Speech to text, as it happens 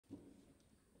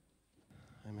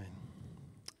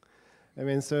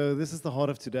Amen. So this is the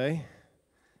heart of today.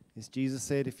 As Jesus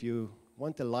said, if you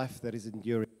want a life that is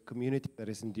enduring, community that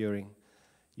is enduring,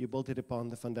 you build it upon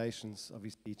the foundations of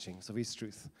His teachings, of His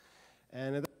truth.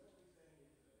 And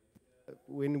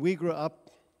when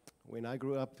I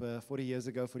grew up 40 years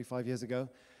ago, 45 years ago,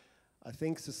 I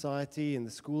think society and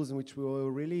the schools in which we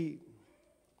were really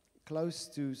close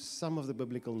to some of the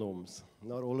biblical norms.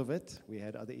 Not all of it. We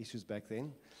had other issues back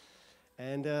then.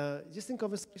 And just in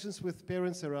conversations with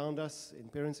parents around us,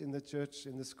 and parents in the church,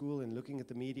 in the school, and looking at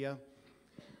the media,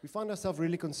 we found ourselves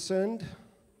really concerned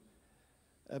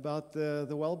about the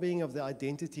well-being of the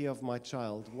identity of my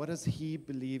child. What does he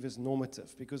believe is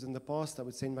normative? Because in the past, I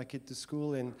would send my kid to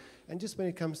school, and just when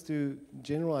it comes to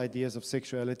general ideas of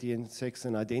sexuality and sex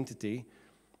and identity,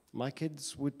 my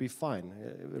kids would be fine.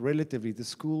 Relatively, the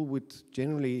school would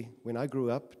generally, when I grew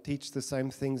up, teach the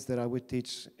same things that I would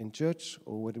teach in church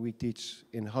or what we teach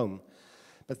in home.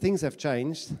 But things have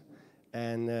changed,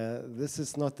 and this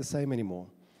is not the same anymore.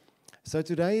 So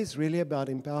today is really about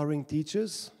empowering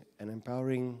teachers and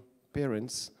empowering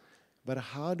parents, but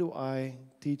how do I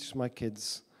teach my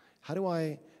kids? How do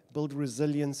I build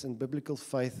resilience and biblical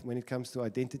faith when it comes to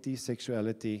identity,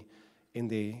 sexuality in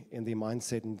their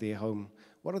mindset, in their home?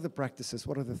 What are the practices?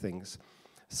 What are the things?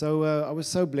 So I was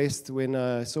so blessed when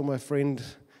I saw my friend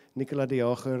Nicola de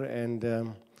Jager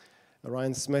and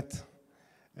Ryan Smith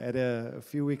at a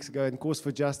few weeks ago in Course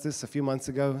for Justice, a few months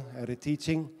ago, at a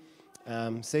teaching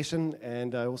session,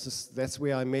 and that's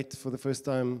where I met for the first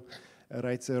time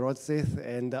Reitze Rodseth,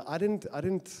 and I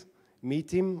didn't meet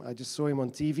him. I just saw him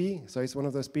on TV. So he's one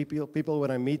of those people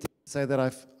when I meet him say that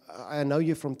I know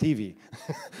you from TV.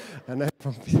 I know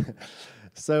from.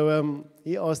 So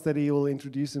he asked that he will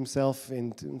introduce himself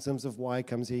in terms of why he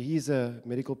comes here. He's a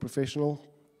medical professional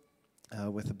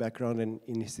with a background in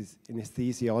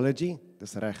anesthesiology,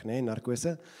 dis reg, né,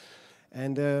 narkose.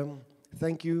 And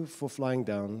thank you for flying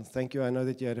down. Thank you. I know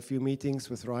that you had a few meetings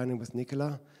with Ryan and with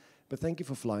Nicola, but thank you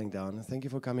for flying down. Thank you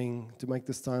for coming to make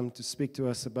this time to speak to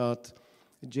us about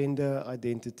gender,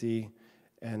 identity,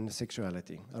 and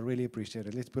sexuality. I really appreciate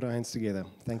it. Let's put our hands together.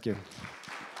 Thank you.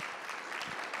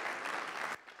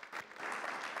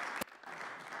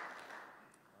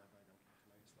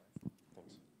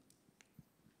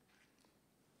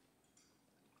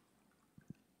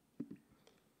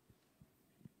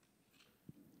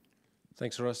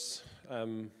 Thanks, Ross.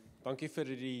 Dankie vir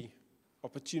die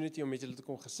opportunity om met julle te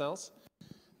kom gesels.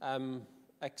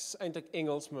 Ek's eintlik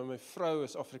Engels, maar my vrou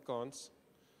is Afrikaans.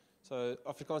 So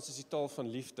Afrikaans is die taal van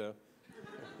liefde.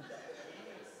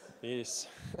 Yes.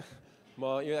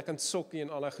 Maar ek kan sokkie en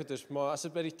al die goeders, maar as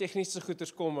dit by die tegniese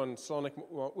goeders kom, dan slaan ek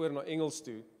oor na Engels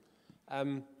toe.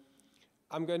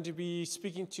 I'm going to be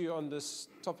speaking to you on this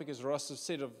topic, as Ross has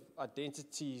said, of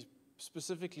identity,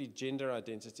 specifically gender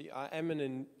identity. I am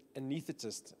an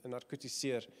anesthetist, and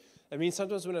narcotiseer. I mean,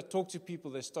 sometimes when I talk to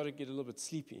people, they start to get a little bit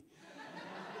sleepy.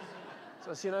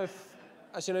 So as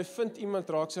jy nou vind iemand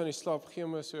raak so aan die slaap, gee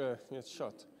hom so 'n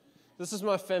shot. This is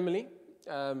my family.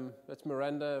 That's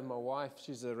Miranda, my wife.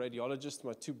 She's a radiologist.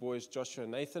 My two boys, Joshua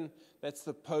and Nathan. That's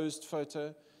the posed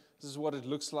photo. This is what it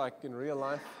looks like in real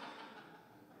life.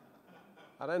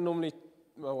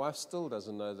 My wife still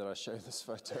doesn't know that I show this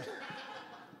photo.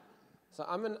 So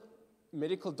I'm a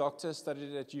medical doctor,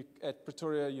 studied at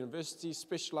Pretoria University,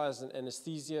 specialized in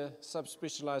anesthesia,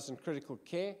 subspecialized in critical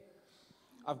care.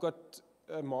 I've got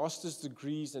a master's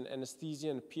degrees in anesthesia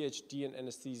and a PhD in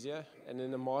anesthesia, and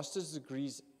then a master's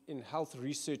degrees in health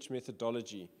research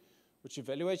methodology, which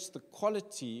evaluates the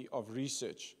quality of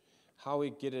research, how we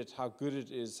get it, how good it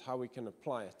is, how we can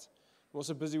apply it. I'm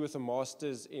also busy with a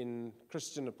master's in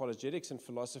Christian apologetics and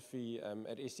philosophy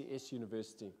at SES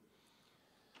University.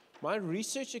 My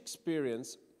research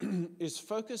experience is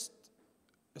focused,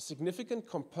 a significant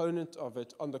component of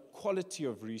it, on the quality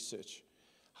of research.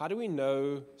 How do we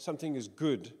know something is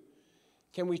good?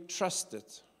 Can we trust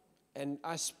it? And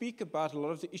I speak about a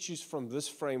lot of the issues from this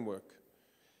framework.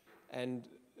 And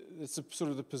it's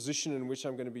sort of the position in which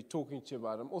I'm going to be talking to you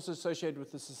about. I'm also associated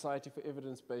with the Society for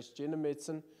Evidence-Based Gender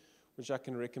Medicine, which I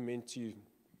can recommend to you.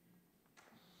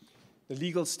 The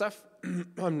legal stuff,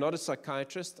 I'm not a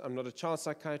psychiatrist. I'm not a child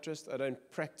psychiatrist. I don't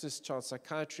practice child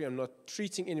psychiatry. I'm not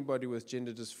treating anybody with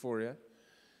gender dysphoria.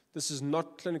 This is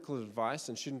not clinical advice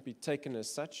and shouldn't be taken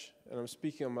as such. And I'm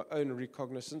speaking on my own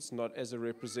recognizance, not as a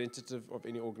representative of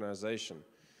any organization.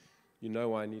 You know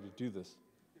why I need to do this.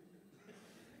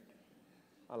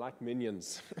 I like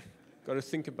minions. Got to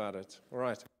think about it. All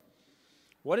right.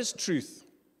 What is truth?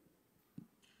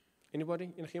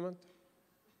 Anybody? Iemand?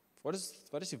 What is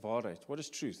die waarheid? What is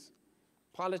truth?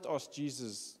 Pilate asked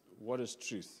Jesus, what is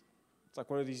truth? It's like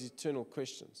one of these eternal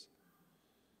questions.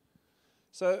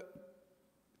 So,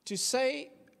 to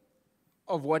say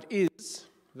of what is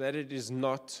that it is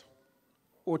not,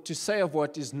 or to say of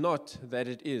what is not that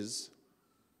it is,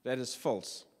 that is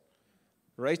false.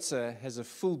 Reitze has a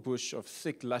full bush of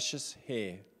thick, luscious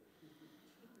hair.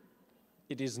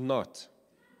 It is not.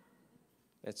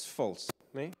 That's false.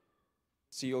 Nee?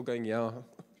 See you all going, yeah.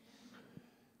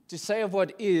 To say of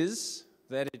what is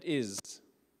that it is,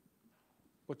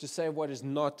 or to say of what is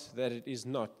not that it is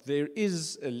not. There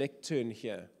is a lectern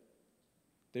here.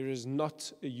 There is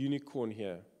not a unicorn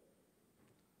here.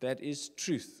 That is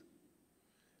truth.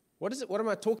 What is it? What am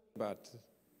I talking about?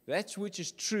 That which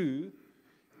is true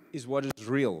is what is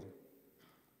real.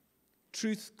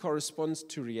 Truth corresponds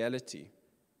to reality.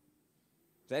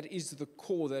 That is the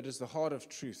core, that is the heart of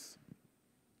truth.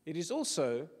 It is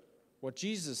also what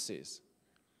Jesus says.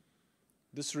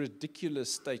 This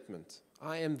ridiculous statement,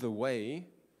 I am the way,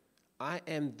 I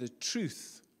am the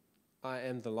truth, I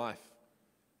am the life.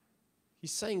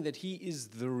 He's saying that he is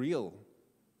the real.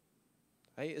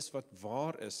 Hy is wat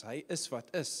waar is, hy is wat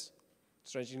is.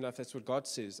 Strangely enough, that's what God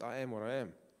says, I am what I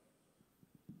am.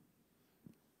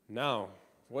 Now,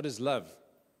 what is love?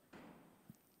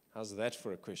 How's that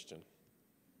for a question?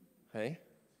 Hey?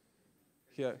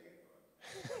 Here.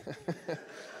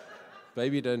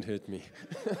 Baby, don't hurt me.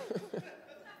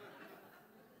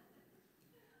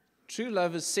 True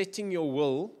love is setting your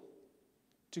will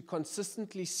to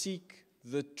consistently seek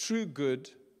the true good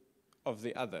of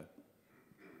the other.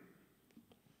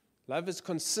 Love is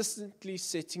consistently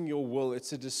setting your will.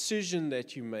 It's a decision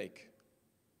that you make.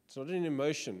 It's not an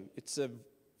emotion. It's a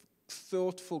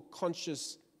thoughtful,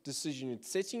 conscious decision. It's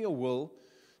setting your will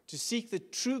to seek the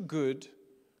true good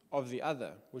of the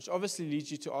other, which obviously leads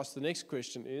you to ask the next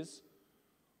question is,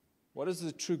 what is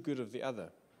the true good of the other?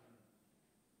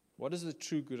 What is the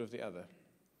true good of the other?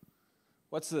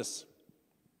 What's this?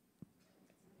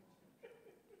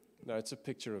 No, it's a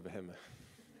picture of a hammer.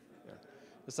 Yeah.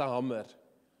 It's a hammer.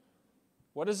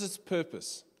 What is its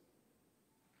purpose?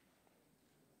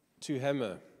 To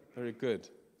hammer. Very good.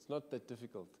 It's not that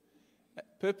difficult. The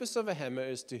purpose of a hammer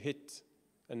is to hit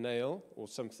a nail or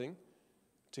something,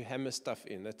 to hammer stuff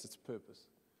in. That's its purpose.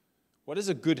 What is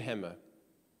a good hammer?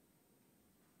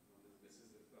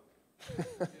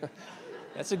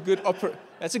 That's a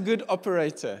good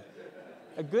operator.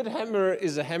 A good hammer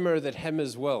is a hammer that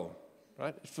hammers well,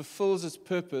 right? It fulfills its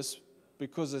purpose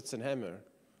because it's a hammer.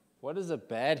 What is a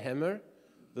bad hammer?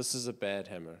 This is a bad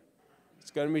hammer.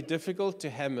 It's going to be difficult to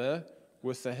hammer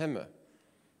with a hammer.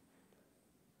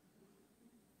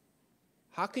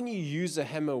 How can you use a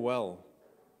hammer well?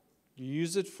 You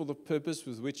use it for the purpose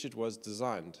with which it was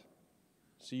designed.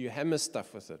 So you hammer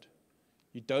stuff with it.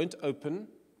 You don't open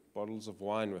bottles of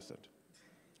wine with it.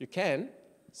 You can,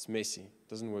 it's messy,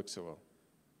 doesn't work so well.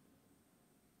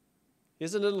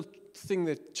 Here's a little thing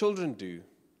that children do.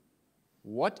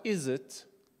 What is it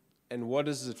and what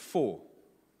is it for?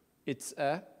 It's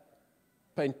a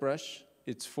paintbrush,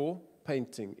 it's for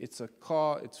painting. It's a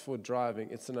car, it's for driving.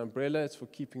 It's an umbrella, it's for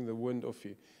keeping the wind off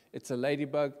you. It's a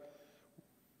ladybug,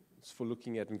 it's for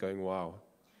looking at and going, wow.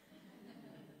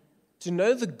 To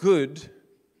know the good,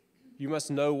 you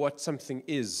must know what something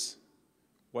is,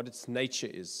 what its nature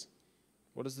is.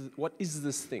 What is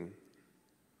this thing?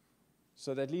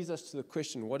 So that leads us to the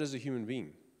question, what is a human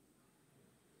being?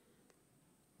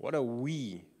 What are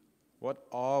we? What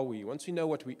are we? Once we know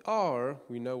what we are,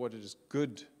 we know what it is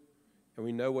good. And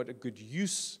we know what a good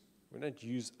use, we don't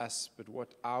use us, but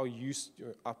what our use,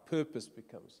 our purpose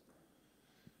becomes.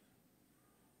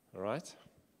 All right?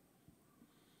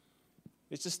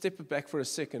 Let's just step it back for a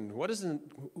second. What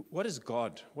is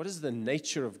God? What is the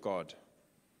nature of God?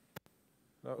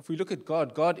 Now, if we look at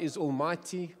God, God is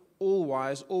almighty,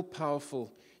 all-wise,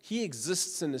 all-powerful. He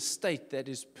exists in a state that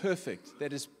is perfect,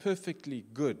 that is perfectly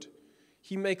good.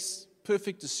 He makes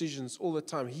perfect decisions all the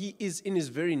time. He is, in his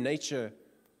very nature,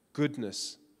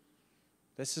 goodness.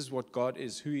 This is what God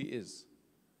is, who he is.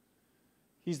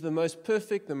 He's the most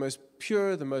perfect, the most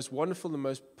pure, the most wonderful, the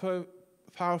most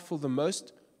powerful, the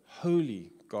most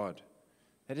holy God.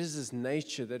 That is his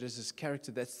nature, that is his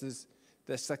character,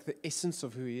 that's like the essence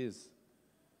of who he is.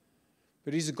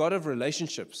 But he's a God of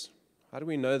relationships. How do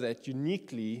we know that?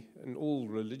 Uniquely, in all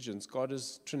religions, God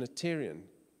is Trinitarian.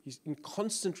 He's in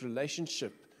constant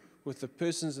relationship with the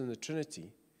persons in the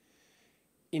Trinity.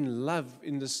 In love,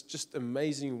 in this just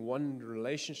amazing one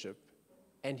relationship.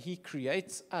 And he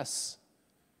creates us,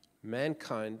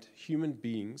 mankind, human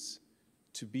beings,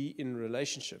 to be in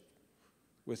relationship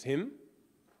with him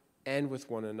and with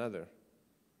one another.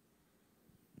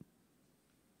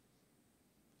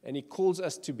 And he calls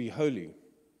us to be holy.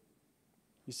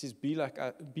 He says, be like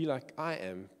I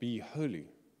am, be holy.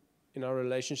 in our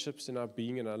relationships, in our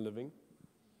being, in our living.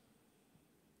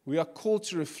 We are called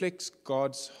to reflect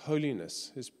God's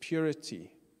holiness, His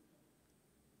purity,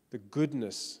 the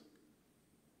goodness.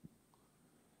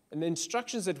 And the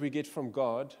instructions that we get from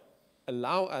God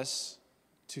allow us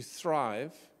to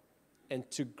thrive and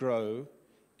to grow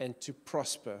and to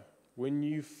prosper. When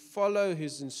you follow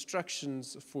His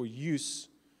instructions for use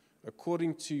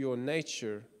according to your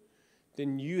nature,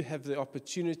 then you have the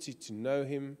opportunity to know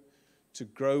Him, to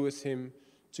grow with Him,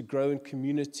 to grow in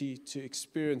community, to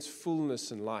experience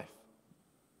fullness in life.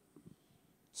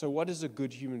 So what is a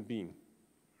good human being?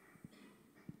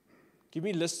 Give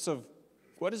me lists of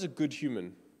what is a good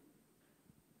human?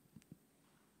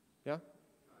 Yeah?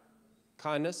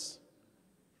 Kindness,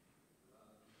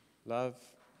 love,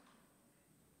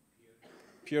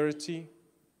 purity,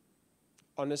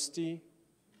 honesty,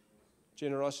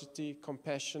 generosity,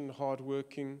 compassion,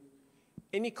 hardworking.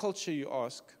 Any culture you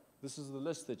ask, this is the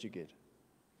list that you get.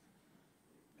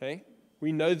 Okay?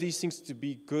 We know these things to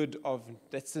be good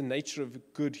that's the nature of a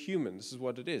good human. This is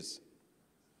what it is.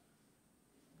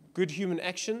 Good human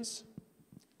actions,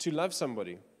 to love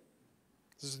somebody.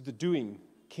 This is the doing,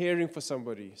 caring for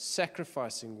somebody,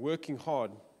 sacrificing, working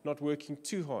hard, not working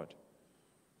too hard.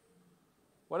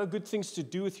 What are good things to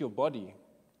do with your body?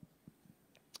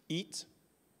 Eat,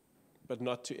 but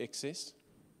not to excess.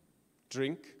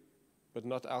 Drink, but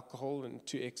not alcohol and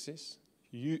to excess.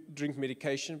 You drink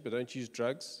medication, but don't use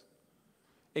drugs.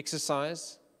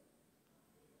 Exercise,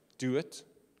 do it,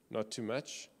 not too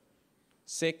much.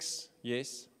 Sex,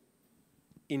 yes,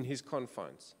 in His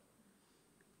confines.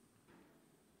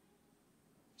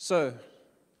 So,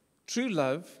 true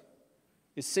love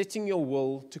is setting your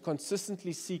will to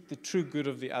consistently seek the true good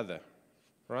of the other,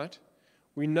 right?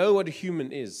 We know what a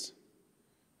human is.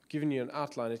 I've given you an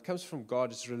outline. It comes from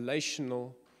God. It's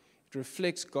relational. It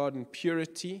reflects God in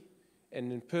purity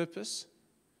and in purpose.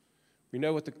 We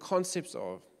know what the concepts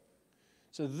are.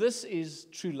 So this is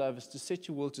true love, is to set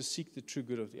your will to seek the true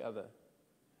good of the other.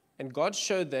 And God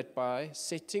showed that by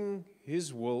setting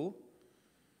His will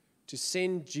to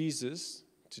send Jesus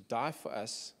to die for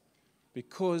us,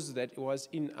 because that was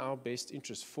in our best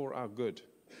interest, for our good.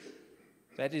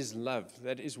 That is love.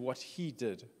 That is what He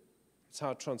did. That's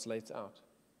how it translates out.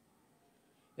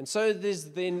 And so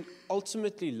there's then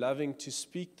ultimately loving to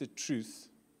speak the truth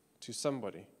to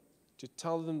somebody, to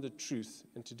tell them the truth,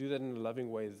 and to do that in a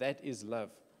loving way. That is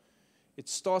love. It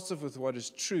starts off with what is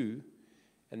true,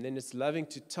 and then it's loving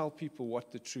to tell people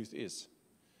what the truth is.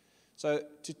 So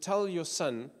to tell your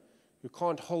son, who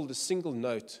can't hold a single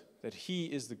note, that he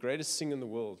is the greatest singer in the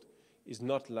world, is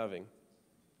not loving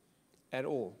at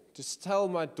all. To tell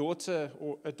my daughter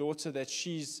or a daughter that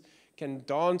she's can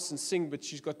dance and sing, but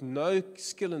she's got no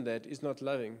skill in that, is not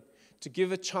loving. To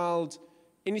give a child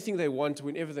anything they want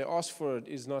whenever they ask for it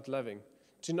is not loving.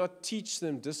 To not teach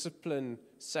them discipline,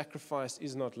 sacrifice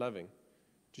is not loving.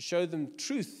 To show them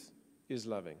truth is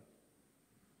loving.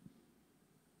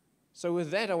 So with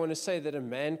that, I want to say that a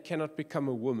man cannot become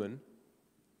a woman.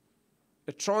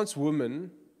 A trans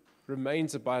woman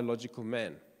remains a biological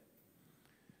man.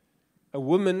 A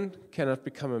woman cannot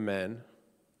become a man.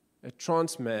 A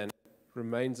trans man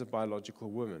remains a biological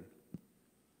woman.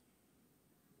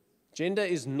 Gender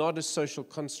is not a social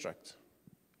construct.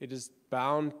 It is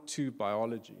bound to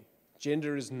biology.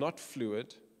 Gender is not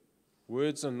fluid.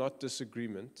 Words are not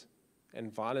disagreement.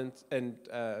 And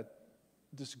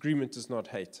disagreement is not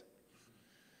hate.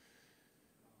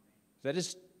 That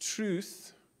is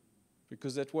truth,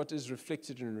 because that's what is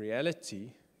reflected in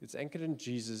reality. It's anchored in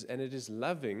Jesus, and it is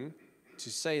loving to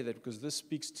say that, because this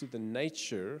speaks to the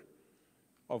nature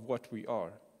of what we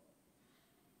are.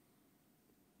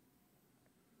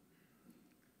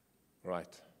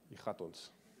 Right, ich gaat ons.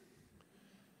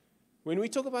 When we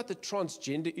talk about the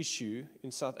transgender issue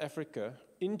in South Africa,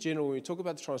 in general, when we talk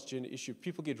about the transgender issue,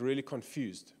 people get really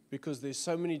confused because there's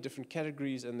so many different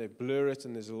categories and they blur it,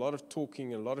 and there's a lot of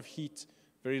talking, a lot of heat,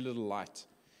 very little light.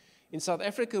 In South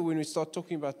Africa, when we start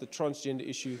talking about the transgender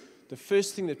issue, the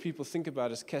first thing that people think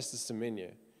about is Caster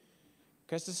Semenya.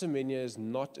 Caster Semenya is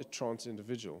not a trans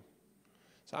individual.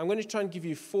 So I'm going to try and give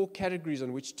you 4 categories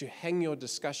on which to hang your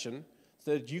discussion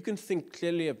so that you can think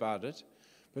clearly about it,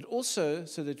 but also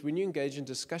so that when you engage in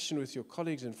discussion with your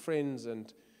colleagues and friends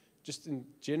and just in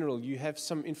general, you have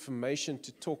some information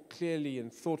to talk clearly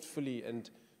and thoughtfully and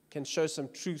can show some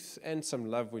truth and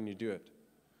some love when you do it.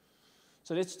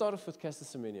 So let's start off with Caster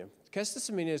Semenya. Caster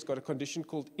Semenya has got a condition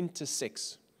called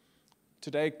intersex,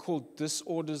 today called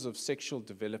disorders of sexual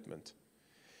development.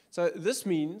 So this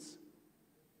means,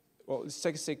 well, let's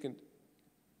take a second.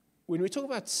 When we talk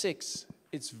about sex,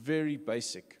 it's very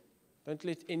basic. Don't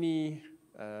let any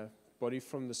body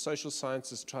from the social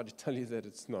sciences try to tell you that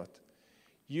it's not.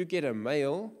 You get a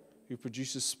male who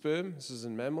produces sperm, this is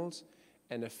in mammals,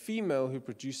 and a female who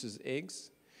produces eggs.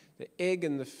 The egg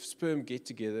and the sperm get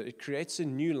together. It creates a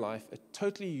new life, a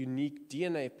totally unique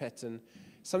DNA pattern,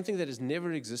 something that has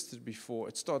never existed before.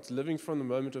 It starts living from the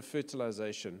moment of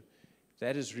fertilization.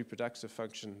 That is reproductive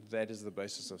function. That is the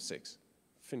basis of sex.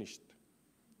 Finished.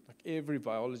 Like every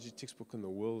biology textbook in the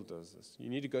world does this. You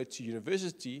need to go to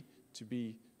university to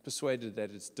be persuaded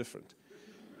that it's different.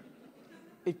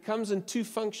 It comes in two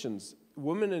functions.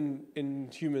 Women in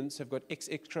humans have got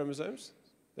XX chromosomes.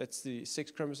 That's the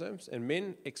sex chromosomes. And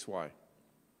men, XY.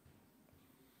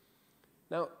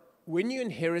 Now, when you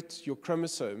inherit your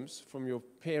chromosomes from your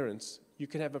parents, you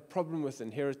can have a problem with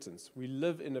inheritance. We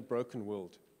live in a broken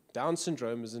world. Down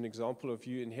syndrome is an example of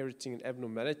you inheriting an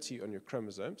abnormality on your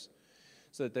chromosomes,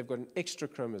 so that they've got an extra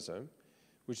chromosome,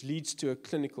 which leads to a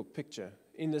clinical picture.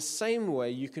 In the same way,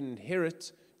 you can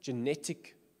inherit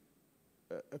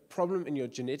a problem in your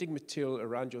genetic material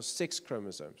around your sex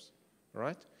chromosomes, all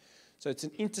right? So it's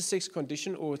an intersex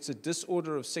condition, or it's a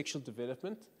disorder of sexual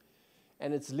development,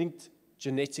 and it's linked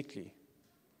genetically.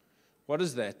 What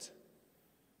is that?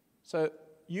 So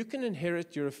you can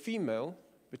inherit, you're a female,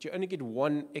 but you only get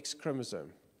one X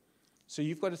chromosome. So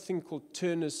you've got a thing called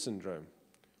Turner's syndrome.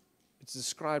 It's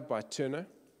described by Turner.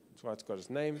 That's why it's got his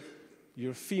name.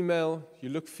 You're a female, you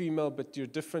look female, but you're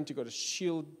different. You've got a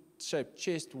shield-shaped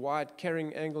chest, wide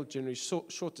carrying angle, generally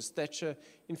shorter stature,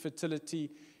 infertility.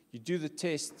 You do the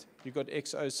test, you've got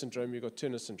XO syndrome, you've got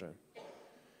Turner syndrome.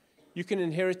 You can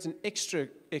inherit an extra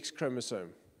X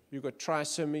chromosome. You've got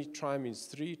trisomy, tri means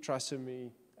 3,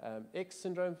 trisomy X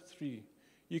syndrome, 3.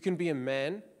 You can be a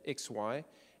man, XY,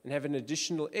 and have an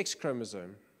additional X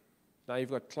chromosome. Now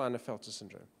you've got Klinefelter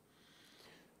syndrome.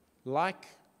 Like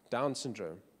Down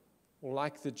syndrome, or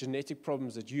like the genetic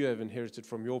problems that you have inherited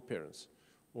from your parents,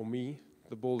 or me,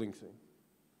 the balding thing.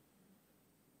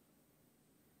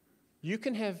 You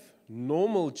can have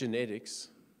normal genetics,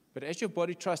 but as your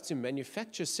body tries to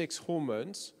manufacture sex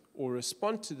hormones or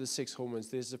respond to the sex hormones,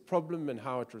 there's a problem in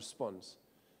how it responds.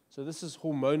 So this is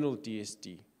hormonal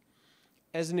DSD.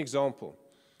 As an example,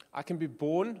 I can be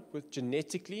born with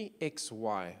genetically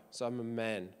XY, so I'm a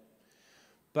man.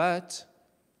 But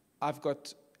I've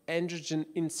got androgen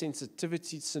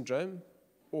insensitivity syndrome,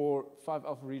 or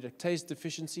 5-alpha reductase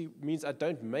deficiency, means I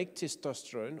don't make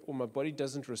testosterone, or my body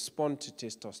doesn't respond to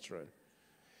testosterone.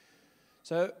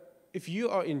 So if you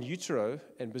are in utero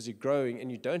and busy growing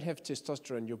and you don't have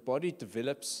testosterone, your body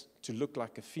develops to look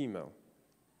like a female.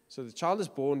 So the child is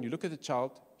born, you look at the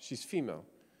child, she's female.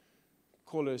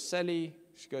 Call her Sally,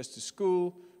 she goes to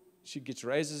school, she gets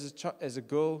raised as a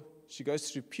girl, she goes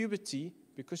through puberty.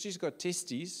 Because she's got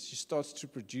testes, she starts to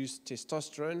produce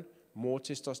testosterone, more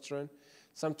testosterone.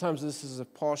 Sometimes this is a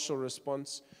partial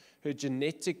response. Her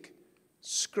genetic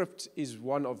script is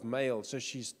one of male, so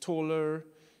she's taller,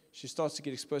 she starts to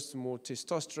get exposed to more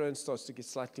testosterone, starts to get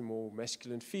slightly more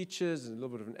masculine features, and a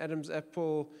little bit of an Adam's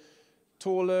apple,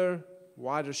 taller,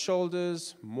 wider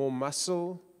shoulders, more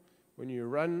muscle. When you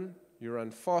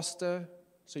run faster,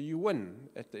 so you win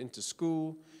at the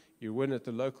inter-school, you win at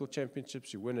the local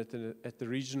championships, you win at the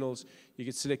regionals, you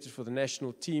get selected for the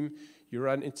national team, you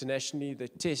run internationally, they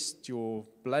test your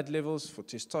blood levels for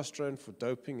testosterone, for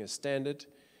doping as standard,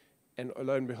 and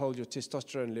lo and behold, your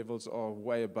testosterone levels are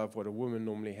way above what a woman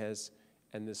normally has,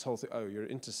 and this whole thing, oh, you're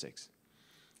intersex.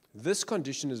 This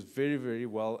condition is very, very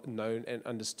well known and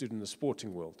understood in the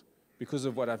sporting world because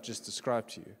of what I've just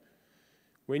described to you.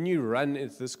 When you run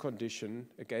in this condition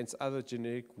against other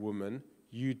genetic women,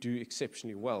 you do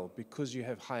exceptionally well because you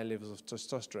have high levels of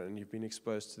testosterone and you've been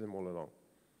exposed to them all along.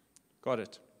 Got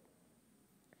it?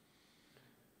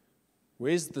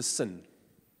 Where's the sin?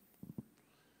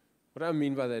 What I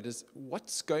mean by that is,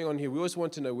 what's going on here? We always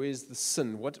want to know, where's the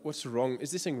sin? What's wrong?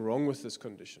 Is there something wrong with this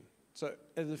condition? So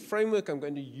as a framework, I'm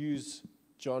going to use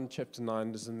John chapter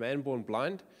 9. There's a man born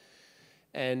blind,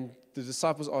 and the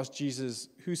disciples asked Jesus,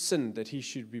 who sinned that he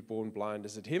should be born blind?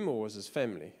 Is it him or was his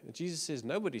family? And Jesus says,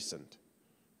 nobody sinned.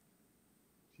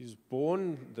 He was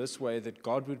born this way that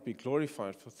God would be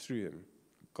glorified through him.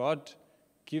 God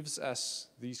gives us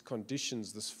these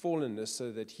conditions, this fallenness,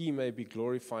 so that he may be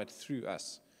glorified through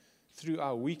us, through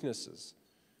our weaknesses.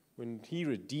 When he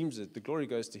redeems it, the glory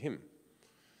goes to him.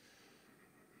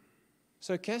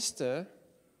 So Castor,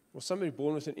 or somebody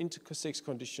born with an intersex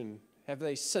condition, have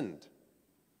they sinned?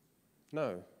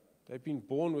 No. They've been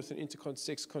born with an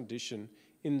intersex condition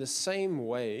in the same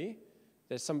way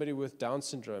that somebody with Down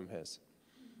syndrome has.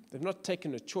 They've not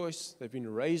taken a choice. They've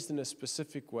been raised in a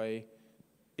specific way.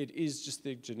 It is just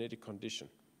their genetic condition.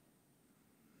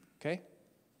 Okay?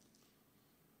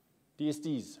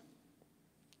 DSDs.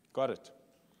 Got it.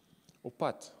 Op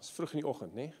pad. It's vroeg in die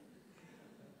oggend, né?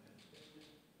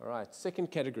 All right, second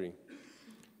category.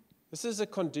 This is a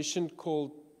condition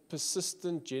called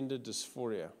persistent gender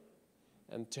dysphoria.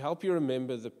 And to help you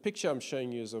remember, the picture I'm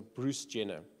showing you is of Bruce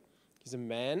Jenner. He's a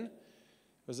man,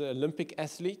 was an Olympic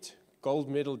athlete, gold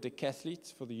medal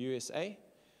decathlete for the USA,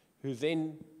 who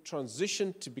then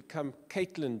transitioned to become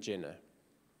Caitlyn Jenner.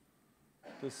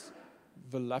 This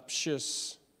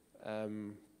voluptuous,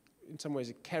 in some ways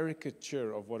a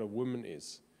caricature of what a woman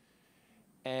is,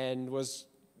 and was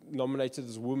nominated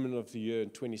as Woman of the Year in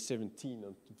 2017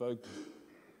 on Vogue.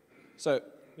 So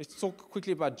let's talk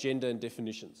quickly about gender and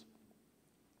definitions.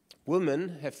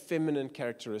 Women have feminine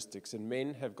characteristics and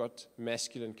men have got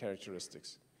masculine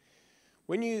characteristics.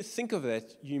 When you think of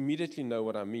that, you immediately know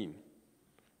what I mean.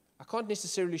 I can't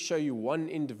necessarily show you one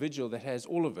individual that has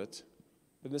all of it,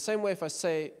 but in the same way if I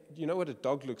say, you know what a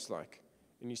dog looks like?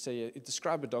 And you say,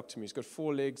 describe a dog to me. It's got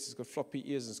 4 legs, it's got floppy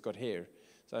ears, and it's got hair.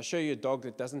 So I show you a dog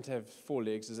that doesn't have 4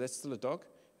 legs. Is that still a dog?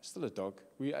 It's still a dog.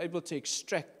 We are able to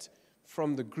extract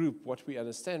from the group what we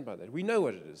understand by that. We know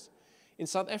what it is. In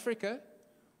South Africa,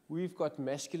 we've got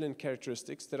masculine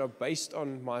characteristics that are based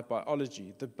on my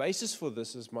biology. The basis for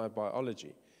this is my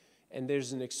biology. And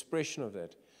there's an expression of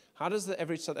that. How does the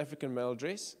average South African male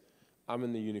dress? I'm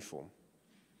in the uniform.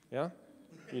 Yeah?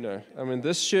 You know, I'm in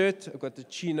this shirt, I've got the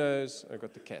chinos, I've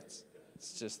got the cats.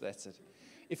 It's just, that's it.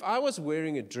 If I was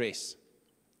wearing a dress,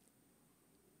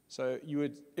 so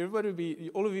everybody would be,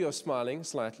 all of you are smiling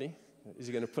slightly. Is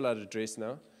he going to pull out a dress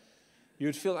now? You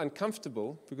would feel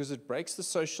uncomfortable because it breaks the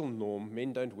social norm.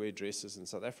 Men don't wear dresses in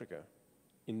South Africa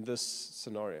in this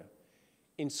scenario.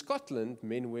 In Scotland,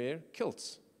 men wear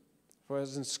kilts. If I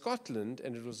was in Scotland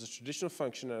and it was a traditional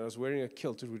function and I was wearing a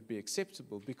kilt, it would be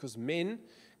acceptable because men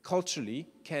culturally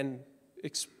can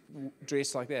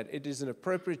dress like that. It is an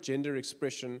appropriate gender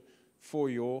expression for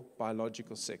your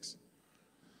biological sex.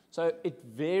 So it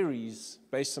varies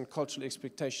based on cultural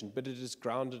expectation, but it is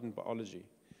grounded in biology.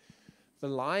 The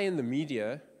lie in the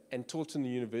media and taught in the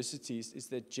universities is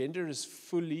that gender is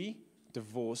fully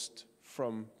divorced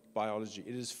from biology.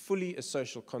 It is fully a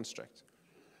social construct.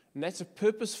 And that's a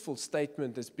purposeful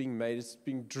statement that's being made. It's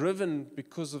being driven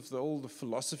because of all the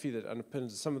philosophy that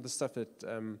underpins some of the stuff that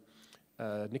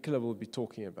Nicola will be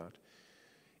talking about.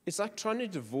 It's like trying to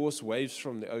divorce waves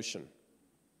from the ocean.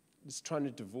 It's trying to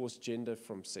divorce gender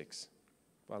from sex,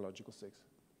 biological sex.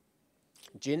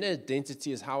 Gender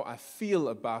identity is how I feel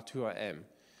about who I am.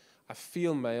 I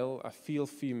feel male, I feel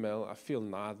female, I feel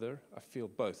neither, I feel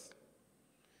both.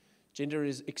 Gender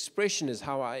expression is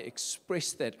how I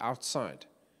express that outside.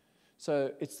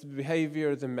 So it's the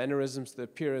behavior, the mannerisms, the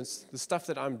appearance, the stuff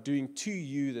that I'm doing to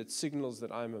you that signals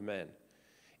that I'm a man.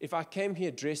 If I came here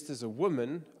dressed as a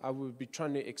woman, I would be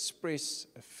trying to express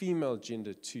a female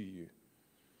gender to you.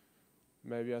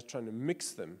 Maybe I was trying to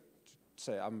mix them, to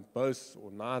say I'm both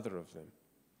or neither of them.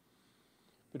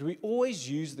 But we always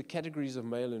use the categories of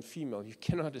male and female. You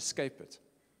cannot escape it.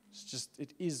 It's just,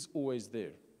 it is always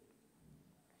there.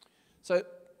 So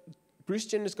Bruce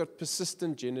Jenner's got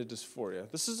persistent gender dysphoria.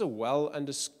 This is a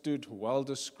well-understood,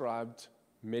 well-described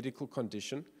medical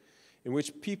condition in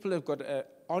which people have got an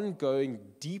ongoing,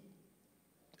 deep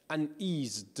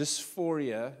unease,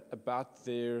 dysphoria about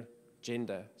their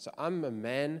gender. So I'm a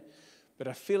man, but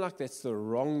I feel like that's the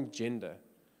wrong gender.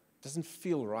 It doesn't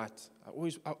feel right.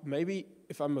 Maybe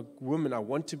if I'm a woman, I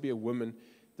want to be a woman,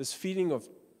 this feeling of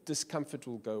discomfort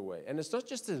will go away. And it's not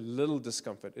just a little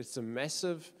discomfort. It's a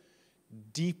massive,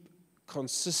 deep,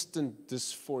 consistent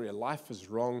dysphoria. Life is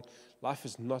wrong. Life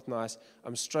is not nice.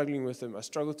 I'm struggling with them. I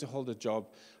struggle to hold a job.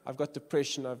 I've got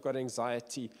depression. I've got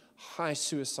anxiety, high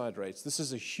suicide rates. This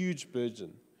is a huge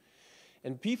burden.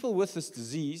 And people with this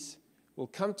disease will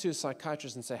come to a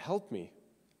psychiatrist and say, help me.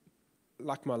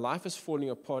 Like my life is falling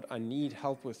apart. I need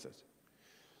help with it.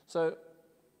 So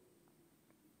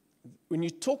when you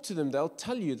talk to them, they'll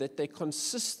tell you that they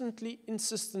consistently,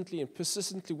 insistently, and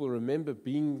persistently will remember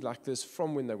being like this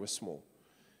from when they were small.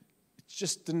 It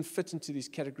just didn't fit into these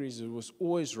categories. It was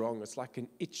always wrong. It's like an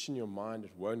itch in your mind.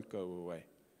 It won't go away.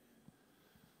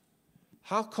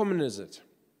 How common is it?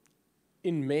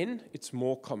 In men, it's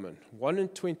more common. 1 in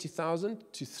 20,000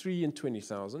 to 3 in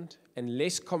 20,000, and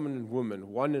less common in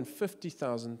women, 1 in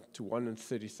 50,000 to 1 in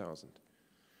 30,000.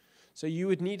 So you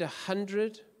would need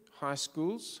 100 high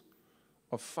schools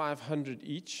of 500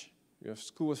 each. You have a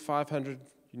school with 500,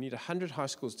 you need 100 high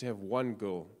schools to have 1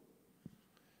 girl.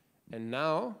 And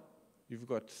now you've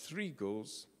got 3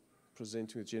 girls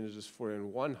presenting with gender dysphoria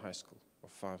in 1 high school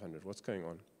of 500. What's going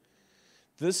on?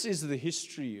 This is the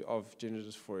history of gender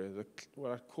dysphoria,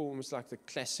 what I call almost like the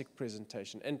classic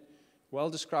presentation. And well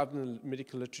described in the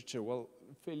medical literature,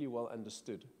 fairly well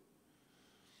understood.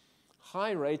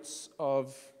 High rates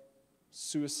of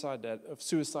suicide,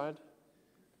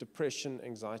 depression,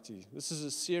 anxiety. This is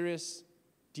a serious,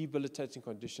 debilitating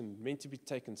condition meant to be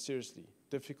taken seriously,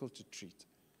 difficult to treat.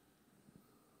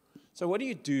 So what do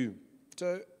you do?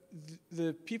 So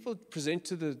the people present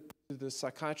to the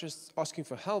psychiatrist asking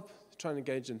for help, trying to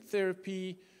engage in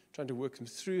therapy, trying to work them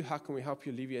through, how can we help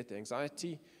you alleviate the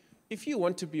anxiety? If you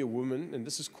want to be a woman, and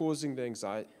this is causing the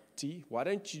anxiety, why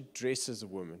don't you dress as a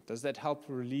woman? Does that help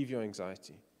relieve your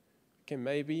anxiety? Okay,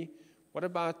 maybe. What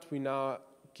about we now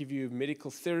give you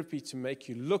medical therapy to make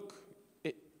you look,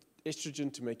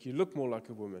 estrogen to make you look more like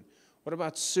a woman? What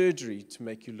about surgery to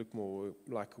make you look more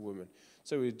like a woman?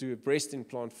 So we do a breast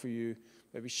implant for you,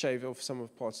 maybe shave off some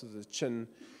of parts of the chin.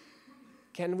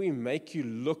 Can we make you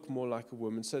look more like a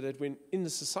woman so that when in the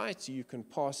society you can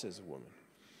pass as a woman?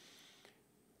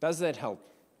 Does that help?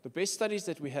 The best studies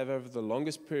that we have over the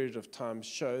longest period of time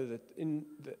show that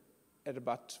at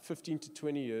about 15 to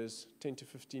 20 years, 10 to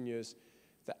 15 years,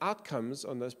 the outcomes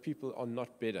on those people are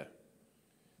not better.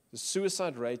 The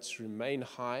suicide rates remain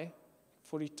high,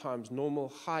 40 times normal,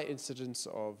 high incidence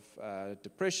of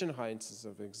depression, high incidence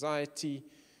of anxiety.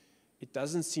 It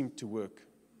doesn't seem to work.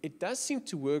 It does seem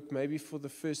to work maybe for the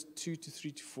first 2 to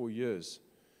 3 to 4 years.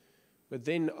 But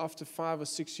then after 5 or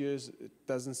 6 years, it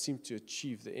doesn't seem to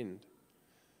achieve the end.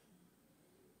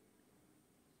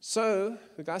 So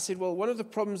the guy said, well, one of the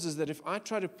problems is that if I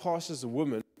try to pass as a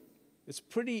woman, it's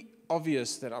pretty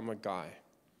obvious that I'm a guy.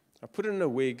 I put on a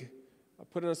wig, I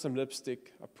put on some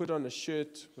lipstick, I put on a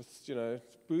shirt with,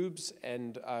 boobs,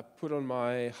 and I put on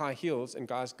my high heels, and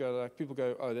people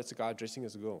go, oh, that's a guy dressing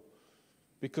as a girl.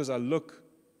 Because I look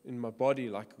in my body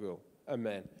like a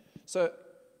man. So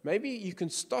maybe you can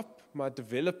stop my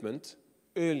development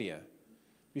earlier,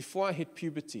 before I hit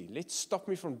puberty. Let's stop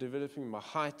me from developing my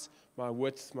height, my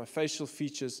width, my facial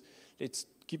features. Let's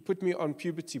put me on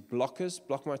puberty blockers,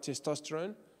 block my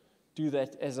testosterone. Do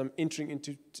that as I'm entering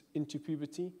into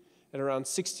puberty. At around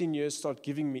 16 years, start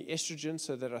giving me estrogen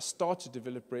so that I start to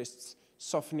develop breasts,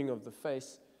 softening of the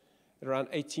face. At around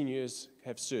 18 years,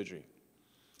 have surgery.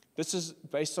 This is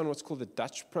based on what's called the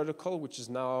Dutch protocol, which has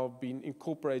now been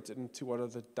incorporated into one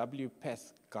of the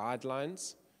WPATH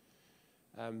guidelines.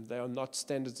 They are not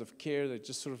standards of care. They're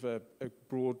just sort of a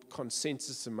broad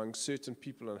consensus among certain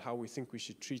people on how we think we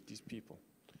should treat these people.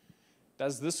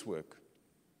 Does this work?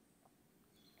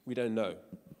 We don't know.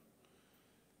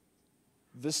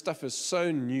 This stuff is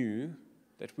so new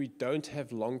that we don't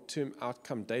have long-term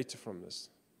outcome data from this.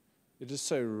 It is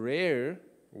so rare,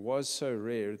 was so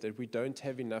rare, that we don't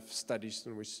have enough studies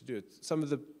in which to do it. Some of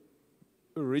the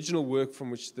original work from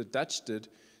which the Dutch did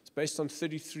is based on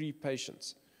 33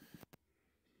 patients.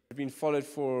 They've been followed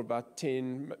for about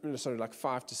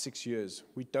 5 to 6 years.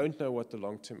 We don't know what the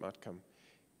long-term outcome.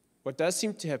 What does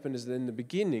seem to happen is that in the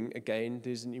beginning, again,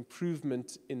 there's an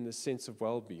improvement in the sense of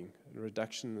well-being, a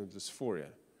reduction in dysphoria,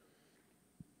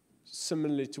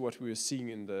 similarly to what we were seeing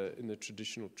in the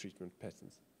traditional treatment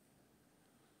patterns.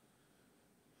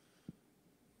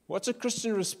 What's a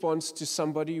Christian response to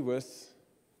somebody with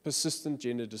persistent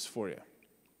gender dysphoria?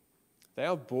 They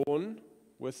are born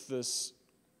with this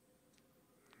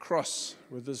cross,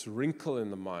 with this wrinkle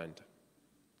in the mind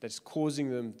that's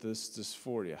causing them this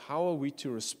dysphoria. How are we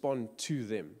to respond to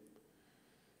them?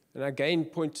 And I again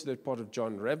point to that part of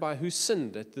John. Rabbi, who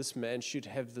sinned that this man should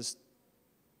have this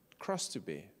cross to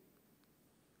bear?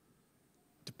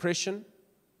 Depression,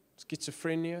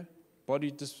 schizophrenia,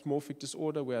 body dysmorphic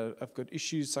disorder, where I've got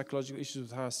issues, psychological issues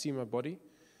with how I see my body.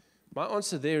 My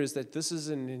answer there is that this is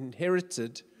an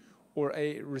inherited or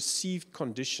a received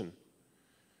condition,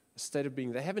 a state of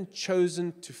being. They haven't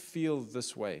chosen to feel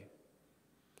this way.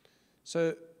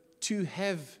 So to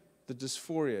have the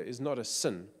dysphoria is not a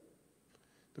sin.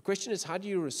 The question is, how do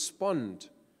you respond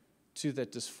to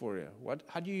that dysphoria?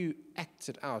 How do you act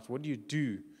it out? What do you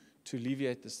do to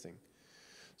alleviate this thing?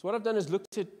 So what I've done is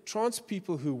looked at trans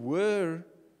people who were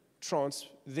trans,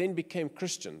 then became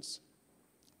Christians.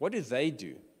 What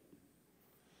do?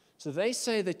 So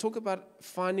they talk about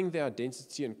finding their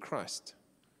identity in Christ.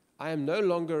 I am no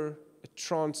longer a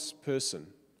trans person.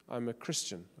 I'm a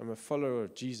Christian. I'm a follower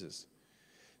of Jesus.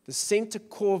 The center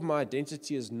core of my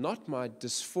identity is not my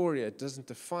dysphoria. It doesn't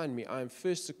define me. I am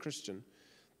first a Christian.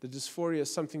 The dysphoria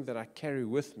is something that I carry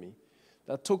with me.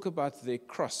 They'll talk about their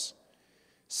cross.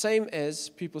 Same as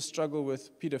people struggle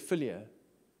with pedophilia,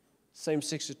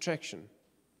 same-sex attraction,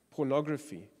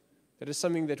 pornography. That is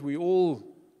something that we all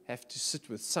have to sit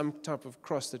with, some type of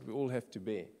cross that we all have to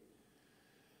bear.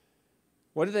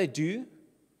 What do?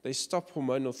 They stop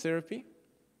hormonal therapy.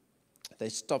 They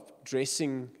stop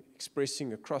dressing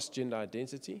expressing a cross-gender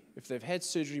identity. If they've had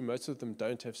surgery, most of them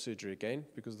don't have surgery again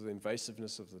because of the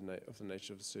invasiveness of the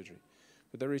nature of the surgery.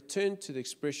 But they return to the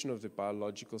expression of their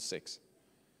biological sex.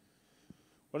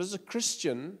 What is a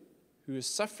Christian who is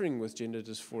suffering with gender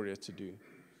dysphoria to do?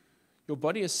 Your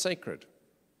body is sacred.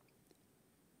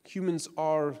 Humans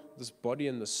are this body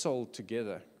and the soul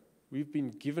together. We've been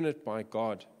given it by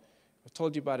God. I've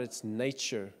told you about its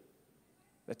nature.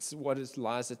 That's what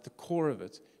lies at the core of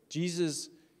it. Jesus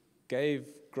gave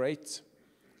great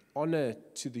honor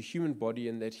to the human body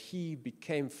in that he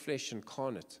became flesh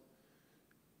incarnate.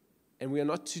 And we are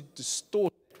not to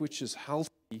distort that which is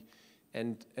healthy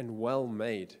and well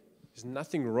made. There's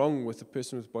nothing wrong with a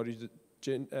person with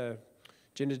gender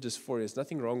dysphoria. There's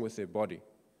nothing wrong with their body.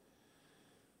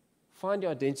 Find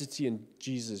your identity in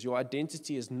Jesus. Your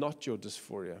identity is not your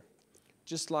dysphoria.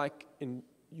 Just like in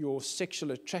your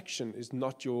sexual attraction is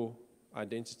not your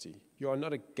identity. You are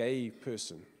not a gay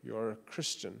person. You are a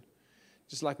Christian.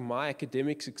 Just like my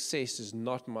academic success is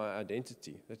not my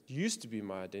identity. That used to be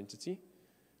my identity.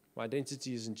 My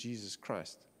identity is in Jesus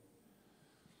Christ.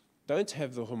 Don't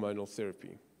have the hormonal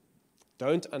therapy.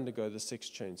 Don't undergo the sex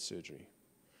change surgery.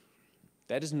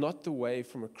 That is not the way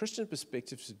from a Christian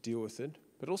perspective to deal with it,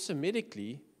 but also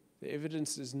medically, the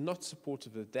evidence is not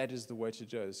supportive that that is the way to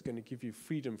do it. It's going to give you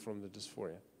freedom from the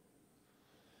dysphoria.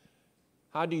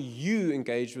 How do you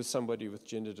engage with somebody with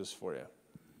gender dysphoria?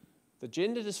 The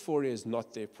gender dysphoria is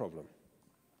not their problem.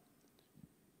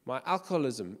 My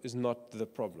alcoholism is not the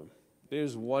problem. There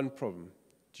is one problem.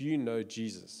 Do you know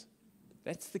Jesus?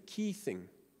 That's the key thing.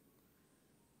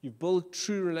 You build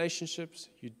true relationships.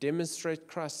 You demonstrate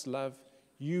Christ's love.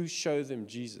 You show them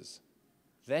Jesus.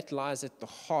 That lies at the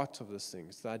heart of this thing.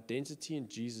 It's the identity in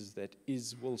Jesus that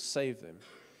will save them.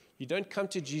 You don't come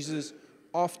to Jesus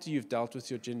after you've dealt with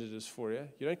your gender dysphoria.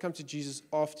 You don't come to Jesus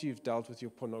after you've dealt with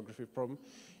your pornography problem.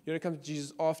 You don't come to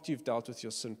Jesus after you've dealt with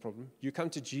your sin problem. You come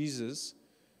to Jesus,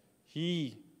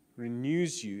 he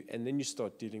renews you, and then you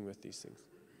start dealing with these things.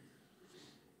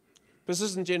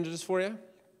 Persistent gender dysphoria?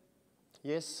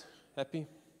 Yes? Happy?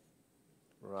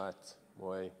 Right.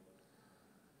 Boy.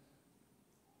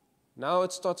 Now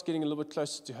it starts getting a little bit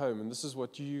closer to home, and this is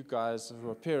what you guys,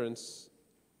 my parents,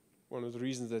 one of the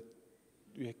reasons that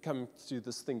we come to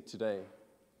this thing today.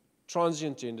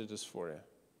 Transient gender dysphoria.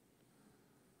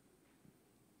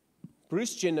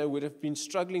 Bruce Jenner would have been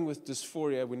struggling with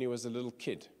dysphoria when he was a little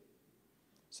kid.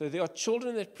 So there are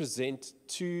children that present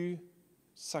to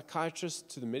psychiatrists,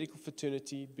 to the medical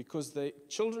fraternity, because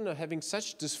children are having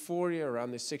such dysphoria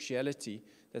around their sexuality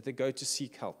that they go to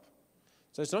seek help.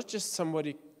 So it's not just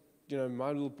somebody, my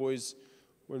little boys,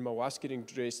 when my wife's getting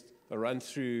dressed, they run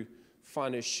through,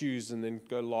 find her shoes, and then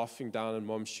go laughing down at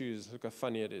mom's shoes. Look how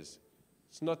funny it is.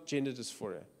 It's not gender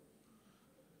dysphoria.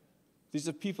 These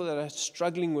are people that are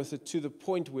struggling with it to the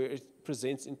point where it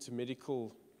presents into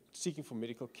seeking for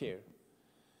medical care.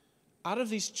 Out of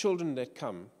these children that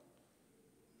come,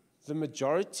 the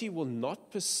majority will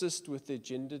not persist with their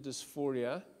gender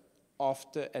dysphoria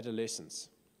after adolescence.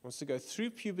 Once they go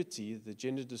through puberty, the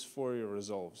gender dysphoria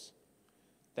resolves.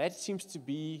 That seems to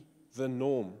be the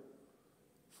norm.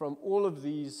 From all of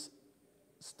these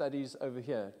studies over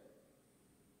here,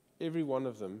 every one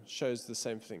of them shows the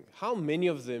same thing. How many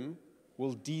of them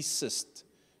will desist?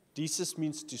 Desist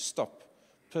means to stop.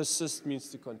 Persist means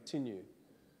to continue.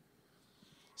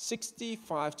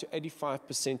 65 to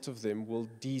 85% of them will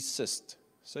desist.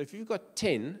 So if you've got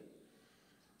 10,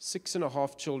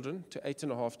 6.5 children to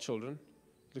 8.5 children,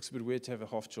 looks a bit weird to have a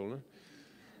half children,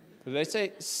 but they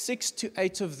say 6 to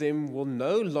 8 of them will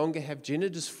no longer have gender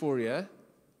dysphoria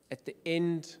at the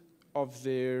end of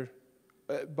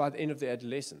by the end of their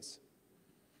adolescence.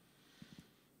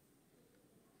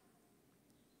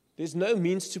 There's no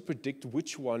means to predict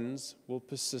which ones will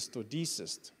persist or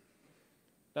desist.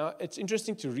 Now, it's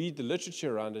interesting to read the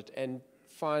literature around it and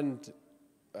find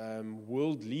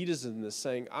world leaders in this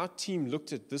saying, our team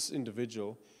looked at this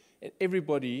individual and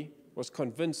everybody was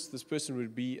convinced this person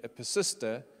would be a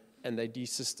persister, and they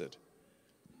desisted.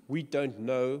 We don't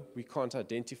know, we can't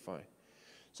identify.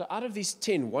 So out of these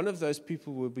 10, one of those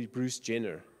people will be Bruce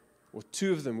Jenner, or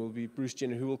 2 of them will be Bruce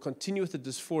Jenner, who will continue with the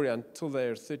dysphoria until they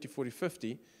are 30, 40,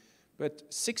 50, but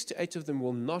 6 to 8 of them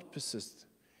will not persist.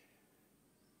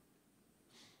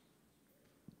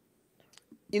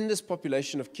 In this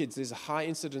population of kids, there's a high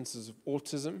incidences of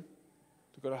autism.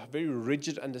 They've got a very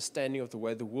rigid understanding of the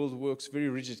way the world works, very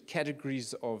rigid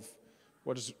categories of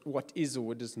what is or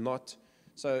what is not.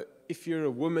 So if you're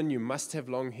a woman, you must have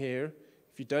long hair.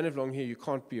 If you don't have long hair, you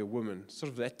can't be a woman.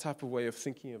 Sort of that type of way of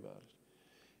thinking about it.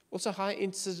 Also high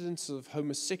incidence of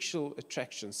homosexual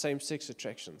attractions, same-sex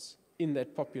attractions in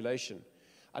that population.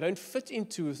 I don't fit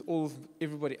into with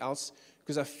everybody else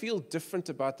because I feel different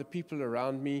about the people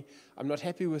around me. I'm not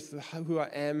happy with who I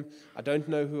am. I don't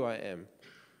know who I am.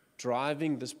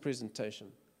 Driving this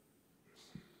presentation.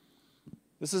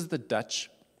 This is the Dutch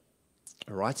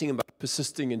writing about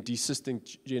persisting and desisting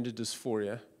gender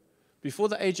dysphoria. Before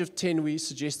the age of 10, we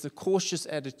suggest a cautious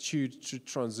attitude to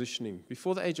transitioning.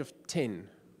 Before the age of 10,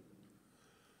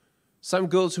 some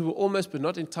girls who were almost but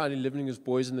not entirely living as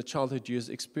boys in the childhood years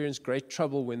experienced great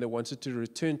trouble when they wanted to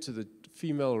return to the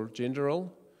female gender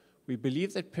role. We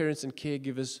believe that parents and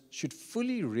caregivers should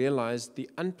fully realize the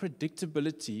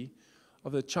unpredictability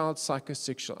of the child's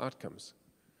psychosexual outcomes.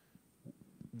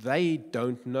 They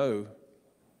don't know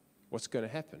what's going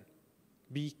to happen.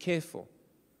 Be careful.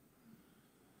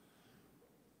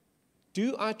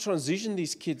 Do I transition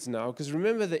these kids now? Because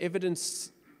remember, the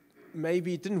evidence,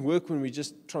 maybe it didn't work when we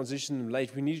just transitioned them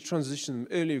late. We need to transition them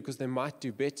earlier because they might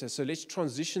do better. So let's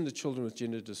transition the children with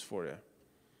gender dysphoria.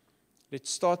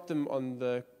 Let's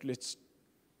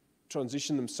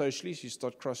transition them socially. So you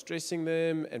start cross-dressing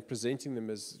them and presenting them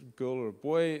as a girl or a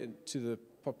boy to the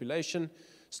population.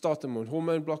 Start them on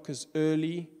hormone blockers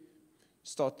early.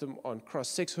 Start them on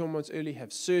cross-sex hormones early.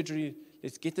 Have surgery.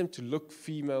 Let's get them to look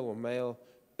female or male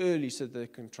early so they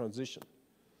can transition.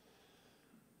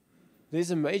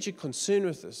 There's a major concern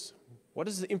with this. What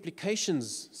is the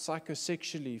implications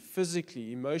psychosexually,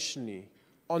 physically, emotionally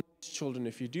on children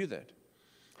if you do that?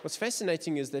 What's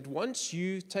fascinating is that once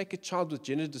you take a child with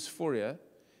gender dysphoria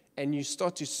and you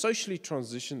start to socially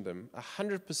transition them,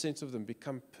 100% of them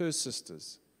become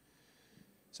persisters.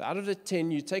 So out of the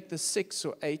 10, you take the 6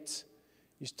 or 8,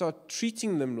 you start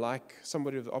treating them like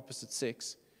somebody of the opposite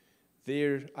sex.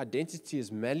 Their identity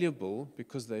is malleable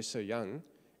because they're so young,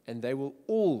 and they will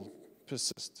all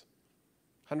persist,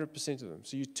 100% of them.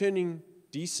 So you're turning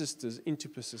desisters into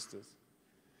persisters.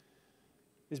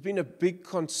 There's been a big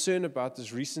concern about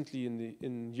this recently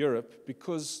in Europe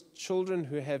because children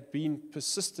who have been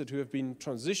persisted, who have been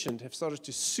transitioned, have started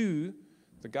to sue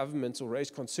the government or raise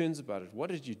concerns about it.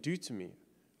 What did you do to me?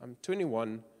 I'm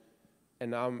 21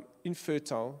 and I'm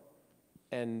infertile,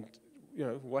 and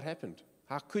what happened?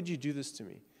 How could you do this to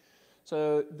me?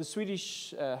 So the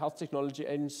Swedish Health Technology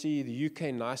Agency, the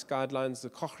UK NICE guidelines, the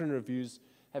Cochrane reviews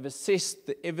have assessed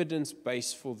the evidence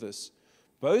base for this,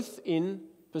 both in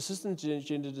persistent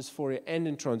gender dysphoria and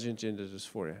in transient gender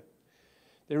dysphoria.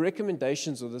 Their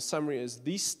recommendations, or the summary, is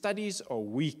these studies are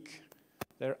weak.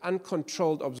 They're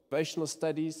uncontrolled observational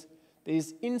studies.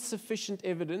 There's insufficient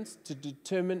evidence to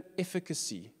determine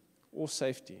efficacy or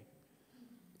safety.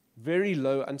 Very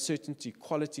low uncertainty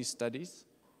quality studies,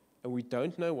 and we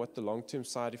don't know what the long-term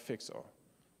side effects are.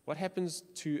 What happens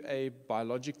to a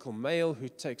biological male who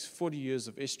takes 40 years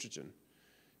of estrogen?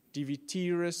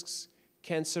 DVT risks,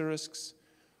 cancer risks.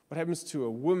 What happens to a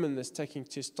woman that's taking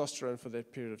testosterone for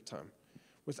that period of time?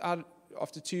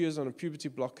 After 2 years on a puberty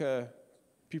blocker,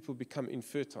 people become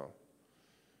infertile.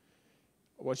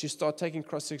 Once you start taking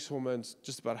cross-sex hormones,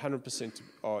 just about 100%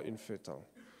 are infertile.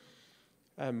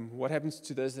 What happens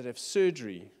to those that have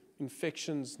surgery,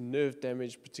 infections, nerve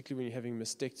damage, particularly when you're having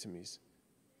mastectomies?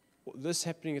 This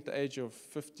happening at the age of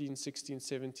 15, 16,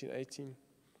 17, 18.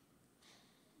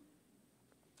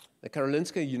 The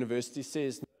Karolinska University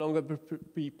says no longer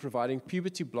be providing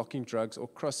puberty-blocking drugs or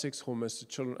cross-sex hormones to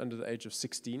children under the age of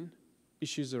 16.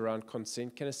 Issues around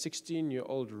consent. Can a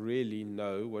 16-year-old really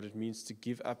know what it means to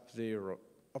give up their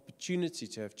opportunity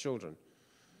to have children?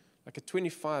 Like at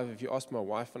 25, if you ask my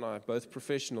wife and I, both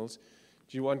professionals,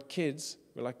 do you want kids?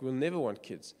 We're like, we'll never want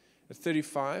kids. At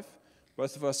 35,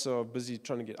 both of us are busy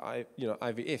trying to get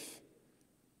IVF.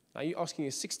 Now you're asking a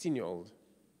 16-year-old.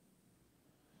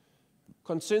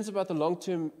 Concerns about the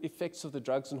long-term effects of the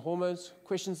drugs and hormones,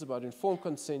 questions about informed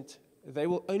consent. They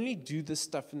will only do this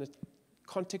stuff in the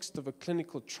context of a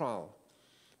clinical trial.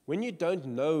 When you don't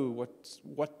know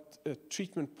what a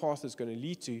treatment path is going to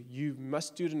lead to, you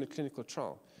must do it in a clinical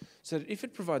trial. So that if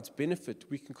it provides benefit,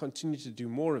 we can continue to do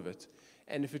more of it.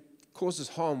 And if it causes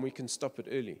harm, we can stop it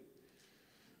early.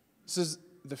 This is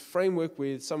the framework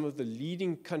where some of the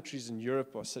leading countries in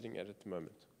Europe are sitting at the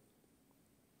moment.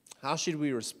 How should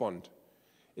we respond?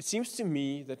 It seems to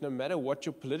me that no matter what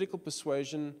your political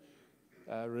persuasion,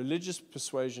 religious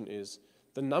persuasion is,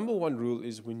 the number one rule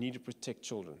is we need to protect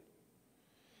children.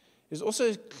 It's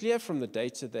also clear from the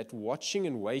data that watching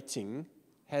and waiting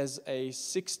has a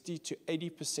 60 to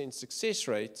 80% success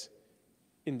rate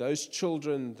in those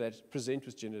children that present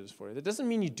with gender dysphoria. That doesn't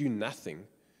mean you do nothing,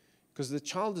 because the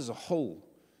child is a whole.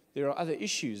 There are other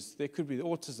issues. There could be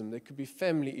autism. There could be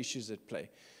family issues at play.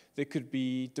 There could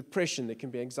be depression. There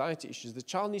can be anxiety issues. The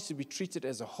child needs to be treated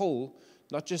as a whole,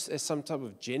 not just as some type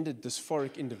of gender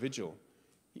dysphoric individual.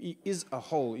 He is a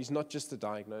whole. He's not just a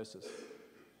diagnosis.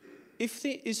 If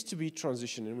there is to be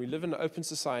transition, and we live in an open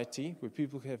society where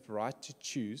people have the right to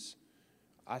choose,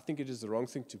 I think it is the wrong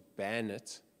thing to ban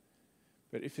it.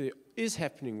 But if it is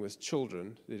happening with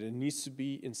children, then it needs to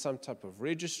be in some type of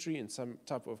registry, in some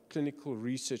type of clinical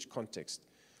research context,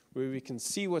 where we can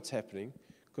see what's happening,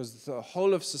 because the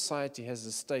whole of society has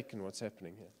a stake in what's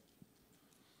happening here.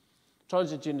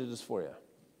 Transgender dysphoria.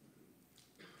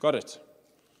 Got it.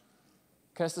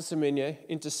 Caster Semenya,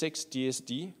 intersex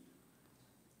DSD.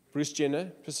 Bruce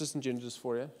Jenner, persistent gender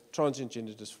dysphoria. Transient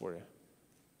gender dysphoria.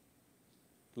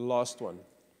 The last one,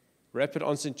 rapid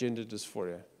onset gender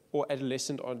dysphoria, or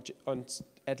adolescent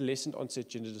onset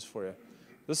gender dysphoria.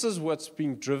 This is what's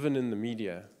being driven in the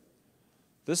media.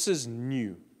 This is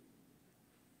new.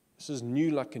 This is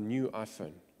new like a new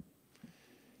iPhone.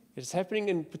 It's happening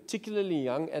in particularly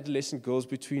young adolescent girls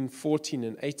between 14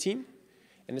 and 18,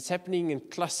 and it's happening in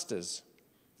clusters,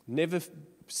 never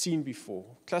seen before.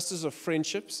 Clusters of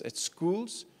friendships at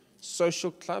schools,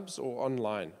 social clubs, or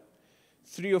online.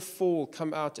 3 or 4 will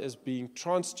come out as being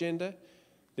transgender.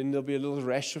 Then there'll be a little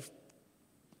rash of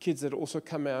kids that also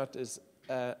come out as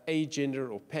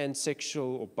agender or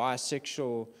pansexual or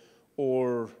bisexual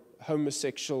or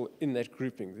homosexual in that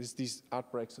grouping. There's these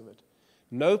outbreaks of it.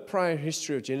 No prior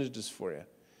history of gender dysphoria.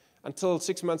 Until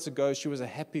 6 months ago, she was a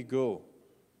happy girl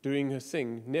doing her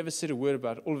thing, never said a word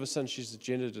about it. All of a sudden, she's a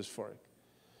gender dysphoric.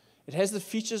 It has the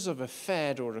features of a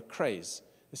fad or a craze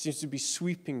that seems to be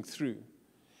sweeping through.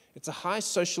 It's a high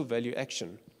social value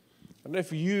action. I don't know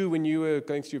if you, when you were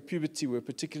going through puberty, were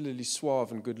particularly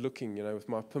suave and good-looking, with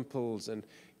my pimples and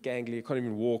gangly, I can't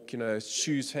even walk,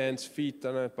 shoes, hands, feet, I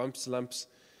don't know, bumps, lumps.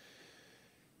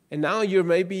 And now you're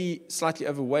maybe slightly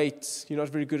overweight, you're not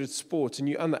very good at sports, and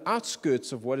you're on the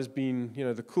outskirts of what has been,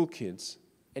 the cool kids,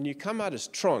 and you come out as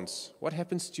trans. What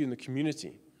happens to you in the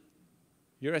community?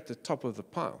 You're at the top of the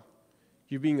pile.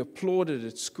 You're being applauded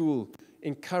at school,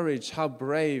 encouraged, how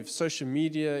brave. Social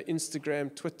media,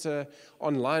 Instagram, Twitter,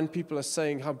 online people are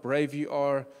saying how brave you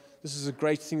are. This is a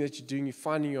great thing that you're doing. You're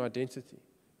finding your identity.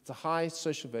 It's a high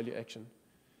social value action.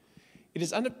 It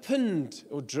is underpinned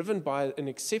or driven by an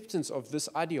acceptance of this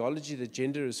ideology that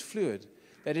gender is fluid,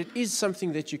 that it is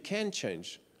something that you can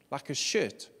change, like a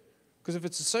shirt. Because if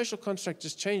it's a social construct,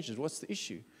 just change it. What's the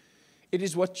issue?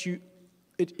 You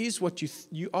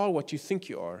are what you think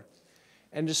you are.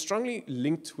 And is strongly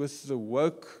linked with the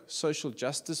woke social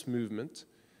justice movement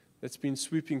that's been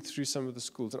sweeping through some of the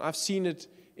schools. And I've seen it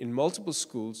in multiple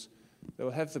schools. They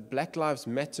will have the Black Lives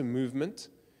Matter movement,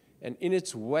 and in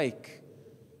its wake,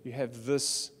 you have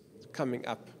this coming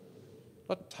up.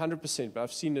 Not 100%, but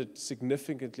I've seen it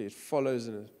significantly. It follows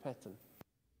in a pattern.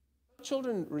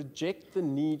 Children reject the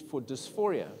need for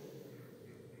dysphoria.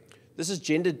 This is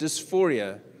gender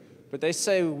dysphoria, but they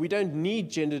say we don't need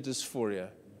gender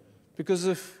dysphoria. Because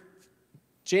if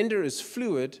gender is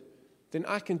fluid, then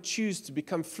I can choose to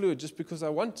become fluid just because I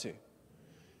want to.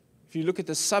 If you look at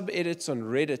the sub-edits on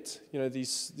Reddit,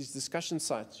 these discussion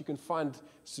sites, you can find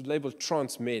it's labeled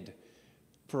transmed,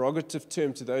 prerogative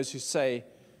term to those who say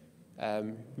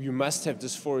you must have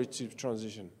dysphoria to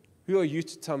transition. Who are you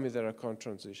to tell me that I can't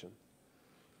transition?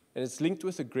 And it's linked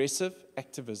with aggressive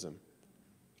activism,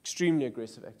 extremely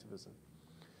aggressive activism.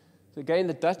 So again,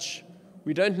 the Dutch.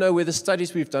 We don't know whether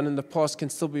studies we've done in the past can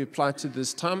still be applied to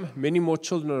this time. Many more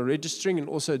children are registering and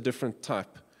also a different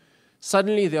type.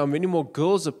 Suddenly, there are many more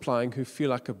girls applying who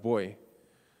feel like a boy.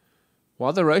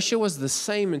 While the ratio was the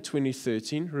same in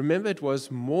 2013, remember it was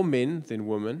more men than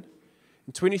women.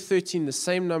 In 2013, the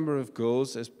same number of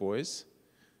girls as boys.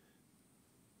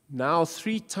 Now,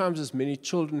 3 times as many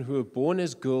children who are born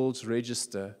as girls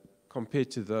register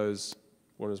compared to those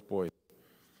born as boys.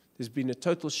 There's been a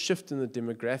total shift in the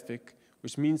demographic,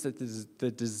 which means that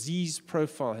the disease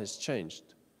profile has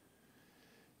changed.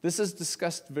 This is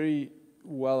discussed very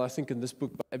well, I think, in this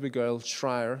book by Abigail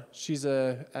Schreier. She's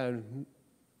a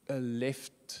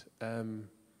left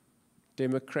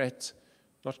Democrat,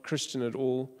 not Christian at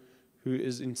all, who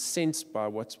is incensed by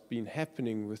what's been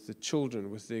happening with the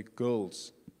children, with their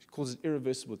girls. She calls it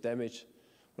irreversible damage.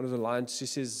 One of the lines, she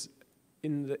says,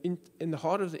 in the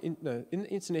heart of in the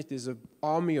internet, there's an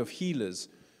army of healers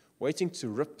waiting to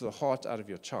rip the heart out of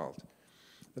your child.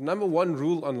 The number one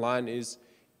rule online is,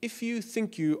 if you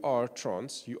think you are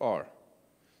trans, you are.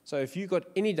 So if you've got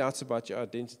any doubts about your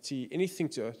identity, anything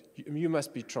you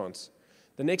must be trans.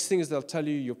 The next thing is they'll tell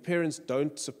you your parents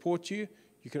don't support you,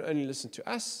 you can only listen to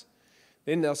us.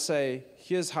 Then they'll say,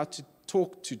 here's how to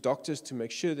talk to doctors to make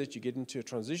sure that you get into a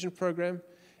transition program,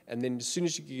 and then as soon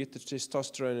as you get the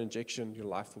testosterone injection, your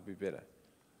life will be better.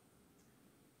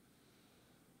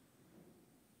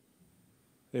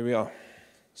 There we are.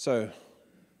 So,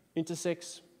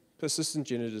 intersex, persistent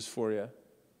gender dysphoria,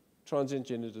 transient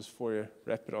gender dysphoria,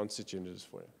 rapid onset gender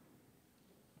dysphoria.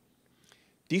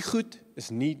 Die goed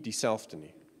is nie dieselfde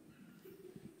nie.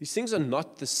 These things are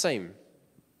not the same.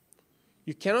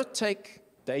 You cannot take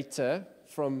data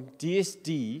from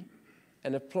DSD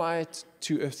and apply it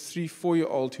to a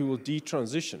 3-4-year-old who will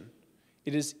detransition.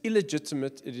 It is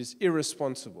illegitimate, it is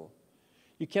irresponsible.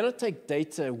 You cannot take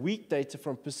data, weak data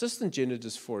from persistent gender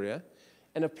dysphoria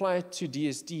and apply it to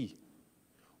DSD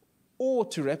or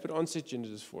to rapid onset gender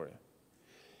dysphoria.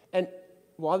 And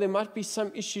while there might be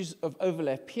some issues of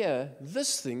overlap here,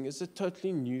 this thing is a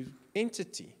totally new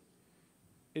entity.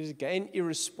 It is again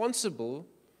irresponsible,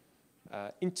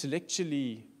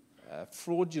 intellectually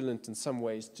fraudulent in some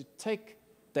ways to take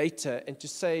data and to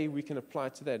say we can apply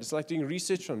it to that. It's like doing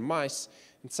research on mice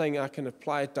and saying I can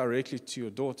apply it directly to your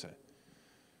daughter.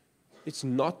 It's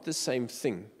not the same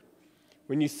thing.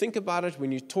 When you think about it,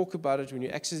 when you talk about it, when you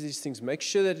access these things, make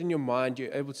sure that in your mind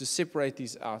you're able to separate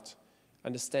these out,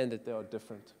 understand that they are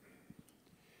different.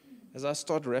 As I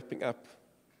start wrapping up,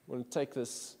 I want to take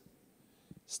this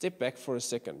step back for a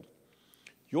second.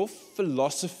 Your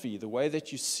philosophy, the way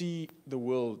that you see the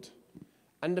world,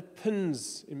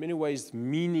 underpins, in many ways,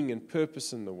 meaning and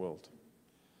purpose in the world.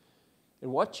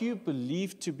 And what you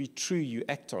believe to be true, you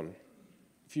act on.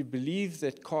 If you believe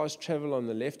that cars travel on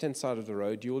the left-hand side of the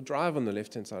road, you will drive on the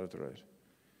left-hand side of the road.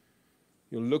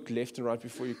 You'll look left and right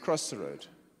before you cross the road.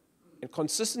 And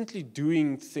consistently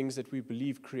doing things that we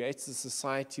believe creates the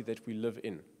society that we live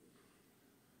in.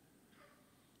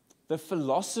 The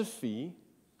philosophy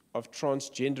of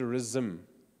transgenderism,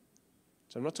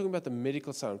 so I'm not talking about the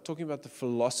medical side, I'm talking about the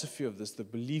philosophy of this, the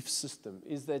belief system,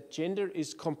 is that gender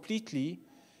is completely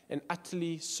and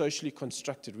utterly socially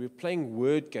constructed. We're playing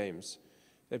word games.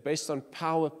 They're based on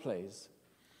power plays.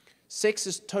 Sex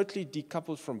is totally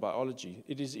decoupled from biology.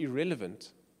 It is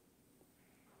irrelevant.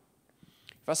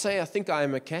 If I say I think I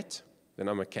am a cat, then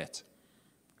I'm a cat.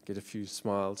 Get a few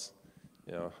smiles.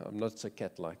 You know, I'm not so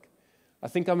cat-like. I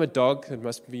think I'm a dog, it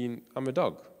must mean I'm a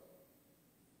dog.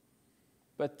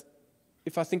 But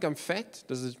if I think I'm fat,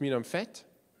 does it mean I'm fat?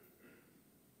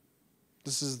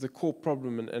 This is the core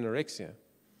problem in anorexia.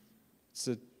 It's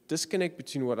a disconnect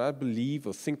between what I believe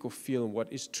or think or feel and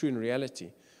what is true in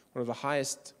reality. One of the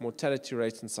highest mortality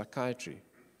rates in psychiatry.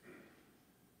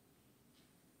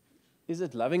 Is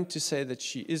it loving to say that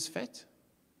she is fat?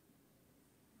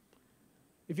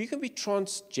 If you can be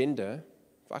transgender,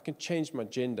 if I can change my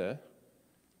gender,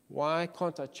 why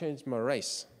can't I change my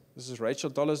race? This is Rachel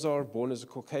Dolezal, born as a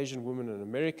Caucasian woman in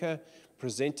America,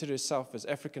 presented herself as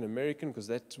African American because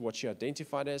that's what she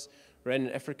identified as, ran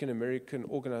an African American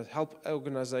help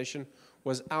organization,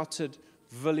 was outed,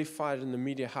 vilified in the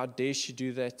media. How dare she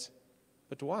do that?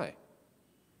 But why?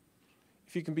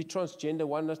 If you can be transgender,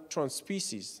 why not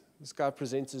trans-species? This guy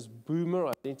presents as Boomer,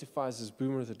 identifies as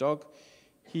Boomer the dog.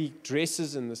 He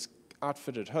dresses in this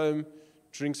outfit at home,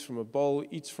 drinks from a bowl,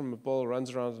 eats from a bowl,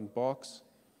 runs around and barks.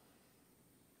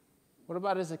 What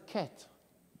about as a cat?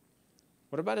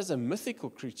 What about as a mythical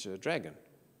creature, a dragon?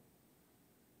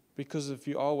 Because if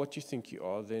you are what you think you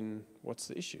are, then what's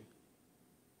the issue?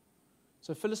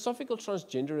 So philosophical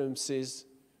transgenderism says,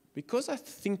 because I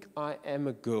think I am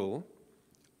a girl,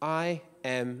 I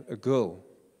am a girl.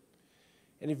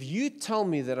 And if you tell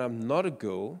me that I'm not a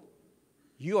girl,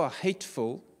 you are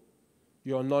hateful,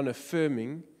 you are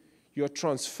non-affirming, you are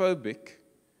transphobic,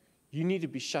 you need to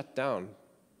be shut down.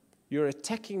 You're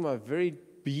attacking my very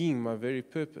being, my very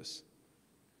purpose.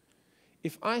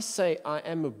 If I say I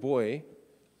am a boy,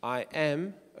 I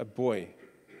am a boy.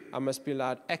 I must be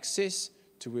allowed access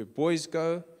to where boys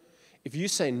go. If you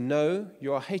say no,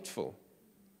 you are hateful.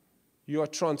 You are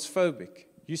transphobic.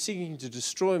 You're seeking to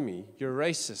destroy me. You're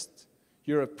racist.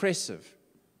 You're oppressive.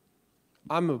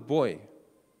 I'm a boy.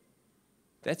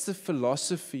 That's the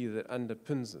philosophy that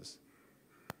underpins this.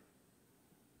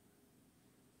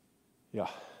 Yeah,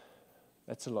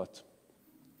 that's a lot.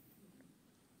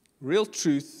 Real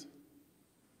truth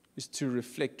is to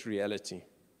reflect reality.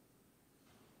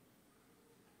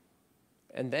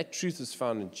 And that truth is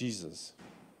found in Jesus.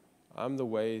 I'm the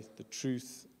way, the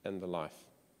truth, and the life.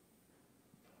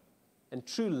 And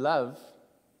true love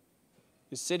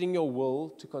is setting your will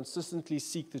to consistently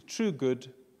seek the true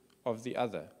good of the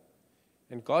other.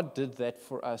 And God did that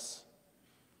for us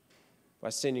by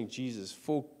sending Jesus.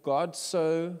 For God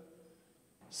so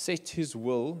set his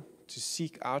will to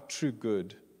seek our true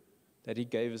good that he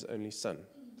gave his only Son,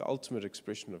 the ultimate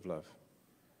expression of love.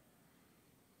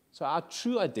 So our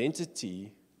true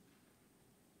identity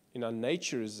in our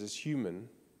nature as human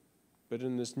But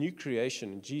in this new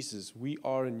creation, in Jesus, we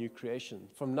are a new creation.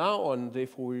 From now on,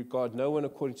 therefore, we regard no one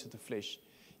according to the flesh.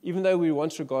 Even though we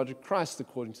once regarded Christ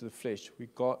according to the flesh, we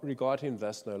regard him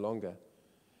thus no longer.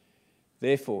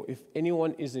 Therefore, if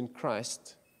anyone is in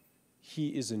Christ, he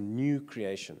is a new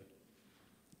creation.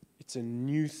 It's a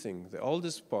new thing. The old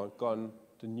is gone,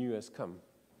 the new has come.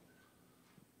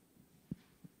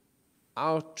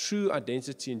 Our true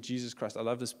identity in Jesus Christ, I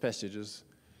love this passage, is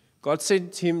God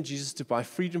sent him, Jesus, to buy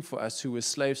freedom for us who were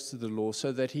slaves to the law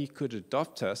so that he could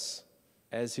adopt us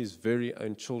as his very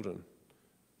own children.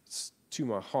 It's to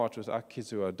my heart with our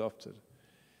kids who are adopted.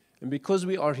 And because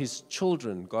we are his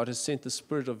children, God has sent the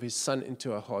Spirit of his Son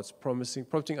into our hearts,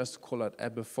 prompting us to call out,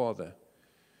 Abba, Father.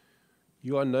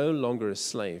 You are no longer a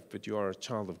slave, but you are a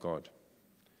child of God.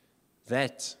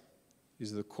 That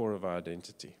is the core of our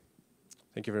identity.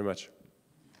 Thank you very much.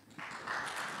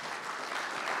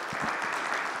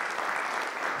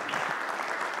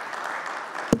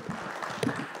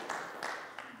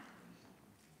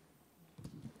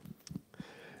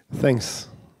 Thanks,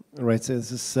 Reitze.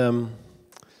 This is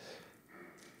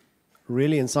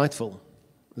really insightful.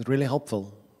 It's really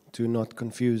helpful to not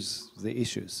confuse the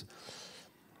issues.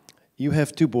 You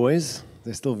have 2 boys.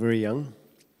 They're still very young.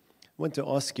 I want to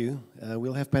ask you,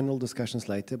 we'll have panel discussions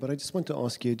later, but I just want to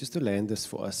ask you, just to land this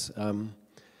for us,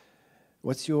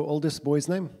 what's your oldest boy's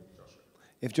name? Joshua.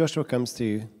 If Joshua comes to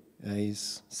you,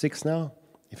 he's 6 now,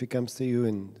 if he comes to you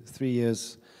in 3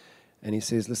 years and he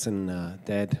says, listen,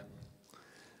 Dad,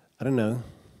 I don't know,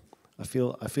 I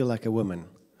feel like a woman.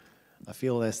 I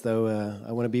feel as though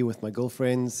I want to be with my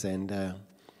girlfriends, and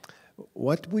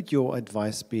what would your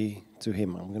advice be to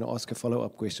him? I'm going to ask a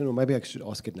follow-up question, or maybe I should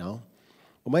ask it now.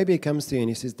 Or maybe he comes to you and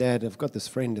he says, Dad, I've got this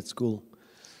friend at school,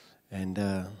 and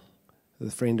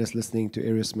the friend is listening to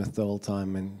Aerosmith the whole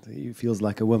time, and he feels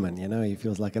like a woman, he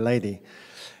feels like a lady.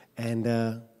 And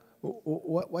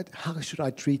how should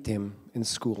I treat him in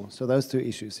school? So those 2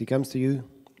 issues. He comes to you,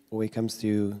 or he comes to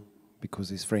you because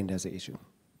his friend has an issue.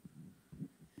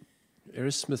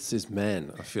 Aerosmith says,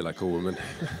 man, I feel like a woman.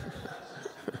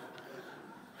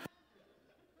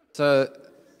 So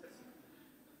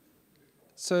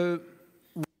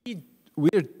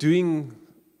we're doing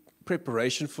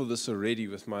preparation for this already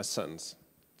with my sons.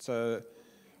 So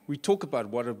we talk about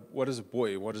what is a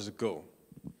boy, what is a girl.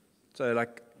 So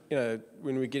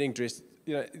when we're getting dressed,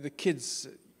 the kids,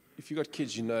 if you've got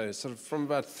kids, sort of from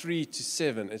about 3 to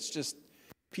 7, it's just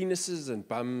penises and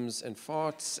bums and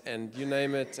farts and you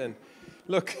name it. And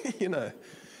look, and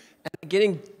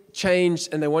getting changed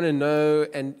and they want to know.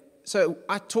 And so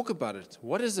I talk about it.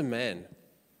 What is a man?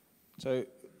 So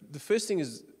the first thing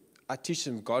is I teach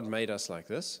them God made us like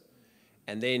this.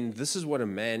 And then this is what a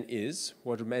man is,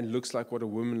 what a man looks like, what a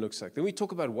woman looks like. Then we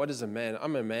talk about what is a man.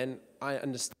 I'm a man. I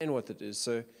understand what it is.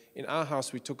 So in our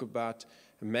house, we talk about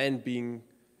a man being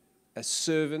a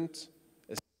servant,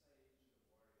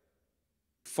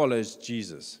 follows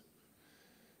Jesus.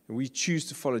 And we choose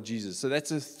to follow Jesus. So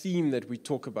that's a theme that we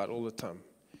talk about all the time.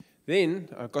 Then,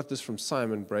 I got this from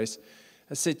Simon Brace.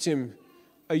 I said to him,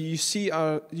 you see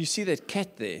that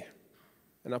cat there?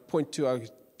 And I point to our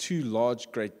 2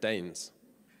 large Great Danes.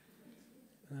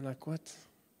 And they're like, what?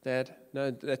 Dad?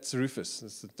 No, that's Rufus.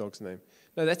 That's the dog's name.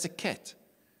 No, that's a cat.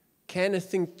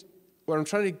 What I'm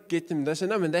trying to get them, they say,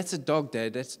 no, man, that's a dog,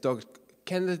 Dad. That's a dog.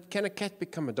 Can a cat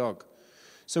become a dog?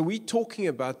 So we're talking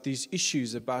about these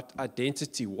issues about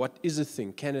identity. What is a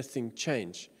thing? Can a thing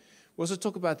change? We also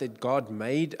talk about that God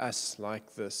made us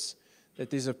like this, that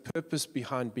there's a purpose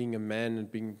behind being a man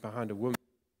and being behind a woman.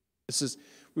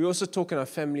 We also talk in our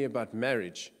family about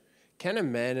marriage. Can a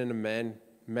man and a man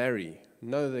marry?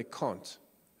 No, they can't.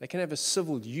 They can have a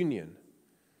civil union.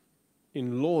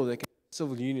 In law, they can have a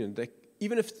civil union.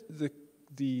 Even if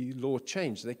the law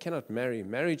changed, they cannot marry.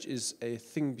 Marriage is a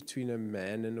thing between a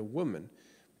man and a woman,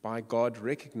 by God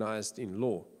recognized in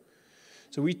law.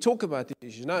 So we talk about these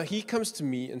issues. Now he comes to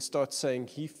me and starts saying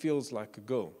he feels like a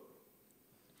girl.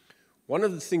 One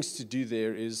of the things to do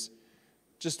there is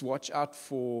just watch out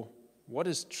for what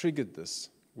has triggered this.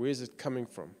 Where is it coming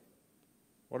from?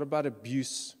 What about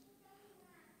abuse?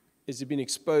 Has he been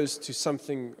exposed to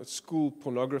something, school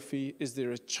pornography? Is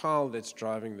there a child that's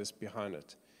driving this behind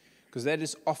it? Because that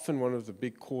is often one of the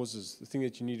big causes, the thing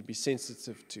that you need to be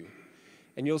sensitive to.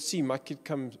 And you'll see my kid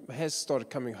has started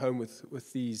coming home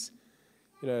with these,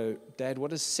 Dad,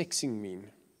 what does sexing mean?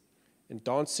 And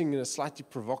dancing in a slightly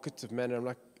provocative manner. I'm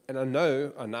like, and I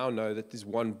now know that there's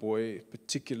one boy in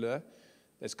particular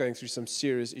that's going through some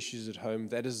serious issues at home.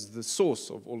 That is the source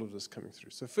of all of this coming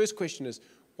through. So first question is,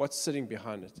 what's sitting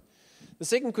behind it? The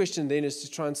second question then is to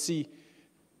try and see,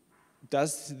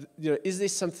 is there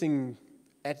something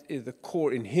at the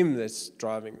core in him that's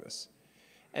driving this.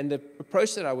 And the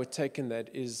approach that I would take in that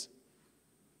is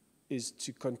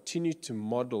to continue to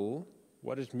model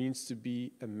what it means to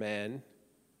be a man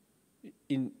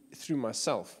through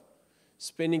myself,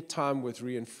 spending time with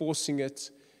reinforcing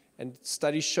it. And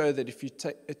studies show that if you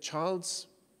take a child's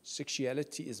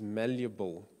sexuality is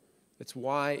malleable. That's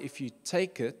why if you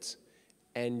take it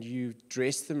and you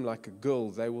dress them like a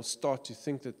girl, they will start to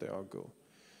think that they are a girl.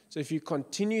 So if you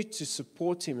continue to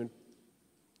support him and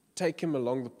take him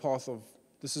along the path of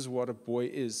this is what a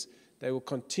boy is, they will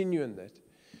continue in that.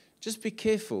 Just be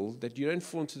careful that you don't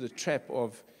fall into the trap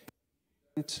of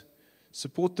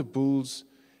support the Bulls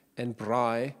and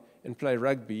braai and play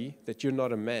rugby, that you're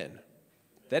not a man.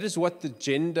 That is what the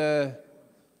gender...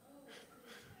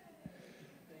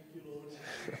 Thank you,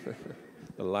 Lord.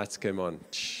 The lights came on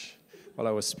while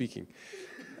I was speaking.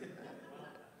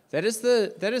 That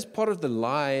is part of the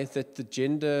lie that the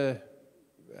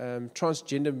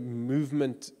transgender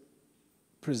movement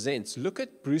presents. Look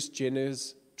at Bruce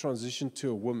Jenner's transition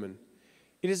to a woman.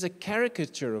 It is a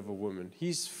caricature of a woman.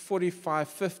 He's 45,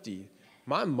 50.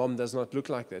 My mom does not look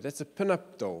like that. That's a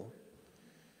pin-up doll.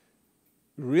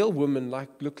 Real women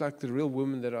look like the real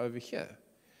women that are over here.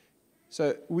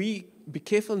 So we be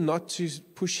careful not to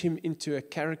push him into a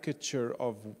caricature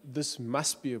of this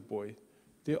must be a boy.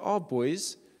 There are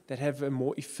boys that have a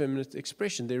more effeminate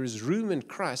expression. There is room in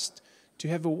Christ to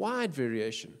have a wide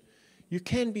variation. You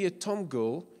can be a tom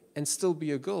girl and still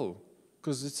be a girl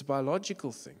because it's a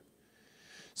biological thing.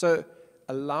 So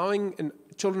and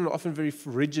children are often very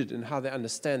rigid in how they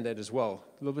understand that as well.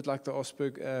 A little bit like the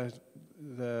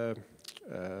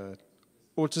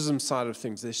autism side of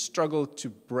things. They struggle to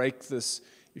break this.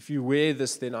 If you wear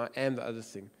this, then I am the other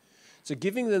thing. So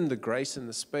giving them the grace and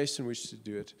the space in which to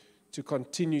do it, to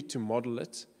continue to model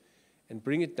it and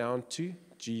bring it down to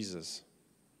Jesus.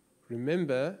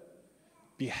 Remember,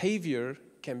 behavior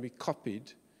can be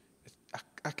copied.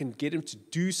 I can get him to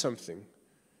do something,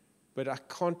 but I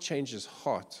can't change his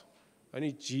heart.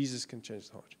 Only Jesus can change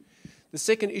his heart. The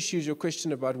second issue is your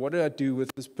question about what do I do with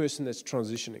this person that's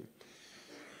transitioning.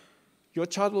 Your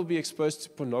child will be exposed to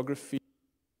pornography at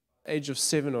the age of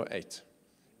 7 or 8.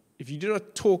 If you do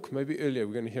not talk, maybe earlier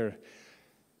we're going to hear,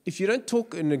 if you don't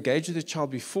talk and engage with the child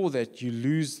before that, you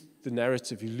lose the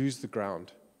narrative, you lose the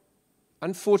ground.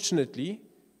 Unfortunately,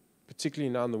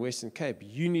 particularly now in the Western Cape,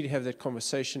 you need to have that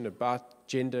conversation about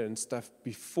gender and stuff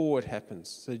before it happens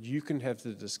so that you can have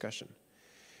the discussion.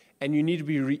 And you need to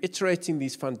be reiterating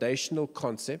these foundational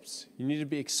concepts. You need to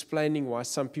be explaining why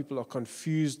some people are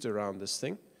confused around this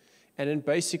thing, and in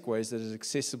basic ways that is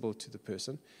accessible to the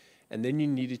person. And then you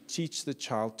need to teach the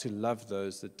child to love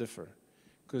those that differ,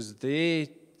 because they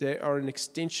are an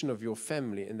extension of your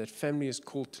family, and that family is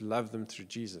called to love them through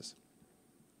Jesus.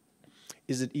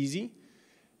 Is it easy? Do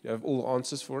you have all the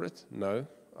answers for it? No,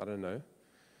 I don't know.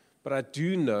 But I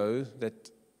do know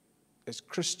that as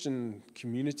Christian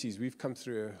communities, we've come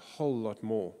through a whole lot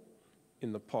more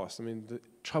in the past. I mean, the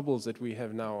troubles that we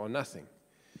have now are nothing.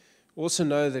 Also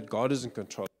know that God is in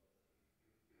control.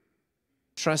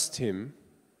 Trust Him,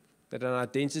 that an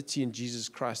identity in Jesus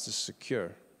Christ is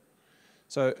secure.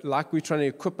 So like we're trying to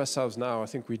equip ourselves now, I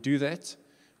think we do that.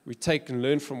 We take and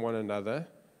learn from one another,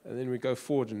 and then we go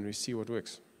forward and we see what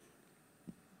works.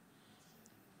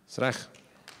 Dis reg.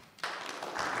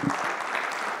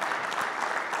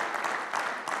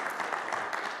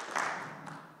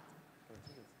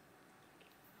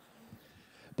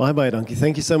 Bye, dankie.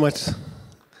 Thank you so much.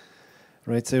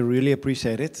 Right, so really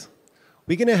appreciate it.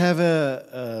 We're going to have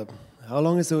how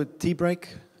long is the tea break?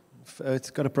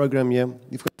 It's got a program here.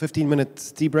 You've got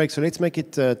 15-minute tea break, so let's make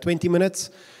it 20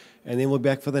 minutes, and then we'll be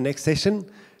back for the next session.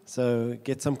 So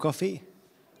get some coffee.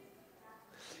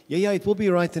 Yeah, it will be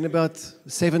right in about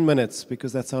 7 minutes,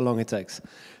 because that's how long it takes.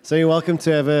 So you're welcome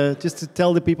to have just to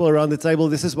tell the people around the table,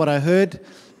 this is what I heard,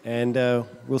 and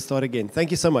we'll start again. Thank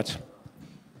you so much.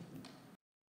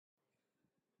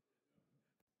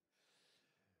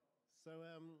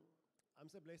 I'm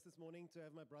so blessed this morning to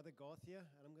have my brother Garth here,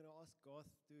 and I'm going to ask Garth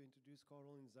to introduce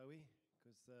Karel and Zoë,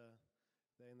 because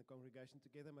they're in the congregation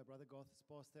together. My brother Garth is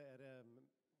pastor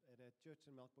at a church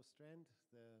in Melkbosstrand,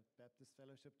 the Baptist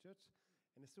Fellowship Church.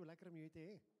 En is so lekker om jou te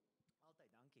hê.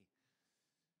 Altyd, dankie.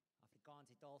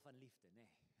 Afrikaans die taal van liefde, né?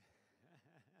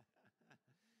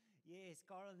 Yes,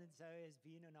 Karel and Zoë has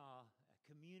been in our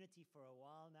community for a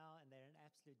while now, and they're an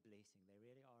absolute blessing. They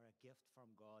really are a gift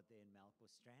from God there in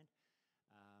Melkbosstrand.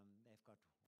 They've got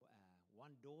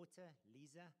one daughter,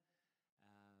 Lisa,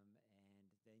 and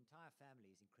the entire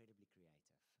family is incredibly creative.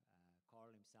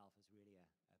 Karel himself is really a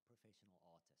professional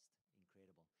artist,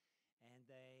 incredible. and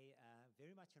they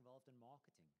very much involved in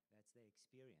marketing. That's their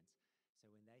experience. So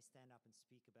when they stand up and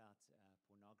speak about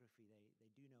pornography, they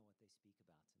do know what they speak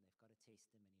about, and they've got a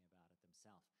testimony about it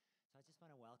themselves. So I just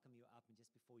want to welcome you up, and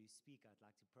just before you speak, I'd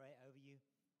like to pray over you.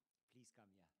 Please come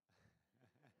here. Thank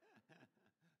you.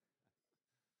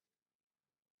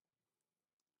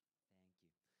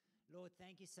 Lord,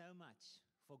 thank you so much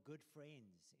for good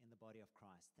friends in the body of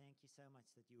Christ. Thank you so much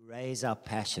that you raise up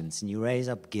passions and you raise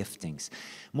up giftings.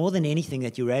 More than anything,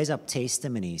 that you raise up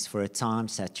testimonies for a time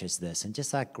such as this. And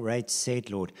just like Reitze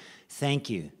said, Lord, thank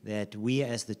you that we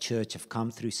as the church have come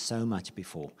through so much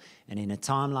before. And in a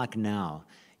time like now,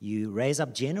 you raise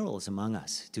up generals among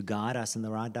us to guide us in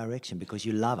the right direction because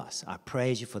you love us. I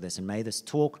praise you for this. And may this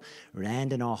talk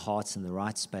land in our hearts in the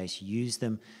right space. Use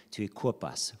them to equip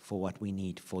us for what we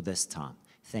need for this time.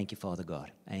 Thank you, Father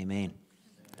God. Amen.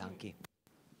 Thank you.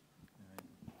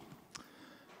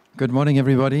 Good morning,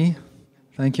 everybody.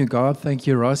 Thank you, God. Thank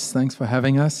you, Ross. Thanks for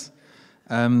having us.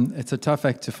 It's a tough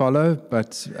act to follow,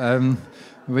 but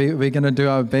we're going to do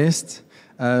our best.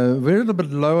 We're a little bit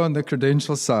low on the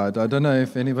credential side. I don't know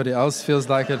if anybody else feels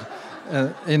like it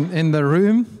in the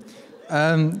room.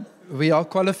 We are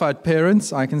qualified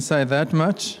parents, I can say that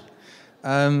much.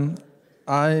 I've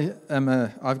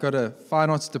got a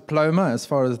fine arts diploma as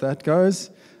far as that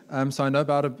goes. So I know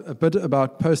about a bit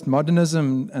about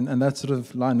postmodernism and that sort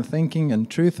of line of thinking and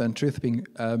truth being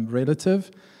relative.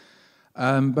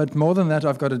 But more than that,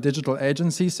 I've got a digital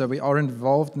agency, so we are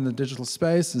involved in the digital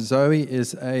space. Zoe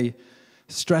is a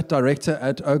strat director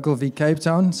at Ogilvy Cape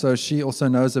Town, so she also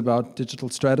knows about digital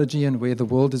strategy and where the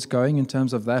world is going in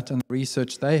terms of that and the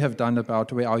research they have done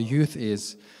about where our youth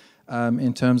is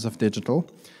in terms of digital.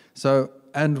 So,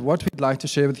 and what we'd like to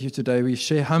share with you today, we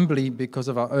share humbly because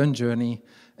of our own journey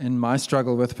in my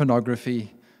struggle with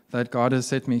pornography, that God has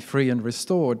set me free and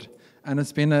restored. And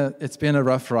it's been a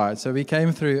rough ride. So we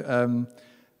came through.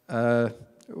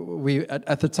 We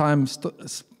at the time,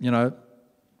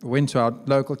 went to our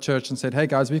local church and said, "Hey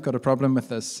guys, we've got a problem with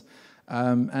this,"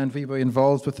 and we were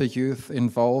involved with the youth,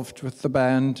 involved with the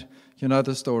band. You know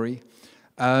the story.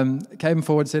 Came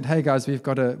forward, said, "Hey guys, we've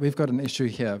got an issue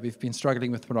here. We've been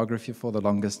struggling with pornography for the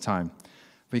longest time."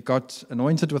 We got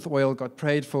anointed with oil, got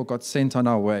prayed for, got sent on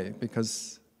our way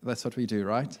because that's what we do,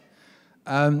 right?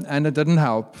 And it didn't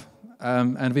help.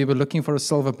 And we were looking for a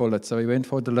silver bullet, so we went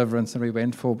for deliverance and we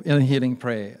went for inner healing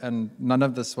prayer. And none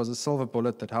of this was a silver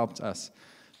bullet that helped us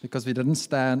because we didn't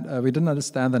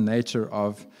understand the nature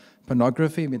of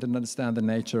pornography. We didn't understand the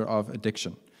nature of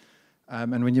addiction.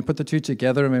 And when you put the two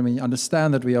together, and when you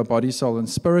understand that we are body, soul, and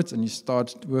spirit, and you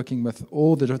start working with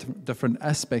all the different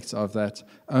aspects of that,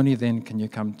 only then can you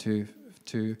come to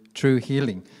true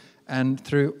healing. And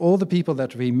through all the people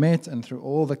that we met, and through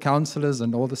all the counselors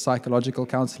and all the psychological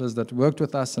counselors that worked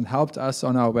with us and helped us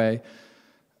on our way,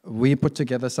 we put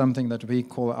together something that we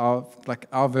call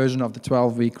our version of the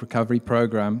 12-week recovery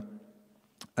program,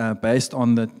 based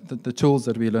on the tools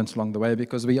that we learned along the way,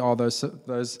 because we are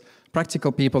those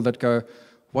practical people that go,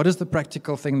 what is the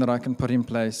practical thing that I can put in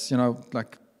place?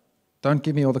 Don't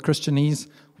give me all the Christianese.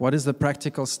 What is the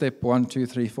practical step 1, 2,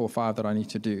 3, 4, 5 that I need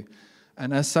to do?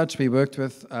 And as such, we worked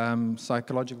with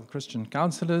psychological Christian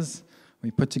counselors.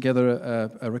 We put together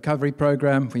a recovery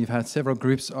program. We've had several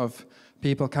groups of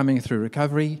people coming through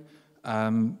recovery.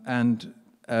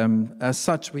 As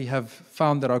such, we have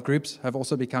found that our groups have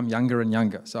also become younger and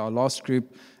younger. So our last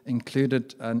group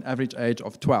included an average age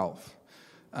of 12.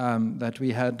 That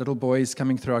we had little boys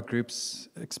coming through our groups,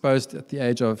 exposed at the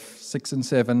age of 6 and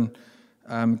 7,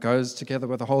 goes together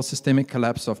with a whole systemic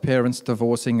collapse of parents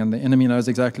divorcing, and the enemy knows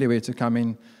exactly where to come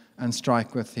in and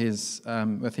strike with his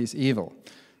evil.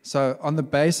 So on the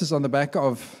back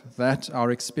of that, our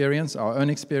own experience,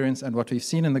 and what we've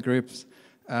seen in the groups,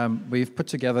 we've put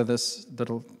together this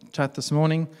little chat this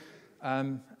morning.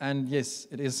 And yes,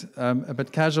 it is a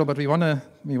bit casual, but we want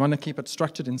to keep it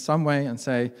structured in some way and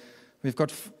say, we've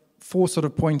got 4 sort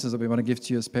of pointers that we want to give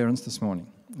to you as parents this morning.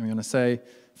 And we're going to say,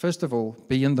 first of all,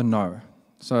 be in the know.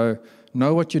 So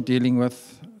know what you're dealing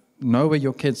with, know where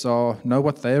your kids are, know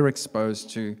what they're exposed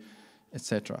to,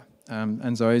 etc.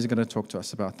 And Zoe is going to talk to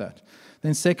us about that.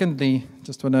 Then secondly,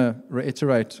 just want to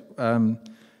reiterate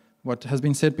what has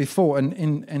been said before,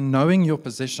 in knowing your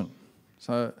position.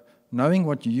 So knowing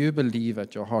what you believe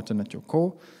at your heart and at your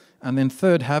core. And then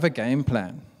third, have a game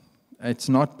plan. It's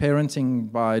not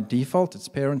parenting by default, it's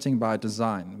parenting by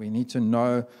design. We need to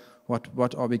know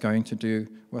what are we going to do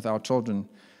with our children.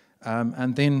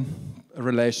 And then a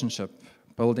relationship,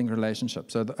 building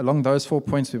relationships. So along those 4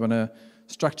 points, we want to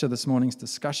structure this morning's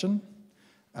discussion.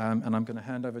 And I'm going to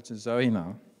hand over to Zoe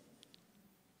now.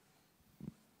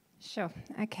 Sure.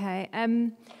 Okay.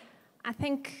 I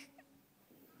think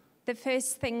the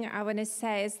first thing I want to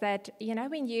say is that, you know,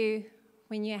 when you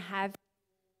have a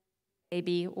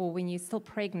baby or when you're still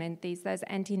pregnant, there's those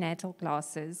antenatal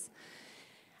classes.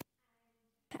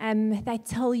 They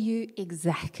tell you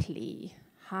exactly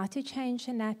how to change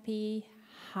a nappy,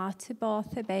 how to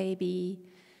bath a baby,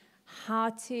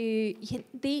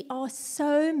 there are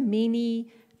so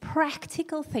many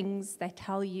practical things they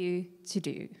tell you to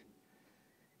do.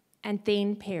 And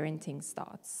then parenting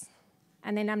starts.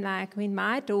 And then I'm like, when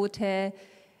my daughter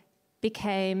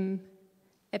became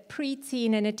a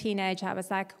preteen and a teenager, I was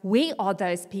like, where are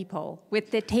those people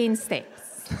with the 10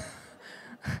 steps?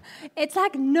 It's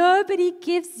like nobody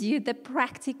gives you the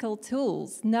practical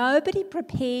tools. Nobody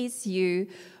prepares you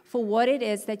for what it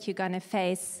is that you're going to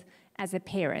face as a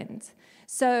parent.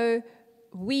 So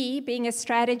we, being a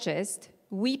strategist,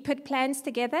 we put plans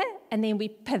together and then we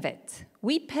pivot.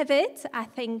 We pivot, I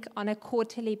think, on a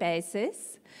quarterly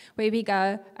basis where we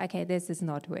go, okay, this is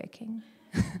not working.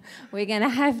 We're going to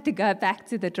have to go back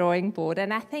to the drawing board.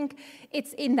 And I think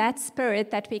it's in that spirit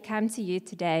that we come to you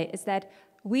today, is that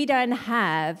we don't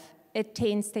have a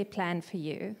 10-step plan for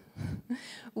you.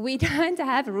 We don't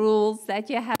have rules that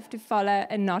you have to follow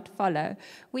and not follow.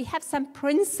 We have some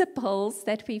principles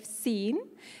that we've seen,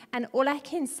 and all I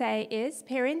can say is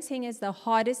parenting is the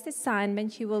hardest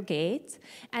assignment you will get,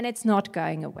 and it's not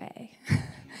going away.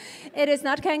 It is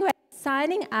not going away.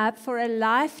 Signing up for a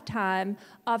lifetime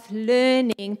of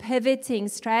learning, pivoting,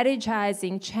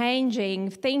 strategizing,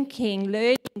 changing, thinking,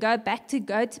 learning, go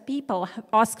to people,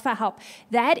 ask for help.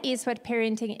 That is what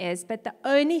parenting is. But the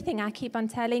only thing I keep on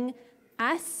telling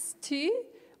us too,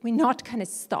 we're not going to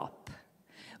stop.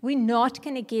 We're not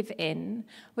going to give in.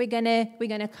 We're going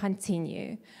to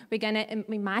continue.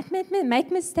 We might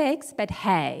make mistakes, but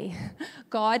hey,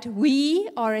 God, we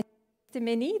are a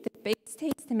testimony, the best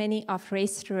testimony of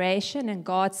restoration and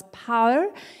God's power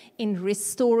in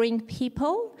restoring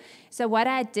people. So what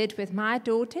I did with my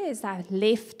daughter is I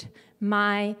left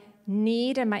my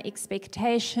need and my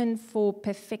expectation for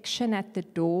perfection at the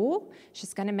door.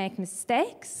 She's going to make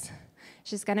mistakes.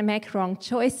 She's going to make wrong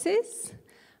choices.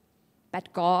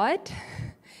 But God,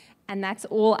 and that's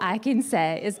all I can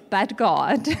say is but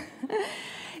God.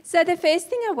 So the first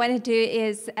thing I want to do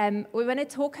is we want to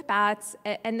talk about,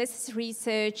 and this is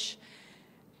research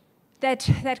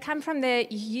that come from the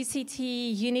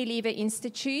UCT Unilever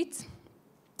Institute.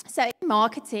 So in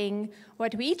marketing,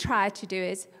 what we try to do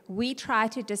is we try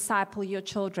to disciple your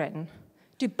children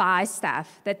to buy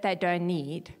stuff that they don't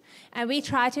need. And we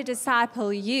try to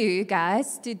disciple you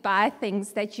guys to buy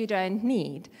things that you don't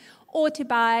need, or to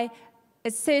buy a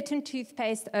certain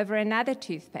toothpaste over another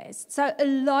toothpaste. So a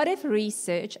lot of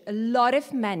research, a lot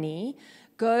of money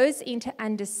goes into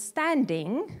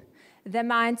understanding the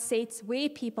mindsets, where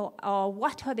people are,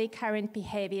 what are their current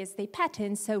behaviors, their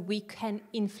patterns, so we can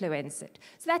influence it.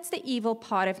 So that's the evil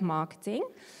part of marketing.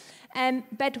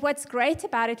 But what's great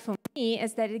about it for me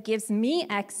is that it gives me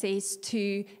access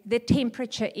to the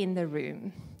temperature in the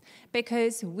room,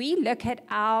 because we look at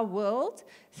our world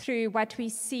through what we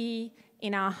see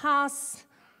in our house,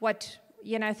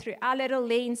 through our little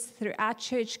lens, through our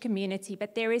church community.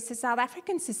 But there is a South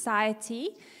African society,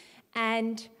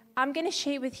 and I'm going to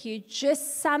share with you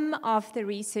just some of the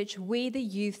research where the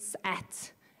youth's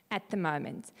at the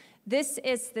moment. This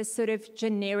is the sort of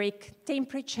generic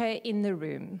temperature in the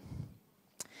room.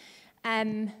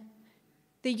 The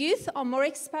youth are more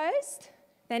exposed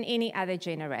than any other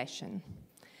generation,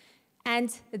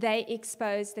 and they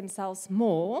expose themselves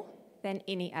more than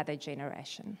any other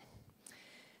generation.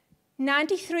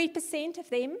 93% of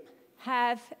them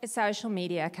have a social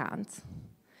media account,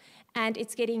 and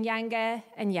it's getting younger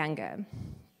and younger.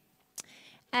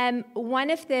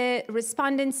 One of the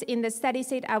respondents in the study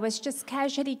said, I was just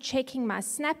casually checking my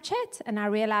Snapchat, and I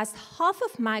realized half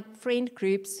of my friend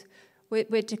groups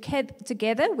were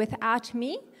together without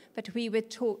me, but were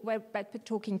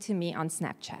talking to me on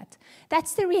Snapchat.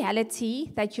 That's the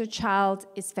reality that your child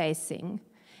is facing.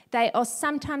 They are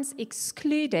sometimes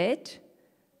excluded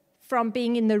from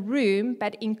being in the room,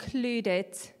 but included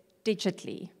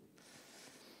digitally.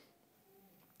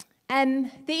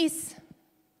 There's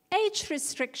age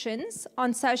restrictions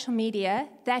on social media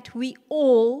that we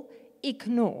all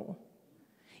ignore.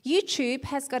 YouTube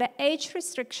has got an age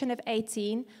restriction of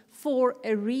 18 for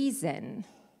a reason.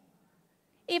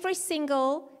 Every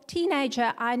single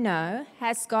teenager I know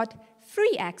has got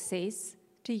free access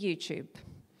to YouTube.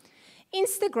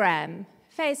 Instagram,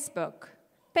 Facebook,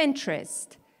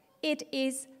 Pinterest, it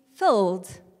is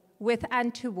filled with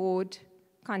untoward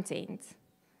content.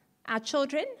 Our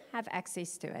children have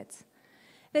access to it.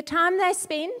 The time they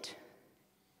spend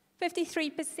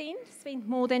 53% spend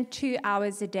more than 2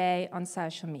 hours a day on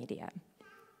social media.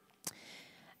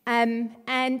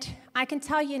 And I can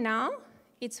tell you now,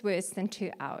 it's worse than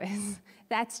 2 hours.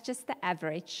 That's just the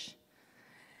average.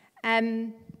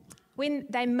 When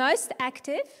they're most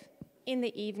active in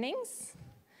the evenings,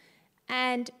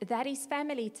 and that is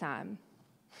family time.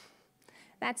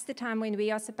 That's the time when we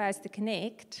are supposed to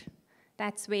connect.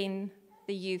 That's when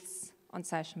the youth's on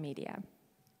social media.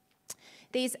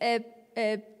 There's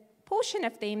a portion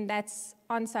of them that's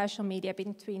on social media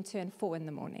between 2 and 4 in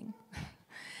the morning.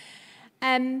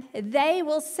 They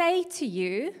will say to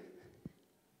you,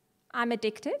 I'm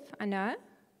addictive, I know,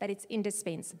 but it's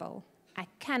indispensable. I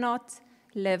cannot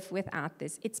live without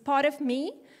this. It's part of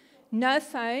me. No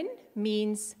phone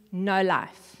means no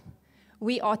life.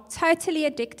 We are totally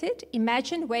addicted.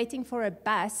 Imagine waiting for a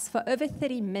bus for over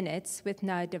 30 minutes with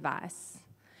no device.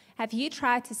 Have you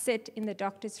tried to sit in the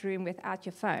doctor's room without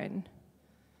your phone?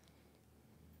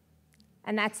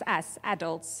 And that's us,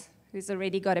 adults, who's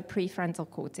already got a prefrontal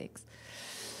cortex.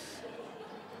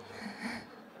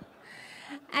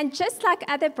 And just like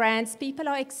other brands, people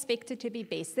are expected to be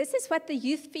best. This is what the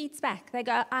youth feeds back. They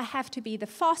go, I have to be the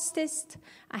fastest,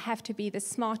 I have to be the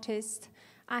smartest,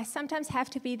 I sometimes have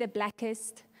to be the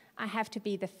blackest, I have to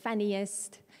be the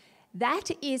funniest. That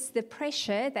is the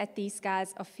pressure that these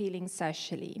guys are feeling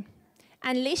socially.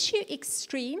 Unless you're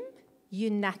extreme,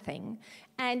 you're nothing.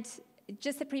 And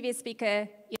just the previous speaker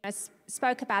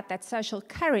spoke about that social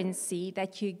currency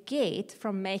that you get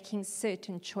from making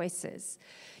certain choices.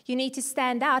 You need to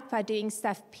stand out by doing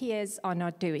stuff peers are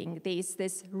not doing. There's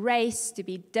this race to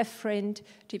be different,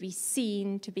 to be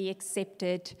seen, to be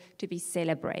accepted, to be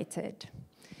celebrated.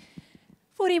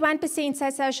 41% say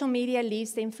social media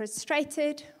leaves them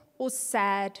frustrated or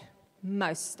sad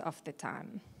most of the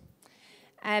time.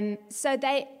 So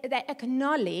they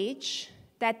acknowledge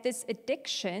that this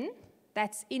addiction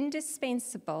that's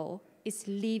indispensable is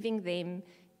leaving them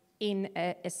in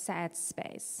a sad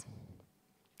space.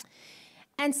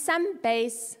 And some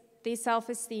base their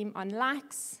self-esteem on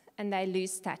likes, and they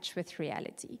lose touch with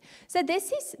reality. So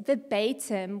this is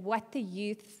verbatim what the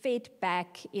youth fed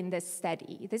back in this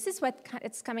study. This is what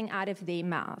it's coming out of their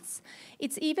mouths.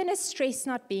 It's even a stress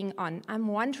not being on. I'm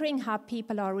wondering how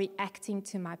people are reacting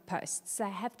to my posts. I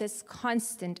have this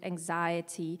constant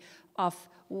anxiety of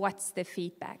what's the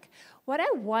feedback. What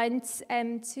I want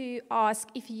to ask,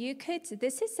 if you could,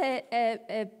 this is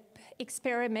a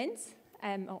experiment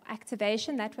or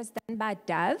activation that was done by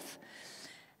Dove.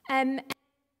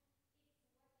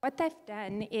 What they've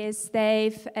done is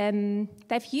they've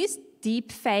used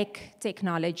deepfake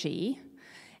technology,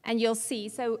 and you'll see.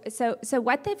 So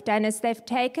what they've done is they've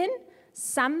taken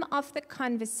some of the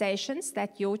conversations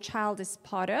that your child is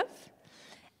part of,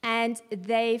 and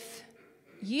they've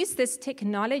used this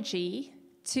technology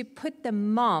to put the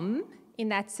mom in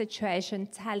that situation,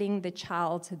 telling the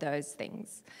child those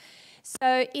things.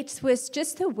 So it was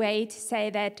just a way to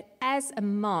say that as a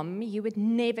mom, you would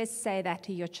never say that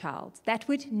to your child. That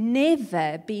would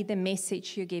never be the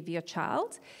message you give your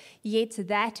child, yet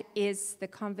that is the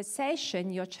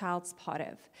conversation your child's part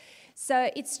of.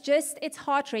 So it's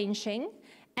heart-wrenching,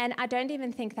 and I don't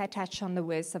even think they touched on the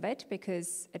worst of it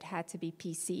because it had to be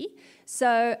PC.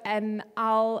 So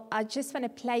I just want to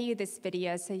play you this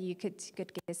video so you could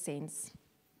get a sense.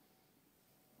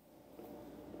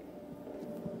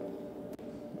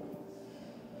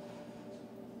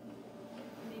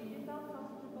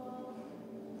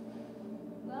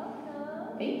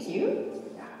 Thank you.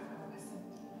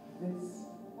 It's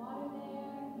water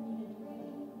there. Need a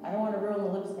drink. I don't want to ruin the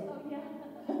lipstick. Oh, yeah.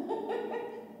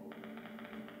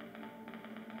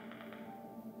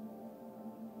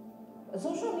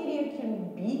 Social media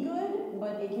can be good,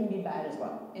 but it can be bad as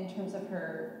well. In terms of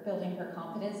her building her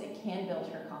confidence, it can build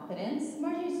her confidence.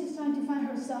 Marjorie's just trying to find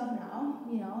herself now,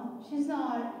 She's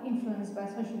not influenced by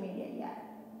social media yet.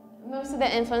 Most of the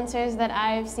influencers that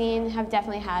I've seen have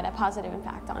definitely had a positive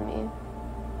impact on me.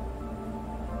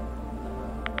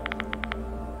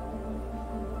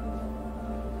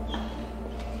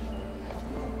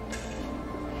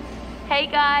 Hey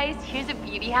guys, here's a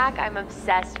beauty hack I'm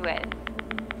obsessed with.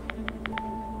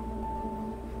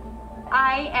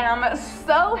 I am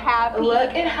so happy.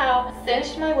 Look at how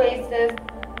cinched my waist is.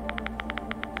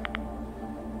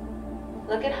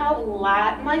 Look at how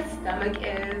flat my stomach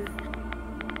is.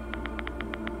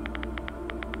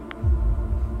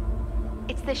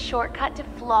 It's the shortcut to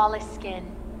flawless skin.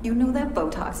 You know that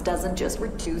Botox doesn't just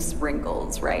reduce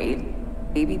wrinkles,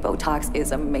 right? Baby Botox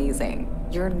is amazing.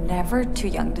 You're never too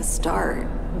young to start.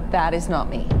 That is not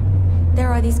me.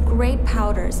 There are these great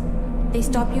powders They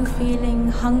stop you feeling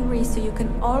hungry so you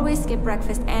can always skip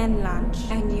breakfast and lunch.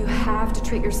 And you have to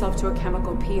treat yourself to a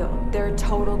chemical peel. They're a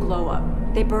total glow up.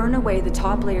 They burn away the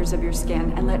top layers of your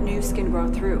skin and let new skin grow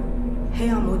through. Hey,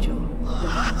 Amojo.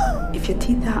 If your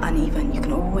teeth are uneven, you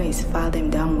can always file them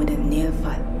down with a nail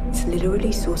file. It's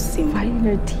literally so simple. File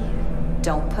your teeth.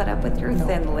 Don't put up with your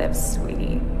thin lips,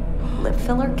 sweetie. Lip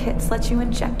filler kits let you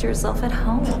inject yourself at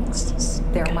home.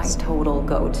 They're my total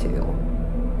go-to.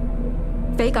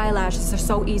 Fake eyelashes are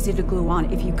so easy to glue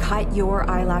on if you cut your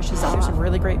eyelashes off. There's some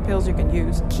really great pills you can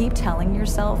use. Keep telling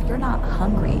yourself you're not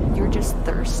hungry, you're just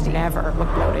thirsty. Never look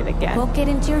bloated again. Go get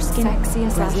into your skin.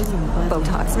 Sexiest lashes,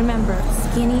 Botox. Remember,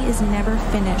 skinny is never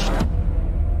finished.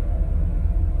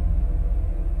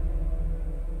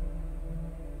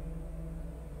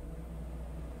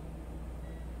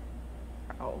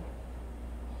 Oh.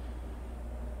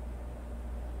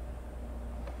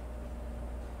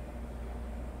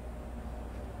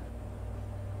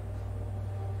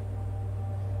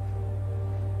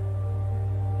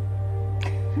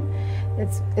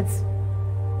 It's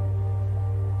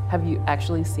Have you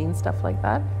actually seen stuff like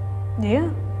that?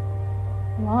 yeah,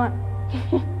 a lot.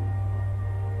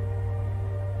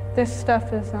 This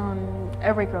stuff is on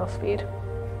every girl's feed.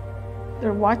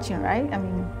 They're watching, right? I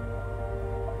mean,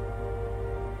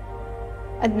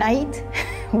 at night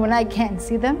when I can't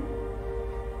see them.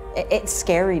 It's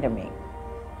scary to me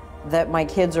that my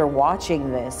kids are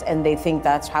watching this and they think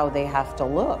that's how they have to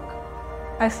look.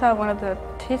 I saw one of the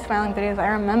teeth smiling videos. I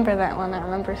remember that one. I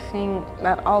remember seeing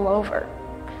that all over.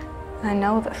 I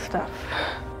know this stuff.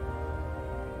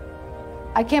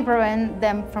 I can't prevent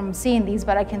them from seeing these,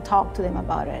 but I can talk to them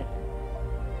about it.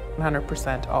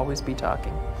 100% always be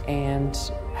talking. And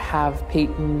have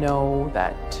Peyton know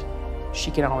that she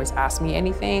can always ask me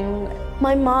anything.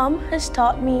 My mom has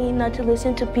taught me not to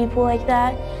listen to people like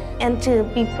that and to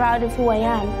be proud of who I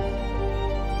am.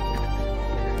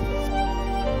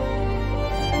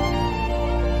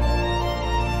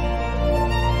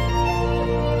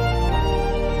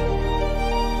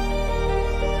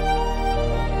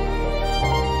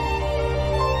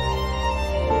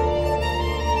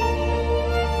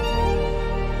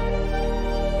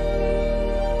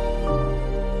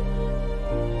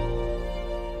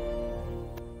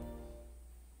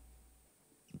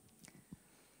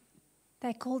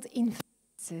 They're called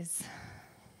influencers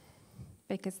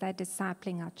because they're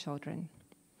discipling our children.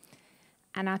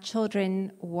 And our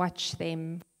children watch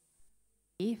them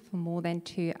for more than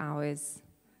 2 hours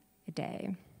a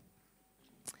day.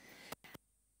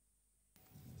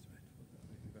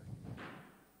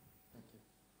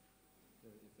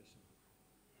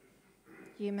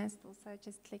 You must also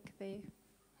just click there.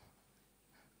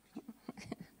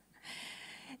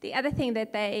 The other thing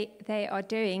that they are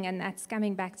doing, and that's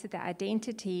coming back to the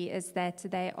identity, is that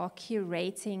they are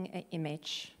curating an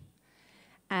image.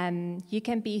 You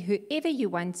can be whoever you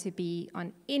want to be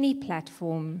on any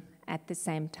platform at the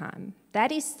same time.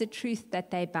 That is the truth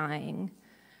that they're buying.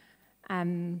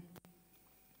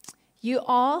 You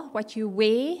are what you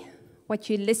wear, what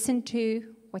you listen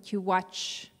to, what you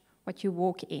watch, what you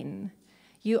walk in.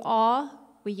 You are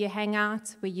where you hang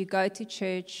out, where you go to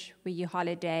church, where you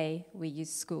holiday, where you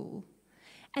school.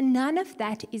 And none of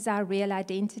that is our real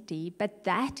identity, but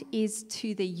that is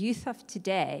to the youth of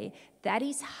today. That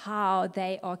is how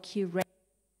they are curating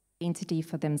identity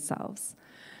for themselves.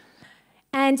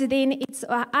 And then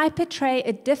I portray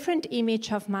a different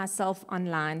image of myself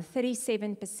online.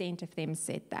 37% of them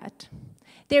said that.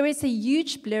 There is a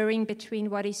huge blurring between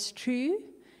what is true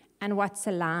and what's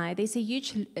a lie. There's a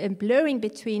huge blurring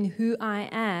between who I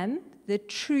am, the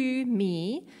true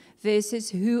me, versus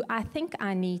who I think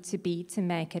I need to be to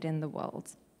make it in the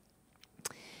world.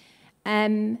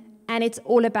 And it's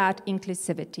all about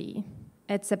inclusivity.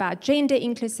 It's about gender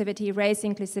inclusivity, race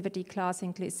inclusivity, class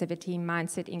inclusivity,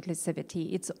 mindset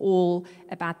inclusivity. It's all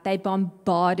about, they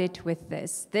bombarded with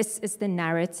this. This is the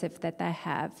narrative that they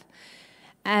have.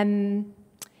 And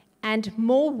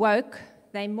more woke,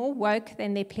 they're more woke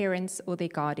than their parents or their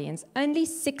guardians. Only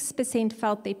 6%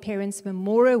 felt their parents were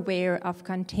more aware of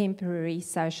contemporary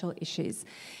social issues.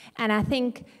 And I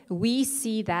think we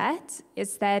see that,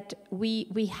 is that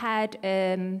we had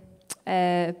one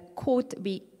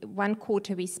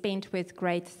quarter we spent with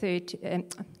grade 7s,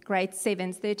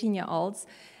 13-year-olds,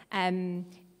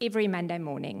 every Monday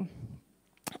morning.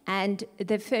 And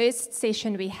the first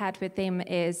session we had with them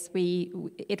is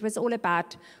it was all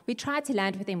about, we tried to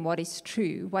land with them what is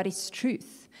true, what is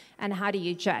truth, and how do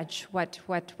you judge what's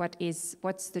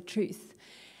the truth.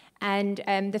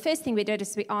 And the first thing we did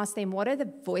is we asked them, what are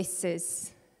the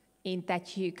voices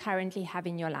that you currently have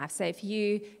in your life? So if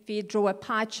you draw a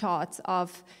pie chart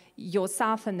of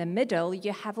yourself in the middle,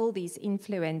 you have all these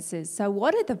influences. So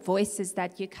what are the voices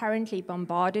that you're currently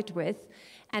bombarded with,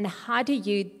 and how do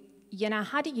you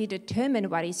determine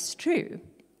what is true?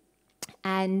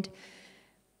 And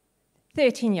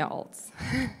 13-year-olds.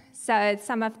 So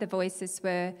some of the voices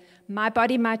were, my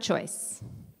body, my choice.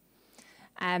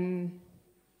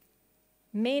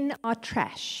 Men are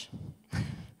trash.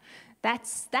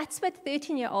 That's what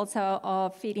 13-year-olds are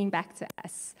feeding back to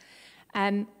us.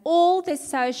 All the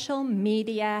social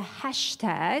media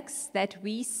hashtags that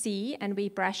we see and we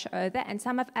brush over, and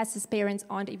some of us as parents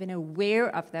aren't even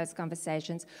aware of those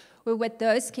conversations, were what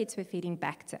those kids were feeding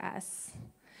back to us.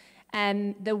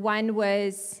 The one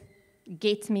was,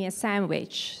 get me a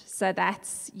sandwich. So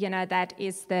that's, that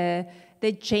is the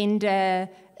gender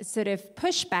sort of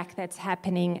pushback that's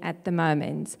happening at the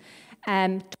moment.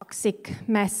 Toxic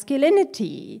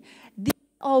masculinity. These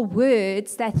are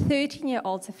words that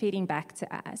 13-year-olds are feeding back to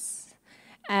us.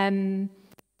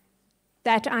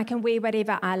 That I can wear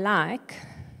whatever I like,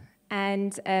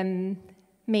 and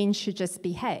men should just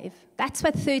behave. That's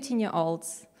what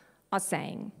 13-year-olds are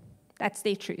saying. That's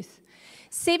their truth.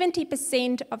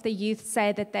 70% of the youth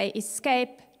say that they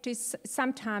escape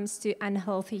sometimes to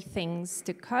unhealthy things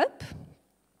to cope.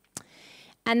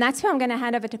 And that's where I'm going to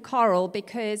hand over to Karel,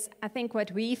 because I think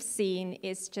what we've seen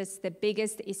is just the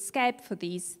biggest escape for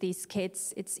these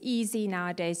kids. It's easy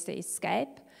nowadays to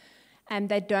escape, and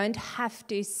they don't have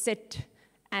to sit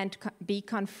and be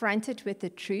confronted with the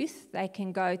truth. They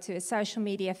can go to a social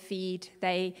media feed.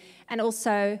 And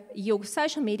also, your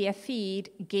social media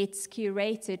feed gets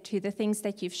curated to the things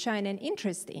that you've shown an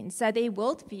interest in. So their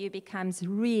worldview becomes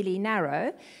really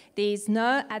narrow. There's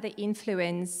no other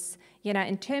influence,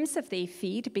 in terms of their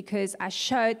feed, because I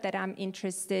showed that I'm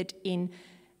interested in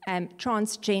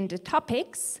transgender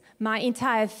topics. My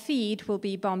entire feed will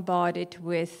be bombarded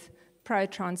with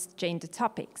pro-transgender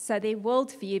topics. So their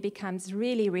worldview becomes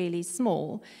really, really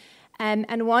small.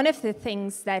 And one of the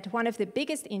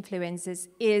biggest influences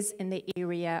is in the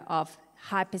area of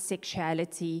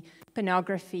hypersexuality,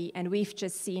 pornography, and we've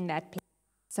just seen that.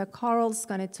 So Karel's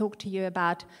going to talk to you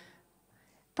about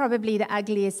probably the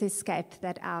ugliest escape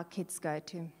that our kids go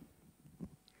to.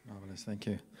 Marvelous, thank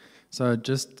you. So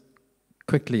just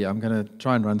quickly, I'm going to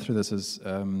try and run through this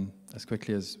as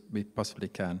quickly as we possibly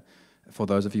can. For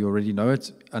those of you who already know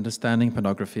it, understanding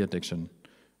pornography addiction,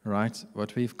 right?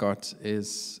 What we've got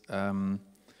is,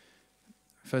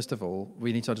 first of all,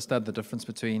 we need to understand the difference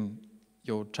between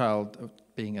your child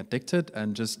being addicted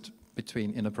and just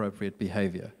between inappropriate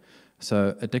behavior.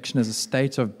 So addiction is a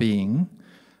state of being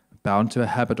bound to a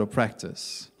habit or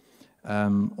practice,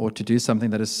 or to do something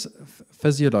that is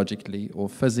physiologically or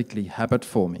physically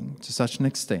habit-forming to such an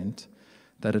extent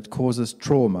that it causes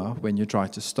trauma when you try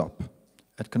to stop.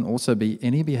 It can also be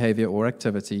any behavior or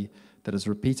activity that is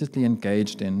repeatedly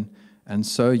engaged in and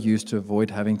so used to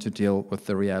avoid having to deal with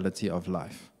the reality of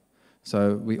life.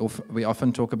 So we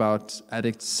often talk about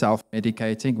addicts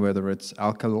self-medicating, whether it's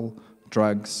alcohol,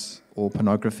 drugs, or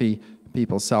pornography.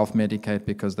 People self-medicate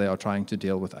because they are trying to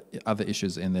deal with other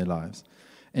issues in their lives.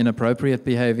 Inappropriate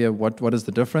behavior, what is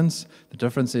the difference? The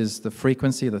difference is the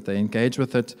frequency that they engage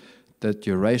with it, the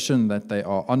duration that they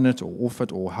are on it or off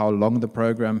it, or how long the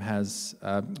program has,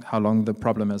 how long the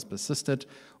problem has persisted,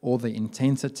 or the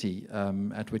intensity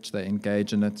at which they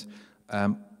engage in it,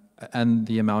 and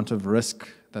the amount of risk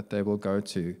that they will go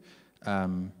to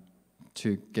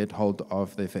get hold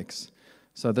of their fix.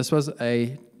 So this was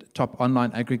a top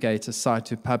online aggregator site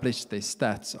to publish their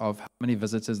stats of how many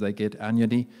visitors they get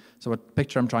annually. So what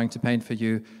picture I'm trying to paint for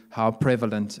you, how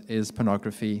prevalent is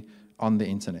pornography on the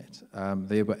internet.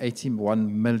 There were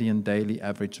 81 million daily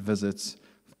average visits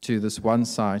to this one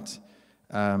site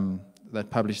that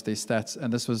published their stats,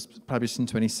 and this was published in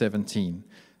 2017.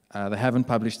 They haven't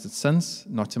published it since,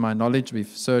 not to my knowledge. We've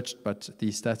searched, but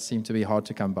these stats seem to be hard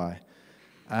to come by.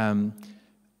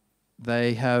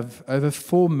 They have over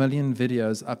 4 million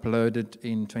videos uploaded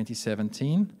in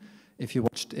 2017. If you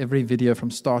watched every video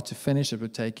from start to finish, it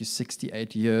would take you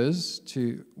 68 years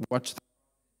to watch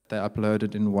they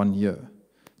uploaded in 1 year.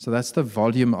 So that's the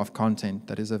volume of content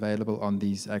that is available on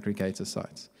these aggregator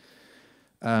sites.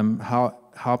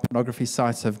 How pornography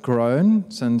sites have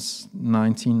grown since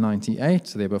 1998.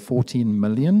 So there were 14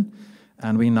 million,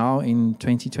 and we now in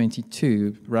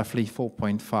 2022, roughly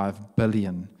 4.5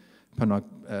 billion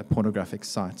pornographic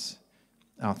sites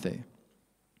out there,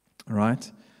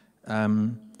 right?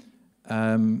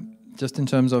 Just in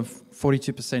terms of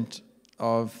 42%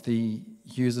 of the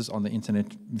users on the internet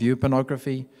view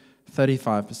pornography,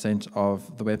 35%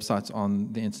 of the websites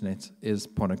on the internet is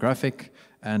pornographic,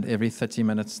 and every 30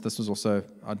 minutes, this was also,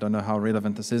 I don't know how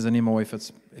relevant this is anymore, if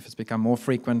it's become more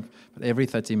frequent, but every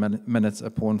 30 minutes a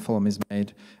porn film is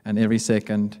made, and every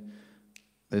second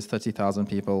there's 30,000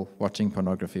 people watching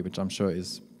pornography, which I'm sure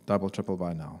is double, triple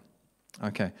by now.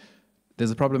 Okay,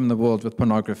 there's a problem in the world with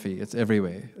pornography. It's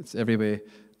everywhere. It's everywhere.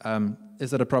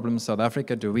 Is it a problem in South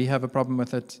Africa? Do we have a problem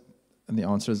with it? And the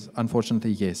answer is,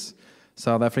 unfortunately, yes.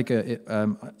 South Africa,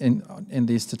 in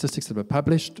the statistics that were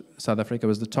published, South Africa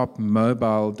was the top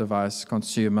mobile device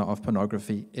consumer of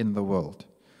pornography in the world.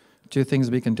 Two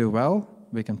things we can do well: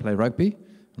 we can play rugby,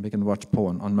 and we can watch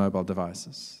porn on mobile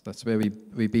devices. That's where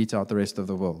we beat out the rest of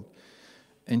the world.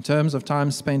 In terms of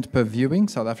time spent per viewing,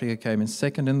 South Africa came in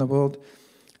second in the world,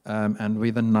 and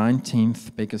we're the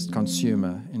 19th biggest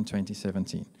consumer in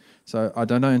 2017. So I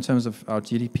don't know in terms of our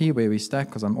GDP where we stack,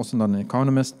 because I'm also not an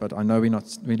economist, but I know we're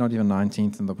not even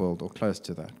 19th in the world or close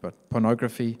to that. But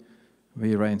pornography,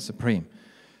 we reign supreme.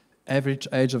 Average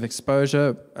age of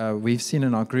exposure, we've seen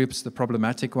in our groups the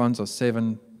problematic ones are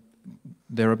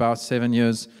they're about 7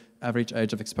 years. Average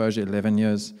age of exposure, 11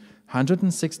 years.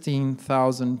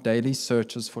 116,000 daily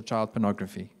searches for child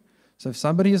pornography. So if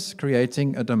somebody is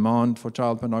creating a demand for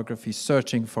child pornography,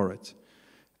 searching for it,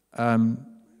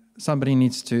 somebody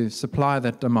needs to supply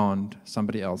that demand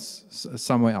somewhere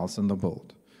else in the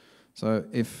world. So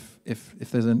if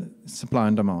there's a supply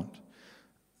and demand,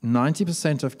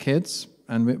 90% of kids,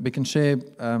 and we can share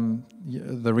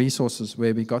the resources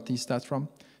where we got these stats from,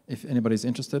 if anybody's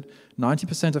interested,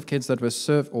 90% of kids that were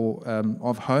surveyed, or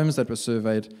of homes that were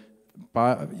surveyed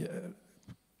by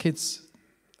kids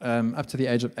up to the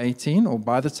age of 18, or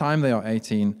by the time they are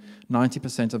 18,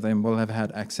 90% of them will have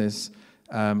had access,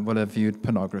 will have viewed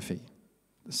pornography,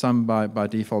 some by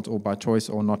default or by choice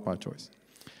or not by choice.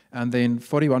 And then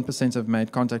 41% have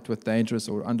made contact with dangerous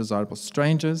or undesirable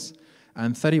strangers,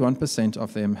 and 31%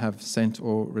 of them have sent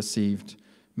or received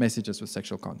messages with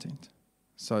sexual content.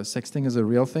 So sexting is a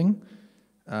real thing.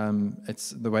 It's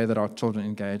the way that our children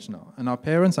engage now. And our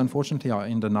parents, unfortunately, are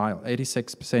in denial.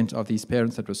 86% of these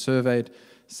parents that were surveyed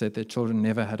said their children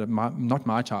never had not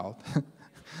my child.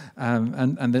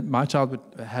 And that my child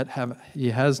he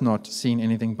has not seen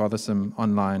anything bothersome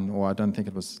online, or I don't think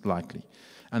it was likely.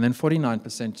 And then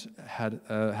 49%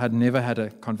 had never had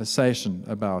a conversation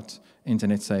about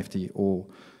internet safety or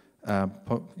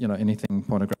anything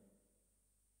pornographic.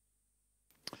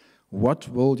 What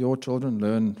will your children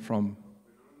learn from?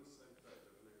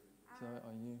 So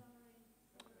are you?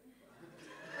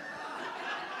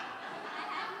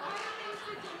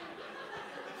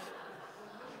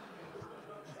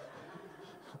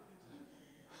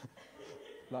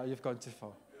 No, you've gone too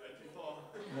far.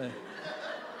 Yeah.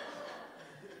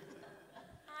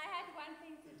 I had one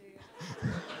thing to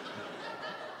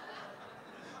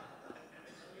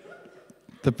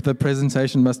do. The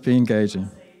presentation must be engaging.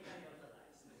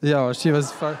 Yeah, she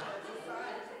was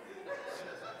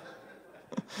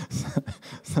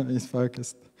so he's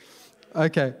focused.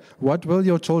 Okay, what will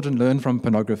your children learn from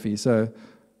pornography? So,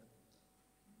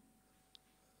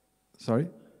 sorry?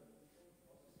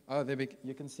 Oh,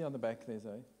 you can see on the back there,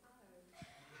 Zoe.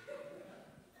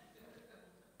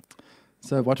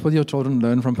 So what will your children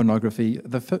learn from pornography?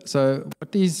 So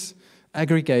what these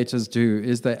aggregators do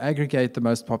is they aggregate the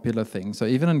most popular things. So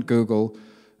even in Google,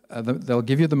 they'll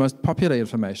give you the most popular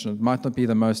information. It might not be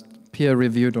the most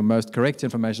peer-reviewed or most correct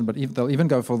information, but they'll even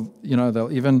go for,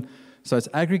 so it's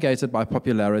aggregated by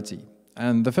popularity.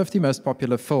 And the 50 most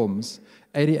popular films,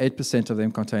 88% of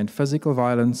them contained physical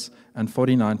violence and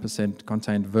 49%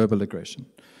 contained verbal aggression.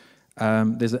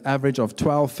 There's an average of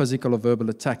 12 physical or verbal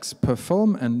attacks per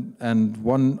film, and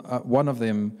one of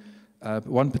them,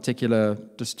 one particular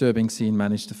disturbing scene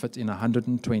managed to fit in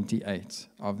 128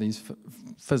 of these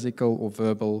physical or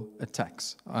verbal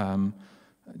attacks,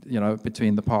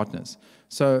 between the partners.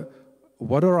 So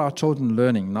what are our children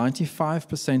learning?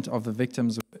 95% of the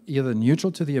victims were either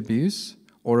neutral to the abuse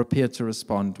or appeared to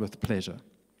respond with pleasure.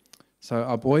 So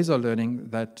our boys are learning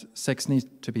that sex needs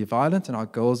to be violent, and our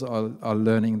girls are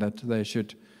learning that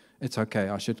it's okay,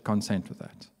 I should consent with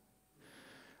that.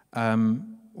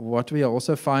 What we are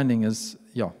also finding is,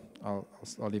 I'll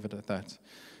leave it at that.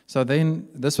 So then,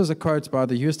 this was a quote by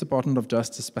the US Department of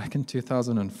Justice back in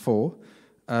 2004,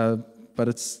 but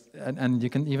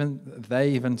they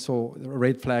even saw,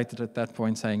 red flagged it at that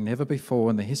point, saying, never before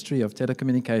in the history of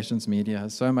telecommunications media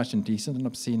has so much indecent and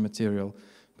obscene material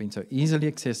been so easily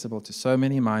accessible to so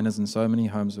many minors in so many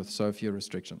homes with so few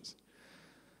restrictions.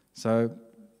 So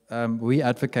we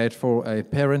advocate for a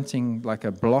parenting, like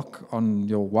a block on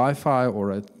your Wi-Fi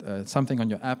or something on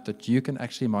your app that you can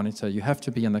actually monitor. You have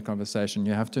to be in the conversation.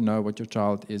 You have to know what your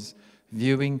child is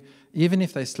viewing. Even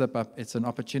if they slip up, it's an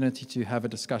opportunity to have a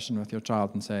discussion with your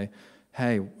child and say,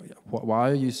 hey, why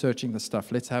are you searching this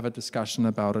stuff? Let's have a discussion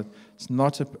about it. It's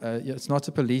not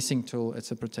a policing tool,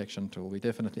 it's a protection tool. We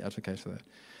definitely advocate for that.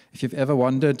 If you've ever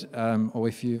wondered, or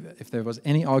if there was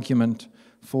any argument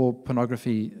for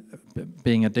pornography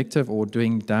being addictive or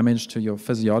doing damage to your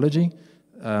physiology,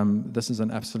 this is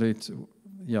an absolute,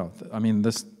 I mean,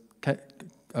 this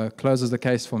closes the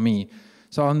case for me.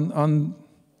 So on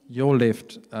your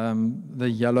left, the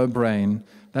yellow brain,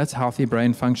 that's healthy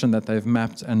brain function that they've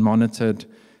mapped and monitored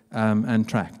and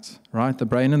tracked, right? The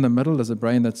brain in the middle is a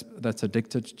brain that's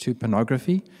addicted to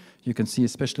pornography. You can see,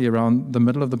 especially around the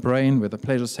middle of the brain where the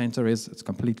pleasure center is, it's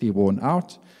completely worn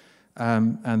out.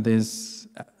 And there's,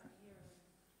 what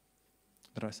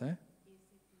did I say?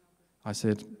 I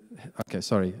said, okay,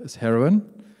 sorry, it's heroin.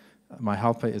 My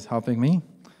helper is helping me.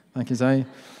 Thank you, Zoe.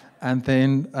 And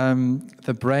then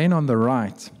the brain on the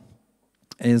right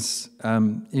is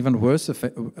even worse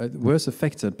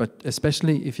affected, but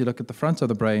especially if you look at the front of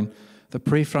the brain, the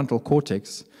prefrontal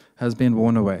cortex has been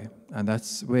worn away. And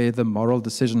that's where the moral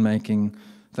decision-making,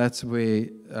 that's where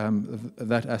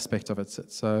that aspect of it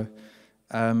sits. So,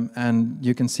 and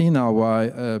you can see now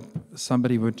why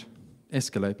somebody would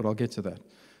escalate, but I'll get to that,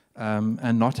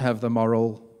 and not have the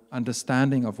moral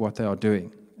understanding of what they are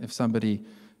doing. If somebody,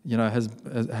 has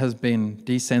been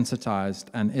desensitized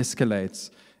and escalates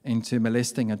into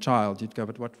molesting a child, you'd go,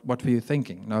 but what were you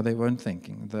thinking? No, they weren't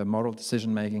thinking. The moral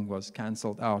decision-making was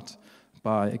cancelled out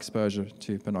by exposure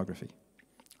to pornography.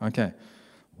 Okay,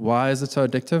 why is it so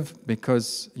addictive?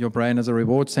 Because your brain is a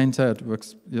reward center. It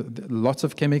works, lots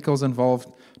of chemicals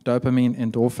involved, dopamine,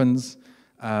 endorphins,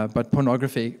 but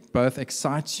pornography both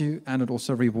excites you and it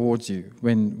also rewards you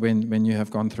when you have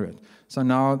gone through it. So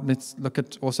now let's look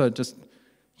at also just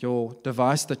your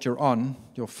device that you're on,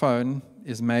 your phone,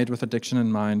 is made with addiction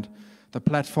in mind. The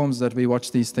platforms that we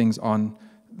watch these things on,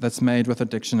 that's made with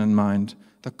addiction in mind.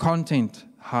 The content,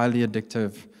 highly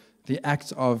addictive. The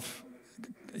act of,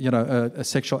 a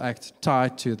sexual act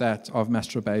tied to that of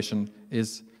masturbation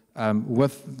is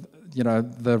with,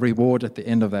 the reward at the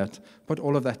end of that. Put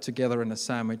all of that together in a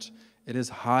sandwich. It is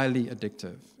highly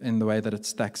addictive in the way that it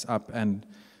stacks up and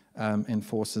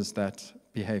enforces that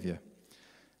behavior.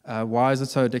 Why is it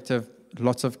so addictive?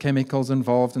 Lots of chemicals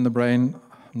involved in the brain.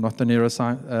 I'm not the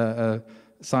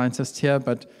neuroscientist here,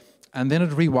 and then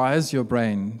it rewires your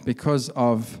brain because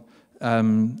of,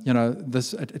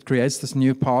 it creates this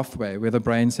new pathway where the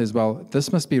brain says, well,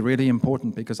 this must be really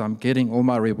important because I'm getting all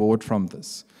my reward from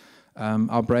this.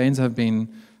 Our brains have been,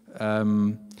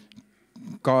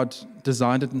 God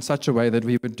designed it in such a way that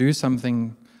we would do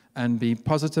something and be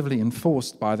positively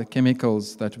enforced by the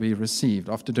chemicals that we received.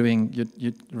 After doing,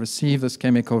 you receive this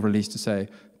chemical release to say,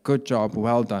 good job,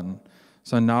 well done.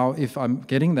 So now if I'm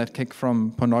getting that kick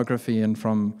from pornography and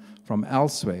from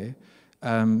elsewhere,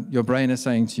 your brain is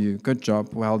saying to you, good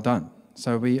job, well done.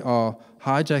 So we are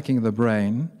hijacking the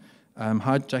brain,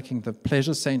 hijacking the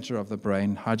pleasure center of the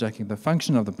brain, hijacking the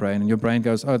function of the brain, and your brain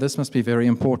goes, oh, this must be very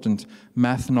important,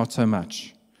 math not so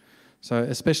much. So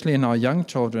especially in our young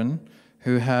children,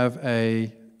 who have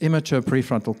a immature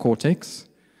prefrontal cortex,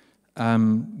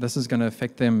 this is going to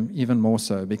affect them even more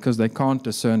so because they can't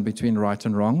discern between right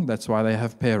and wrong. That's why they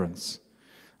have parents.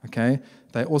 Okay?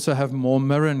 They also have more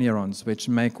mirror neurons, which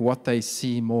make what they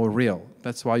see more real.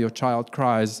 That's why your child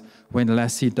cries when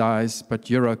Lassie dies, but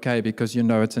you're okay because you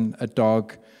know it's a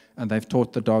dog and they've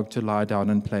taught the dog to lie down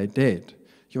and play dead.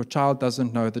 Your child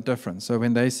doesn't know the difference. So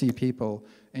when they see people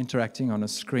interacting on a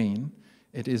screen,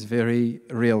 it is very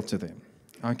real to them.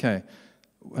 Okay,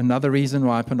 another reason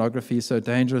why pornography is so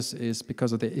dangerous is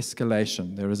because of the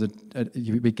escalation. There is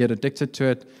we get addicted to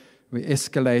it, we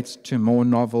escalate to more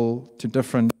novel, to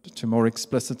different, to more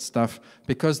explicit stuff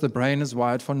because the brain is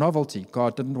wired for novelty.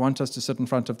 God didn't want us to sit in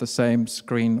front of the same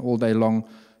screen all day long.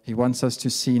 He wants us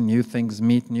to see new things,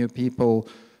 meet new people,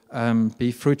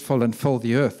 be fruitful and fill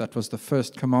the earth. That was the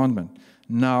first commandment.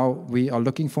 Now we are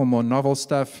looking for more novel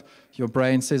stuff. Your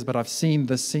brain says, but I've seen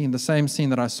this scene, the same scene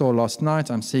that I saw last night.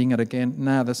 I'm seeing it again.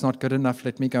 Nah, that's not good enough.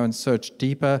 Let me go and search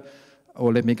deeper,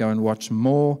 or let me go and watch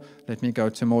more. Let me go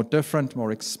to more different,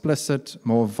 more explicit,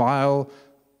 more vile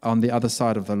on the other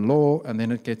side of the law, and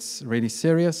then it gets really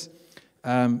serious.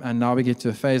 And now we get to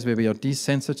a phase where we are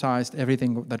desensitized.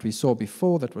 Everything that we saw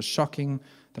before that was shocking,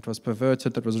 that was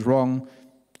perverted, that was wrong,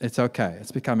 it's okay.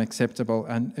 It's become acceptable,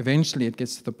 and eventually it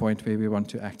gets to the point where we want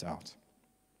to act out.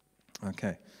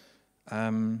 Okay.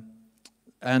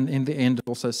 And in the end, it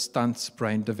also stunts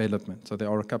brain development. So there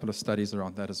are a couple of studies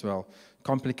around that as well.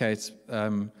 Complicates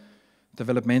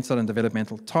developmental and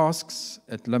developmental tasks.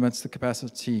 It limits the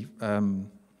capacity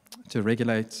to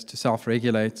regulate, to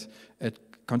self-regulate. It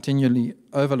continually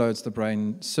overloads the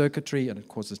brain circuitry and it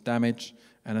causes damage.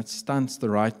 And it stunts the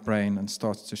right brain and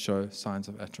starts to show signs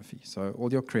of atrophy. So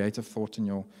all your creative thought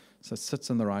so it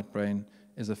sits in the right brain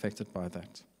is affected by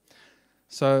that.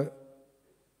 So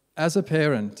as a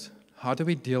parent, how do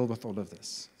we deal with all of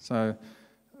this? So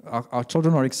our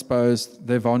children are exposed,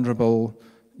 they're vulnerable.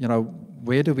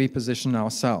 Where do we position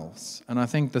ourselves? And I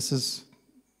think this is,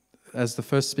 as the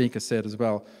first speaker said as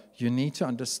well, you need to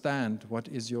understand what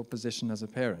is your position as a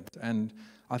parent. And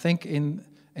I think in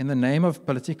the name of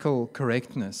political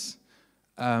correctness,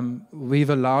 we've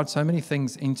allowed so many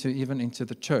things even into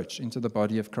the church, into the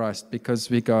body of Christ, because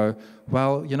we go,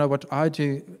 well, what I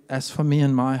do, as for me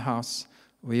and my house,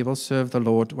 we will serve the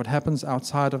Lord. What happens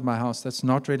outside of my house, that's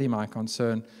not really my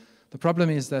concern. The problem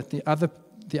is that the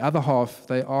other half,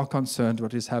 they are concerned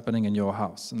what is happening in your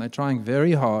house. And they're trying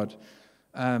very hard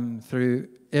through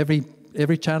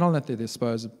every channel at their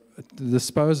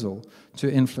disposal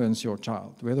to influence your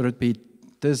child, whether it be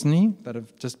Disney, that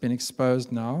have just been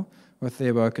exposed now with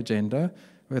their woke agenda,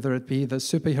 whether it be the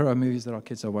superhero movies that our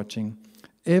kids are watching.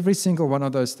 Every single one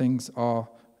of those things are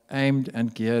aimed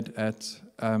and geared at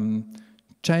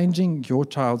changing your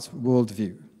child's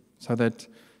worldview so that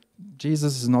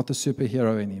Jesus is not the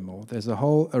superhero anymore. There's a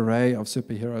whole array of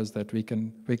superheroes that we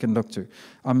can look to.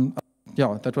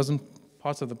 That wasn't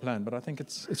part of the plan, but I think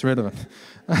it's relevant.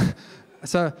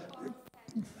 So,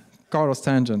 Karel's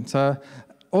tangent.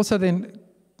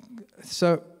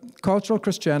 So cultural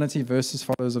Christianity versus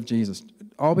followers of Jesus.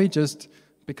 Are we just,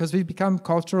 because we've become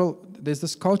cultural, there's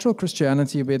this cultural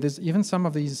Christianity where there's even some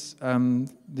of these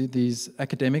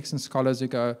academics and scholars who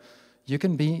go, you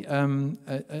can be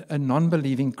a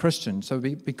non-believing Christian. So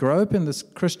we grow up in this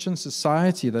Christian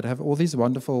society that have all these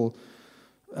wonderful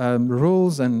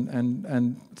rules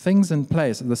and things in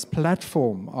place, this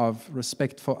platform of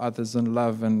respect for others and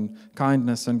love and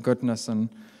kindness and goodness. And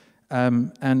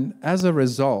as a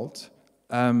result,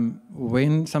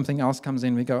 when something else comes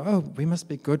in, we go, oh, we must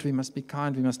be good, we must be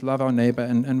kind, we must love our neighbor,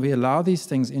 and we allow these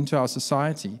things into our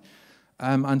society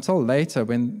until later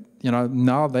when,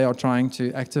 now they are trying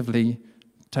to actively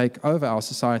take over our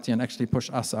society and actually push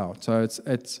us out. So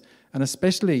and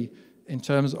especially in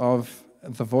terms of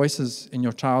the voices in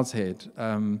your child's head,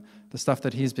 the stuff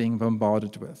that he's being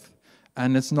bombarded with.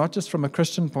 And it's not just from a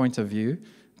Christian point of view.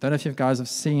 I don't know if you guys have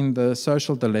seen The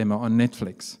Social Dilemma on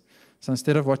Netflix. So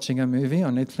instead of watching a movie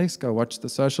on Netflix, go watch The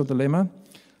Social Dilemma.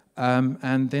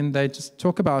 And then they just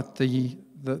talk about the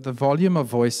volume of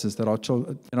voices that our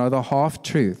children, the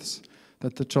half-truths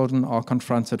that the children are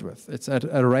confronted with. It's at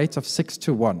a rate of 6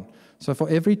 to 1. So for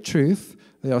every truth,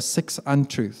 there are 6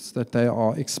 untruths that they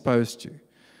are exposed to.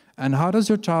 And how does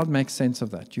your child make sense of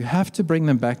that? You have to bring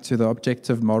them back to the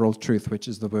objective moral truth, which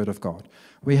is the Word of God.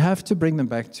 We have to bring them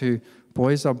back to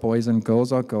boys are boys and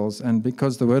girls are girls. And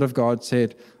because the Word of God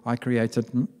said, I created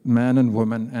man and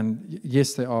woman, and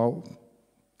yes, there are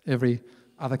every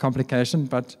other complication,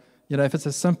 but if it's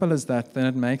as simple as that, then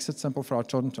it makes it simple for our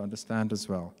children to understand as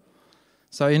well.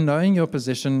 So in knowing your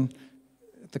position,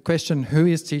 the question, who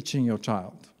is teaching your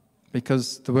child?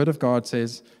 Because the Word of God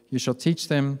says, you shall teach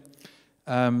them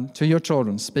to your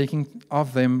children, speaking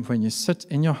of them when you sit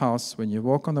in your house, when you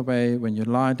walk on the way, when you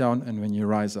lie down, and when you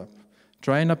rise up.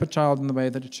 Train up a child in the way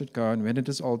that it should go, and when it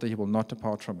is older, he will not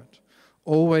depart from it.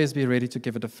 Always be ready to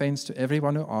give a defense to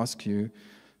everyone who asks you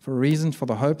for a reason for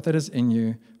the hope that is in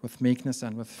you, with meekness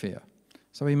and with fear.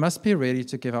 So we must be ready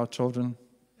to give our children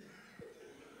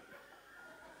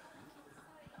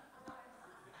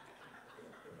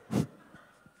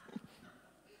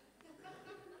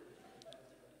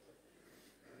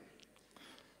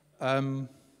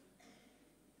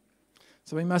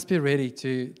so we must be ready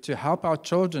to help our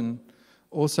children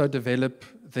also develop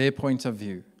their point of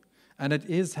view. And it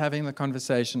is having the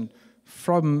conversation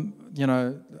from,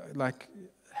 like,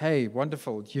 hey,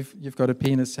 wonderful, you've got a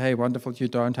penis, hey, wonderful, you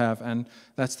don't have. And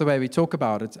that's the way we talk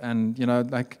about it. And,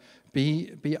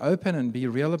 be open and be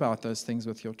real about those things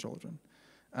with your children.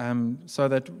 So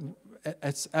that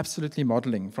it's absolutely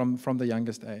modeling from the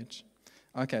youngest age.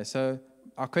 Okay, so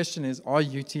our question is, are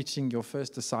you teaching your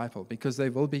first disciple? Because they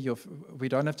will be we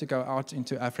don't have to go out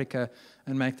into Africa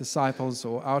and make disciples,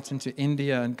 or out into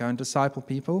India and go and disciple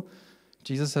people.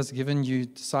 Jesus has given you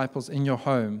disciples in your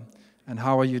home, and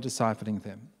how are you discipling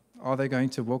them? Are they going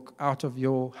to walk out of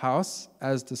your house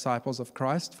as disciples of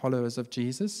Christ, followers of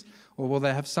Jesus? Or will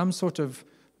they have some sort of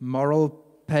moral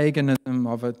paganism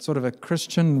of a sort of a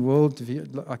Christian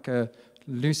worldview, like a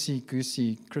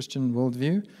loosey-goosey Christian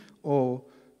worldview, or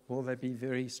will they be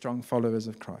very strong followers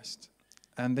of Christ?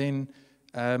 And then,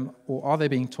 or are they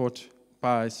being taught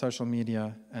by social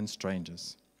media and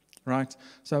strangers? Right?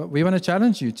 So we want to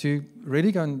challenge you to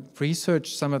really go and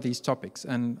research some of these topics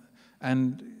and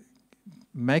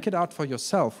make it out for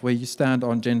yourself where you stand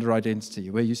on gender identity,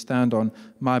 where you stand on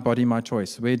my body, my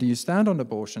choice, where do you stand on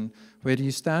abortion, where do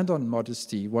you stand on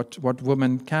modesty, what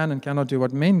women can and cannot do,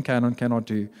 what men can and cannot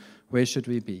do, where should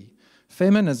we be?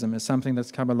 Feminism is something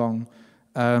that's come along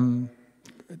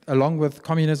with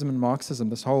communism and Marxism,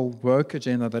 this whole woke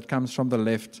agenda that comes from the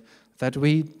left, that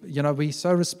we're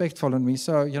so respectful and we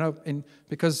so,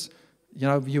 because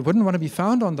you wouldn't want to be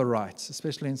found on the right,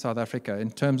 especially in South Africa,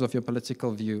 in terms of your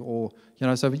political view, or,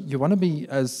 so you want to be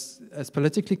as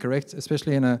politically correct,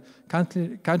 especially in a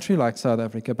country like South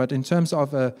Africa, but in terms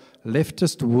of a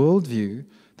leftist worldview,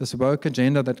 this woke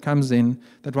agenda that comes in,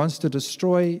 that wants to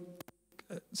destroy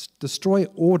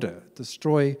order,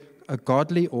 destroy a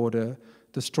godly order,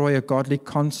 destroy a godly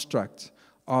construct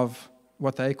of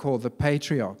what they call the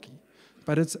patriarchy.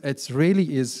 But it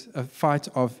really is a fight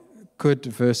of good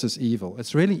versus evil.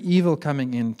 It's really evil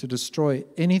coming in to destroy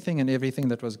anything and everything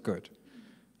that was good.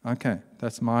 Okay,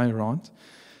 that's my rant.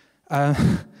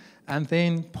 And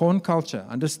then porn culture.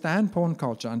 Understand porn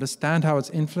culture. Understand how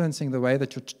it's influencing the way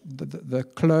that the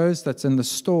clothes that's in the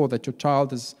store that your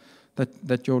child is,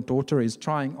 that your daughter is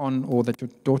trying on, or that your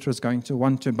daughter is going to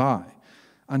want to buy.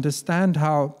 Understand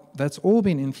how that's all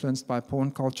been influenced by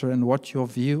porn culture and what your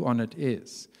view on it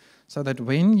is. So that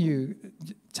when you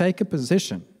take a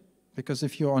position, because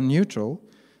if you're neutral,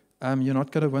 you're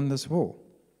not going to win this war.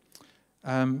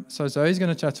 So Zoe's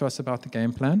going to chat to us about the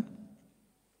game plan.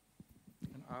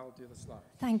 And I'll do the slide.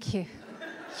 Thank you.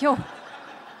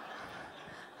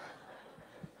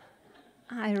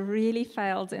 I really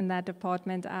failed in that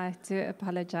department. I do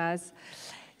apologize.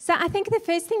 So I think the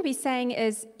first thing we're saying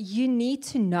is you need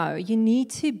to know. You need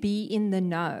to be in the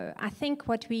know. I think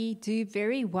what we do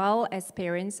very well as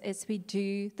parents is we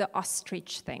do the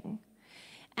ostrich thing.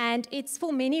 And it's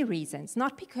for many reasons.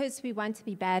 Not because we want to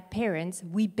be bad parents.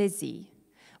 We're busy.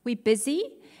 We're busy,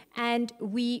 and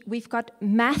we've got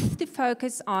math to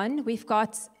focus on. We've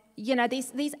got,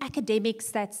 these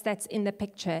academics that's in the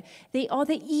picture. They are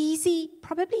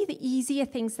probably the easier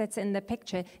things that's in the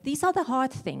picture. These are the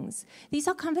hard things. These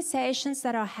are conversations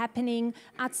that are happening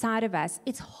outside of us.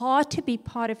 It's hard to be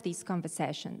part of these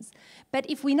conversations. But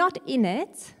if we're not in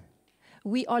it,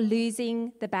 we are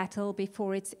losing the battle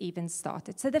before it's even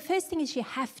started. So the first thing is you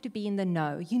have to be in the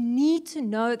know. You need to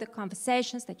know the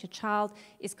conversations that your child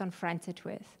is confronted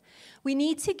with. We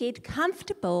need to get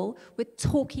comfortable with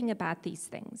talking about these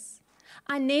things.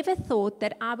 I never thought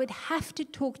that I would have to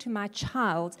talk to my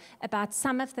child about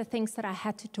some of the things that I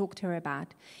had to talk to her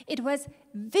about. It was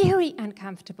very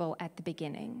uncomfortable at the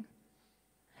beginning.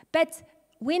 But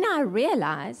when I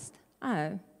realized,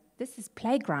 oh, this is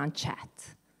playground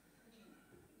chat.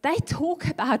 They talk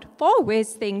about far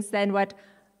worse things than what,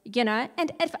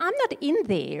 and if I'm not in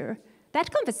there, that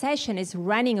conversation is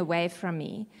running away from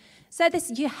me. So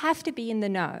you have to be in the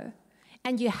know,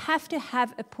 and you have to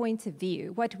have a point of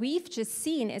view. What we've just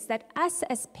seen is that us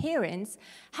as parents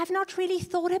have not really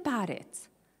thought about it.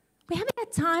 We haven't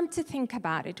had time to think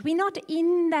about it. We're not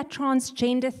in that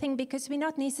transgender thing because we're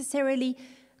not necessarily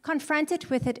confronted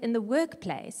with it in the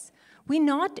workplace. We're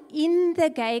not in the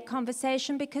gay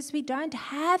conversation because we're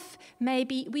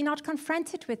not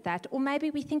confronted with that, or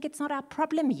maybe we think it's not our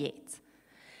problem yet.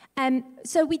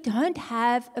 So we don't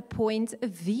have a point of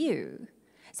view.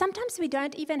 Sometimes we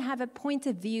don't even have a point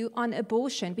of view on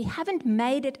abortion. We haven't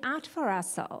made it out for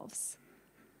ourselves.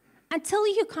 Until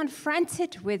you're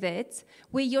confronted with it,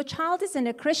 where your child is in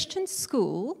a Christian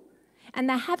school, and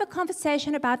they have a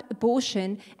conversation about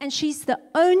abortion, and she's the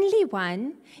only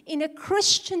one in a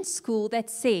Christian school that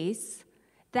says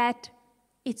that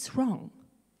it's wrong.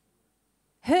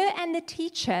 Her and the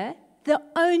teacher, the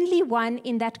only one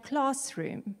in that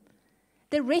classroom.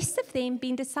 The rest of them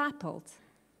being discipled.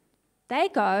 They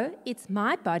go, it's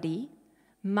my body,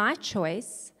 my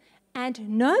choice, and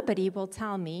nobody will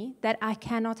tell me that I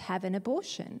cannot have an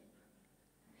abortion.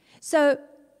 So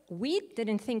we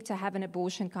didn't think to have an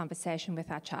abortion conversation with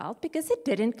our child because it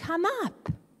didn't come up.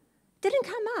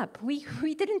 We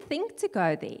didn't think to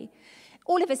go there.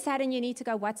 All of a sudden, you need to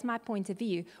go, what's my point of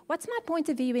view? What's my point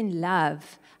of view in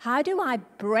love? How do I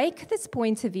break this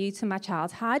point of view to my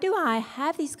child? How do I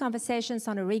have these conversations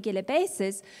on a regular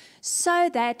basis so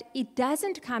that it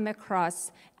doesn't come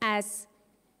across as,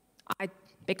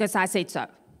 because I said so?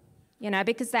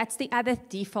 Because that's the other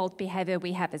default behavior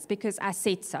we have, is because I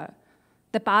said so.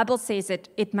 The Bible says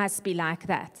it must be like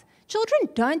that. Children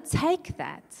don't take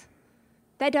that.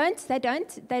 They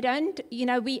don't, you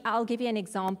know, I'll give you an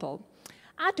example.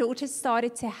 Our daughter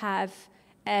started to have,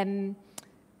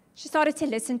 she started to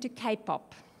listen to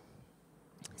K-pop.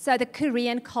 So the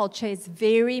Korean culture is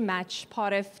very much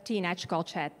part of teenage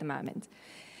culture at the moment.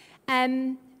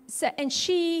 And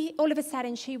she, all of a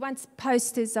sudden, she wants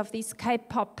posters of these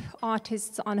K-pop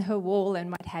artists on her wall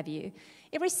and what have you.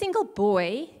 Every single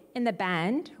boy in the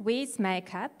band wears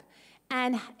makeup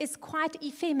and is quite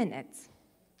effeminate,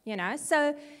 you know.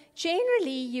 So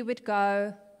generally you would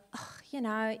go, oh, you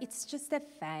know, it's just a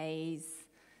phase.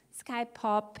 It's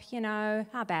K-pop, you know,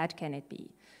 how bad can it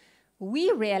be? We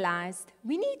realized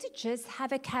we need to just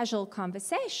have a casual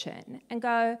conversation and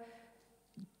go,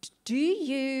 do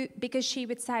you, because she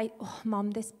would say, oh,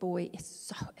 Mom, this boy is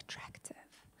so attractive.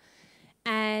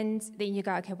 And then you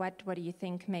go, okay, what do you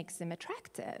think makes him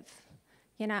attractive?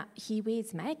 You know, he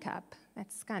wears makeup.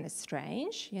 That's kind of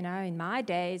strange. You know, in my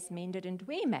days, men didn't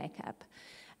wear makeup.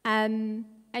 And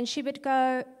she would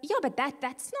go, yeah, but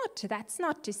that's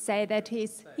not to say that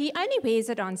he only wears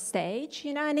it on stage,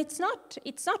 you know, and it's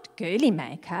not girly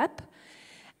makeup.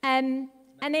 And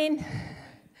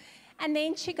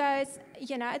then she goes,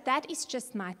 you know, that is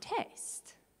just my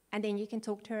taste. And then you can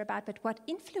talk to her about, but what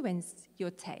influenced your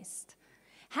taste?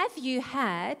 Have you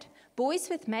had boys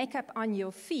with makeup on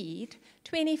your feed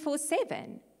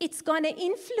 24/7? It's going to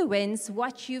influence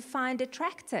what you find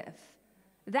attractive.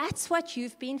 That's what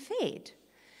you've been fed.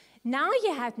 Now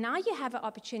you have an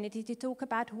opportunity to talk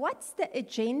about what's the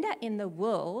agenda in the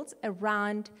world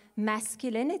around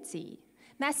masculinity.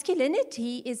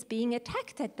 Masculinity is being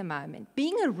attacked at the moment.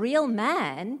 Being a real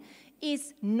man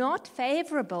is not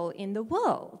favorable in the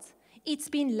world. It's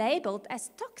been labeled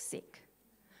as toxic.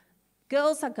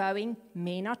 Girls are going,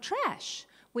 men are trash.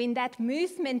 When that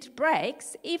movement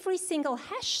breaks, every single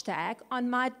hashtag on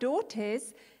my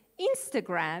daughter's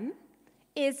Instagram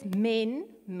is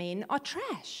men are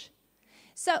trash.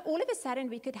 So all of a sudden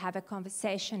we could have a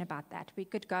conversation about that. We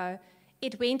could go,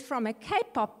 it went from a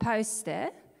K-pop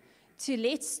poster to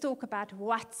let's talk about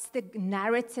what's the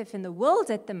narrative in the world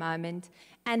at the moment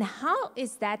and how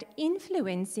is that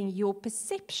influencing your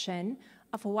perception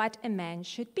of what a man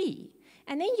should be.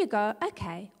 And then you go,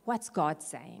 okay, what's God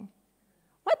saying?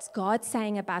 What's God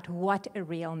saying about what a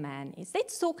real man is?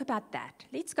 Let's talk about that.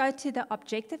 Let's go to the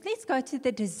objective. Let's go to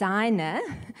the designer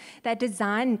that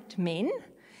designed men.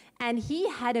 And he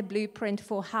had a blueprint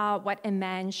for what a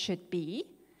man should be.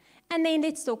 And then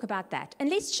let's talk about that. And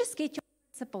let's just get your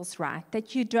principles right,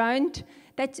 that you don't,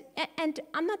 and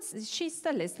I'm not, she's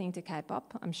still listening to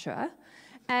K-pop, I'm sure.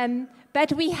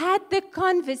 But we had the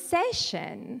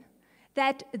conversation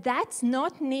that that's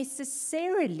not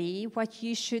necessarily what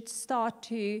you should start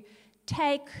to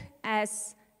take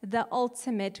as the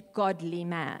ultimate godly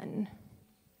man.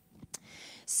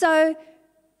 So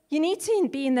you need to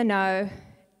be in the know,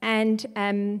 and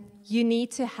you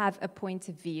need to have a point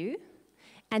of view,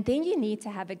 and then you need to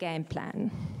have a game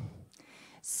plan.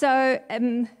 So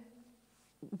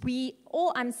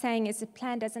all I'm saying is a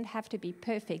plan doesn't have to be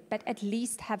perfect, but at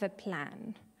least have a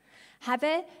plan. Have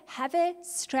a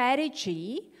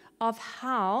strategy of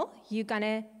how you're going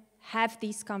to have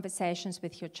these conversations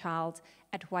with your child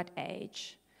at what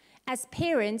age. As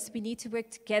parents, we need to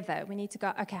work together. We need to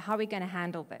go, okay, how are we going to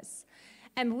handle this?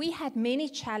 And we had many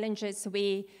challenges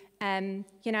where,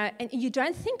 you know, and you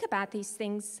don't think about these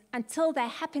things until they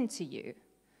happen to you.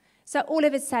 So all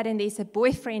of a sudden, there's a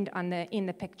boyfriend in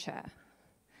the picture.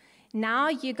 Now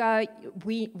you go,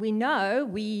 we know,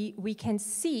 we can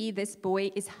see this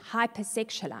boy is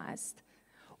hypersexualized.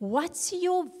 What's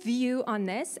your view on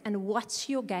this, and what's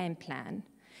your game plan?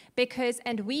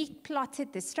 And we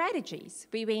plotted the strategies.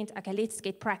 We went, okay, let's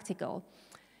get practical.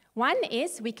 One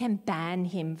is we can ban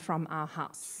him from our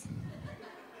house.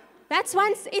 That's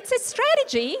one, it's a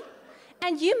strategy,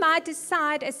 and you might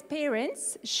decide as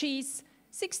parents, she's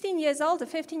 16 years old or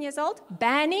 15 years old,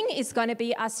 banning is going to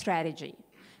be our strategy.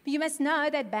 But you must know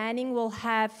that banning will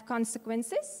have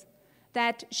consequences,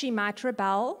 that she might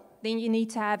rebel. Then you need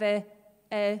to have a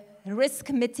risk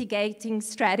mitigating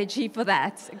strategy for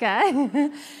that,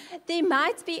 okay? There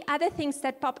might be other things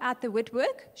that pop out the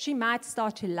woodwork. She might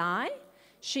start to lie.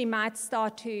 She might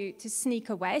start to sneak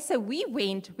away. So we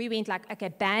went like, okay,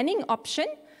 banning option.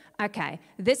 Okay,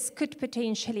 this could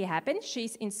potentially happen.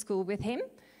 She's in school with him.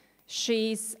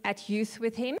 She's at youth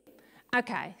with him.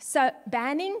 Okay, so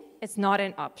banning is not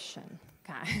an option.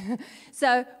 Okay,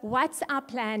 so what's our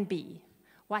plan B?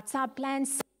 What's our plan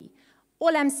C?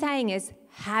 All I'm saying is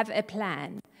have a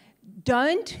plan.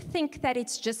 Don't think that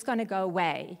it's just going to go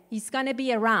away. He's going to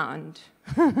be around.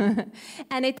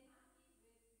 And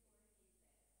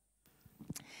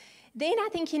Then I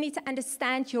think you need to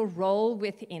understand your role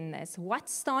within this. What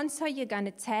stance are you going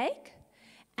to take?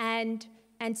 And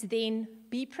then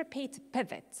be prepared to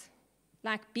pivot.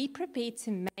 Like, be prepared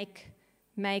to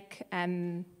make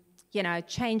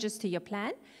changes to your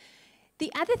plan.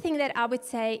 The other thing that I would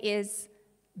say is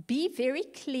be very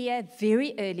clear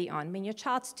very early on. When your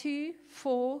child's 2,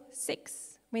 4,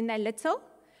 6, when they're little,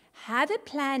 have a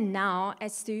plan now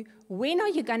as to when are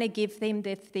you going to give them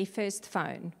their first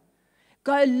phone.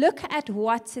 Go look at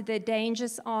what the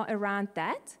dangers are around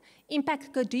that. In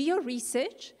fact, go do your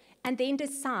research and then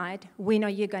decide when are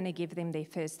you going to give them their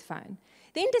first phone.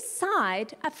 Then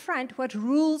decide up front what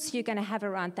rules you're going to have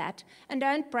around that, and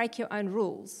don't break your own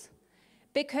rules.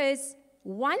 Because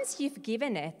once you've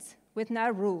given it with no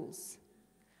rules,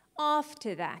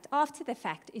 after the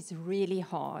fact is really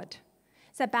hard.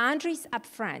 So boundaries up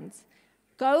front.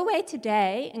 Go away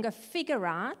today and go figure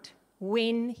out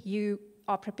when you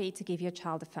are prepared to give your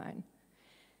child a phone.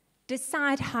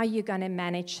 Decide how you're going to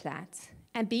manage that.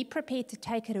 And be prepared to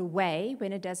take it away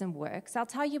when it doesn't work. So I'll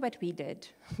tell you what we did.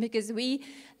 Because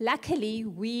luckily,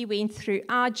 we went through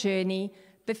our journey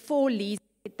before Lisa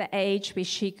hit the age where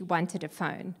she wanted a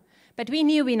phone. But we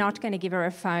knew we're not going to give her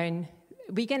a phone.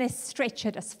 We're going to stretch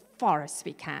it as far as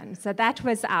we can. So that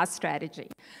was our strategy.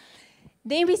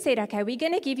 Then we said, okay, we're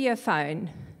going to give you a phone,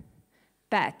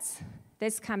 but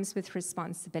this comes with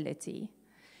responsibility.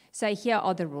 So here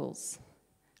are the rules.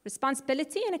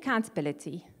 Responsibility and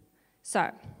accountability.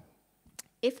 So,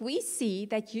 if we see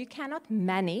that you cannot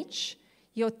manage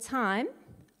your time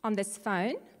on this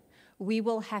phone, we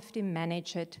will have to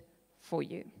manage it for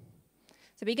you.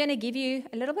 So we're going to give you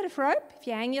a little bit of rope. If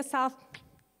you hang yourself,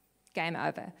 game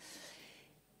over.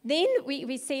 Then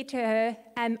we say to her,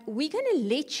 we're going to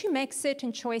let you make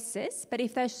certain choices, but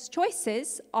if those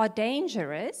choices are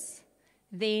dangerous,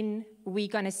 then we're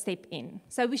going to step in.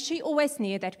 So she always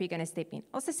knew that we're going to step in.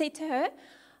 Also said to her,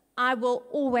 I will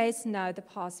always know the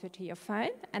password to your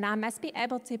phone, and I must be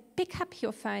able to pick up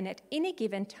your phone at any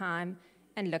given time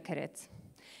and look at it.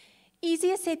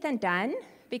 Easier said than done,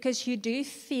 because you do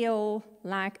feel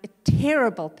like a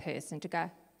terrible person to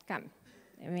go, come,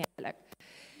 let me have a look.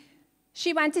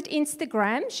 She wanted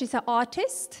Instagram. She's an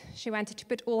artist. She wanted to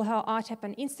put all her art up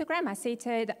on Instagram. I said to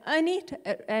her, the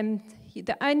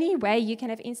only way you can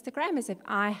have Instagram is if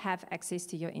I have access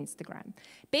to your Instagram.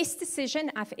 Best decision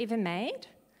I've ever made.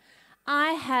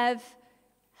 I have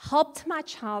helped my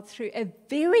child through a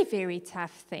very, very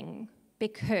tough thing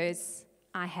because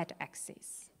I had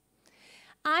access.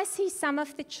 I see some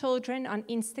of the children on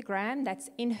Instagram that's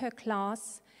in her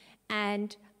class,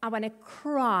 and I want to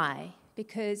cry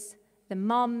because the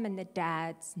mom and the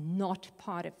dad's not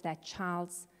part of that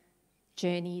child's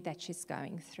journey that she's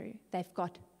going through. They've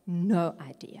got no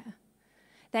idea.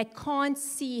 They can't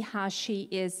see how she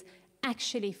is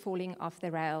actually falling off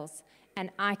the rails, and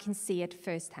I can see it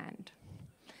firsthand.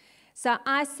 So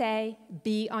I say,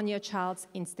 be on your child's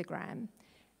Instagram.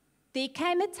 There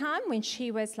came a time when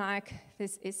she was like,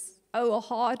 this is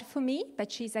hard for me,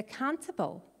 but she's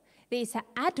accountable. There's an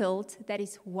adult that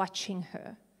is watching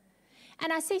her.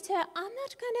 And I said to her, I'm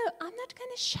not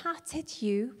gonna shout at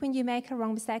you when you make a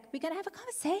wrong mistake. We're gonna have a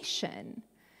conversation.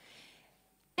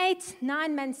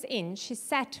 8-9 months in, she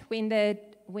sat when the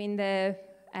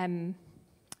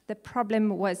problem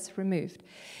was removed.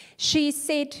 She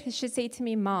said to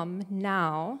me, Mom,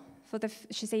 now,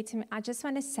 she said to me, I just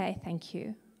want to say thank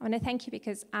you. I want to thank you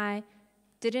because I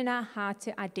didn't know how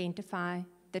to identify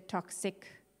the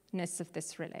toxicness of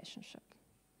this relationship.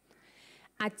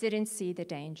 I didn't see the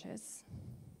dangers,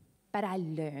 but I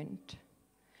learned.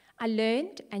 I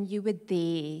learned, and you were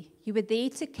there. You were there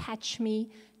to catch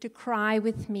me, to cry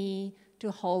with me,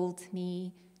 to hold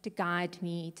me, to guide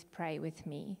me, to pray with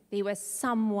me. There was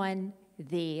someone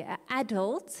there, an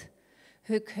adult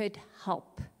who could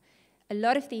help. A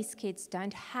lot of these kids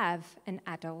don't have an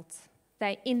adult.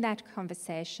 They're in that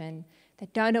conversation. They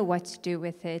don't know what to do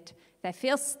with it. They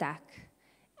feel stuck,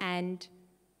 and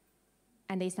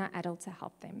there's no adult to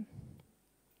help them.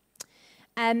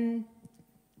 I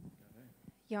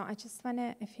just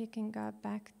wonder if you can go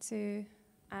back to...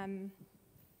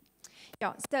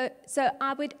 So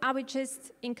I would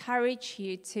just encourage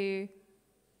you to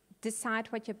decide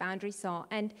what your boundaries are.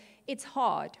 And it's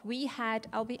hard.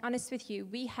 I'll be honest with you,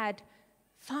 we had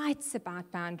fights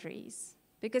about boundaries.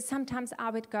 Because sometimes I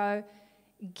would go,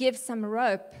 give some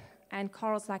rope, and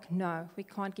Karel's like, no, we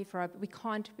can't give rope. We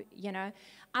can't,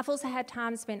 I've also had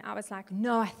times when I was like,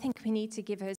 no, I think we need to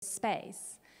give her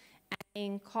space.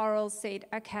 And Karel said,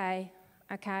 okay,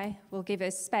 we'll give her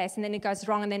space. And then it goes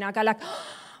wrong, and then I go like, oh,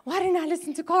 why didn't I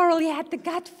listen to Karel? He had the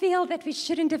gut feel that we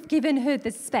shouldn't have given her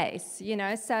the space, you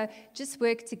know. So just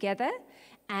work together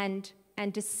and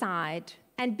decide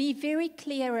and be very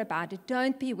clear about it.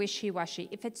 Don't be wishy-washy.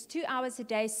 If it's 2 hours a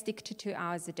day, stick to 2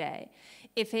 hours a day.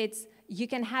 If it's, you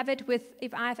can have it with,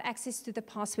 if I have access to the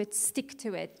password, stick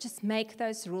to it. Just make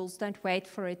those rules. Don't wait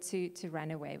for it to run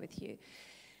away with you.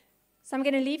 So I'm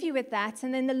going to leave you with that.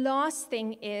 And then the last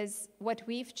thing is what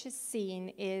we've just seen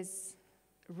is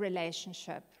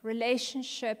relationship.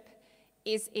 Relationship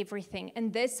is everything.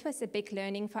 And this was a big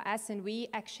learning for us. And we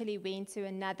actually went to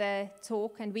another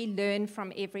talk, and we learn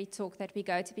from every talk that we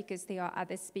go to, because there are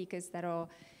other speakers that are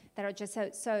just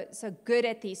so good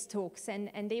at these talks.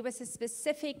 And there was a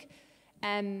specific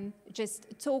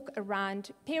just talk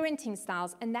around parenting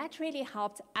styles, and that really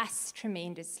helped us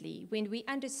tremendously when we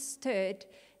understood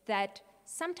that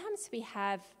sometimes we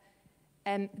have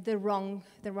the wrong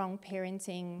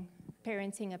parenting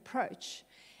approach,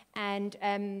 and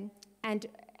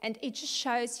it just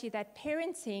shows you that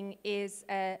parenting is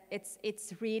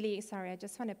it's really, sorry, I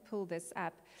just want to pull this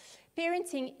up.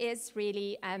 Parenting is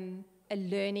really a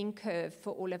learning curve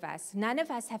for all of us. None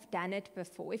of us have done it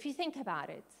before. If you think about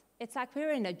it, it's like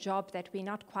we're in a job that we're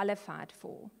not qualified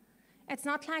for. It's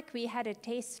not like we had a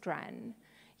test run.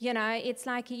 You know, it's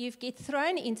like you get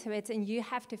thrown into it and you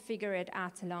have to figure it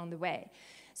out along the way.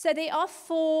 So there are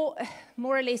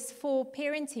more or less four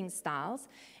parenting styles,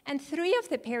 and 3 of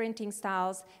the parenting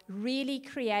styles really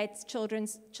create children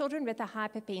with a high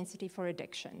propensity for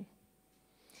addiction.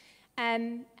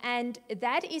 And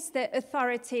that is the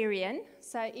authoritarian.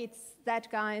 So it's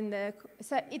that guy in the.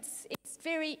 So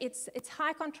it's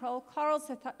high control.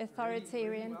 Karel's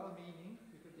authoritarian. Really well-meaning.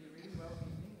 You could be really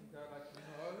well-meaning and go like, no,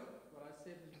 what I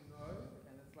said is no,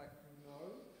 and it's like no.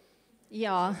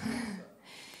 Yeah.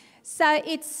 So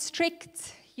it's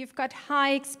strict. You've got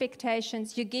high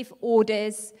expectations. You give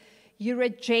orders. You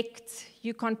reject.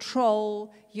 You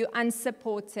control. You're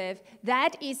unsupportive.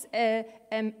 That is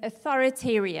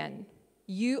authoritarian.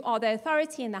 You are the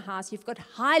authority in the house. You've got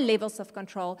high levels of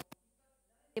control,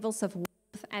 levels of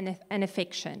warmth and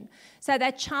affection. So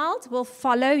that child will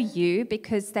follow you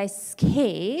because they're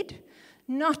scared,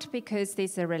 not because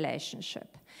there's a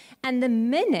relationship. And the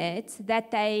minute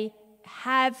that they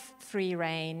have free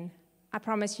reign, I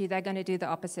promise you they're going to do the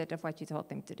opposite of what you told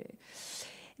them to do.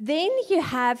 Then you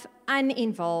have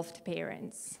uninvolved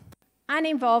parents.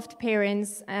 Uninvolved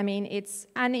parents, I mean, it's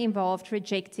uninvolved,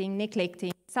 rejecting,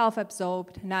 neglecting,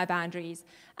 self-absorbed, no boundaries.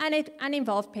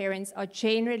 Uninvolved parents are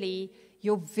generally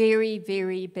your very,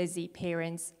 very busy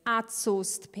parents,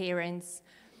 outsourced parents.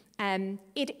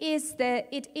 It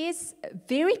is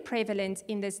very prevalent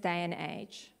in this day and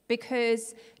age,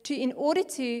 because in order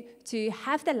to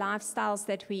have the lifestyles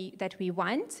that we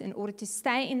want, in order to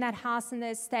stay in that house in the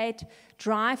estate,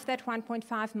 drive that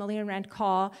 1.5 million rand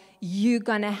car, you're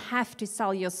going to have to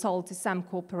sell your soul to some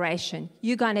corporation.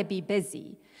 You're going to be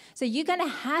busy. So you're going to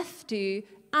have to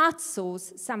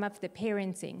outsource some of the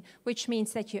parenting, which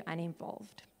means that you're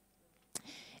uninvolved.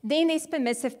 Then there's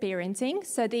permissive parenting.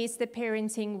 So there's the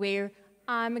parenting where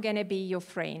I'm going to be your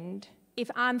friend. If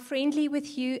I'm friendly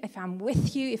with you, if I'm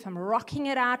with you, if I'm rocking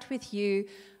it out with you,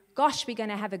 gosh, we're going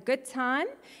to have a good time,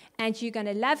 and you're going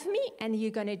to love me, and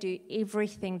you're going to do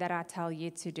everything that I tell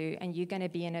you to do, and you're going to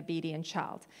be an obedient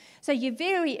child. So you're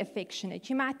very affectionate.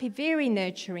 You might be very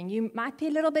nurturing. You might be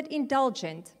a little bit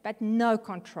indulgent, but no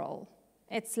control.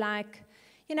 It's like,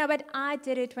 you know what, I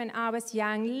did it when I was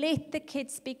young. Let the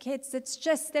kids be kids. It's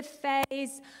just a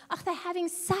phase. Oh, they're having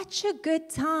such a good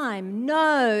time.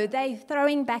 No, they're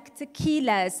throwing back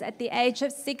tequilas at the age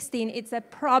of 16. It's a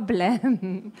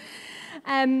problem.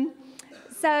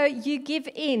 So you give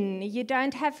in. You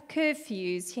don't have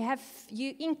curfews.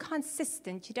 You're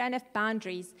inconsistent. You don't have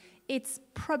boundaries. It's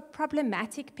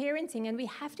problematic parenting, and we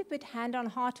have to put hand on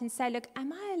heart and say, look,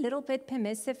 am I a little bit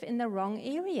permissive in the wrong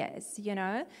areas, you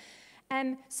know?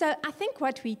 So I think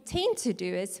what we tend to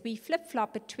do is we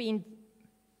flip-flop between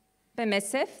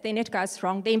permissive, then it goes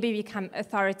wrong, then we become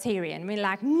authoritarian. We're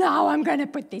like, no, I'm going to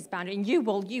put this boundary, and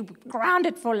you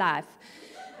grounded for life,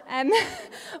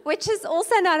 which is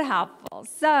also not helpful.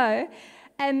 So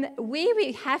where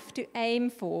we have to aim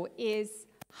for is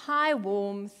high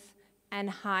warmth and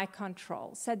high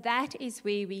control. So that is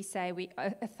where we say we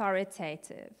are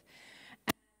authoritative.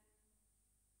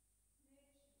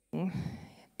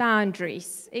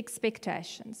 Boundaries,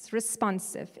 expectations,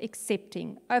 responsive,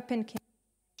 accepting, open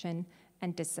communication,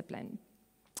 and discipline.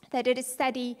 They did a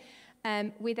study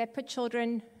where they put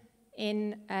children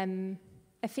in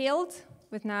a field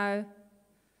with no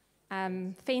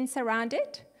fence around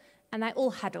it, and they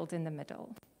all huddled in the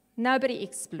middle. Nobody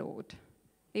explored.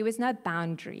 There was no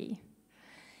boundary.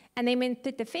 And then when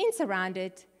they put the fence around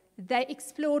it, they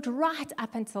explored right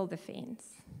up until the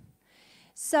fence.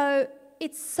 So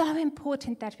it's so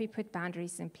important that we put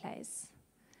boundaries in place,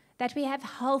 that we have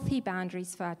healthy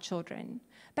boundaries for our children,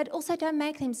 but also don't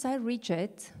make them so rigid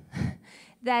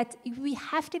that we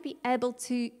have to be able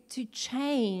to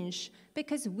change,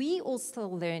 because we are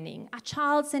still learning. Our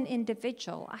child's an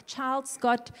individual. Our child's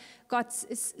got a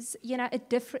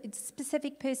different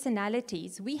specific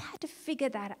personalities. We had to figure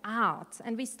that out,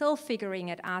 and we're still figuring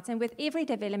it out. And with every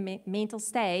developmental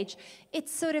stage, it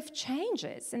sort of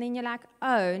changes. And then you're like,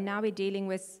 oh, now we're dealing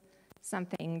with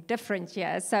something different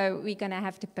here, so we're going to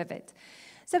have to pivot.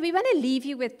 So we want to leave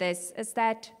you with this, is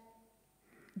that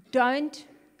don't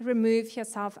remove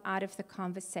yourself out of the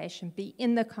conversation. Be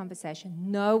in the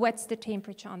conversation. Know what's the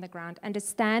temperature on the ground.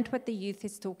 Understand what the youth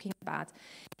is talking about.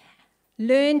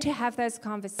 Learn to have those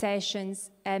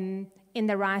conversations in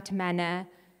the right manner,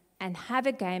 and have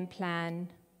a game plan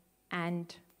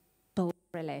and build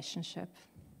a relationship.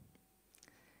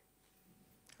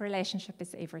 Relationship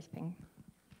is everything.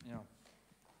 Yeah.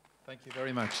 Thank you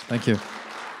very much. Thank you.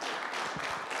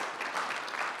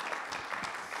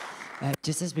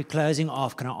 Just as we're closing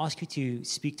off, can I ask you to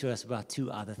speak to us about two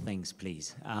other things,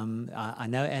 please? I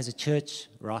know as a church,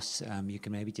 Ross, you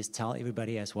can maybe just tell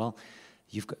everybody as well.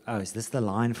 You've got, oh, is this the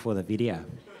line for the video?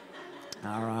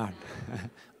 All right.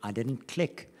 I didn't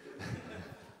click.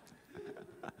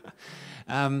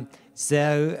 As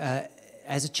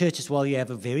a church as well, you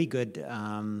have a very good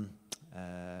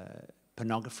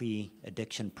pornography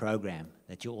addiction program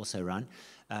that you also run.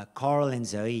 Karel and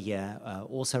Zoë here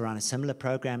also run a similar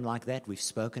program like that. We've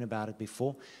spoken about it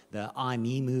before, the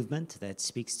I-Me movement that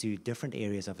speaks to different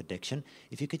areas of addiction.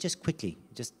 If you could just quickly,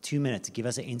 just 2 minutes, give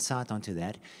us an insight onto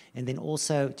that. And then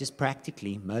also, just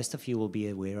practically, most of you will be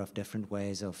aware of different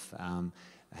ways of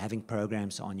having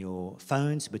programs on your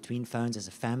phones, between phones as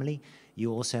a family.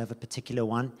 You also have a particular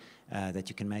one that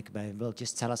you can make available.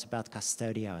 Just tell us about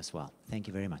Custodio as well. Thank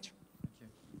you very much.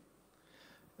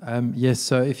 Yes,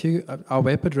 so if you, our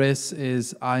web address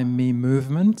is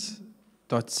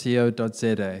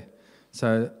imemovement.co.za.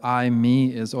 So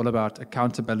iMe is all about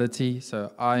accountability.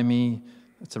 So iMe,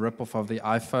 it's a ripoff of the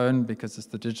iPhone because it's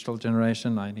the digital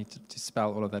generation. I need to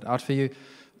spell all of that out for you.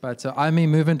 But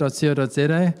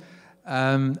imemovement.co.za,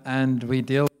 and we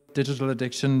deal with digital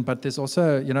addiction, but there's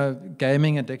also,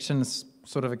 gaming addiction is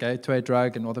sort of a gateway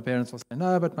drug, and all the parents will say,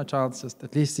 no, but my child's just,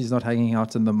 at least he's not hanging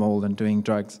out in the mall and doing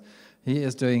drugs. He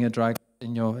is doing a drug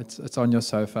in it's on your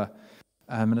sofa,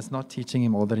 and it's not teaching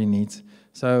him all that he needs.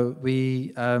 So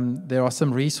there are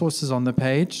some resources on the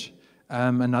page.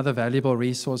 Another valuable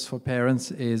resource for parents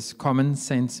is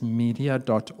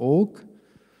commonsensemedia.org,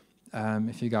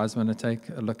 if you guys want to take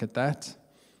a look at that.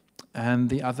 And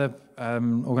the other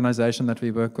organization that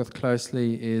we work with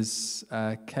closely is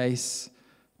case-sa.org.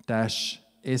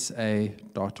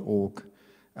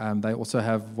 They also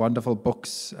have wonderful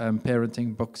books,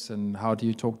 parenting books, and how do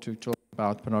you talk to children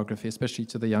about pornography, especially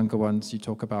to the younger ones. You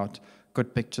talk about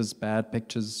good pictures, bad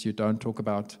pictures. You don't talk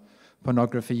about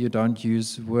pornography. You don't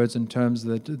use words and terms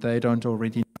that they don't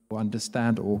already know,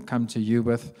 understand, or come to you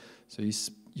with. So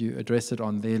you address it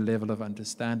on their level of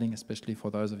understanding, especially for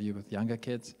those of you with younger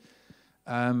kids.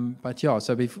 But yeah,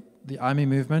 so the iMe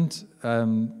movement,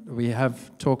 we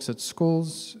have talks at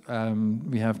schools,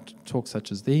 we have talks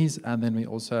such as these, and then we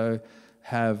also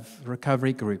have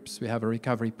recovery groups. We have a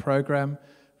recovery program.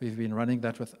 We've been running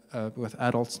that with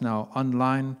adults now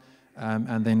online,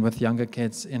 and then with younger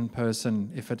kids in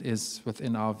person, if it is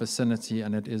within our vicinity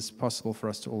and it is possible for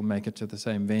us to all make it to the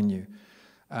same venue.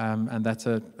 And that's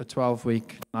a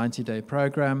 12-week, 90-day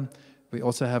program. We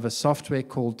also have a software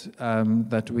called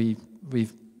that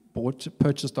we've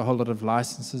purchased a whole lot of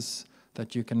licenses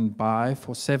that you can buy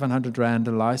for 700 Rand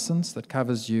a license that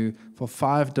covers you for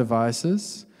 5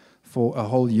 devices for a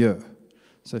whole year.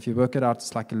 So if you work it out,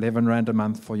 it's like 11 Rand a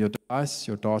month for your device.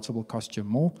 Your data will cost you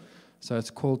more. So it's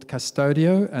called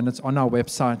Custodio, and it's on our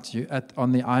website.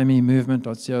 On the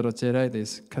imemovement.co.za,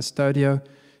 there's Custodio.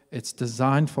 It's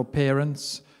designed for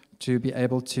parents to be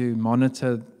able to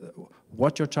monitor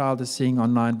what your child is seeing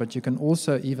online, but you can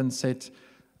also even set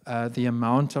the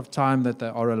amount of time that they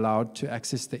are allowed to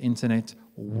access the internet.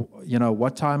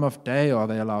 What time of day are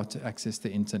they allowed to access the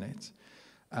internet?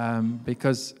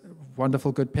 Because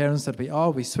wonderful good parents that we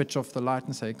are, we switch off the light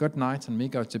and say good night, and we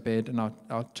go to bed, and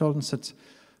our children sit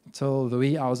till the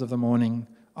wee hours of the morning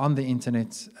on the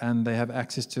internet, and they have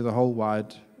access to the whole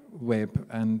wide web,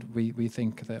 and we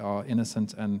think they are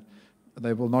innocent and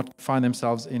they will not find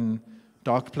themselves in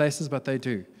dark places, but they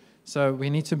do. So we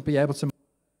need to be able to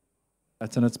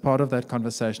And it's part of that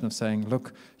conversation of saying,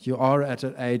 look, you are at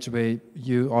an age where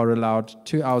you are allowed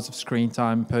 2 hours of screen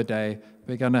time per day.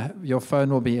 Your phone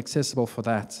will be accessible for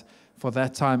that. For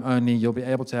that time only, you'll be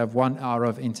able to have 1 hour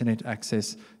of internet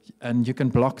access. And you can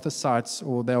block the sites,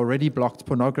 or they're already blocked.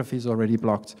 Pornography is already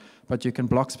blocked. But you can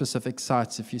block specific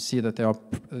sites if you see that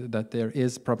there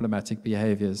is problematic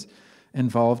behaviors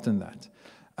involved in that.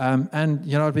 And,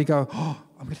 we go, oh,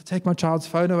 I'm going to take my child's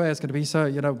phone away. It's going to be so,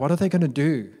 what are they going to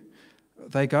do?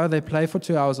 They go, they play for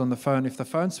 2 hours on the phone. If the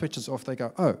phone switches off, they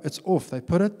go, oh, it's off. They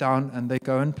put it down and they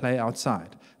go and play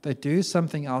outside. They do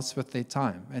something else with their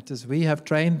time. It is we have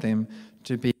trained them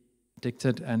to be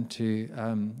addicted and to,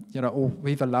 or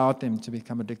we've allowed them to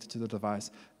become addicted to the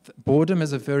device. Boredom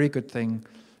is a very good thing.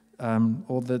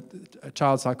 A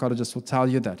child psychologist will tell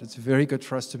you that. It's very good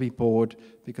for us to be bored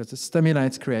because it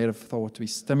stimulates creative thought. We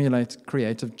stimulate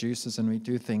creative juices and we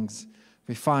do things.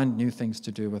 We find new things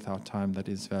to do with our time that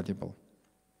is valuable.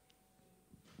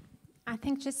 I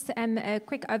think just a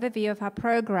quick overview of our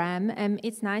program.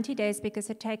 It's 90 days because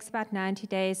it takes about 90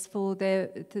 days for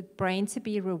the brain to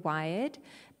be rewired.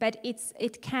 But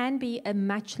it can be a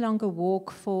much longer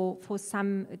walk for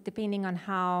some, depending on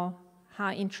how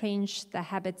entrenched the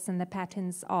habits and the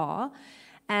patterns are.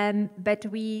 But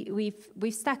we've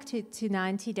stuck to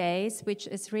 90 days, which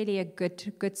is really a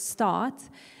good start.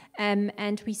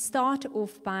 And we start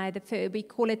off by we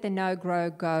call it the no, grow,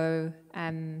 go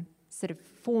sort of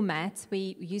format.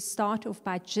 You start off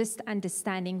by just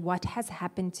understanding what has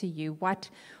happened to you, what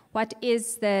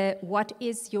is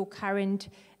your current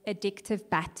addictive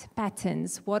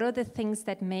patterns. What are the things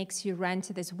that makes you run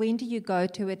to this? When do you go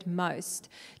to it most?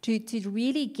 To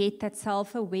really get that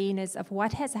self-awareness of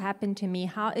what has happened to me,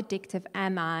 how addictive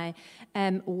am I,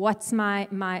 what's my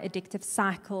addictive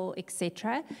cycle,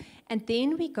 etc. And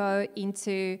then we go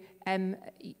into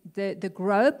the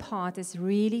grow part is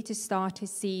really to start to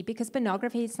see, because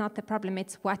pornography is not the problem,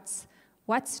 it's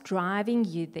what's driving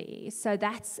you there. So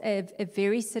that's a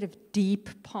very sort of deep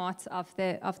part of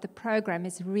the program,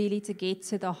 is really to get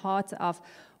to the heart of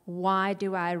why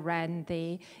do I run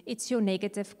there. It's your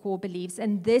negative core beliefs,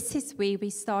 and this is where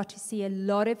we start to see a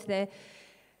lot of the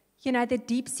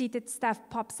deep-seated stuff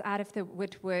pops out of the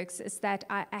woodworks, is that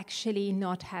I'm actually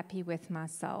not happy with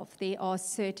myself. There are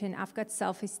I've got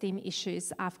self-esteem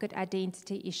issues, I've got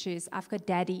identity issues, I've got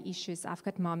daddy issues, I've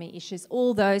got mommy issues.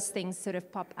 All those things sort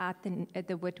of pop out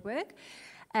the woodwork.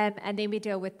 And then we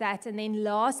deal with that. And then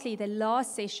lastly, the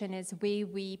last session is where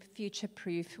we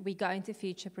future-proof. We go into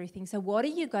future-proofing. So what are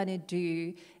you going to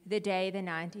do the day the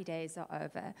 90 days are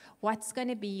over? What's going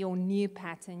to be your new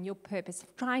pattern, your purpose?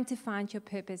 Trying to find your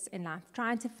purpose in life.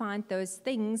 Trying to find those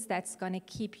things that's going to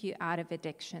keep you out of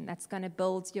addiction, that's going to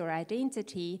build your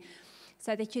identity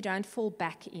so that you don't fall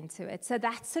back into it. So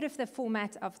that's sort of the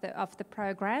format of the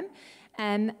program.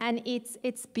 And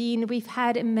we've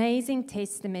had amazing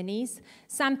testimonies.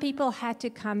 Some people had to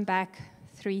come back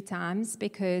 3 times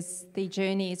because their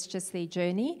journey is just their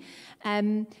journey.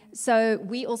 So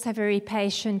we also very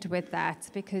patient with that,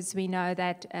 because we know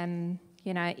that,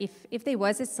 if there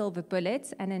was a silver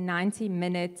bullet and a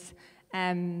 90-minute,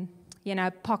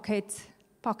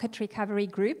 pocket recovery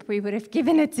group, we would have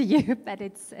given it to you, but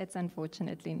it's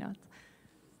unfortunately not.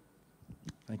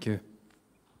 Thank you.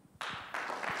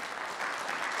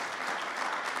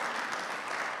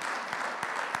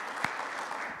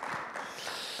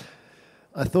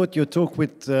 I thought your talk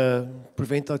would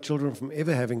prevent our children from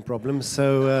ever having problems,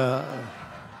 so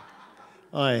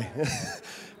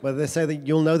but they say that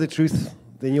you'll know the truth,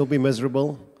 then you'll be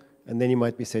miserable, and then you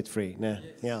might be set free. Nah, yes.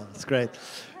 Yeah, it's great.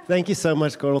 Thank you so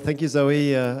much, Karel. Thank you,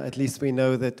 Zoe. At least we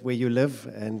know that where you live,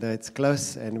 and it's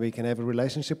close, and we can have a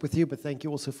relationship with you. But thank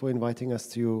you also for inviting us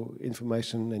to your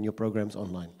information and your programs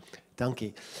online.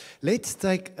 Dankie. Let's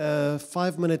take a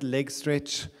 5-minute leg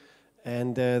stretch,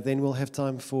 and then we'll have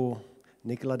time for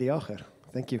Nicola de Jager.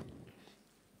 Thank you.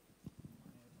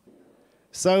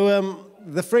 So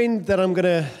the friend that I'm going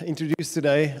to introduce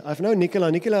today, I've known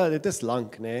Nicola. Nicola, dit is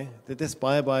lank, né? Dit is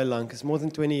baie lank. It's more than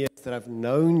 20 years that I've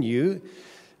known you.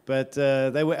 But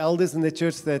they were elders in the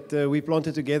church that we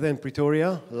planted together in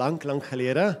Pretoria, lang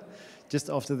gelede, just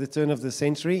after the turn of the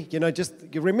century.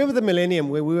 You remember the millennium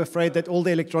where we were afraid that all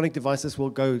the electronic devices will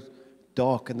go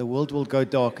dark and the world will go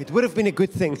dark. It would have been a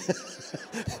good thing.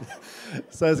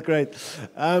 So it's great.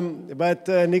 But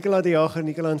Nicola de Jager,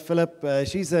 Nicola and Philip,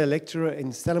 she's a lecturer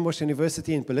in Stellenbosch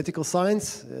University in political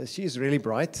science. She's really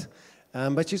bright.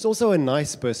 But she's also a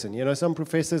nice person. Some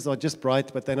professors are just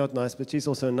bright, but they're not nice. But she's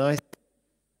also nice.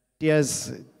 She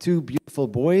has 2 beautiful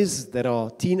boys that are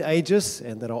teenagers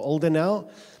and that are older now.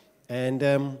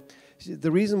 And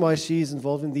The reason why she's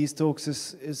involved in these talks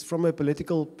is from a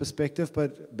political perspective,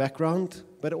 but background,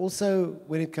 but also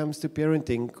when it comes to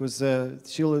parenting, because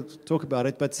she'll talk about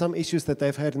it, but some issues that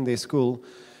they've had in their school,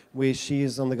 where she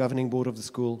is on the governing board of the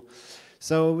school.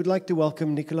 So I would like to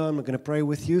welcome Nicola. I'm going to pray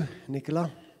with you,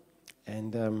 Nicola.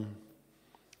 And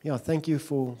yeah, thank you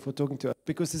for talking to us,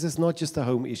 because this is not just a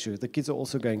home issue. The kids are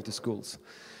also going to schools.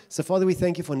 So Father, we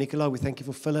thank you for Nicola. We thank you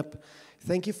for Philip.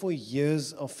 Thank you for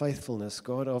years of faithfulness,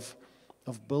 God, of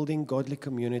building godly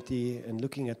community and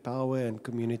looking at power and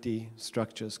community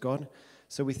structures, God.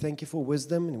 So we thank you for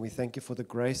wisdom, and we thank you for the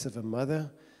grace of a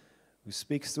mother who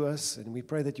speaks to us, and we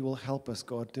pray that you will help us,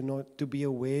 God, to be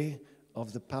aware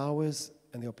of the powers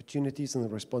and the opportunities and the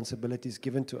responsibilities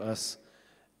given to us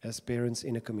as parents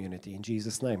in a community. In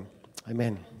Jesus' name,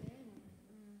 amen.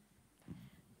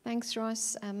 Thanks,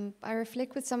 Ross. I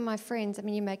reflect with some of my friends. I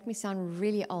mean, you make me sound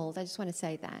really old. I just want to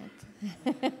say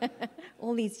that.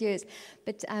 All these years.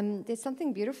 But there's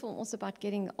something beautiful also about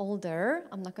getting older.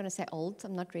 I'm not going to say old.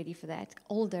 I'm not ready for that.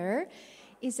 Older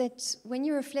is that when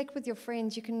you reflect with your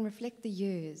friends, you can reflect the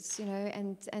years, you know,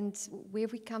 and where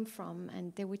we come from.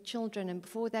 And there were children, and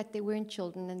before that there weren't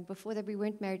children, and before that we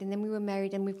weren't married, and then we were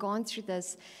married, and we've gone through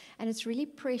this. And it's really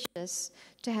precious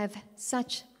to have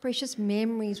such precious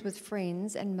memories with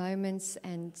friends and moments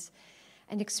and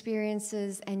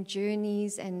experiences and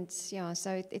journeys. And yeah,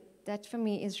 so that for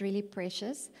me is really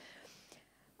precious.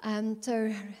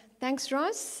 So thanks,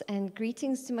 Ross, and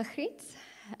greetings to Margriet.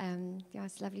 Yeah,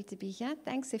 it's lovely to be here.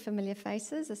 Thanks for familiar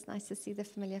faces. It's nice to see the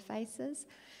familiar faces.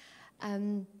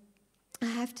 I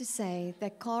have to say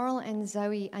that Karel and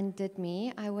Zoë undid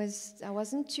me. I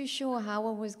wasn't too sure how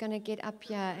I was going to get up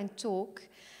here and talk.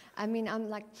 I mean, I'm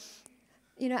like,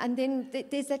 you know, and then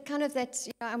there's that kind of that,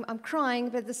 you know, I'm crying,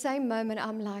 but at the same moment,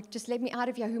 I'm like, just let me out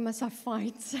of here. Who must I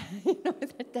fight? You know,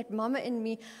 that mama in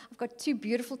me. I've got two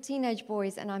beautiful teenage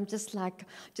boys, and I'm just like,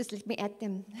 just let me at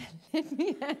them. Let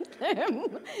me at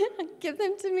them. Give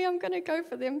them to me. I'm going to go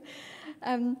for them.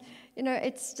 You know,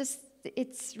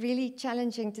 it's really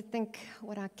challenging to think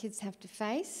what our kids have to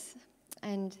face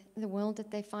and the world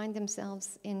that they find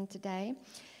themselves in today.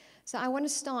 So I want to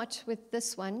start with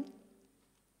this one.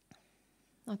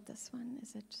 Not this one,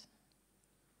 is it?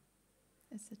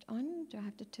 Is it on? Do I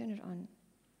have to turn it on?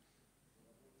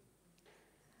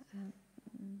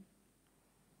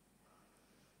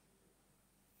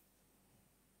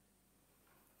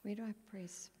 Where do I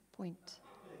press point?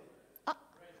 Oh,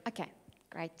 okay,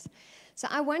 great. So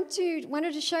I wanted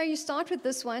to show you, start with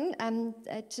this one,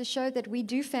 to show that we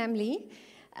do family.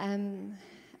 And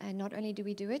not only do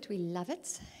we do it, we love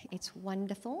it. It's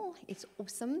wonderful. It's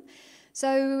awesome.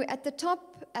 So at the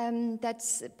top,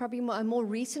 that's probably a more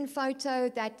recent photo.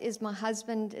 That is my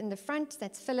husband in the front.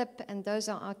 That's Philip, and those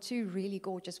are our two really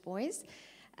gorgeous boys.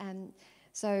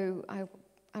 So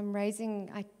I'm raising,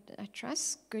 I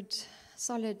trust, good,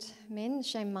 solid men.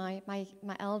 Shame my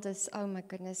eldest, oh my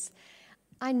goodness.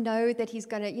 I know that he's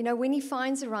going to, you know, when he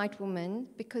finds the right woman,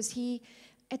 because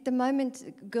at the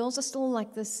moment, girls are still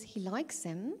like this. He likes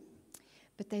them,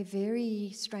 but they're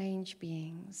very strange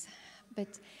beings.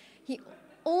 But he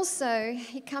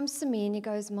comes to me and he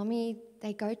goes, Mommy,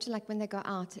 they go to, like, when they go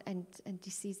out and he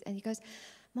sees, and he goes,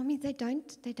 Mommy, they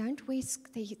don't wear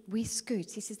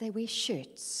skirts. He says they wear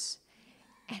shirts.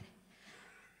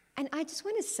 And I just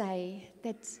want to say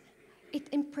that it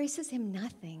impresses him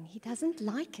nothing. He doesn't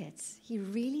like it. He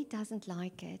really doesn't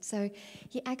like it. So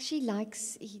he actually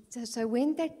likes, so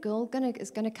when that girl is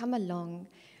going to come along,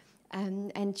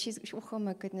 and she's, oh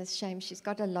my goodness, shame, she's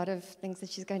got a lot of things that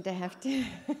she's going to have to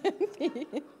be.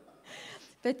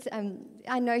 But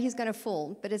I know he's going to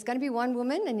fall. But it's going to be one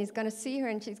woman, and he's going to see her,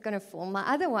 and she's going to fall. My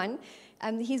other one,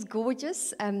 he's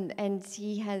gorgeous, and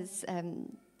he has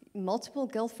multiple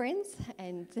girlfriends,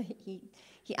 and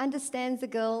he understands the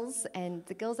girls, and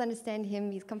the girls understand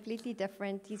him. He's completely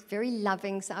different. He's very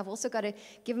loving, so I've also got to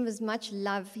give him as much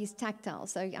love. He's tactile,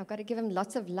 so I've got to give him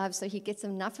lots of love so he gets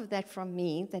enough of that from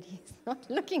me that he's not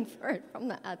looking for it from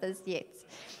the others yet.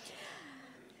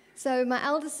 So my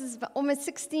eldest is almost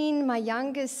 16. My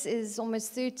youngest is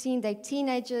almost 13. They're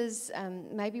teenagers.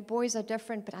 Maybe boys are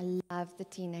different, but I love the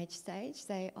teenage stage.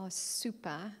 They are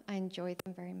super. I enjoy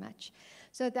them very much.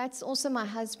 So that's also my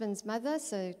husband's mother.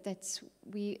 So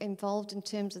we involved in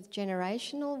terms of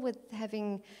generational with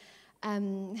having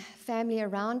family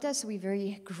around us. We're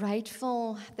very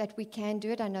grateful that we can do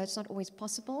it. I know it's not always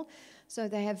possible. So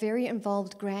they have very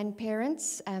involved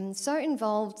grandparents, so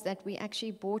involved that we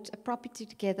actually bought a property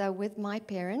together with my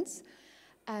parents,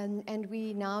 and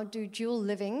we now do dual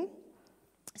living.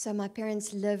 So my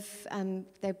parents live,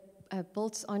 they're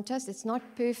built onto us. It's not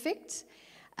perfect,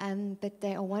 but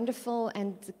they are wonderful,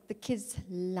 and the kids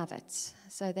love it.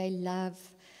 So they love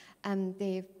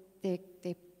their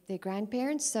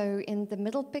grandparents. So in the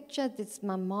middle picture, that's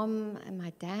my mom and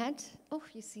my dad. Oh,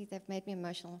 you see, they've made me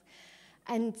emotional.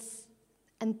 And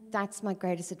that's my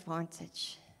greatest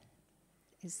advantage,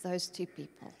 is those two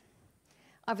people.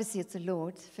 Obviously, it's the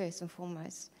Lord, first and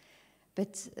foremost.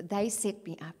 But they set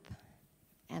me up,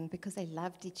 because they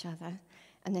loved each other,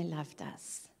 and they loved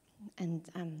us. And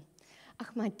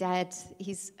my dad,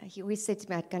 he always said to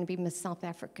me, I'm going to be Miss South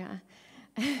Africa.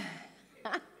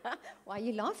 Why are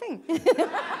you laughing?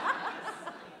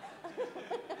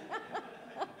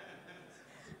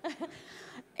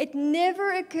 It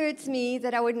never occurred to me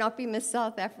that I would not be Miss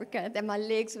South Africa, that my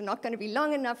legs were not going to be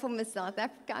long enough for Miss South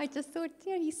Africa. I just thought,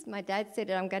 my dad said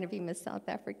it, I'm going to be Miss South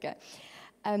Africa.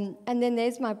 And then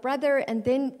there's my brother, and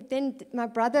then my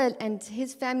brother and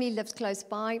his family lives close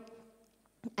by.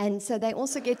 And so they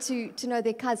also get to know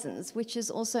their cousins, which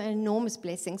is also an enormous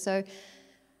blessing. So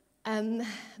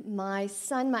my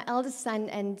eldest son,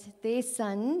 and their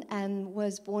son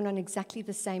was born on exactly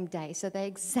the same day. So they're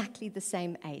exactly the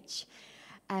same age.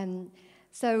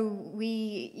 So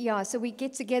we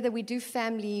get together, we do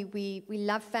family, we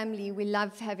love family, we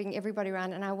love having everybody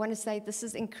around. And I want to say this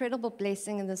is incredible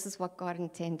blessing, and this is what God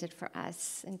intended for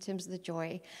us in terms of the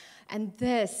joy. And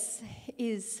this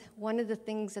is one of the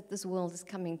things that this world is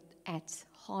coming at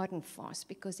hard and fast,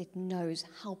 because it knows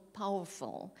how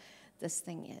powerful this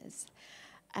thing is.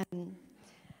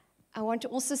 I want to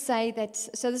also say that,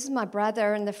 so this is my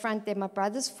brother in the front there. My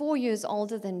brother's 4 years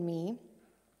older than me.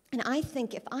 And I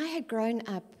think if I had grown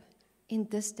up in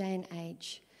this day and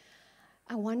age,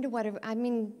 I wonder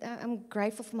I'm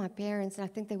grateful for my parents, and I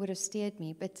think they would have steered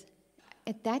me. But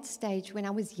at that stage, when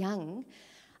I was young,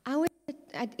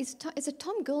 is a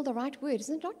tomgirl the right word?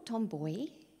 Isn't it not tomboy?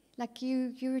 Like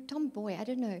you're a tomboy, I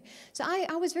don't know. So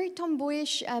I was very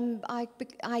tomboyish.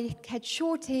 I had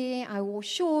short hair, I wore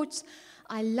shorts,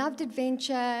 I loved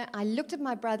adventure. I looked at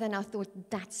my brother and I thought,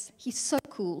 he's so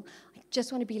cool. I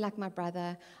just want to be like my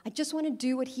brother. I just want to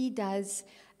do what he does.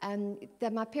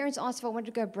 That my parents asked if I wanted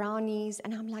to go brownies,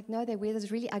 and I'm like, no, they wear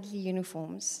those really ugly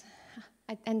uniforms.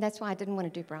 And that's why I didn't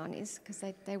want to do brownies, because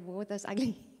they wore those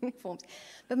ugly uniforms.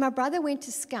 But my brother went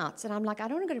to Scouts, and I'm like, I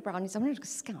don't want to go to brownies, I want to go to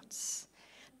Scouts.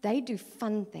 They do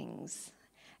fun things.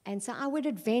 And so I would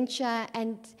adventure,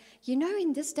 and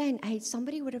in this day and age,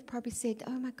 somebody would have probably said,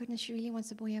 oh my goodness, she really wants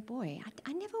to be a boy.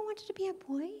 I never wanted to be a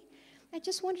boy. I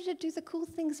just wanted to do the cool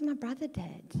things my brother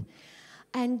did.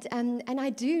 And I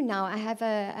do now. I have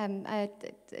a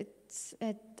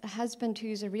husband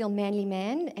who's a real manly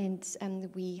man, and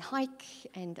we hike,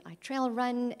 and I trail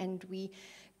run, and we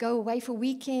go away for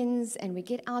weekends, and we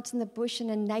get out in the bush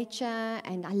and in nature,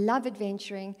 and I love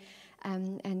adventuring.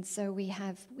 And so we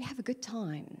have a good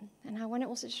time. And I want to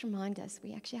also just remind us,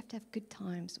 we actually have to have good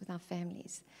times with our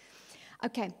families.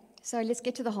 Okay, so let's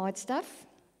get to the hard stuff.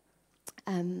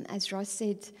 As Ross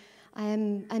said,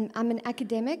 I'm an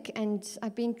academic, and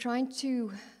I've been trying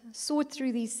to sort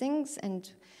through these things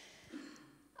and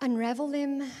unravel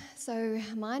them. So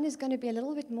mine is going to be a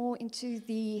little bit more into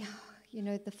the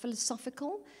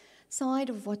philosophical side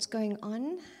of what's going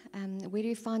on. Where do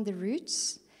you find the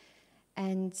roots?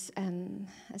 And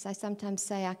as I sometimes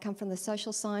say, I come from the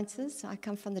social sciences, so I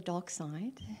come from the dark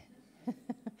side.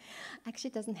 Actually,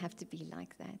 it doesn't have to be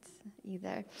like that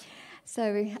either.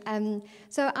 So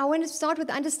I want to start with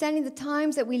understanding the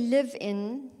times that we live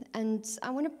in, and I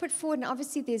want to put forward, and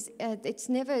obviously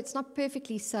it's not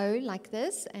perfectly so like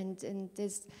this, and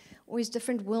there's always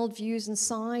different worldviews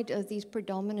inside of these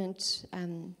predominant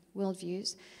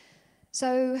worldviews.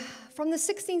 So from the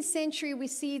 16th century, we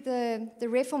see the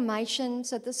Reformation.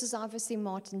 So this is obviously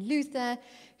Martin Luther,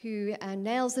 who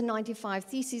nails the 95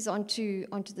 Theses onto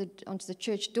the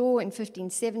church door in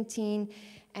 1517,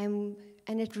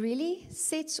 and it really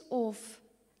sets off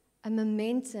a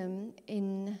momentum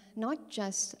in not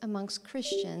just amongst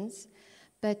Christians,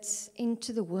 but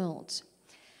into the world.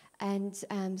 And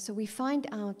so we find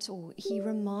out, or he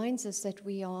reminds us, that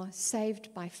we are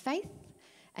saved by faith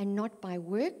and not by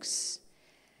works.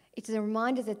 It's a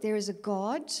reminder that there is a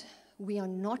God, we are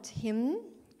not him,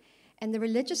 and the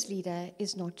religious leader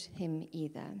is not him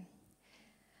either.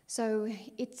 So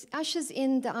it ushers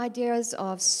in the ideas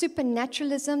of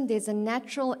supernaturalism. There's a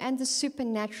natural and the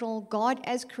supernatural, God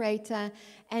as creator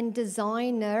and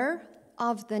designer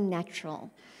of the natural.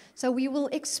 So we will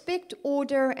expect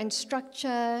order and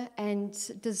structure and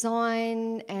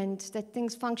design, and that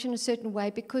things function a certain way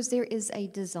because there is a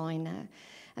designer.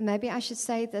 And maybe I should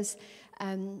say this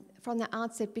from the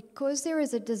outset, because there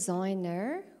is a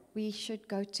designer, we should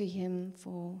go to him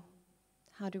for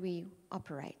how do we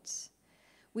operate?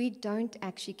 we don't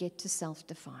actually get to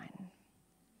self-define.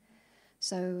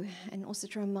 So, and also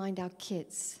to remind our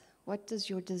kids, what does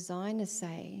your designer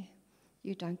say?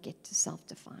 You don't get to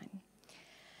self-define.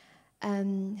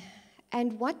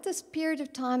 And what this period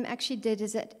of time actually did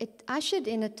is that it ushered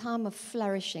in a time of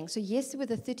flourishing. So yes, there was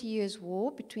the 30 Years'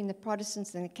 War between the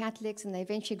Protestants and the Catholics, and they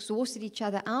eventually exhausted each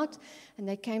other out, and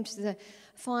they came to the,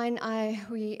 fine,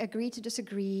 we agree to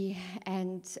disagree,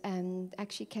 and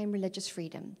actually came religious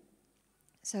freedom.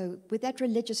 So with that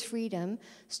religious freedom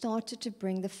started to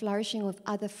bring the flourishing of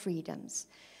other freedoms,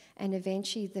 and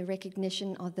eventually the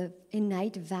recognition of the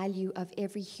innate value of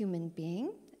every human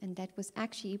being. And that was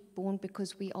actually born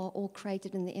because we are all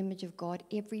created in the image of God.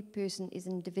 Every person is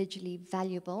individually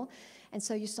valuable. And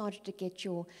so you started to get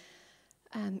your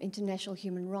international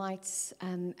human rights,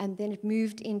 and then it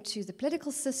moved into the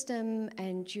political system,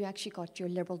 and you actually got your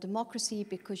liberal democracy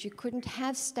because you couldn't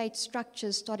have state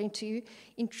structures starting to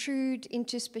intrude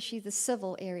into especially the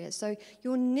civil areas. So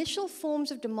your initial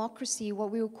forms of democracy,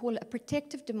 what we would call a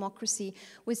protective democracy,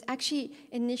 was actually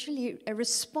initially a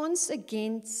response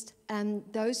against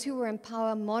those who were in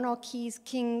power, monarchies,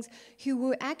 kings, who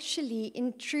were actually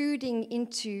intruding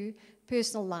into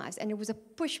personal lives, and it was a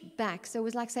push back. So it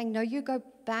was like saying, no, you go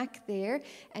back there,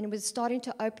 and it was starting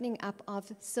to opening up of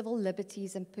civil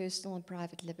liberties and personal and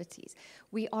private liberties.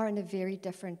 We are in a very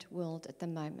different world at the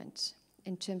moment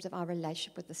in terms of our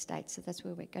relationship with the state, so that's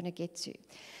where we're going to get to.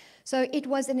 So it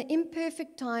was an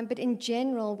imperfect time, but in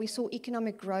general, we saw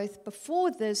economic growth. Before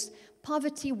this,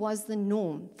 poverty was the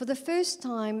norm. For the first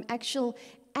time, actual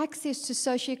access to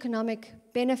socioeconomic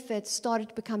benefits started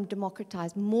to become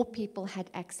democratized. More people had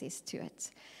access to it.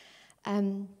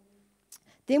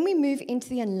 Then we move into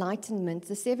the Enlightenment,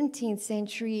 the 17th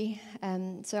century.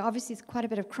 So obviously, it's quite a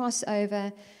bit of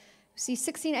crossover. See,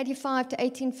 1685 to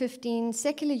 1815,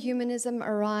 secular humanism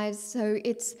arrives. So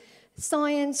it's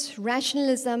science,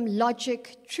 rationalism,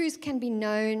 logic, truth can be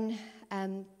known.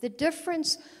 The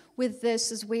difference with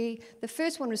this is the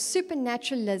first one was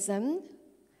supernaturalism,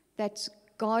 that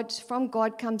from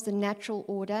God comes the natural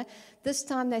order. This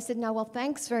time they said, no, well,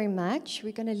 thanks very much.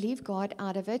 We're going to leave God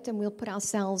out of it, and we'll put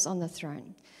ourselves on the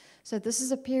throne. So this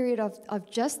is a period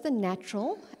of just the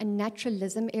natural and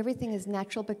naturalism. Everything is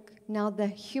natural, but now the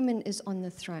human is on the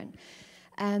throne.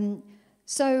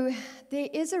 So there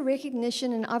is a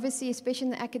recognition, and obviously, especially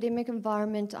in the academic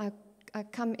environment, I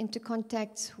come into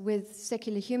contact with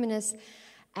secular humanists.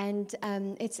 And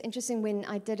it's interesting, when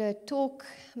I did a talk,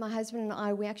 my husband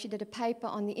and we actually did a paper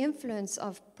on the influence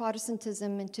of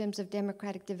Protestantism in terms of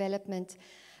democratic development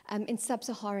in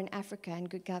sub-Saharan Africa and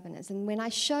good governance. And when I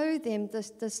show them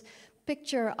this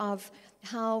picture of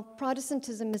how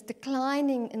Protestantism is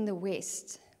declining in the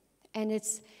West, and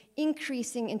it's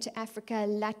increasing into Africa,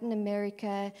 Latin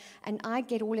America, and I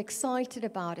get all excited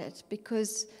about it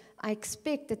because I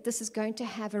expect that this is going to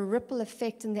have a ripple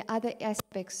effect in the other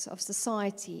aspects of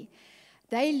society.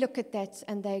 They look at that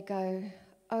and they go,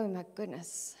 oh my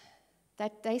goodness.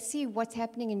 That they see what's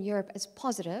happening in Europe as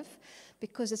positive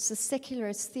because it's a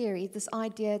secularist theory, this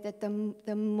idea that the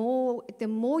more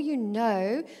you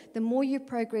know, the more you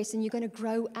progress, and you're going to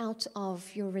grow out of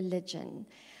your religion.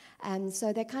 And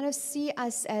so they kind of see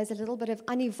us as a little bit of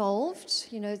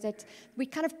unevolved, that we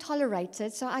kind of tolerate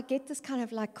it. So I get this kind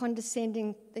of like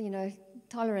condescending,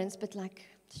 tolerance, but like,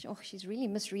 oh, she's really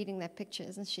misreading that picture,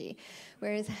 isn't she?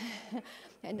 Whereas,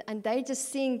 and they just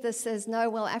seeing this as,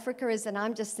 no, well, Africa is, and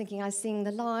I'm just thinking, I'm seeing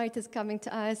the light is coming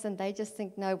to us, and they just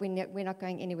think, no, we're not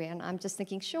going anywhere. And I'm just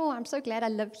thinking, sure, I'm so glad I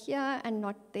live here and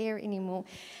not there anymore.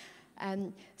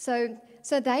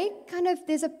 So they kind of,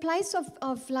 there's a place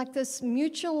of like this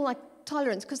mutual like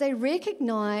tolerance, because they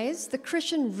recognize the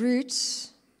Christian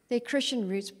roots, their Christian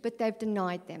roots, but they've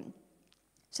denied them.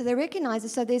 So they recognize it.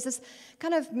 So there's this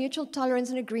kind of mutual tolerance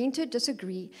and agreeing to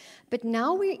disagree. But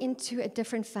now we're into a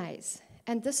different phase.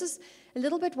 And this is a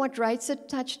little bit what Reitze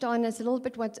touched on. It's a little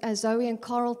bit what Zoe and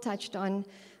Karel touched on.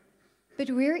 But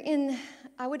we're in,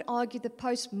 I would argue, the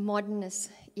postmodernist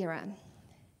era.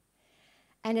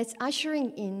 And it's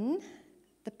ushering in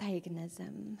the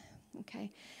paganism,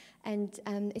 okay? And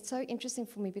it's so interesting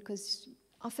for me because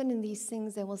often in these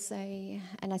things they will say,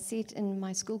 and I see it in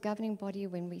my school governing body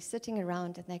when we're sitting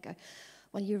around and they go,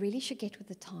 well, you really should get with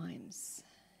the times.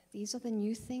 These are the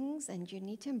new things and you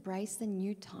need to embrace the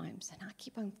new times. And I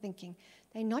keep on thinking,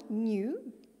 they're not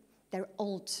new, they're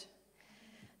old.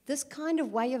 This kind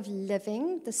of way of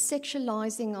living, the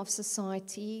sexualizing of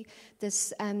society,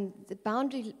 this the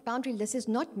boundaryless is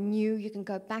not new. You can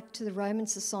go back to the Roman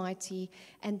society,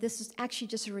 and this is actually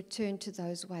just a return to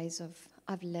those ways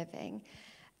of living.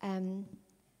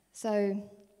 So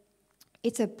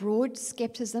it's a broad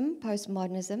skepticism,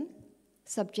 postmodernism.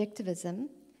 subjectivism,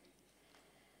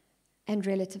 and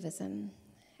relativism.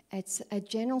 It's a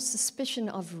general suspicion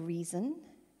of reason.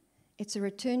 It's a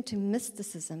return to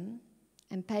mysticism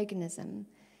and paganism.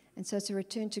 And so it's a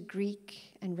return to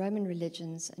Greek and Roman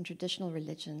religions and traditional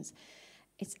religions.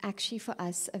 It's actually for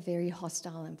us a very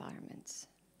hostile environment.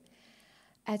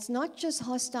 It's not just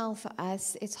hostile for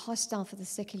us, it's hostile for the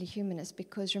secular humanists,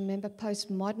 because remember,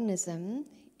 postmodernism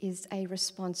is a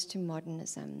response to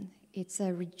modernism. It's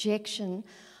a rejection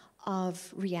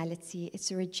of reality.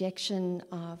 It's a rejection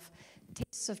of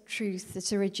tests of truth.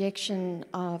 It's a rejection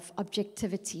of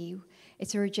objectivity.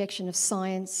 It's a rejection of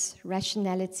science,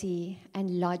 rationality,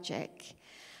 and logic.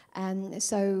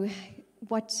 So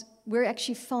what we're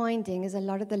actually finding is a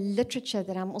lot of the literature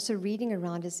that I'm also reading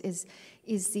around is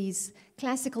these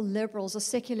classical liberals or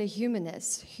secular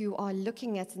humanists who are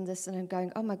looking at this and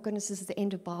going, oh my goodness, this is the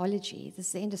end of biology, this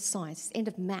is the end of science, this is the end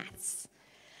of maths.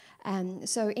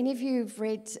 So any of you who've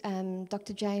read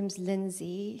Dr. James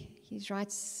Lindsay, he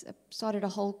started a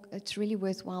whole, it's really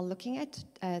worthwhile looking at,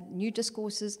 New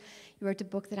Discourses. He wrote a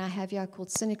book that I have here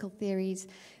called Cynical Theories,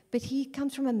 but he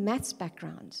comes from a maths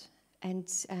background. And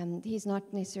he's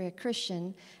not necessarily a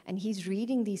Christian, and he's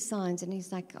reading these signs, and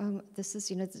he's like, oh, this is,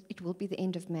 it will be the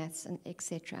end of maths, and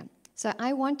etc. So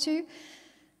I want to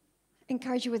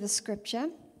encourage you with a scripture.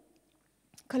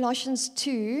 Colossians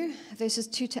 2, verses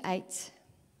 2 to 8.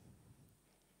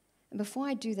 And before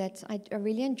I do that, I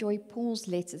really enjoy Paul's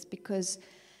letters because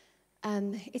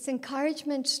it's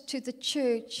encouragement to the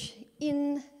church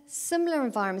in similar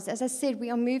environments. As I said,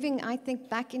 we are moving, I think,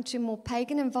 back into a more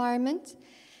pagan environment.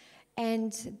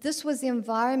 And this was the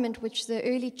environment which the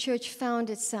early church found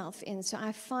itself in. So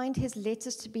I find his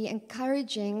letters to be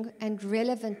encouraging and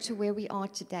relevant to where we are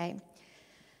today.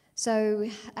 So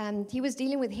he was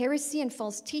dealing with heresy and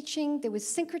false teaching. There was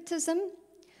syncretism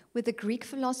with the Greek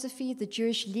philosophy, the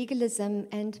Jewish legalism,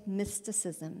 and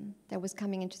mysticism that was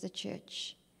coming into the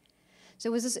church. So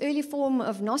it was this early form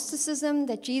of Gnosticism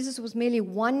that Jesus was merely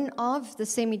one of the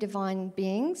semi-divine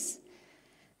beings.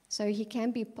 So he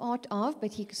can be part of,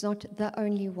 but he's not the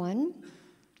only one.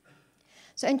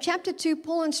 So in chapter 2,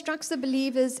 Paul instructs the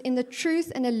believers in the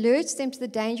truth and alerts them to the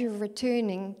danger of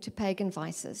returning to pagan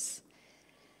vices.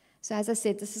 So as I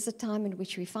said, this is a time in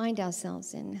which we find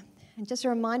ourselves in. And just a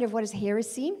reminder of what is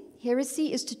heresy.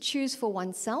 Heresy is to choose for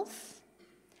oneself,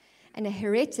 and a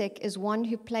heretic is one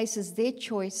who places their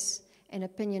choice and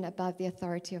opinion above the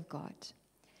authority of God.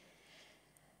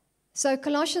 So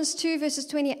Colossians 2, verses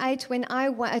 28, when I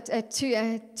was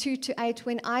 2 to 8,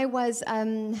 when I was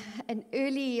in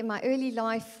my early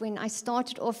life, when I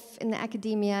started off in the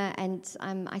academia, and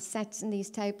I sat in these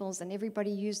tables, and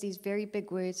everybody used these very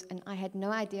big words, and I had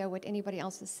no idea what anybody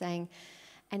else was saying,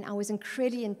 and I was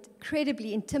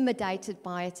incredibly intimidated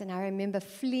by it, and I remember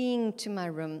fleeing to my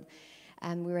room.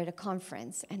 We were at a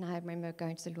conference, and I remember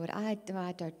going to the Lord, I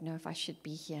don't know if I should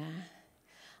be here.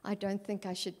 I don't think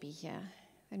I should be here.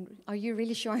 And are you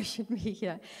really sure I should be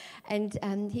here?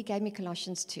 And he gave me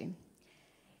Colossians 2.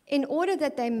 In order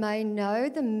that they may know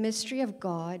the mystery of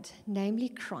God, namely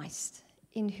Christ,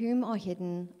 in whom are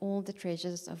hidden all the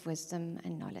treasures of wisdom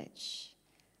and knowledge.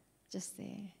 Just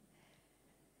there.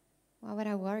 Why would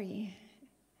I worry?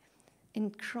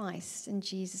 In Christ, in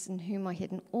Jesus, in whom are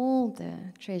hidden all the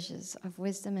treasures of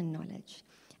wisdom and knowledge.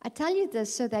 I tell you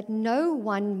this so that no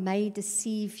one may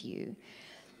deceive you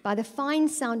by the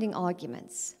fine-sounding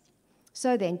arguments.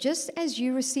 So then, just as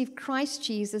you received Christ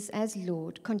Jesus as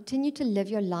Lord, continue to live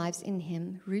your lives in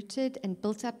him, rooted and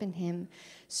built up in him,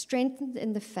 strengthened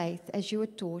in the faith as you were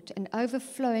taught, and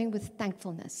overflowing with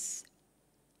thankfulness.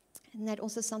 Isn't that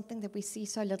also something that we see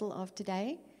so little of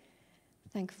today?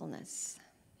 Thankfulness.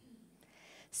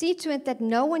 See to it that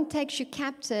no one takes you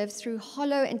captive through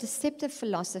hollow and deceptive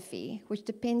philosophy, which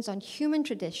depends on human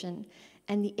tradition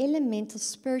and the elemental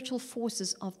spiritual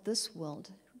forces of this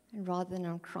world, rather than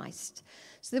on Christ.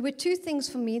 So there were two things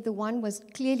for me. The one was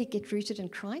clearly get rooted in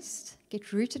Christ,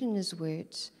 get rooted in his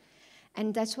word.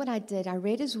 And that's what I did. I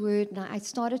read his word, and I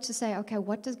started to say, okay,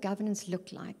 what does governance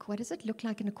look like? What does it look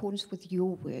like in accordance with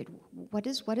your word? What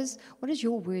does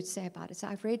your word say about it? So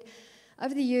I've read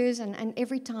over the years, and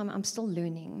every time I'm still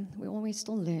learning. We're always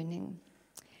still learning.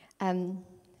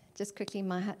 Just quickly,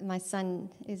 my son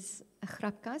is a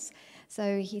grapkas,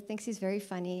 so he thinks he's very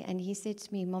funny, and he said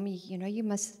to me, Mommy, you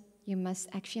must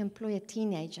actually employ a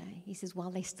teenager. He says, well,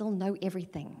 they still know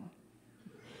everything.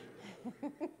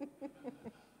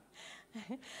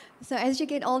 So as you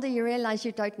get older, you realize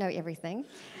you don't know everything.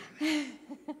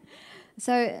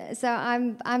 So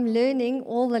I'm learning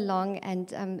all along,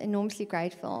 and I'm enormously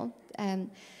grateful.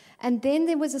 And then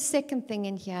there was a second thing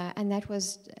in here, and that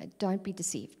was don't be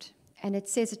deceived. And it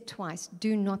says it twice,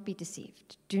 do not be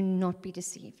deceived. Do not be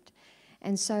deceived.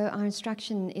 And so our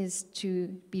instruction is to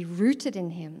be rooted in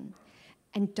him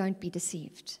and don't be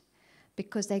deceived.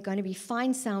 Because they're going to be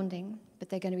fine-sounding, but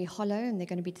they're going to be hollow and they're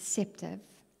going to be deceptive.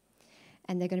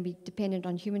 And they're going to be dependent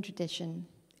on human tradition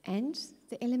and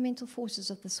the elemental forces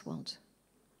of this world.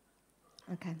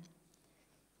 Okay.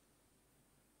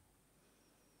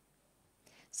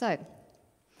 So,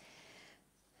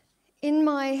 in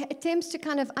my attempts to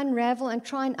kind of unravel and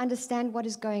try and understand what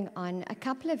is going on, a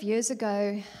couple of years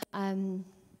ago, I think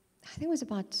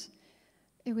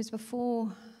it was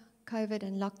before COVID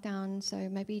and lockdown, so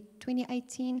maybe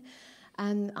 2018,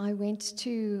 I went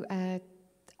to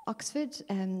Oxford,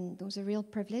 it was a real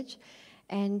privilege,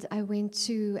 and I went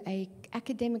to an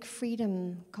academic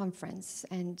freedom conference,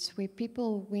 and where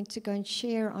people went to go and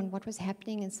share on what was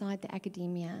happening inside the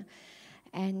academia.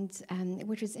 And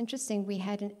which was interesting, we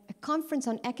had a conference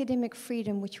on academic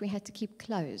freedom which we had to keep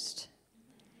closed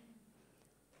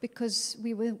because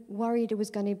we were worried it was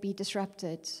going to be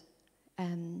disrupted.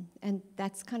 And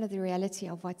that's kind of the reality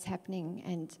of what's happening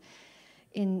and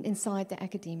inside the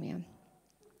academia.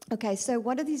 Okay, so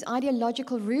what are these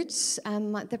ideological roots?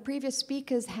 The previous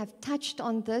speakers have touched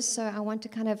on this, so I want to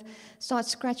kind of start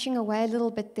scratching away a little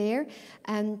bit there.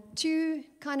 Two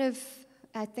kind of,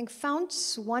 I think,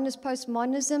 founts. One is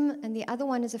postmodernism, and the other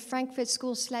one is a Frankfurt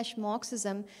School /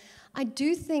 Marxism. I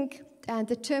do think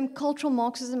the term cultural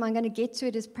Marxism, I'm going to get to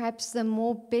it, is perhaps the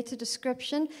more better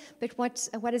description. But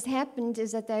what has happened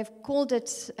is that they've called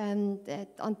it,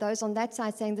 on those on that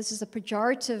side, saying this is a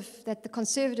pejorative that the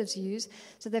conservatives use.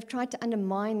 So they've tried to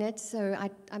undermine it. So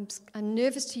I'm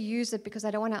nervous to use it because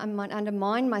I don't want to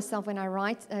undermine myself when I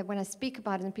write, when I speak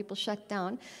about it, and people shut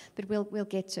down. But we'll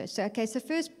get to it. So okay. So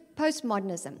first,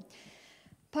 postmodernism.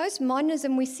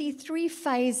 Postmodernism, we see three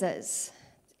phases.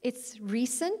 It's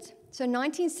recent. So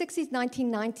 1960s,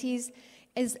 1990s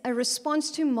is a response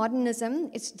to modernism.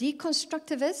 It's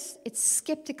deconstructivist, it's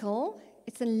skeptical,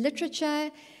 it's in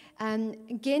literature.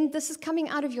 Again, this is coming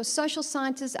out of your social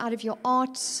sciences, out of your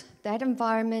arts, that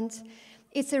environment.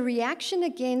 It's a reaction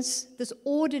against this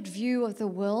ordered view of the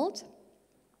world.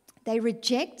 They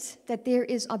reject that there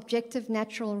is objective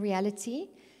natural reality.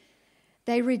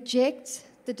 They reject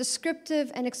the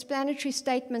descriptive and explanatory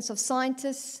statements of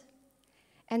scientists,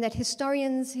 and that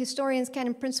historians can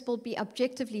in principle be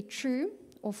objectively true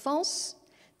or false.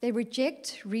 They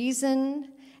reject reason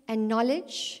and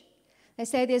knowledge. They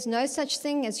say there's no such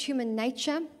thing as human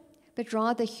nature, but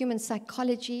rather human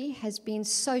psychology has been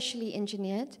socially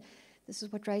engineered. This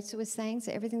is what Reitze was saying,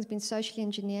 so everything's been socially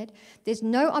engineered. There's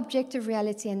no objective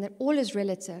reality and that all is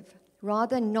relative.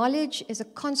 Rather, knowledge is a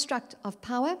construct of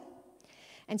power,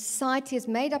 and society is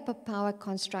made up of power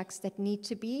constructs that need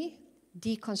to be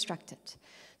deconstructed.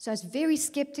 So it's very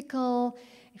skeptical,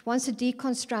 it wants to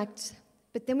deconstruct,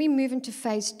 but then we move into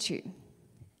phase two.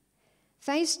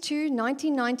 Phase two,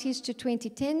 1990s to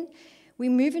 2010, we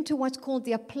move into what's called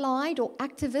the applied or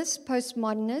activist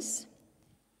postmodernists.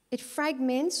 It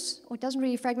fragments, or it doesn't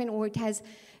really fragment, or it has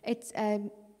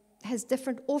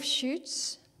different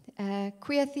offshoots,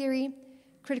 queer theory,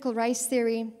 critical race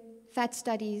theory, fat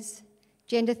studies,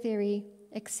 gender theory,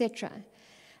 etc.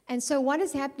 And so what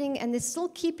is happening, and they're still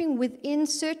keeping within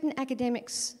certain academic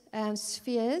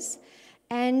spheres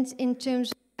and in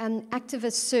terms of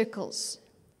activist circles.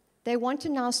 They want to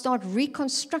now start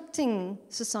reconstructing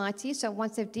society, so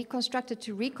once they've deconstructed,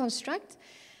 to reconstruct,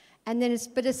 and then it's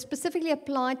specifically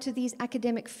applied to these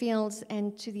academic fields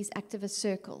and to these activist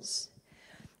circles.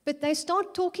 But they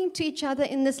start talking to each other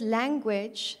in this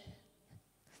language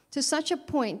to such a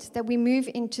point that we move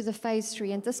into the phase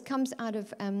three, and this comes out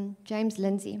of James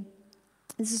Lindsay.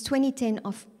 This is 2010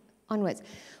 onwards,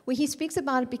 where he speaks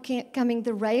about it becoming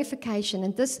the reification,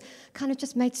 and this kind of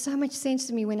just made so much sense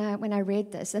to me when I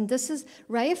read this. And this is,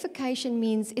 reification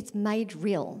means it's made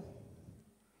real.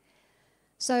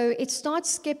 So it starts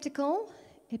skeptical,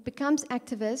 it becomes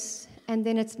activist, and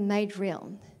then it's made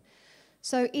real.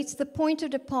 So it's the point of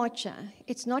departure.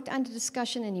 It's not under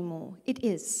discussion anymore. It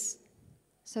is.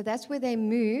 So that's where they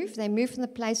move. They move from the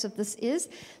place of this is.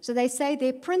 So they say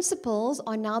their principles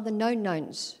are now the known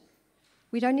knowns.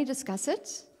 We don't need to discuss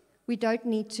it. We don't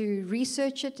need to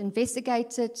research it,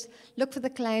 investigate it, look for the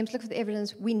claims, look for the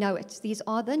evidence. We know it. These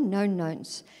are the known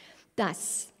knowns.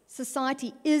 Thus,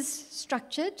 society is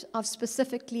structured of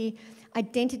specifically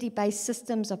identity-based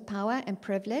systems of power and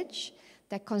privilege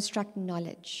that construct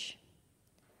knowledge.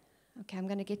 Okay, I'm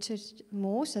going to get to it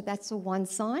more. So that's the one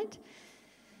side.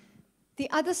 The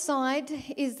other side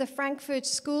is the Frankfurt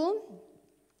School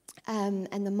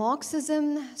and the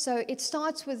Marxism. So it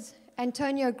starts with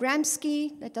Antonio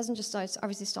Gramsci, that doesn't just start, it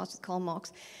obviously starts with Karl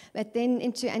Marx, but then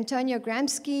into Antonio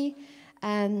Gramsci,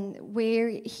 where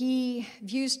he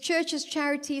views churches,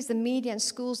 charities, the media, and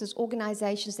schools as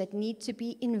organizations that need to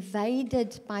be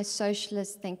invaded by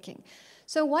socialist thinking.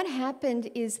 So what happened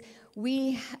is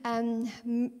we,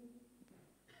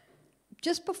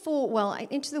 just before, well,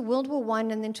 into the World War I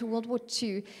and then to World War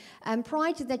II,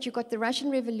 prior to that, you got the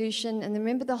Russian Revolution, and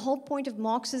remember the whole point of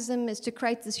Marxism is to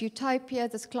create this utopia,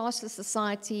 this classless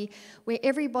society, where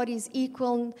everybody's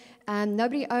equal,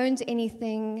 nobody owns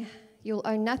anything, you'll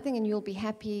own nothing and you'll be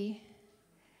happy,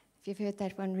 if you've heard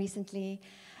that one recently.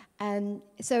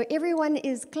 So everyone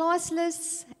is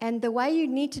classless, and the way you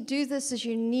need to do this is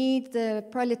you need the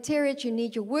proletariat, you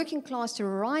need your working class to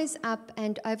rise up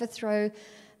and overthrow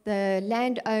the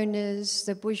landowners,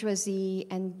 the bourgeoisie,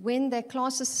 and when that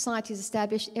classless society is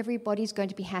established, everybody's going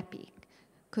to be happy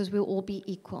because we'll all be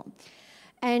equal.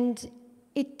 And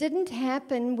it didn't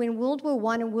happen when World War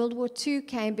I and World War II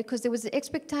came because there was the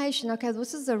expectation, okay,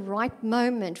 this is the right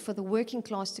moment for the working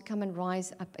class to come and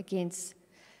rise up against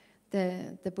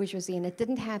the bourgeoisie, and it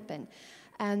didn't happen.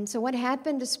 And so what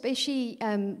happened, especially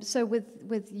so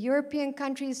with European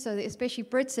countries, so especially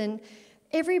Britain,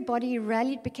 everybody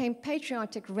rallied, became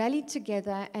patriotic, rallied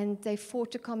together, and they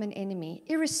fought a common enemy,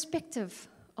 irrespective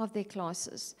of their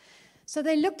classes. So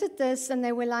they looked at this, and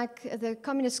they were like the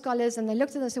communist scholars, and they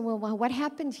looked at this and said, well, what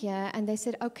happened here? And they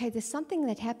said, okay, there's something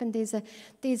that happened.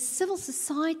 There's civil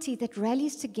society that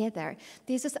rallies together.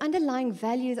 There's this underlying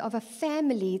value of a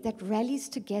family that rallies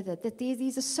together, that there's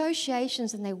these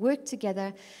associations, and they work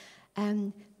together.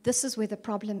 This is where the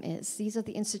problem is. These are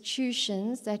the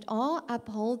institutions that are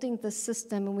upholding the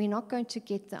system, and we're not going to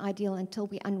get the ideal until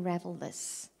we unravel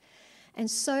this. And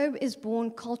so is born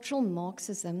cultural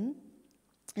Marxism.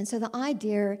 And so the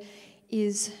idea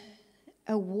is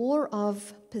a war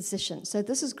of position. So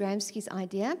this is Gramsci's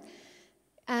idea.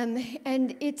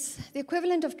 And it's the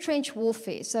equivalent of trench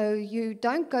warfare. So you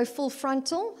don't go full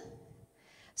frontal.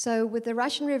 So with the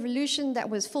Russian Revolution, that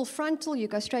was full frontal. You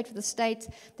go straight for the state.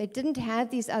 They didn't have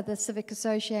these other civic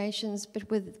associations. But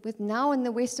with now in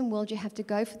the Western world, you have to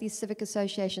go for these civic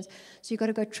associations. So you've got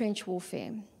to go trench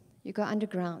warfare. You go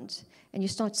underground, and you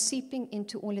start seeping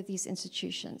into all of these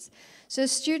institutions. So a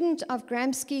student of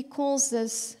Gramsci calls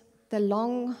this the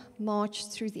long march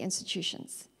through the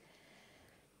institutions.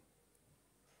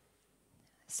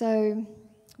 So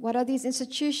what are these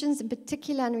institutions in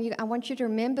particular? And I want you to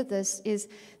remember this, is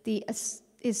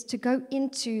to go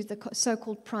into the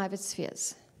so-called private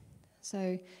spheres.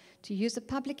 So to use the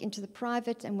public into the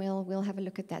private, and we'll have a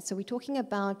look at that. So we're talking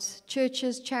about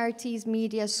churches, charities,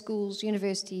 media, schools,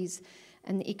 universities,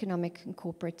 and the economic and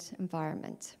corporate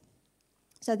environment.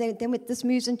 So then this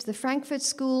moves into the Frankfurt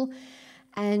School,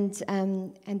 and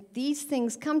these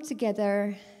things come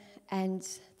together, and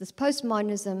this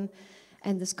postmodernism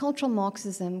and this cultural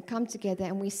Marxism come together,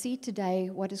 and we see today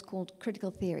what is called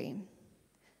critical theory,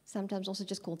 sometimes also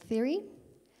just called theory,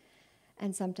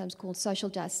 and sometimes called social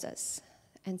justice,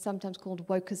 and sometimes called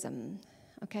wokeism.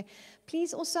 Okay,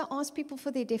 please also ask people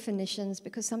for their definitions,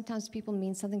 because sometimes people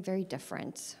mean something very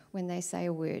different when they say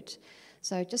a word.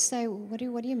 So just say, what do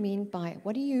you mean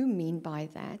by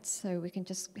that? So we can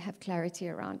just have clarity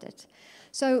around it.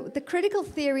 So the critical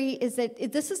theory is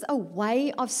that this is a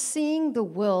way of seeing the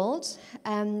world,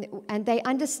 and they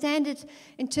understand it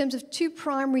in terms of two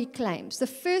primary claims. The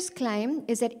first claim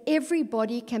is that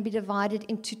everybody can be divided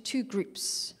into two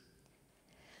groups: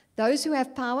 those who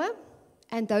have power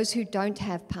and those who don't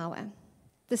have power.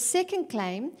 The second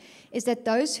claim is that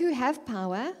those who have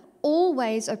power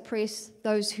always oppress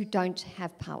those who don't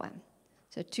have power.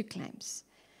 So two claims.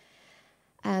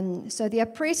 So the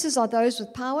oppressors are those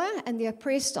with power, and the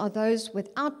oppressed are those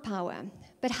without power.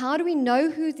 But how do we know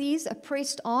who these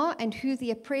oppressed are and who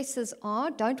the oppressors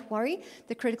are? Don't worry,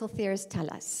 the critical theorists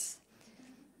tell us.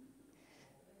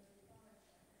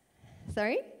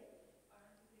 Sorry?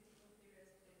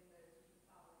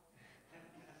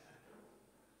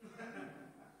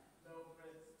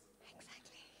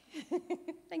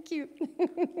 Thank you.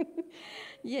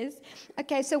 Yes.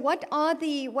 Okay, so what are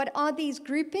these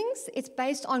groupings? It's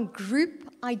based on group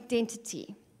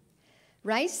identity.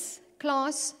 Race,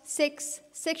 class, sex,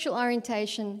 sexual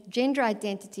orientation, gender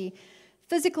identity,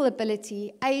 physical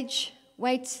ability, age,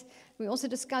 weight. We also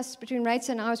discussed between Reitze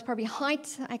and I was probably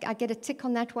height. I get a tick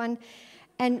on that one.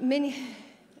 And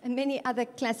many other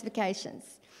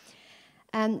classifications.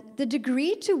 The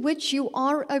degree to which you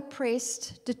are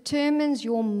oppressed determines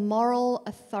your moral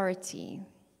authority.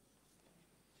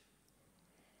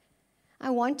 I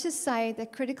want to say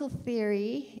that critical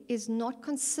theory is not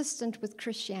consistent with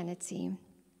Christianity.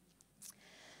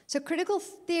 So critical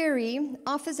theory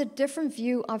offers a different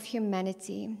view of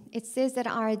humanity. It says that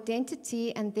our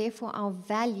identity and therefore our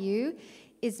value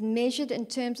is measured in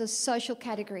terms of social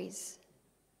categories.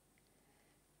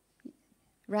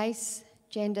 Race,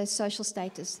 gender, social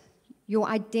status. Your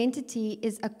identity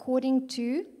is according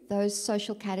to those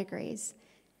social categories.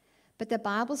 But the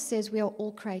Bible says we are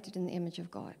all created in the image of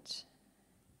God.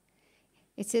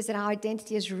 It says that our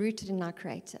identity is rooted in our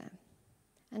Creator.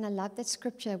 And I love that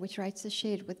scripture which Reitze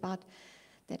shared about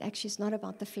that actually it's not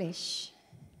about the flesh,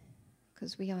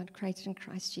 because we are created in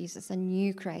Christ Jesus, a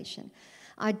new creation.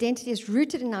 Our identity is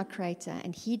rooted in our Creator,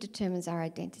 and He determines our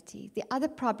identity. The other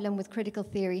problem with critical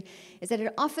theory is that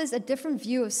it offers a different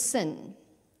view of sin.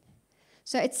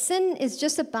 So sin is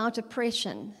just about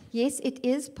oppression. Yes, it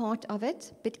is part of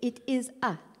it, but it is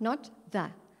not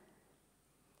the.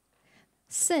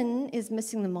 Sin is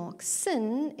missing the mark.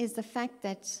 Sin is the fact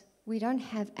that we don't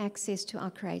have access to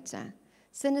our Creator.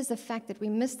 Sin is the fact that we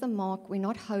miss the mark, we're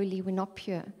not holy, we're not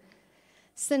pure.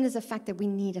 Sin is the fact that we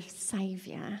need a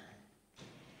Savior.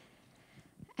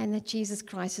 And that Jesus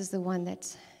Christ is the one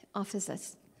that offers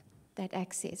us that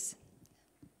access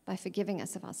by forgiving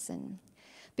us of our sin.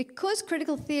 Because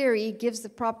critical theory gets the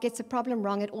problem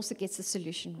wrong, it also gets the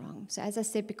solution wrong. So as I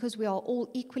said, because we are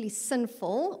all equally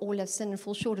sinful, all have sinned and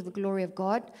fall short of the glory of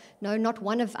God. No, not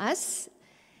one of us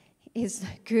is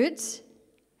good.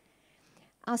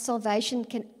 Our salvation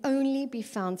can only be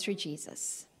found through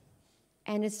Jesus.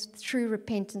 And it's through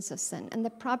repentance of sin. And the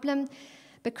problem,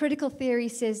 but critical theory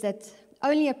says that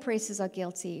only oppressors are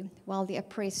guilty, while the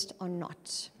oppressed are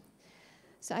not.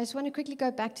 So I just want to quickly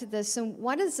go back to this. And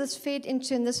what is this fed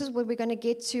into? And this is what we're going to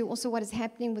get to, also what is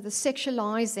happening with the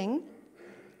sexualizing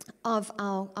of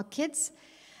our kids,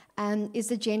 is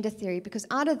the gender theory. Because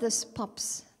out of this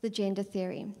pops the gender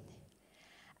theory.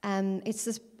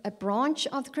 It's a branch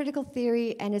of the critical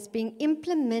theory, and it's being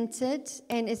implemented,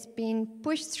 and it's being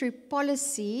pushed through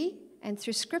policy and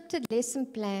through scripted lesson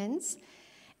plans.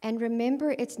 And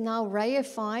remember, it's now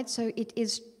reified, so it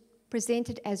is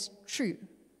presented as true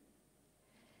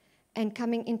and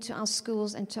coming into our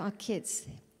schools and to our kids.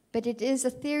 But it is a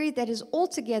theory that is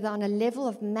altogether on a level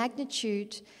of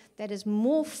magnitude that is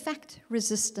more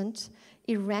fact-resistant,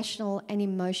 irrational, and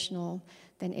emotional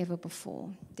than ever before.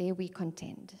 There we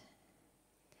contend.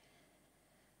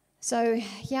 So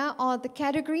here are the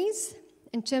categories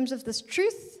in terms of this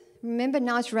truth. Remember,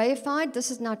 now it's reified.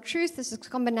 This is now truth. This is a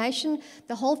combination.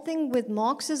 The whole thing with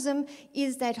Marxism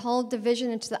is that whole division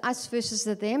into the us versus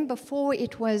the them. Before,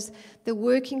 it was the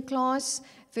working class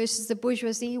versus the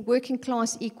bourgeoisie. Working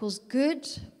class equals good.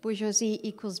 Bourgeoisie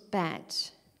equals bad.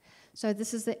 So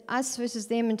this is the us versus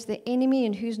them into the enemy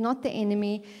and who's not the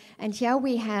enemy. And here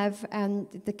we have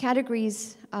the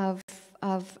categories of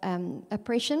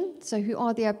oppression. So who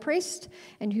are the oppressed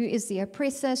and who is the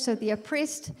oppressor? So the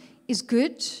oppressed is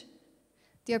good.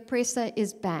 The oppressor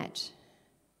is bad.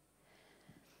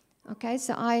 Okay,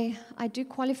 so I do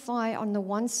qualify on the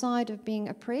one side of being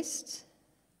oppressed.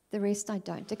 The rest I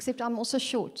don't, except I'm also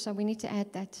short, so we need to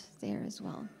add that there as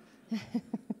well.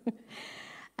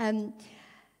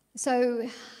 So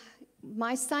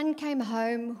my son came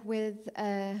home with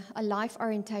a life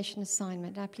orientation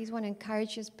assignment. I please want to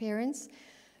encourage his parents,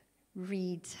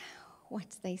 read what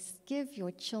they give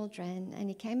your children. And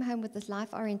he came home with this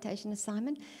life orientation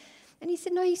assignment. And he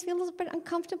said, no, he feels a little bit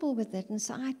uncomfortable with it. And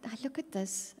so I look at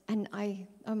this, and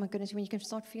oh my goodness, when you can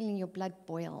start feeling your blood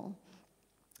boil.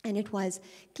 And it was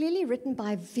clearly written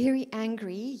by a very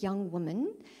angry young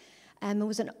woman. It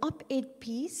was an op-ed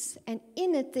piece, and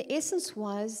in it, the essence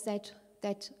was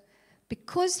that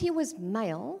because he was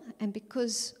male, and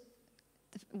because,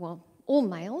 all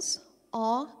males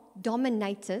are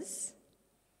dominators,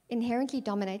 inherently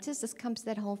dominators. This comes to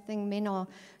that whole thing, men are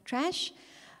trash.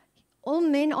 All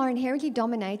men are inherently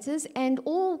dominators, and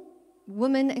all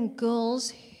women and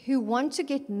girls who want to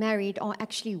get married are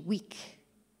actually weak.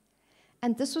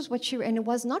 And this was what and it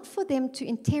was not for them to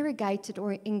interrogate it,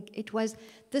 it was,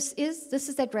 this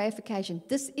is that reification.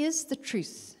 This is the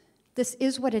truth. This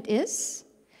is what it is.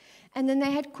 And then they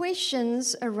had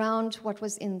questions around what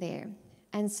was in there.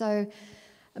 And so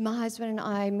my husband and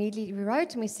I immediately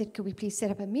wrote, and we said, could we please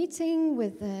set up a meeting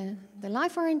with the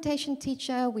life orientation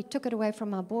teacher? We took it away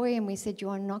from our boy, and we said, you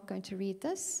are not going to read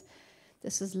this.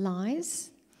 This is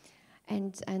lies.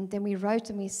 And then we wrote,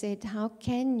 and we said, how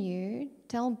can you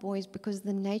tell boys, because of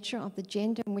the nature of the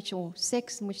gender in which, or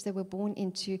sex in which they were born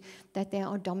into, that they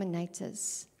are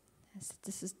dominators?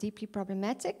 This is deeply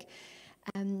problematic.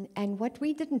 And what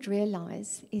we didn't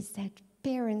realize is that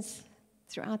parents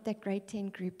throughout that grade 10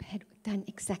 group had done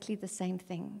exactly the same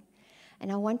thing. And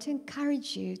I want to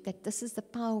encourage you that this is the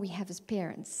power we have as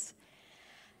parents.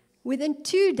 Within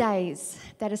 2 days,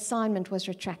 that assignment was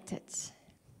retracted,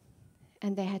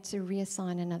 and they had to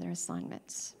reassign another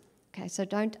assignment. Okay, so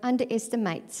don't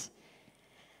underestimate.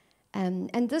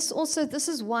 And this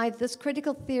is why this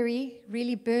critical theory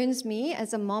really burns me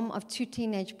as a mom of 2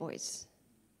 teenage boys.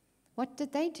 What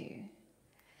did they do?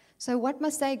 So what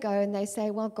must they go? And they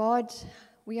say, well, God,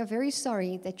 we are very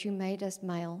sorry that you made us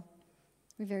male.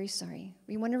 We're very sorry.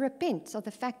 We want to repent of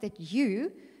the fact that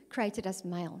you created us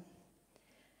male.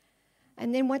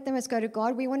 And then what they must go to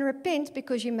God, we want to repent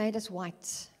because you made us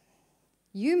white.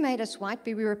 You made us white,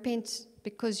 but we repent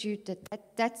because you did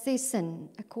that. That's their sin,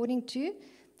 according to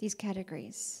these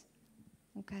categories.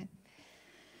 Okay.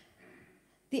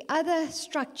 The other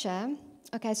structure,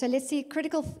 okay, so let's see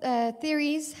critical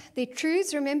theories, their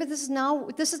truths. Remember, this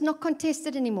is not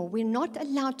contested anymore. We're not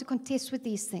allowed to contest with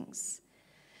these things.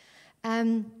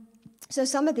 So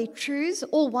some of their truths: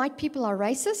 all white people are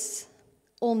racist,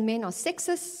 all men are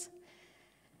sexist,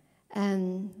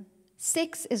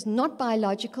 sex is not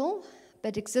biological,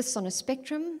 but exists on a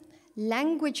spectrum.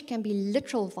 Language can be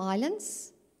literal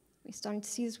violence. We're starting to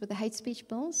see this with the hate speech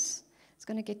bills. It's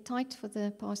going to get tight for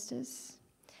the pastors.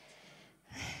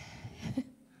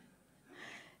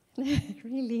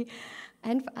 Really.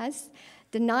 And for us,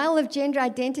 denial of gender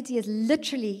identity is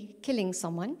literally killing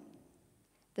someone.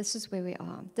 This is where we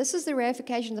are. This is the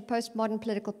reification of the postmodern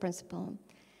political principle.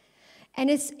 And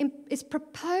its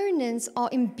proponents are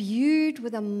imbued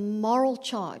with a moral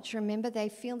charge. Remember, they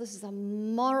feel this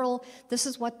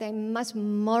is what they must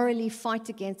morally fight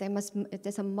against.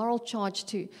 There's a moral charge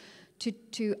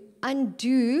to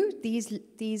undo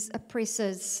these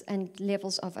oppressors and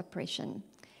levels of oppression.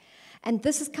 And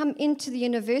this has come into the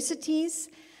universities,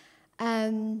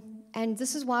 and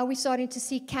this is why we're starting to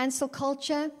see cancel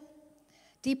culture,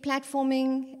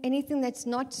 deplatforming, anything that's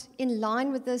not in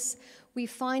line with this. We're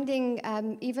finding,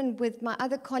 even with my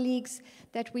other colleagues,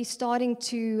 that we're starting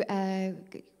to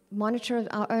monitor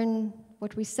our own,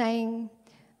 what we're saying.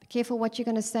 Be careful what you're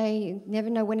going to say. You never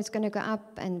know when it's going to go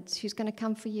up and who's going to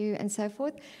come for you and so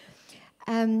forth.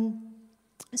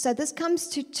 So this comes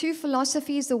to 2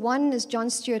 philosophies. The one is John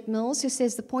Stuart Mills, who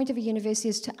says the point of a university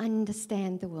is to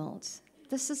understand the world.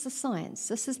 This is the science.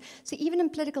 So even in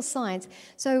political science.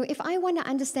 So if I want to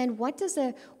understand what does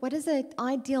an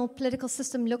ideal political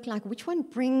system look like, which one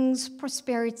brings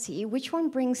prosperity, which one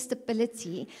brings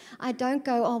stability, I don't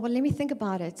go, oh, well, let me think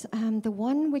about it. The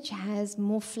one which has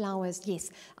more flowers,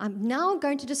 yes. I'm now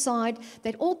going to decide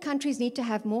that all countries need to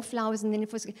have more flowers, and then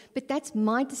but that's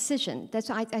my decision.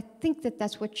 I think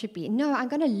that's what should be. No, I'm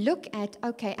going to look at,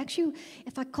 okay, actually,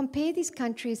 if I compare these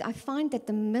countries, I find that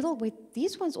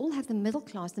these ones all have the middle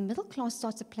class. The middle class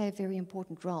starts to play a very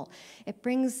important role. It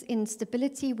brings in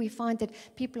stability. We find that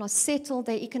people are settled,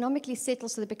 they're economically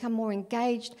settled, so they become more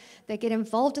engaged, they get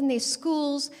involved in their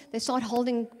schools, they start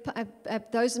holding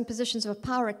those in positions of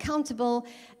power accountable,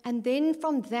 and then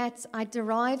from that I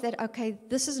derive that, okay,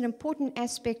 this is an important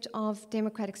aspect of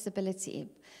democratic stability.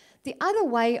 The other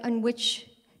way in which,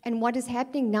 and what is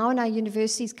happening now in our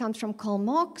universities, comes from Karl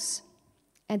Marx,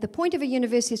 and the point of a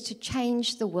university is to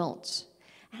change the world.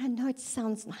 And I know it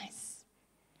sounds nice.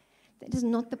 That is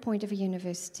not the point of a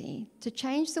university. To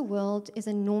change the world is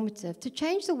a normative. To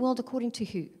change the world according to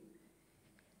who?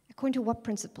 According to what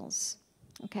principles?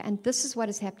 Okay, and this is what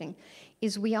is happening,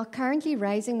 is we are currently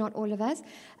raising, not all of us,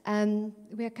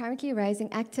 we are currently raising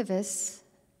activists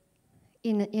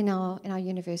in our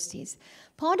universities.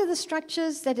 Part of the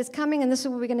structures that is coming, and this is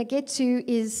what we're going to get to,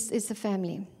 is the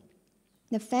family.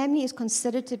 The family is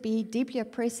considered to be deeply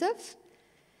oppressive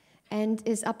and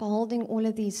is upholding all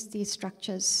of these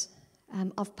structures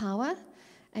of power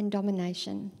and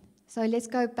domination. So let's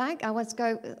go back. I want to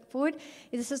go forward.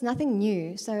 This is nothing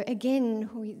new. So again,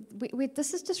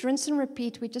 this is just rinse and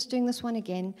repeat. We're just doing this one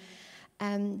again.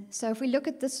 So if we look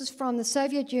at this, is from the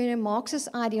Soviet Union Marxist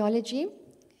ideology,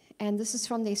 and this is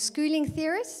from their schooling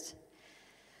theorist.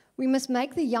 We must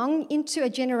make the young into a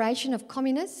generation of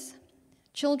communists.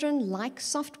 Children, like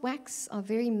soft wax, are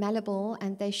very malleable,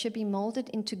 and they should be molded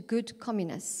into good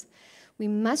communists. We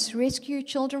must rescue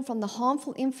children from the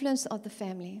harmful influence of the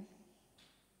family.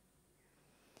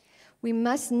 We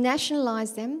must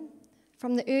nationalize them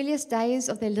from the earliest days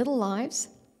of their little lives.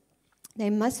 They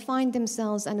must find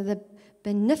themselves under the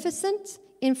beneficent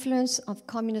influence of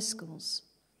communist schools.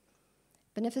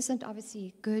 Beneficent,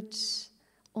 obviously, good,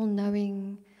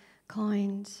 all-knowing,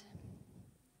 kind,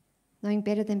 knowing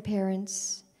better than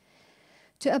parents.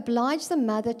 To oblige the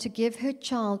mother to give her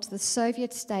child to the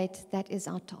Soviet state, that is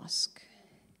our task.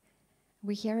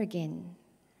 We're here again.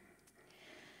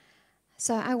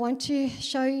 So I want to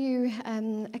show you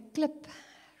a clip,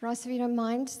 Ross, if you don't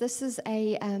mind. This is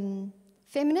a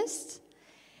feminist.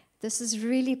 This is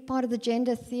really part of the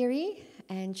gender theory,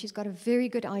 and she's got a very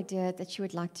good idea that she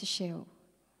would like to share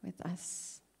with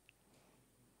us.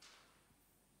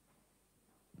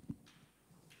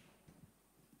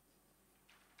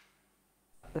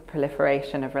 The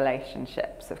proliferation of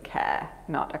relationships of care,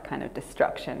 not a kind of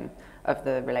destruction of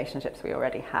the relationships we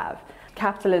already have.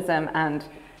 Capitalism and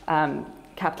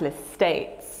capitalist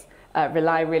states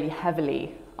rely really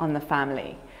heavily on the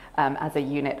family as a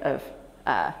unit of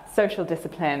social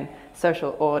discipline,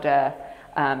 social order,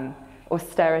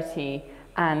 austerity,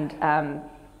 and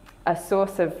a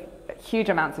source of huge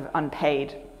amounts of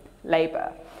unpaid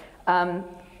labor.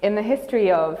 In the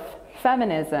history of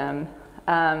feminism,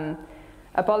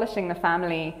 abolishing the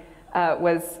family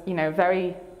was,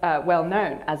 very well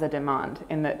known as a demand,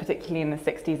 particularly in the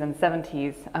 60s and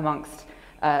 70s amongst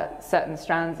certain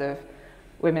strands of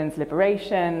women's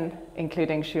liberation,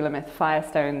 including Shulamith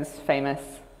Firestone's famous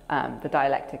The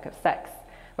Dialectic of Sex,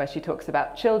 where she talks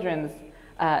about children's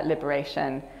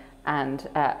liberation and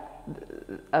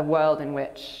a world in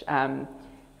which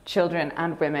children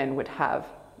and women would have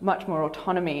much more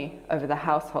autonomy over the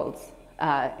households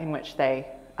in which they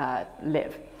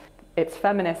live. It's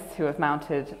feminists who have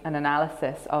mounted an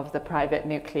analysis of the private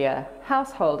nuclear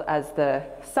household as the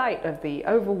site of the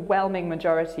overwhelming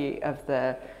majority of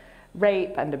the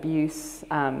rape and abuse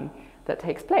that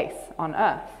takes place on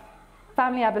Earth.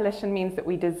 Family abolition means that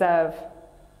we deserve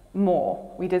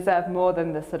more. We deserve more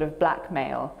than the sort of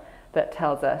blackmail that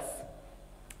tells us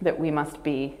that we must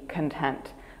be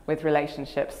content with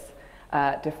relationships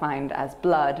defined as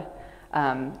blood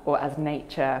or as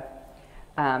nature.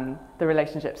 The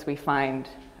relationships we find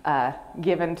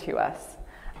given to us.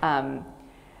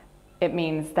 It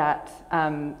means that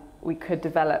we could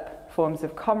develop forms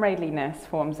of comradeliness,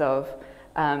 forms of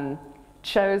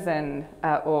chosen,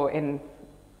 or in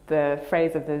the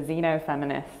phrase of the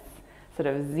xenofeminists, sort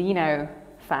of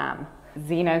xenofam.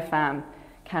 Xenofam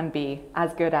can be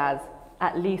as good as,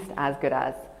 at least as good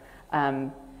as,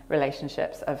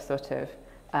 relationships of sort of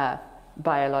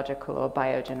biological or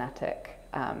biogenetic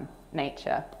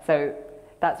nature. So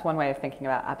that's one way of thinking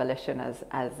about abolition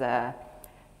as a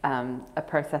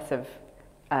process of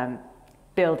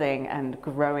building and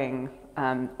growing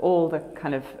all the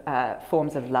kind of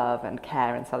forms of love and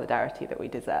care and solidarity that we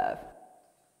deserve.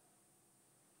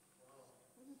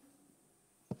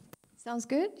 Sounds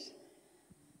good?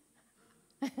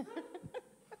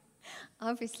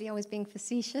 Obviously, I was being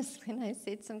facetious when I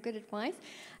said some good advice.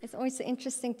 It's always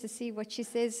interesting to see what she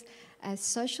says as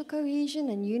social cohesion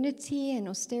and unity and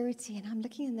austerity. And I'm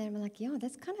looking at them and I'm like, yeah,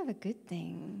 that's kind of a good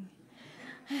thing.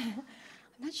 I'm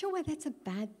not sure why that's a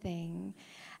bad thing.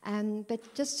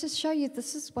 But just to show you,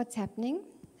 this is what's happening.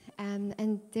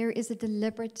 And there is a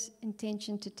deliberate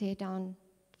intention to tear down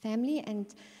family.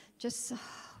 And just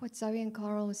what Zoe and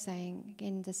Karel were saying,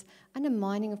 again, this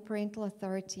undermining of parental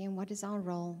authority and what is our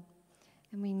role.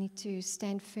 And we need to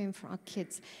stand firm for our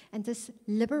kids. And this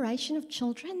liberation of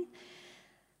children,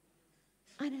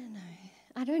 I don't know.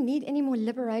 I don't need any more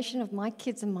liberation of my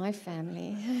kids and my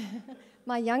family.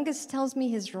 My youngest tells me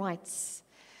his rights.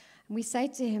 And we say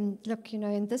to him, look,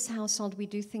 in this household, we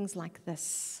do things like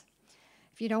this.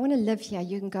 If you don't want to live here,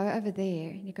 you can go over there.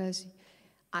 And he goes,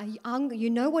 you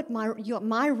know what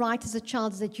my right as a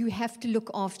child is that you have to look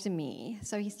after me.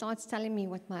 So he starts telling me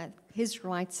what his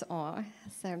rights are.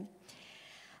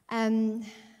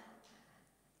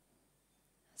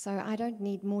 So I don't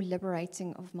need more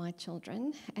liberating of my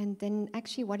children. And then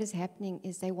actually what is happening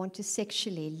is they want to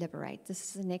sexually liberate. This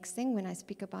is the next thing when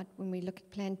we look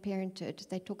at Planned Parenthood,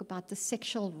 they talk about the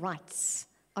sexual rights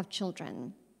of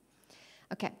children.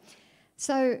 Okay,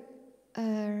 so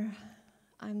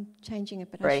I'm changing it,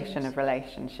 but Creation of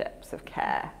relationships of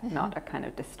care, not a kind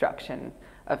of destruction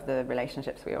of the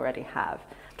relationships we already have.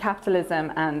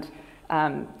 Capitalism and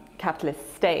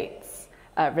capitalist states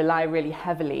rely really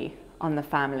heavily on the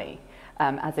family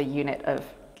as a unit of...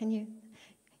 Can you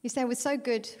say it was so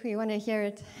good, we want to hear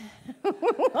it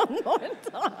one more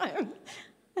time.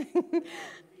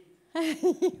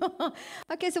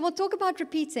 Okay, so we'll talk about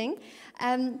repeating.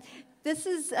 This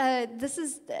is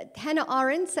Hannah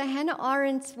Arendt. So Hannah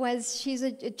Arendt she's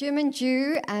a German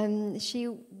Jew, and she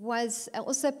was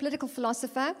also a political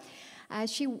philosopher.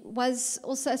 She was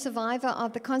also a survivor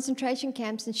of the concentration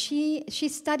camps, and she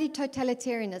studied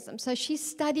totalitarianism. So she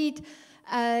studied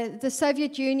the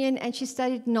Soviet Union, and she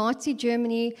studied Nazi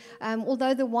Germany.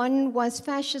 Although the one was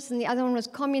fascist and the other one was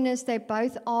communist, they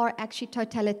both are actually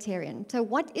totalitarian. So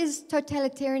what is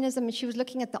totalitarianism? And she was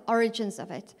looking at the origins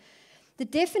of it. The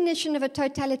definition of a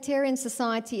totalitarian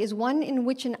society is one in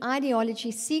which an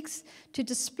ideology seeks to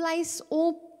displace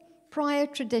all prior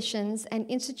traditions and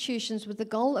institutions with the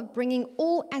goal of bringing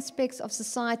all aspects of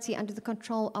society under the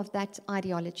control of that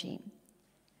ideology.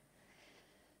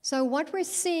 So what we're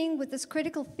seeing with this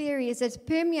critical theory is that it's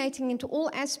permeating into all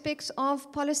aspects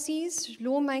of policies,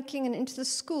 lawmaking, and into the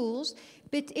schools,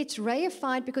 but it's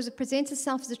reified because it presents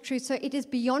itself as the truth. So it is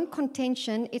beyond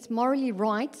contention. It's morally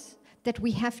right that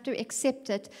we have to accept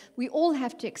it. We all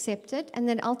have to accept it, and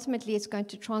then ultimately it's going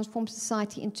to transform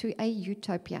society into a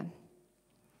utopia.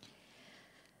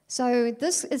 So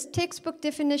this is textbook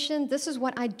definition. This is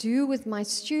what I do with my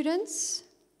students.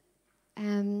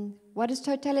 What is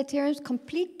totalitarianism?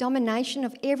 Complete domination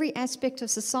of every aspect of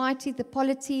society, the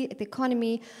polity, the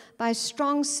economy, by a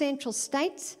strong central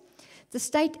state. The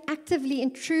state actively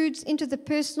intrudes into the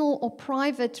personal or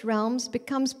private realms,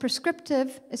 becomes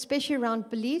prescriptive, especially around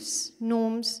beliefs,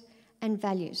 norms, and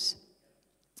values.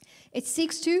 It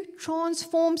seeks to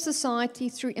transform society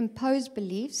through imposed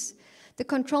beliefs. The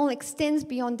control extends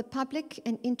beyond the public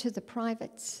and into the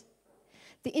private.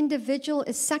 The individual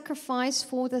is sacrificed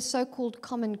for the so-called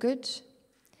common good,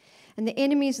 and the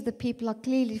enemies of the people are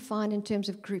clearly defined in terms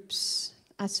of groups,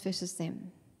 us versus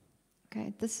them.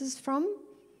 Okay, this is from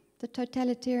the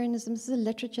totalitarianism. This is a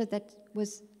literature that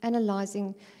was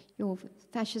analyzing your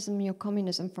fascism, your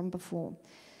communism from before.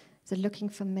 Is it looking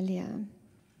familiar?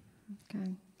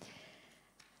 Okay.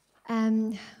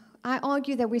 I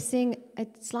argue that we're seeing a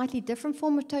slightly different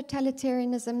form of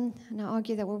totalitarianism, and I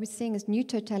argue that what we're seeing is new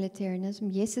totalitarianism.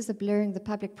 Yes, there's a blurring of the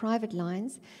public-private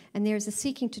lines, and there is a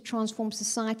seeking to transform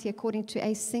society according to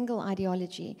a single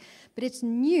ideology. But it's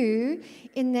new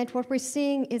in that what we're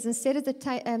seeing is instead of the...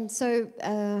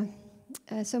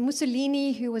 So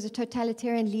Mussolini, who was a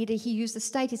totalitarian leader, he used the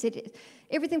state. He said,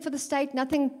 everything for the state,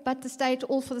 nothing but the state,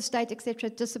 all for the state, etc.,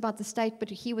 just about the state, but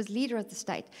he was leader of the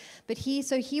state. But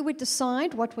so he would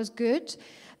decide what was good.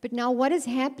 But now what is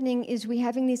happening is we're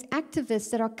having these activists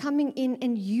that are coming in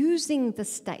and using the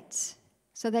state.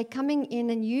 So they're coming in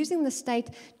and using the state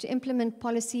to implement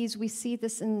policies. We see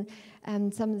this in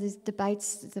some of these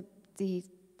debates, the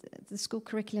school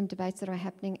curriculum debates that are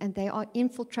happening, and they are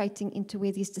infiltrating into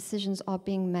where these decisions are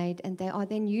being made, and they are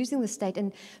then using the state.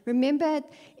 And remember,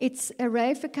 it's a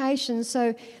reification.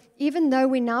 So even though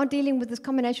we're now dealing with this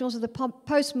combination also of the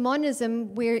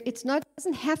postmodernism, where it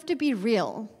doesn't have to be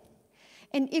real.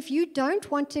 And if you don't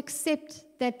want to accept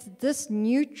that this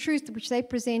new truth, which they're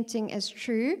presenting as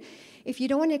true, if you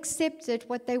don't want to accept it,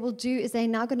 what they will do is they're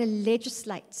now going to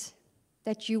legislate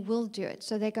that you will do it.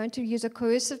 So they're going to use a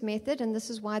coercive method, and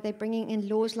this is why they're bringing in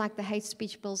laws like the hate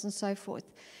speech bills and so forth,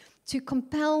 to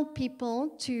compel people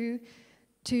to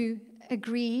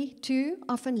agree to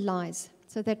often lies,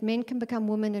 so that men can become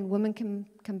women and women can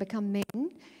become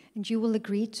men, and you will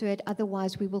agree to it,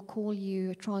 otherwise we will call you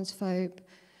a transphobe,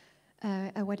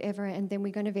 or whatever, and then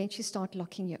we're going to eventually start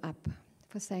locking you up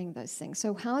for saying those things.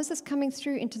 So how is this coming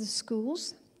through into the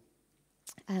schools?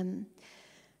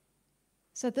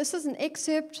 So this is an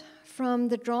excerpt from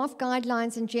the draft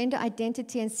guidelines on gender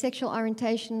identity and sexual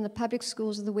orientation in the public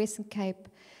schools of the Western Cape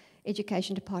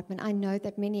Education Department. I know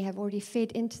that many have already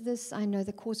fed into this. I know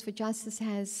the Cause for Justice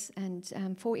has, and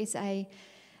 4SA,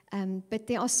 but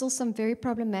there are still some very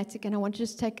problematic, and I want to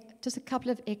just take just a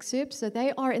couple of excerpts. So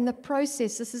they are in the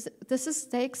process.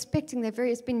 They're expecting,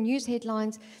 it's been news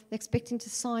headlines, they're expecting to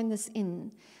sign this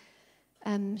in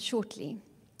shortly.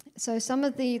 So some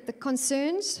of the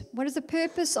concerns: what is the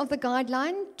purpose of the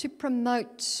guideline? To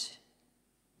promote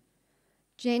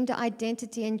gender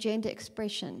identity and gender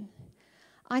expression.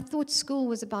 I thought school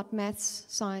was about maths,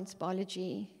 science,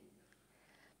 biology,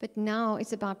 but now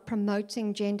it's about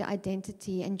promoting gender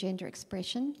identity and gender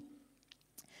expression.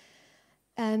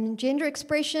 Gender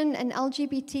expression, an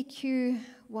LGBTQI+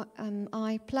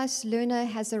 learner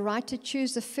has the right to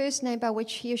choose the first name by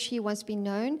which he or she wants to be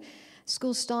known.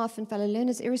 School staff and fellow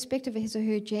learners, irrespective of his or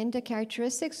her gender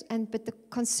characteristics. But the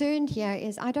concern here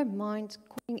is, I don't mind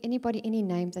calling anybody any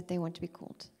name that they want to be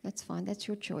called. That's fine, that's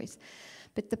your choice.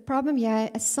 But the problem here,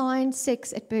 assigned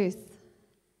sex at birth.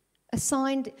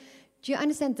 Assigned, do you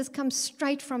understand, this comes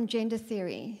straight from gender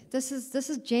theory. This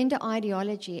is gender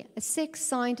ideology, a sex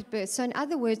assigned at birth. So in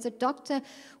other words, the doctor,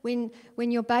 when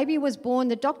your baby was born,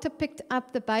 the doctor picked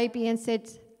up the baby and said,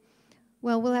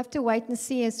 well, we'll have to wait and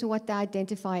see as to what they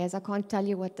identify as. I can't tell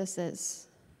you what this is.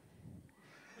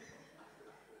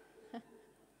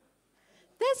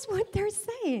 That's what they're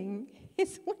saying.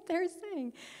 It's what they're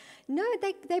saying. No,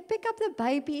 they pick up the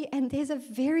baby, and there's a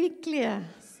very clear,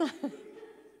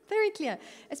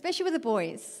 especially with the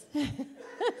boys.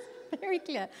 Very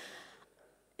clear.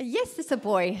 Yes, it's a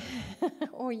boy,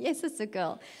 or yes, it's a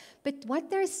girl. But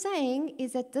what they're saying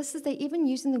is that they're even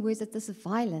using the words that this is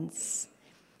violence.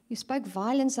 You spoke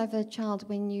violence over a child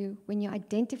when you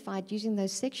identified using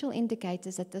those sexual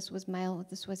indicators that this was male or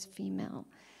this was female.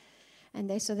 And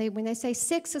when they say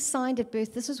sex assigned at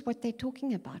birth, this is what they're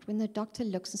talking about. When the doctor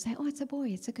looks and say, oh, it's a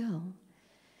boy, it's a girl.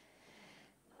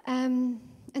 And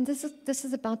this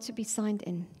is about to be signed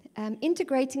in.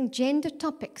 Integrating gender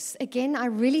topics. Again, I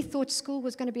really thought school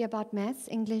was going to be about maths,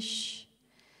 English,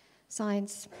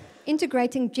 science.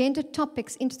 Integrating gender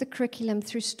topics into the curriculum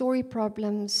through story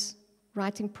problems,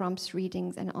 writing prompts,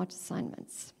 readings, and art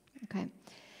assignments. Okay.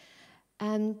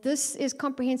 This is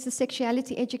comprehensive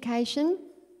sexuality education.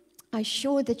 I'm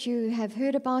sure that you have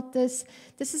heard about this.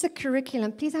 This is a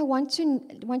curriculum. Please, I want you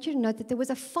to note that there was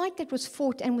a fight that was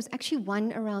fought and was actually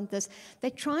won around this. They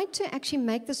tried to actually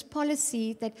make this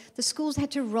policy that the schools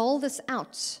had to roll this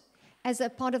out as a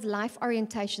part of life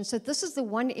orientation. So this is the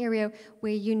one area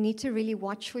where you need to really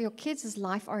watch for your kids is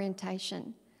life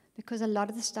orientation, because a lot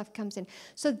of the stuff comes in.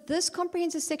 So this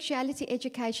comprehensive sexuality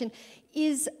education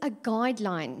is a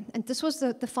guideline, and this was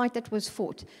the fight that was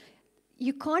fought.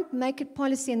 You can't make it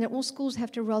policy and that all schools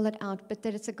have to roll it out, but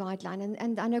that it's a guideline.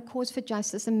 And I know Cause for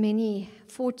Justice and many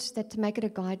fought that to make it a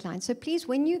guideline. So please,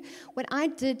 what I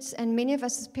did, and many of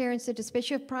us as parents did,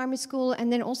 especially at primary school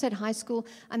and then also at high school,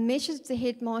 I messaged the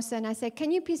headmaster and I said,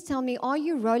 can you please tell me, are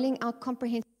you rolling out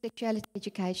comprehensive sexuality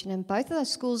education? And both of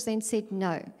those schools then said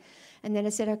no. And then I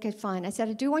said, okay, fine. I said,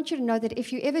 I do want you to know that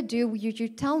if you ever do, you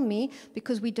tell me,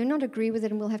 because we do not agree with it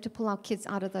and we'll have to pull our kids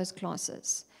out of those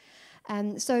classes.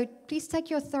 So please take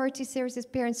your authority serious as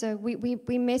parents. So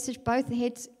we message both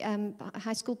heads,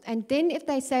 high school, and then if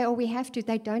they say, oh, we have to,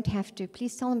 they don't have to.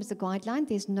 Please tell them it's a guideline.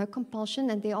 There's no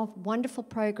compulsion, and there are wonderful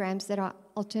programs that are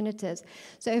alternatives.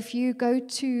 So if you go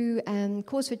to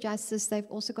Cause for Justice, they've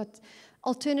also got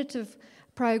alternative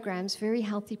programs, very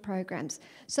healthy programs.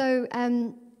 So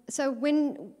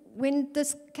when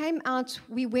this came out,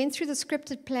 we went through the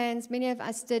scripted plans, many of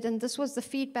us did, and this was the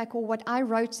feedback or what I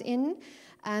wrote in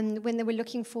when they were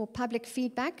looking for public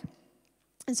feedback.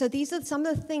 And so these are some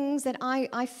of the things that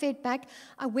I fed back.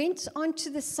 I went onto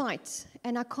the site,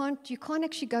 and you can't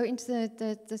actually go into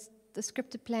the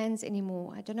scripted plans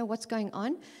anymore. I don't know what's going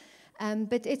on.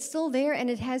 But it's still there, and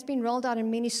it has been rolled out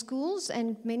in many schools,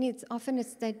 and often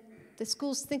it's that the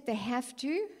schools think they have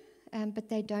to, but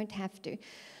they don't have to.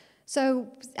 So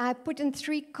I put in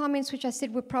 3 comments which I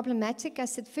said were problematic. I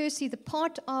said, firstly, the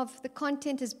part of the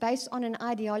content is based on an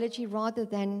ideology rather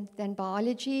than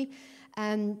biology,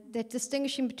 that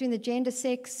distinguishing between the gender,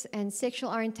 sex, and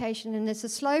sexual orientation, and it's a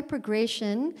slow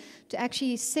progression to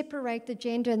actually separate the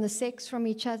gender and the sex from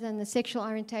each other and the sexual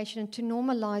orientation and to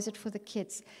normalize it for the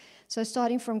kids. So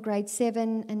starting from grade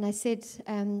 7, and I said,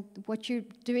 what you're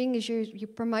doing is you're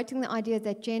promoting the idea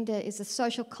that gender is a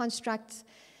social construct.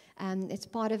 It's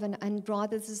part of and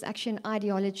rather this is actually an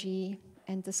ideology,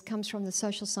 and this comes from the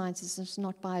social sciences, it's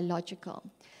not biological.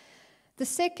 The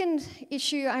second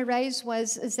issue I raised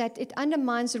is that it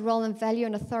undermines the role and value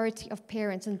and authority of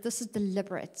parents, and this is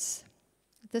deliberate.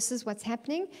 This is what's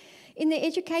happening. In the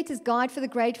Educator's Guide for the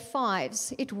Grade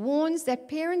 5s, it warns that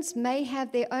parents may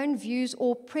have their own views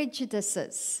or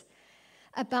prejudices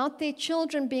about their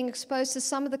children being exposed to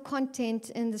some of the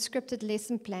content in the scripted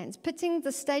lesson plans, pitting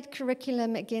the state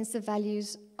curriculum against the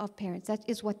values of parents. That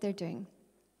is what they're doing.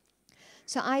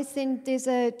 So I think there's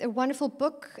a wonderful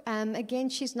book. Again,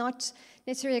 she's not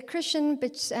necessarily a Christian,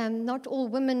 but not all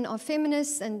women are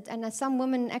feminists, and some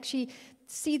women actually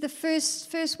see the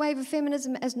first wave of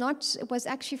feminism as was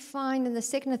actually fine, and the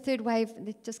second and third wave,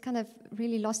 they just kind of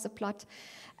really lost the plot.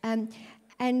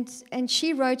 And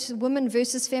she wrote Women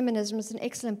versus Feminism. It's an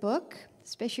excellent book,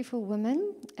 especially for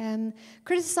women.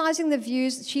 Criticizing the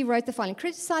views, she wrote the following: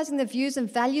 criticizing the views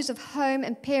and values of home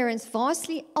and parents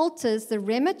vastly alters the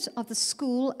remit of the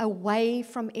school away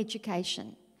from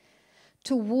education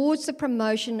towards the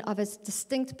promotion of a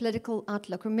distinct political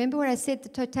outlook. Remember what I said, the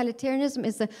totalitarianism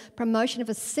is the promotion of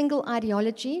a single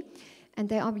ideology, and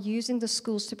they are using the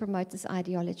schools to promote this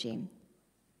ideology.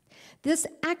 This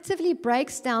actively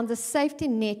breaks down the safety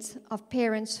net of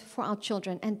parents for our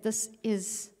children, and this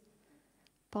is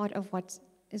part of what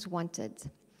is wanted.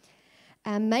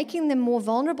 Making them more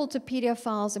vulnerable to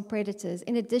pedophiles and predators.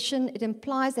 In addition, it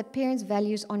implies that parents'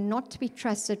 values are not to be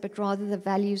trusted, but rather the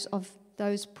values of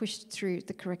those pushed through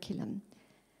the curriculum.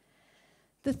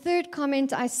 The third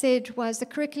comment I said was the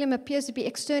curriculum appears to be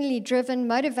externally driven,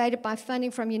 motivated by funding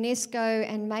from UNESCO,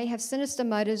 and may have sinister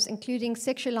motives, including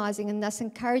sexualizing and thus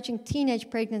encouraging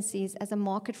teenage pregnancies as a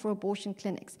market for abortion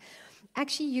clinics.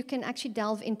 actually you can actually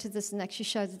delve into this and actually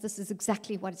show that this is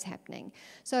exactly what is happening.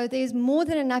 So there's more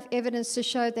than enough evidence to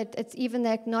show that it's even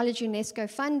they acknowledge UNESCO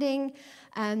funding,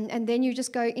 and then you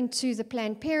just go into the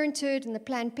Planned Parenthood, and the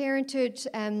Planned Parenthood,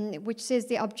 which says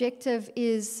the objective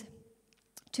is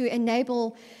to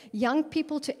enable young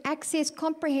people to access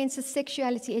comprehensive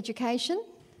sexuality education.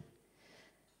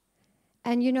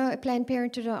 And you know, Planned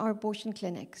Parenthood are abortion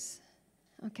clinics,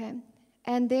 okay?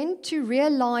 And then to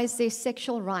realize their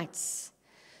sexual rights.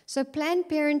 So Planned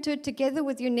Parenthood, together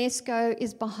with UNESCO,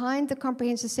 is behind the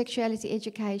comprehensive sexuality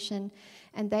education,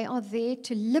 and they are there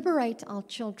to liberate our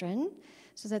children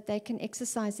so that they can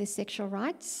exercise their sexual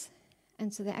rights,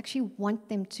 and so they actually want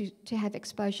them to have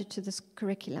exposure to this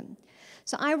curriculum.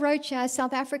 So I wrote here,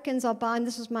 South Africans are by, and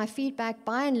this was my feedback,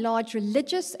 by and large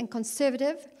religious and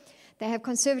conservative. They have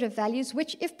conservative values,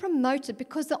 which, if promoted,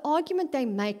 because the argument they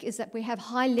make is that we have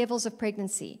high levels of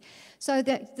pregnancy. So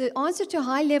the answer to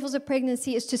high levels of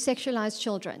pregnancy is to sexualize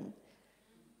children.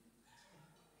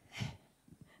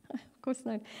 Of course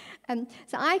not.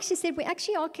 So I actually said we're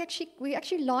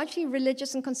actually largely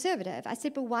religious and conservative. I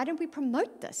said, but why don't we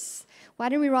promote this? Why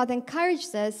don't we rather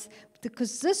encourage this?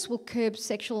 Because this will curb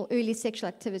early sexual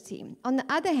activity. On the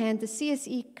other hand, the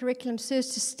CSE curriculum serves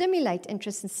to stimulate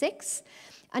interest in sex,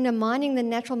 undermining the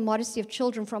natural modesty of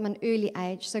children from an early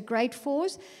age. So grade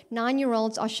 4s,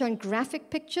 9-year-olds are shown graphic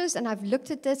pictures, and I've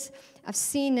looked at this, I've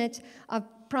seen it, of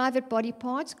private body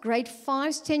parts. Grade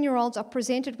 5s, 10-year-olds are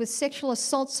presented with sexual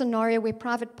assault scenario where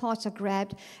private parts are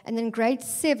grabbed. And then grade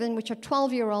 7, which are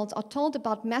 12-year-olds, are told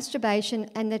about masturbation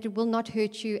and that it will not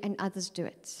hurt you and others do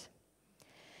it.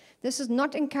 This is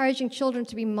not encouraging children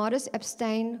to be modest,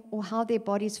 abstain, or how their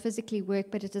bodies physically work,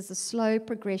 but it is a slow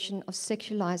progression of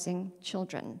sexualizing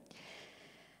children.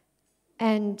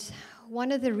 And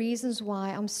one of the reasons why,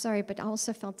 I'm sorry, but I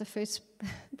also felt the first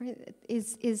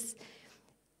is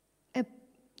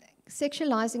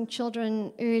sexualizing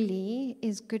children early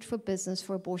is good for business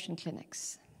for abortion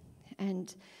clinics.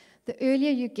 And the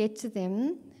earlier you get to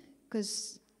them,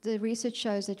 because the research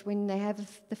shows that when they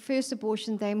have the first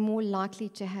abortion, they're more likely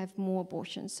to have more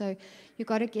abortions. So you've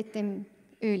got to get them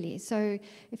early. So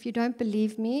if you don't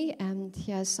believe me,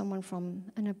 here's someone from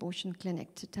an abortion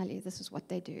clinic to tell you this is what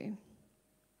they do.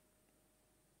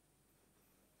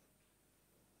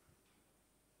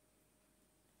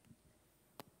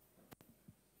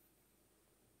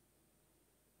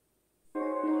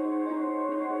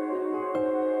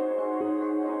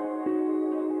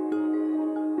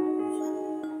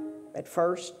 At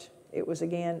first, it was,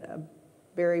 again,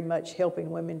 very much helping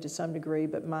women to some degree,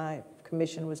 but my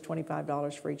commission was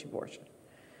 $25 for each abortion.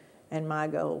 And my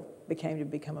goal became to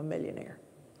become a millionaire,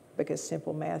 because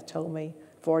simple math told me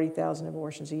 40,000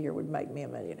 abortions a year would make me a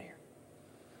millionaire.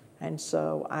 And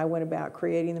so I went about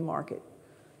creating the market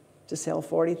to sell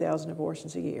 40,000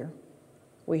 abortions a year.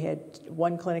 We had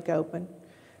one clinic open.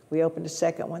 We opened a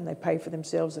second one. They pay for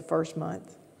themselves the first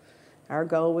month. Our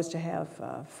goal was to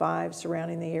have 5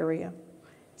 surrounding the area.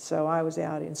 So I was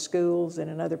out in schools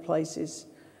and in other places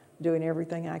doing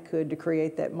everything I could to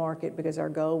create that market, because our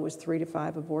goal was 3 to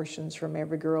 5 abortions from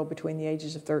every girl between the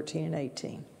ages of 13 and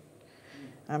 18.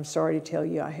 I'm sorry to tell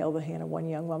you, I held the hand of one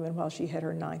young woman while she had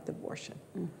her 9th abortion.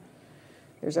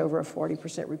 There's over a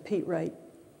 40% repeat rate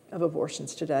of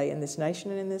abortions today in this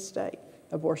nation and in this state.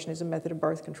 Abortion is a method of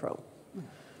birth control.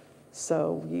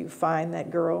 So you find that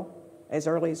girl as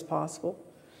early as possible.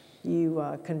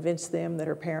 You convince them that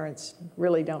her parents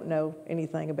really don't know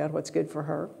anything about what's good for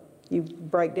her. You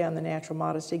break down the natural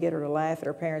modesty, get her to laugh at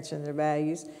her parents and their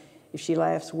values. If she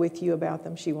laughs with you about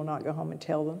them, she will not go home and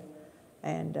tell them.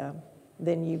 And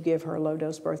then you give her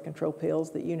low-dose birth control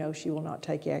pills that you know she will not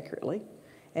take accurately.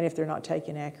 And if they're not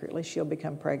taken accurately, she'll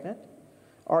become pregnant.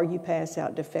 Or you pass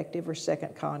out defective or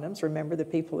second condoms. Remember, the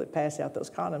people that pass out those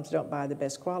condoms don't buy the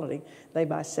best quality. They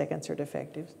buy seconds or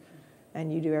defectives.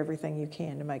 And you do everything you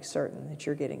can to make certain that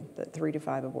you're getting the 3 to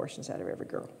 5 abortions out of every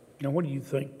girl. Now, what do you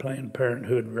think Planned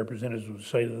Parenthood representatives would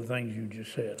say to the things you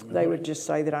just said? I mean, they would just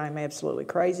say that I'm absolutely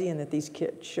crazy and that these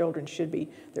children should be,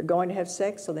 they're going to have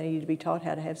sex, so they need to be taught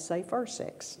how to have safer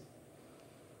sex.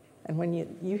 And when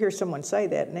you hear someone say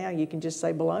that now, you can just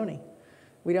say baloney.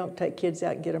 We don't take kids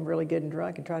out and get them really good and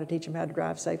drunk and try to teach them how to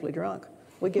drive safely drunk.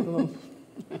 We give them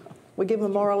a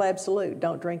moral absolute,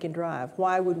 don't drink and drive.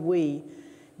 Why would we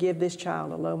give this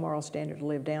child a low moral standard to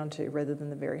live down to rather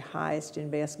than the very highest and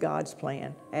best God's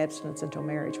plan, abstinence until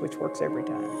marriage, which works every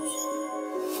time?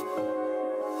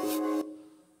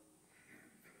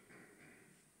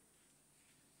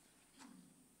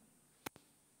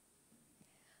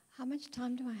 How much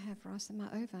time do I have, Ross? Am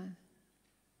I over?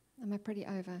 Am I pretty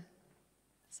over?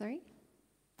 Sorry?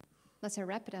 Let's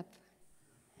wrap it up.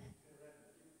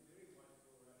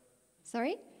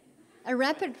 Sorry? A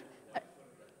rapid...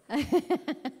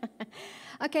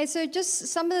 Okay, so just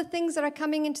some of the things that are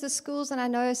coming into the schools, and I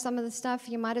know some of the stuff,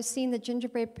 you might have seen the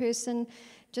gingerbread person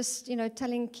just,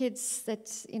 telling kids that,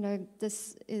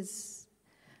 this is,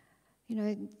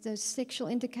 the sexual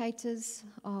indicators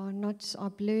are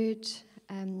blurred.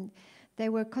 They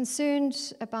were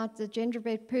concerned about the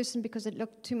gingerbread person because it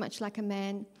looked too much like a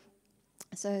man.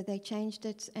 So they changed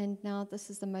it, and now this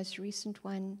is the most recent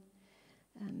one.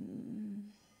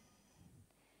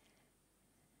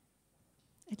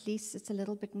 At least it's a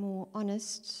little bit more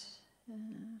honest.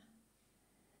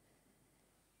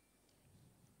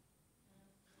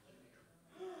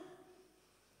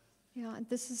 Yeah,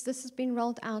 this has been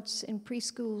rolled out in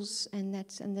preschools, and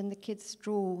then the kids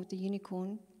draw the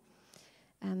unicorn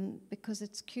because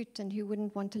it's cute, and who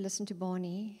wouldn't want to listen to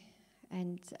Barney?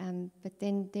 But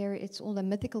then it's all a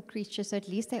mythical creature, so at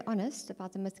least they're honest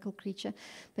about the mythical creature.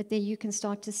 But there you can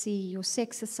start to see your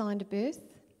sex assigned at birth.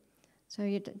 So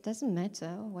it doesn't matter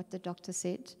what the doctor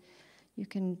said. You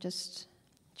can just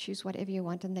choose whatever you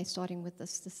want, and they're starting with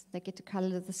this. They get to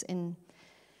color this in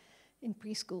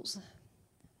preschools.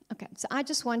 Okay, so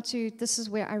this is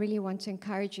where I really want to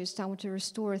encourage you. So I want to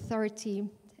restore authority,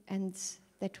 and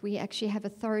that we actually have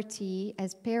authority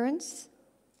as parents.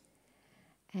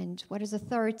 And what is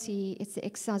authority? It's the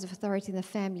exercise of authority in the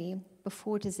family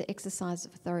before it is the exercise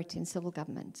of authority in civil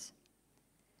government.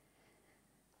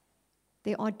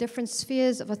 There are different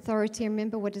spheres of authority.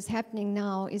 Remember, what is happening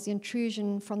now is the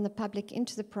intrusion from the public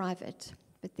into the private.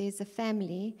 But there's a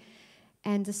family,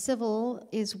 and the civil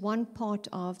is one part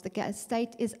of, the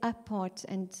state is a part.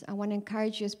 And I want to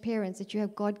encourage you as parents that you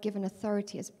have God-given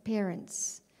authority as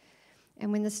parents.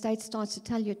 And when the state starts to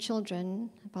tell your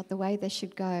children about the way they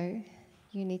should go,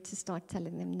 you need to start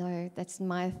telling them, no, that's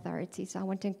my authority. So I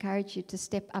want to encourage you to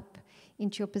step up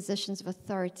into your positions of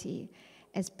authority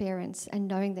as parents, and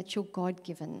knowing that you're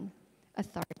God-given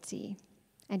authority,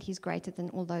 and He's greater than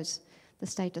all the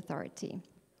state authority.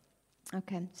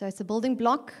 Okay, so it's a building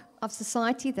block of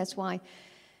society. That's why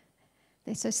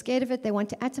they're so scared of it. They want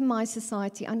to atomize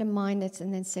society, undermine it,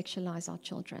 and then sexualize our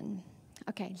children.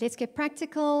 Okay, let's get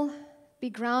practical, be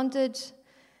grounded.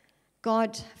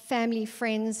 God, family,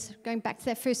 friends, going back to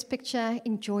that first picture,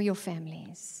 enjoy your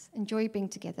families. Enjoy being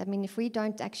together. I mean, if we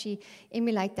don't actually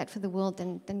emulate that for the world,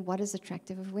 then what is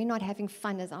attractive? If we're not having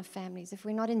fun as our families, if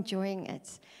we're not enjoying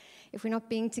it, if we're not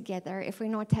being together, if we're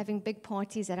not having big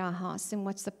parties at our house, then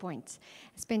what's the point?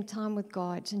 Spend time with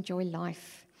God, enjoy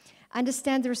life.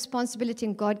 Understand the responsibility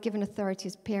and God-given authority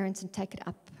as parents and take it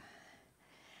up.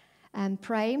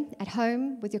 Pray at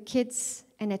home with your kids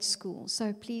and at school.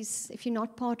 So please, if you're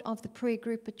not part of the prayer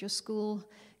group at your school,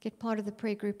 get part of the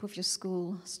prayer group of your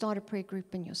school. Start a prayer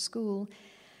group in your school.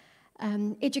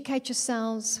 Educate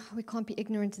yourselves. We can't be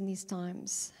ignorant in these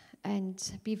times.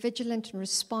 And be vigilant and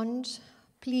respond.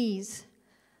 Please,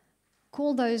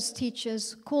 call those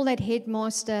teachers, call that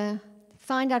headmaster,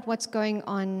 find out what's going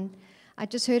on. I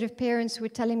just heard of parents who were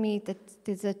telling me that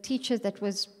there's a teacher that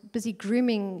was busy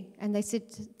grooming, and they said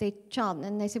their child,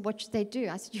 and they said, what should they do?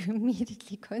 I said, you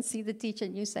immediately go and see the teacher,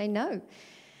 and you say no.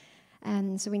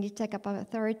 And so we need to take up our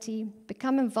authority,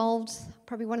 become involved.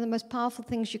 Probably one of the most powerful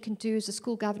things you can do is the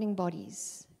school governing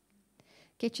bodies.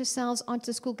 Get yourselves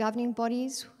onto school governing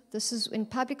bodies. This is in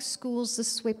public schools,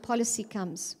 this is where policy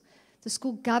comes. The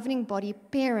school governing body,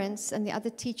 parents, and the other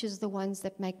teachers are the ones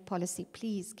that make policy.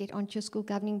 Please get onto your school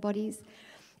governing bodies.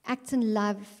 Act in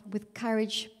love with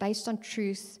courage based on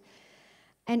truth.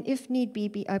 And if need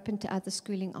be open to other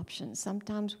schooling options.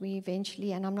 Sometimes we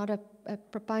eventually, and I'm not a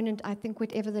proponent, I think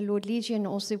whatever the Lord leads you, and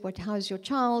also how's your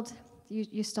child,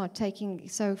 you start taking.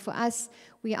 So for us,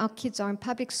 our kids are in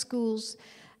public schools,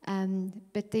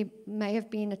 but there may have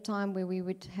been a time where we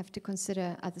would have to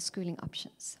consider other schooling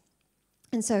options.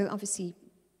 And so obviously,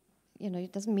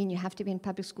 it doesn't mean you have to be in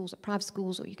public schools or private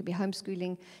schools, or you could be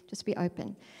homeschooling, just be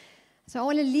open. So I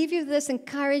want to leave you with this,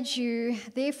 encourage you,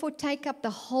 therefore take up the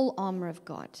whole armor of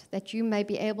God, that you may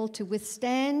be able to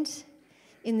withstand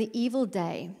in the evil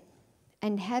day,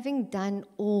 and having done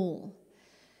all,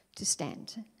 to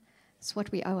stand. It's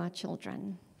what we owe our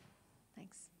children.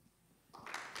 Thanks.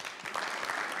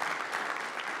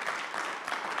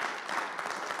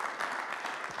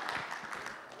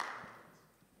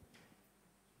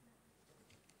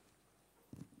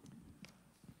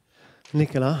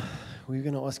 Nicola, we're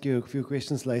going to ask you a few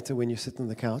questions later when you sit on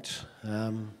the couch.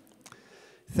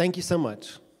 Thank you so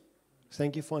much.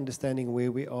 Thank you for understanding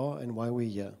where we are and why we're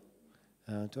here,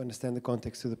 to understand the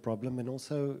context of the problem, and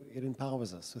also it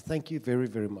empowers us. So thank you very,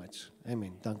 very much.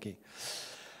 Amen. Dankie.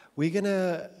 We're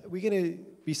gonna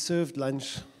be served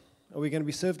lunch. Are we going to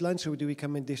be served lunch, or do we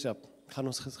come and dish up Gaan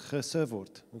ons geserve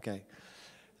word. Okay.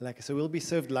 Like, so we'll be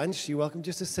served lunch. You're welcome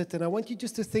just to sit, and I want you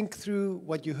just to think through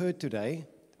what you heard today,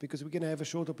 because we're going to have a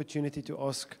short opportunity to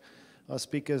ask our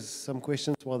speakers some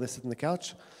questions while they sit on the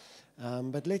couch.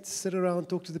 But let's sit around,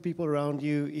 talk to the people around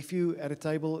you. If you're at a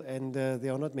table and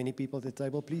there are not many people at the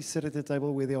table, please sit at the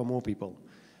table where there are more people.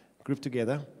 Group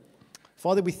together.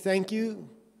 Father, we thank you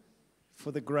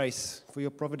for the grace, for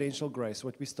your providential grace,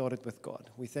 what we started with,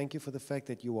 God. We thank you for the fact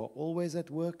that you are always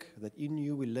at work, that in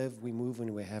you we live, we move,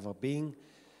 and we have our being.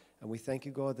 And we thank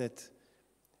you, God, that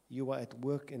you are at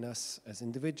work in us as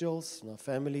individuals, in our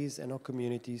families, and our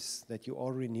communities, that you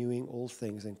are renewing all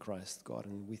things in Christ, God.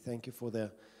 And we thank you for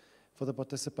the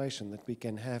participation that we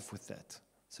can have with that.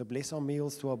 So bless our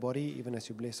meals to our body, even as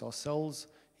you bless our souls,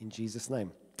 in Jesus'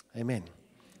 name. Amen.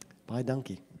 Bye,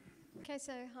 dankie. Okay,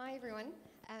 so hi everyone.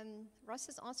 Ross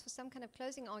has asked for some kind of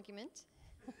closing argument.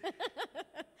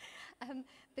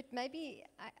 But maybe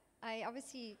I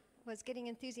obviously was getting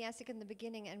enthusiastic in the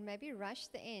beginning and maybe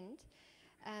rushed the end.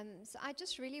 So I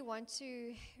just really want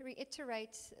to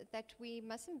reiterate that we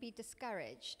mustn't be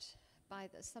discouraged by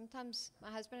this. Sometimes my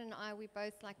husband and I, we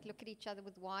both like look at each other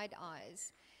with wide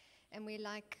eyes, and we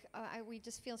like, we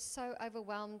just feel so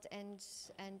overwhelmed.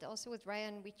 And also with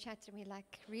Rayan, we chat and we're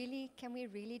like, really, can we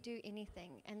really do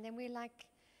anything? And then we're like,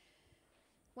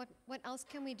 what else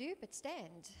can we do but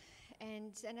stand?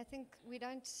 And I think we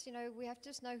don't, we have to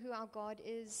just know who our God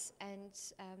is, and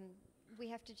we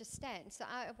have to just stand. So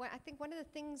I think one of the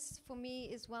things for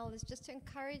me as well is just to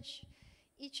encourage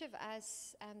each of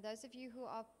us, those of you who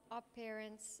are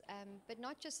parents, but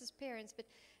not just as parents, but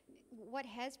what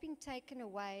has been taken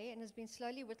away and has been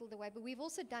slowly whittled away, but we've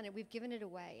also done it, we've given it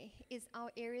away, is our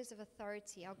areas of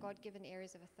authority, our God-given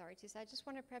areas of authority. So I just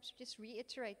want to perhaps just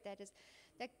reiterate that, is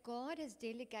that God has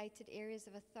delegated areas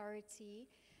of authority,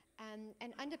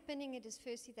 and underpinning it is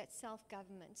firstly that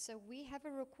self-government. So we have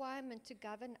a requirement to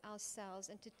govern ourselves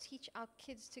and to teach our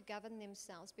kids to govern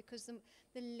themselves, because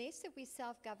the less that we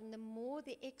self-govern, the more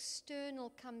the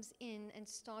external comes in and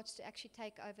starts to actually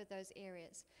take over those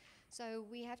areas. So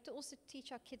we have to also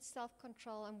teach our kids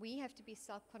self-control, and we have to be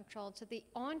self-controlled, so there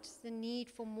aren't the need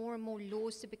for more and more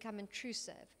laws to become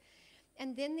intrusive.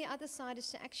 And then the other side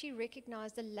is to actually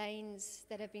recognize the lanes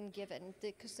that have been given,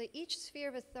 because so each sphere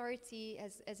of authority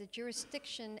as a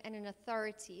jurisdiction and an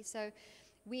authority. So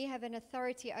we have an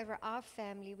authority over our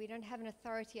family. We don't have an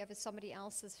authority over somebody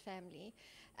else's family.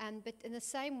 But in the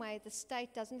same way, the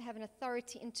state doesn't have an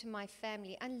authority into my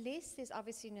family, unless there's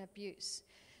obviously an abuse.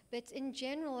 But in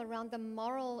general, around the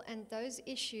moral and those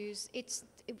issues,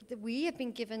 we have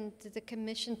been given the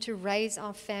commission to raise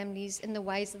our families in the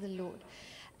ways of the Lord.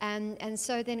 And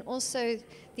so then also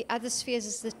the other spheres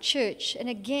is the church. And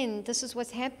again, this is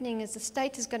what's happening, is the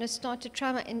state is going to start to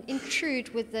try and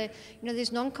intrude with the,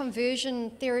 there's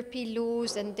non-conversion therapy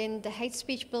laws, and then the hate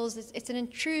speech bills. It's an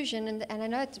intrusion. And I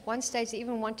know at one stage they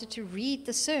even wanted to read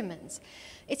the sermons.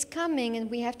 It's coming, and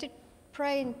we have to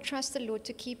pray and trust the Lord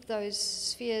to keep those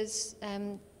spheres,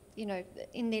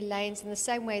 in their lanes, in the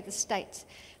same way the state.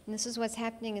 And this is what's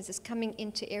happening, is it's coming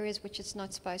into areas which it's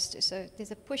not supposed to. So there's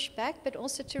a pushback, but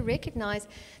also to recognize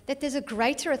that there's a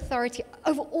greater authority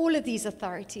over all of these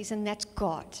authorities, and that's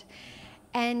God.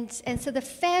 And so the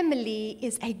family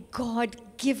is a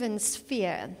God-given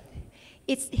sphere.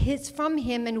 It's from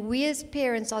Him, and we as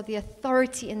parents are the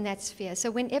authority in that sphere. So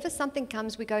whenever something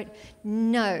comes, we go,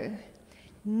 no,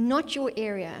 not your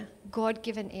area,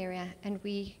 God-given area, and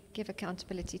we give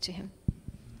accountability to Him.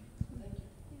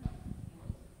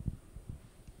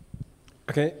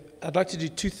 Okay, I'd like to do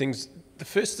two things. The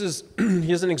first is,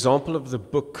 here's an example of the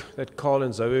book that Karel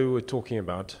and Zoë were talking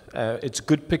about. It's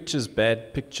Good Pictures,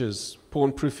 Bad Pictures,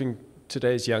 Porn-Proofing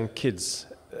Today's Young Kids.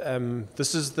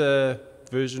 This is the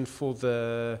version for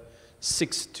the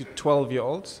 6 to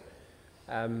 12-year-olds.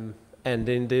 And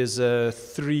then there's a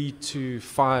 3 to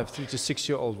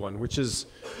 6-year-old one, which is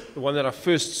the one that I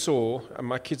first saw. And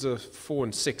my kids are 4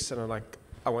 and 6, and I'm like,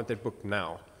 I want that book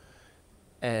now.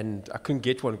 And I couldn't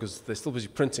get one because they're still busy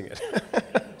printing it.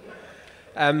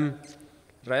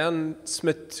 Rayan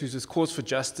Smith, who's with Cause for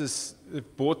Justice,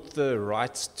 bought the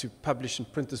rights to publish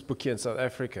and print this book here in South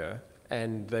Africa,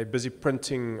 and they're busy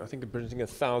printing, I think they're printing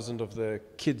 1,000 of the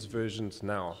kids' versions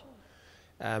now.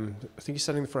 I think he's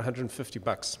selling them for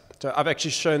 $150. So I've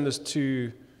actually shown this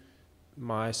to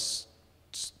my son's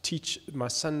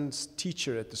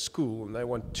teacher at the school, and they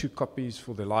want 2 copies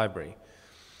for their library.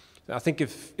 I think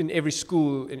if in every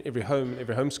school, in every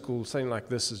home school, something like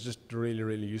this is just really,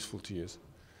 really useful to use.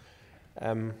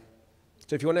 So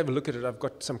if you want to have a look at it, I've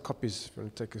got some copies. If you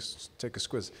want to take a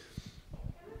squiz.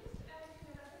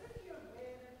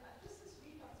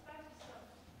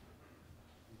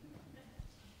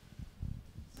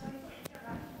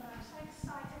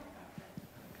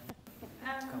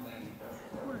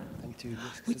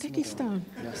 Moet ek hier staan?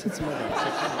 Ja, sit sommer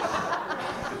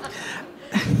daar.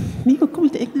 Nee, hoe kom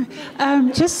ek nou?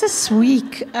 Just this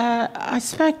week, I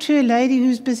spoke to a lady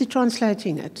who's busy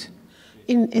translating it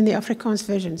in the Afrikaans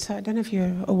version. So I don't know if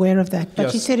you're aware of that, but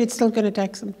Yes. she said it's still going to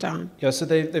take some time. Yeah, so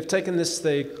they've taken this,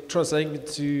 they're translating it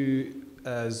to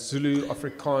Zulu,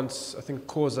 Afrikaans, I think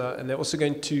Xhosa, and they're also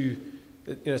going to,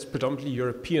 it's predominantly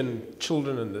European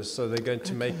children in this, so they're going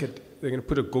to make it, they're going to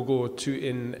put a gogo or two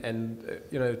in, and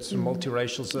it's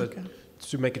multiracial, so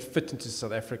to make it fit into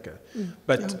South Africa.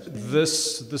 But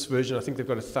this version, I think they've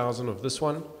got 1,000 of this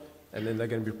one, and then they're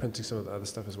going to be printing some of the other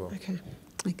stuff as well. Okay,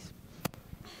 thanks.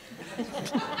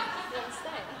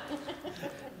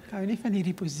 Hou nie van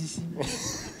hierdie posisie.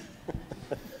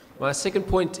 My second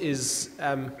point is,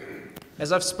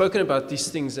 as I've spoken about these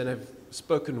things and have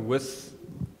spoken with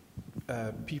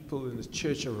people in the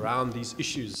church around these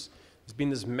issues, there's been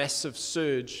this massive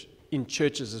surge in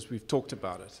churches as we've talked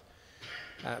about it.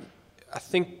 I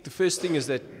think the first thing is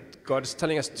that God is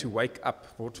telling us to wake up,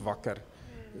 word wakker.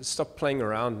 Stop playing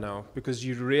around now, because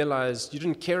you realize you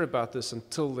didn't care about this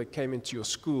until they came into your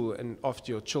school and after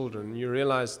your children. You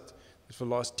realized that for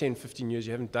the last 10, 15 years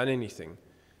you haven't done anything.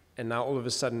 And now all of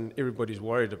a sudden everybody's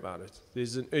worried about it.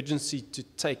 There's an urgency to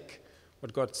take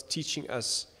what God's teaching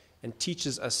us and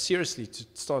teaches us seriously, to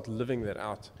start living that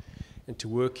out and to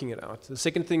working it out. The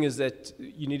second thing is that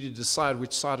you need to decide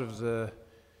which side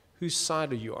whose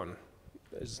side are you on?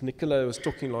 As Nicola was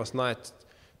talking last night,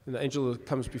 and the angel that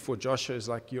comes before Joshua is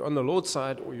like, you're on the Lord's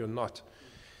side or you're not.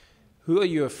 Who are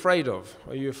you afraid of?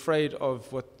 Are you afraid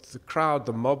of what the crowd,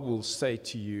 the mob will say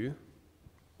to you?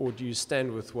 Or do you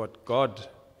stand with what God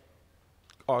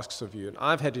asks of you? And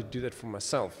I've had to do that for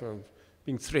myself. I'm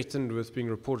being threatened with being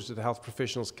reported to the Health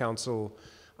Professionals Council.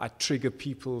 I trigger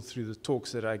people through the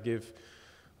talks that I give.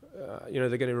 They're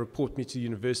going to report me to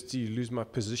university, lose my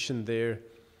position there.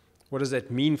 What does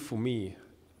that mean for me?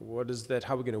 What is that?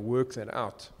 How are we going to work that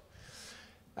out?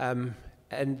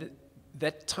 And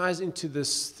that ties into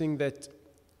this thing that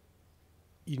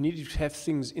you need to have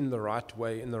things in the right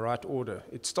way, in the right order.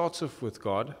 It starts off with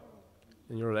God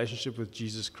and your relationship with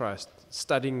Jesus Christ,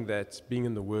 studying that, being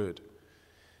in the Word.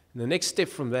 And the next step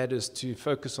from that is to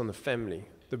focus on the family.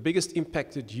 The biggest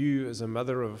impact that you as a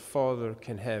mother or a father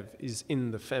can have is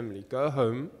in the family. Go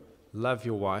home, love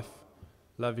your wife,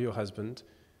 love your husband,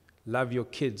 love your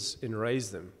kids and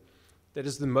raise them. That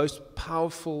is the most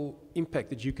powerful impact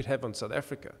that you could have on South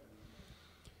Africa.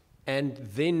 And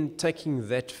then taking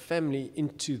that family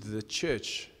into the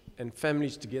church and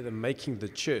families together making the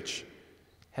church,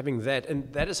 having that,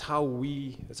 and that is how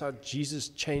that's how Jesus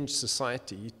changed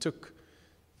society. He took,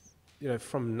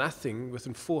 from nothing,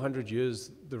 within 400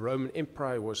 years, the Roman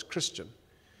Empire was Christian.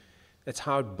 That's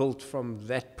how it built from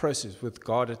that process, with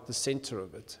God at the center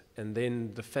of it. And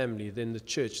then the family, then the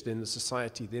church, then the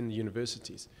society, then the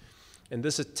universities. And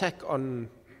this attack on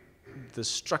the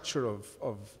structure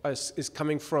of us is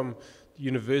coming from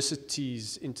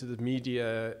universities into the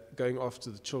media, going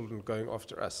after the children, going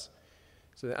after us.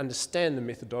 So they understand the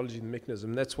methodology and the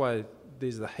mechanism. That's why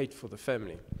there's the hate for the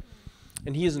family.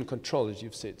 And he is in control, as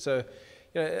you've said. So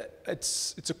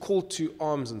it's a call to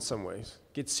arms in some ways.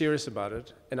 Get serious about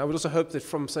it. And I would also hope that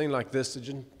from something like this, it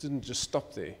didn't just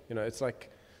stop there. It's like,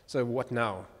 so what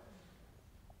now?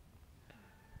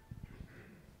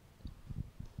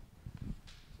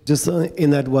 Just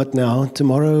in that what now,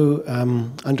 tomorrow,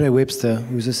 Andre Webster,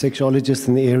 who's a sexologist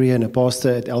in the area and a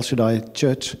pastor at El Shaddai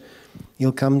Church,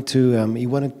 he'll come to, he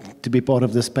wanted to be part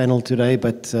of this panel today,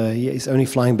 but he is only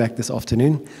flying back this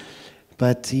afternoon.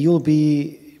 But he'll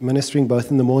be ministering both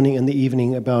in the morning and the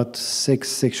evening about sex,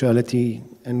 sexuality,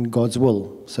 and God's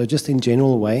will. So just in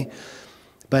general way.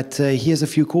 But he has a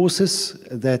few courses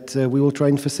that we will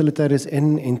train facilitators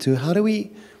into how do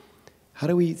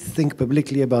we think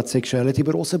biblically about sexuality,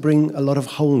 but also bring a lot of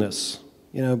wholeness,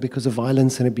 because of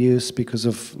violence and abuse, because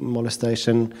of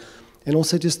molestation, and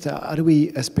also just how do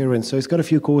we as parents. So he's got a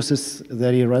few courses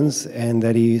that he runs and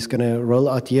that he's going to roll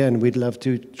out here, and we'd love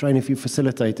to train a few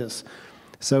facilitators.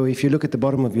 So if you look at the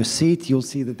bottom of your seat, you'll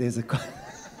see that there's a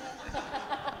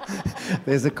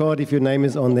there's a card. If your name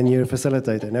is on, then you're a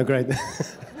facilitator. No, great.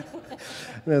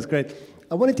 That's great.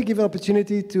 I wanted to give an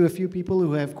opportunity to a few people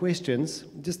who have questions.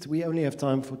 We only have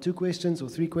time for 2 questions or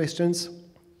 3 questions.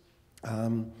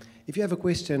 If you have a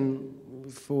question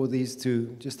for these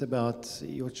two, just about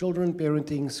your children,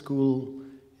 parenting, school,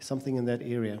 something in that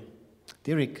area.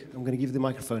 Derek, I'm going to give you the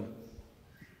microphone.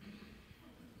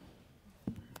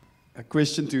 A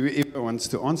question to whoever wants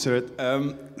to answer it.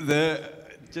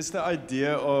 Just the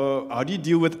idea of how do you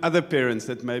deal with other parents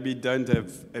that maybe don't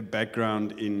have a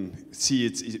background in see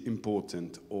it's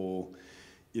important, or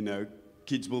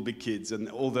kids will be kids and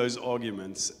all those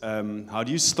arguments. How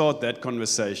do you start that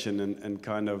conversation and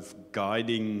kind of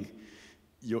guiding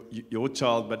your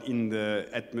child, but in the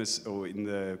atmosphere or in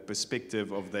the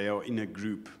perspective of they are in a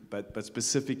group, but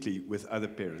specifically with other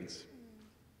parents?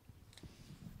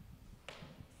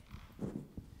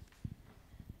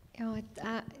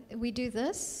 We do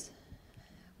this,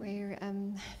 where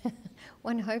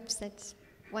one hopes that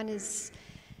one is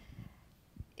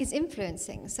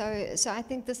influencing. So I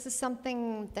think this is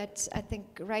something that I think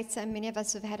Reitze and many of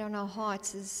us have had on our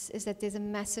hearts is that there's a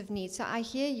massive need. So I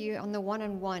hear you on the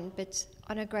one-on-one, but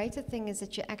on a greater thing is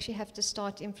that you actually have to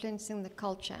start influencing the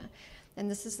culture. And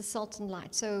this is the salt and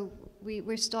light. So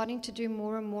we're starting to do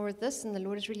more and more of this, and the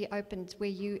Lord has really opened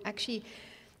where you actually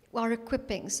are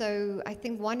equipping. So I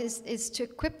think one is to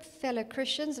equip fellow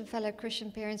Christians and fellow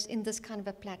Christian parents in this kind of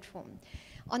a platform.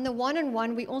 On the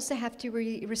one-on-one, we also have to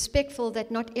be respectful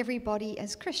that not everybody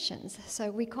is Christians.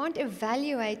 So we can't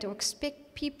evaluate or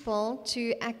expect people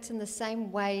to act in the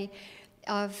same way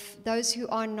of those who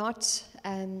are not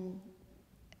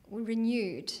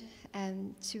renewed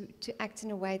to act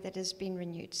in a way that has been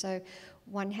renewed. So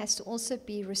one has to also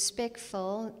be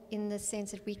respectful in the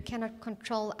sense that we cannot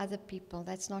control other people.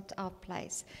 That's not our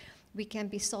place. We can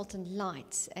be salt and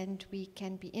light, and we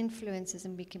can be influencers,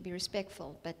 and we can be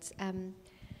respectful. But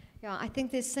yeah, I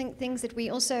think there's things that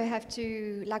we also have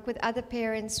to, like with other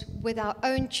parents, with our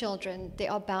own children,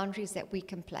 there are boundaries that we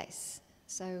can place.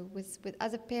 So with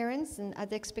other parents and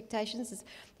other expectations,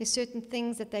 there's certain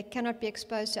things that they cannot be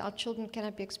exposed to, our children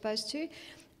cannot be exposed to.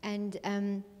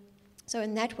 And so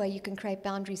in that way, you can create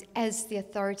boundaries as the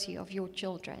authority of your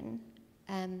children.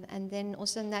 And then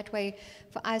also in that way,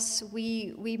 for us,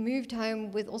 we moved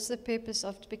home with also the purpose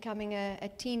of becoming a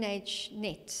teenage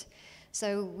net.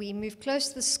 So we moved close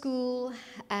to the school,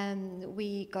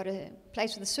 we got a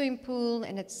place with a swimming pool,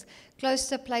 and it's close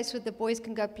to a place where the boys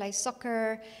can go play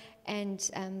soccer. And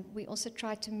we also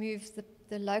tried to move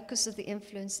the locus of the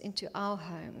influence into our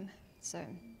home. So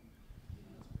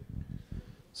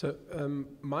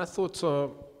my thoughts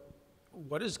are,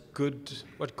 what is good,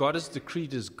 what God has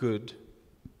decreed is good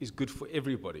for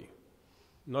everybody,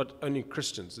 not only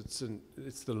Christians.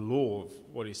 It's the law of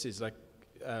what he says, like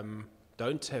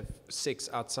don't have sex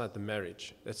outside the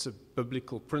marriage. That's a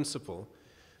biblical principle.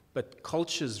 But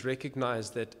cultures recognize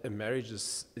that a marriage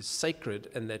is sacred,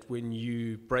 and that when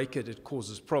you break it, it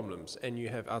causes problems, and you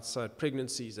have outside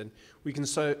pregnancies. And we can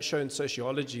show in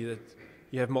sociology that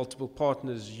you have multiple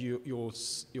partners,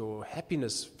 your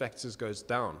happiness factors goes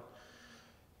down.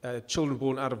 Children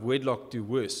born out of wedlock do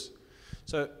worse.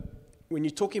 So when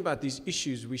you're talking about these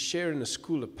issues, we share in a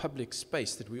school a public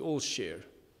space that we all share,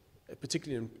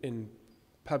 particularly in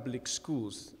public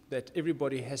schools, that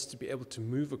everybody has to be able to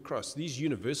move across these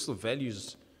universal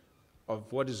values of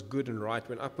what is good and right.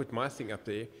 When I put my thing up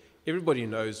there, everybody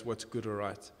knows what's good or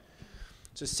right.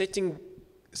 So setting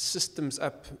systems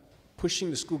up,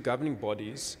 pushing the school governing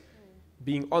bodies,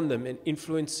 being on them and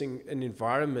influencing an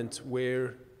environment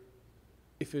where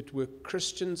if it were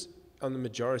Christians on the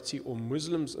majority or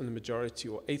Muslims on the majority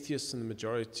or atheists on the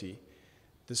majority,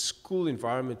 the school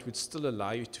environment would still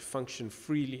allow you to function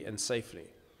freely and safely.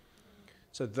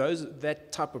 So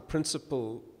that type of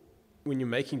principle when you're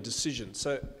making decisions.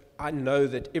 So I know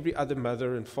that every other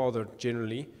mother and father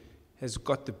generally has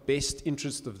got the best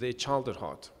interest of their child at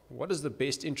heart. What is the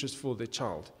best interest for their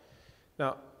child?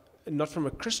 Now, not from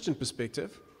a Christian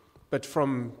perspective, but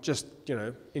from just,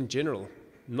 in general,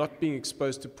 not being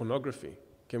exposed to pornography.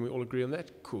 Can we all agree on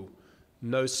that? Cool.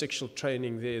 No sexual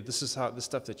training there. This is the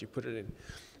stuff that you put it in.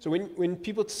 So when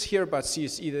people hear about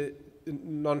CSE, the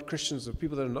non-Christians or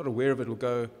people that are not aware of it will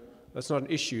go, that's not an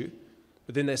issue.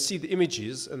 But then they see the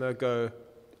images and they'll go,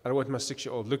 I don't want my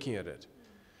 6-year-old looking at it.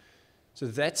 So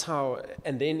that's how,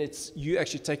 and then it's you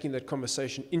actually taking that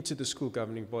conversation into the school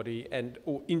governing body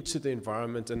or into the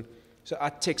environment. And so I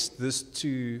text this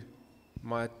to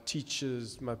my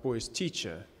boy's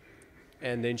teacher,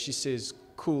 and then she says,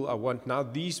 cool, now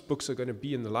these books are going to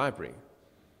be in the library.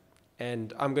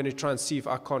 And I'm going to try and see if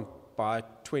I can't buy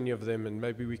 20 of them, and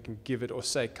maybe we can give it or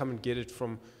say, come and get it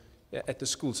from at the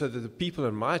school, so that the people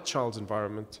in my child's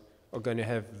environment are going to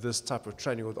have this type of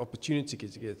training or the opportunity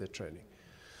to get that training.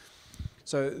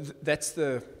 So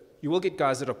you will get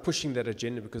guys that are pushing that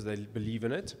agenda because they believe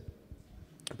in it,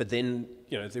 but then,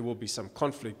 there will be some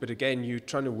conflict. But again, you're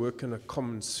trying to work in a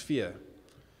common sphere.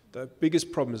 The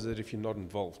biggest problem is that if you're not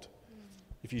involved,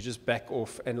 if you just back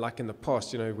off, and like in the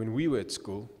past, when we were at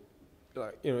school,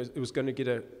 it was going to get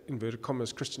a, inverted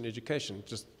commas, Christian education,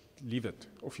 just leave it,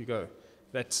 off you go.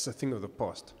 That's a thing of the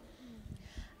past.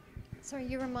 Sorry,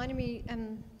 you reminded me,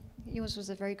 yours was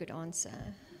a very good answer.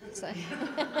 So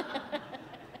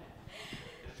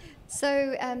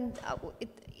So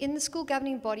in the school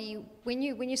governing body, when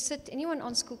you sit, anyone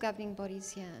on school governing bodies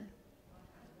here?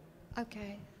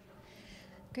 Okay.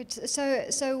 Good.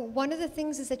 So one of the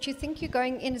things is that you think you're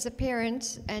going in as a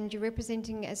parent and you're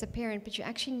representing as a parent, but you're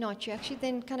actually not. You actually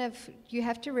then you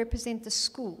have to represent the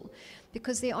school,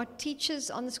 because there are teachers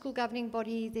on the school governing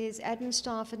body, there's admin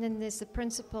staff, and then there's the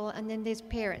principal, and then there's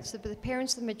parents. The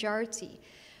parents are the majority.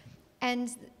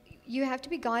 And you have to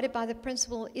be guided by the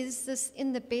principal, is this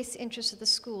in the best interest of the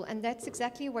school? And that's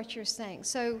exactly what you're saying.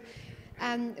 So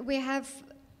we have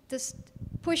this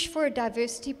push for a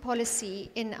diversity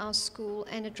policy in our school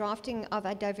and a drafting of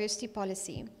a diversity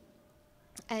policy.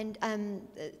 And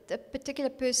a particular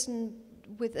person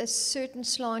with a certain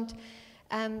slant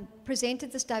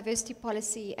presented this diversity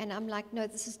policy, and I'm like, no,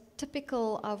 this is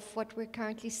typical of what we're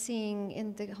currently seeing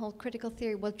in the whole critical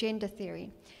theory, well, gender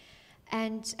theory.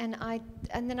 And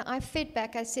then I fed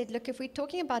back, I said, look, if we're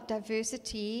talking about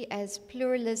diversity as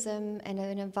pluralism and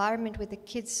an environment where the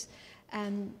kids,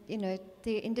 they're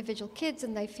individual kids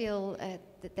and they feel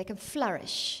that they can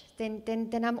flourish,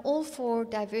 then I'm all for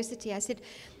diversity. I said,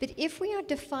 but if we are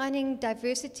defining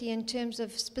diversity in terms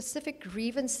of specific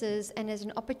grievances and as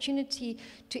an opportunity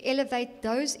to elevate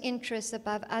those interests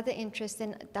above other interests,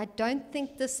 then I don't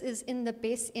think this is in the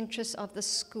best interest of the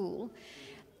school.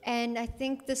 And I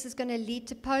think this is going to lead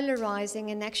to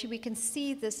polarizing, and actually we can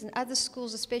see this in other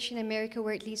schools, especially in America,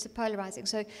 where it leads to polarizing.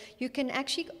 So you can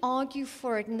actually argue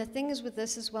for it, and the thing is with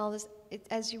this as well,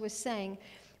 as you were saying,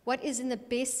 what is in the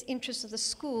best interest of the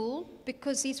school,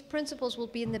 because these principles will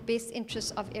be in the best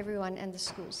interest of everyone and the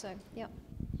school. So, yeah.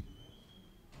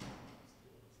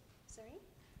 Sorry?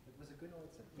 It was a good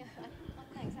answer. Yeah,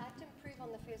 thanks. I have to improve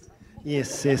on the first one.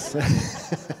 Yes.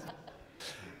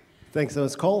 Thanks. So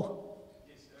it's Cole.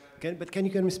 But can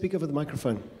you speak over the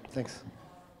microphone? Thanks.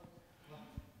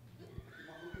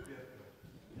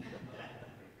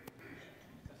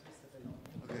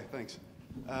 Okay, thanks.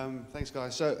 Thanks,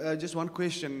 guys. So just one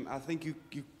question. I think you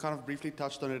kind of briefly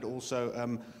touched on it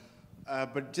also.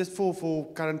 But just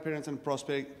for current parents and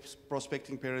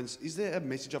prospecting parents, is there a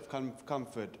message of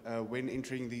comfort when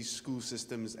entering these school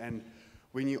systems, and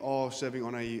when you are serving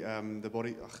on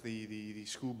the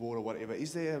school board or whatever?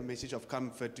 Is there a message of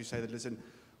comfort to say that, listen,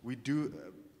 we do,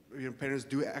 parents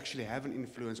do actually have an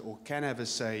influence or can have a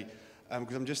say?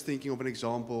 Because I'm just thinking of an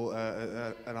example,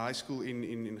 at high school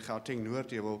in Gauteng,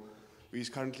 Noordheuwel, who is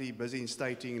currently busy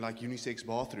instating like unisex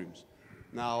bathrooms.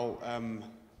 Now,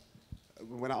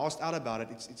 when I asked out about it,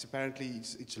 it's apparently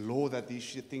it's law that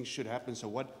these things should happen. So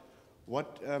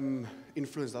what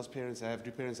influence do parents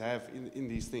have in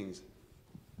these things?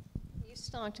 You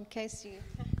start in case you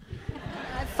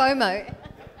have FOMO.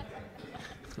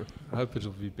 I hope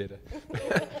it'll be better.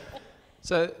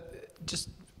 So, just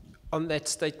on that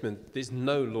statement, there's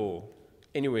no law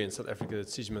anywhere in South Africa that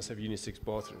says you must have unisex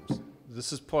bathrooms.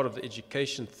 This is part of the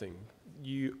education thing.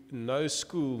 No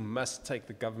school must take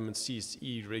the government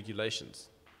CSE regulations.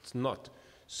 It's not.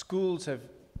 Schools have,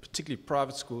 particularly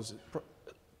private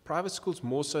schools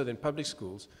more so than public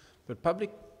schools, but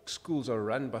public schools are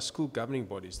run by school governing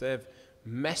bodies. They have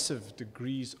massive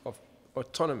degrees of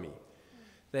autonomy.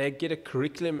 They get a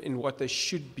curriculum in what they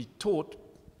should be taught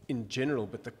in general,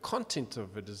 but the content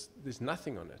of it there's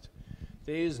nothing on it.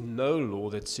 There is no law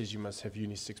that says you must have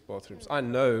unisex bathrooms. I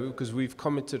know, because we've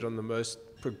commented on the most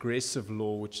progressive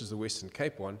law, which is the Western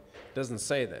Cape one. It doesn't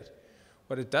say that.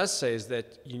 What it does say is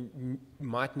that you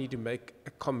might need to make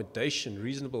accommodation,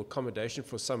 reasonable accommodation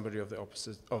for somebody of the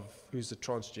opposite, who's a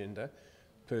transgender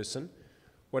person.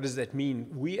 What does that mean?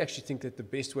 We actually think that the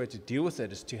best way to deal with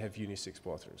that is to have unisex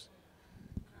bathrooms.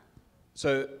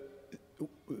 So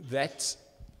that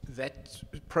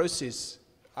process,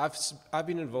 I've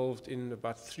been involved in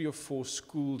about 3 or 4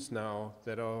 schools now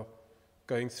that are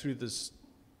going through this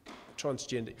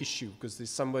transgender issue, because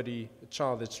there's a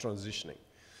child that's transitioning.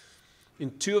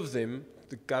 In 2 of them,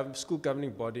 the school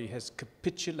governing body has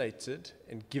capitulated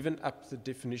and given up the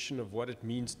definition of what it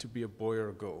means to be a boy or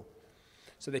a girl.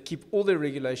 So they keep all their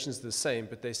regulations the same,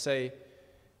 but they say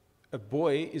a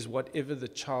boy is whatever the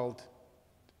child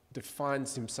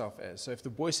defines himself as. So if the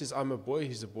boy says, I'm a boy,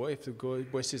 he's a boy. If the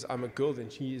boy says, I'm a girl, then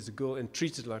he is a girl and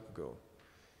treated like a girl.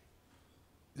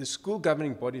 The school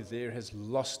governing body there has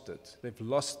lost it. They've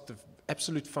lost the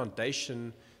absolute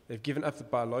foundation. They've given up the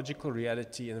biological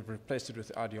reality and have replaced it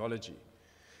with ideology.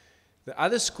 The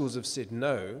other schools have said,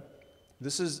 no,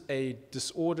 this is a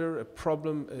disorder, a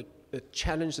problem, a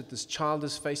challenge that this child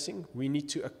is facing. We need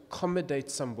to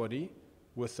accommodate somebody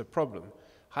with a problem.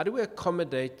 How do we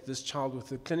accommodate this child with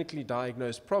a clinically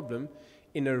diagnosed problem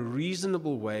in a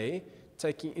reasonable way,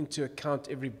 taking into account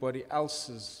everybody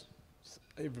else's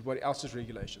everybody else's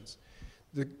regulations.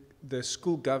 The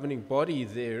school governing body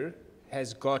there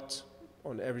has got,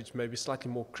 on average, maybe slightly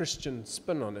more Christian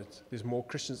spin on it. There's more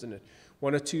Christians in it.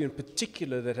 One or two in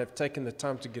particular that have taken the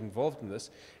time to get involved in this,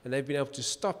 and they've been able to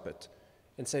stop it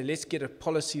and say, let's get a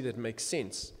policy that makes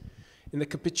sense. In the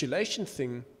capitulation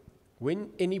thing, when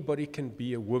anybody can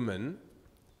be a woman,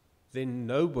 then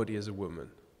nobody is a woman.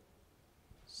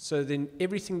 So then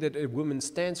everything that a woman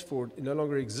stands for no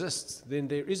longer exists. Then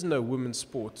there is no women's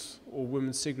sports or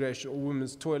women's segregation or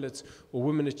women's toilets or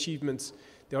women achievements.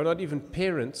 They are not even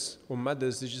parents or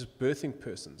mothers, they're just birthing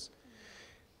persons.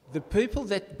 The people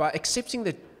that, by accepting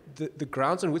that the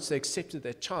grounds on which they accepted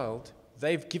their child,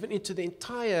 they've given into the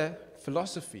entire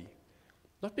philosophy.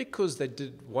 Not because they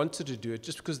wanted to do it,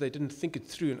 just because they didn't think it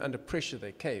through and under pressure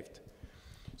they caved.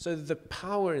 So the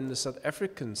power in the South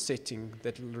African setting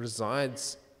that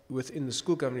resides within the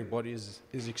school governing body is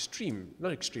extreme.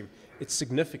 Not extreme, it's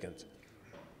significant.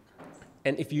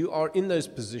 And if you are in those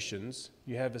positions,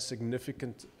 you have a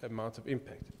significant amount of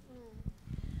impact.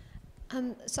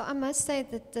 So I must say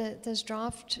that those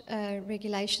draft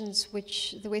regulations,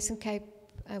 which the Western Cape,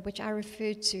 which I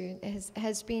referred to,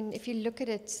 has been, if you look at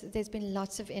it, there's been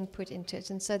lots of input into it.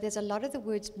 And so there's a lot of the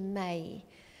words may.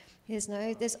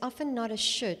 There's often not a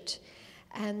should.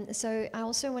 So I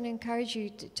also want to encourage you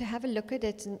to have a look at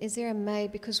it, and is there a may?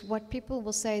 Because what people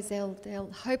will say is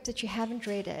they'll hope that you haven't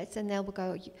read it, and they'll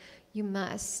go, you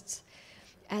must.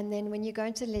 And then when you go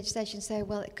into legislation, say,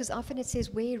 well, because often it says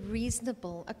where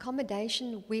reasonable,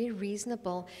 accommodation where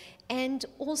reasonable, and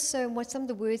also what some of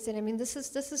the words that, I mean, this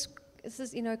is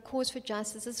cause for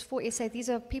justice, this is for SA, these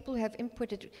are people who have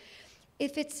inputted.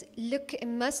 If it's, it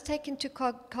must take into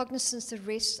cognizance the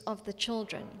rest of the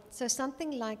children. So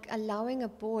something like allowing a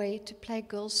boy to play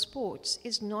girls' sports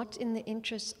is not in the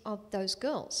interest of those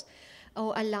girls.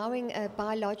 Or allowing a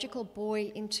biological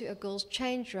boy into a girls'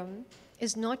 change room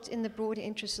is not in the broader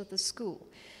interest of the school.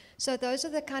 So those are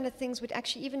the kind of things which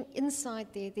actually, even inside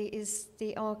there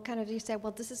are kind of, you say,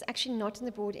 well, this is actually not in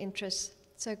the broad interest.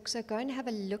 So go and have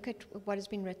a look at what has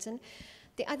been written.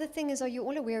 The other thing is, are you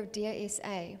all aware of Dear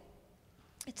SA?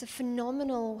 It's a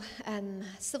phenomenal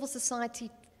civil society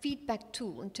feedback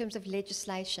tool in terms of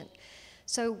legislation.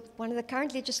 So one of the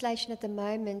current legislation at the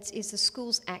moment is the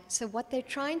Schools Act. So what they're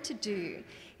trying to do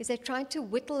is they're trying to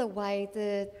whittle away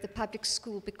the public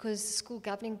school because the school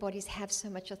governing bodies have so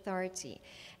much authority.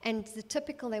 And the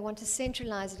typical, they want to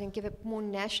centralize it and give it more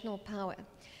national power.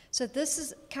 So this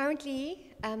is currently,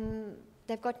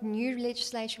 they've got new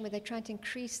legislation where they're trying to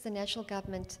increase the national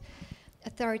government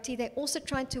authority. They're also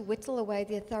trying to whittle away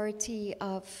the authority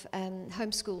of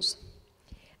homeschools.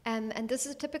 And this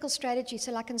is a typical strategy.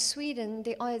 So like in Sweden,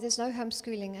 there's no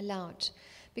homeschooling allowed.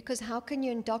 Because how can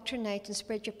you indoctrinate and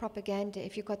spread your propaganda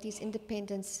if you've got these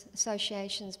independent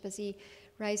associations busy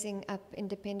raising up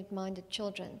independent-minded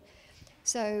children?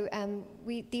 So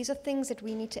these are things that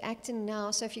we need to act in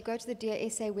now. So if you go to the Dear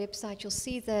SA website, you'll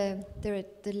see the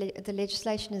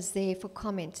legislation is there for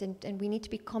comment. And we need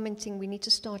to be commenting. We need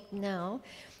to start now,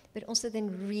 but also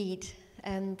then read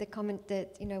the comment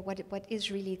that, what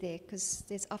is really there. Because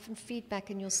there's often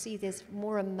feedback, and you'll see there's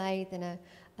more a may than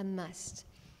a must.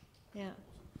 Yeah.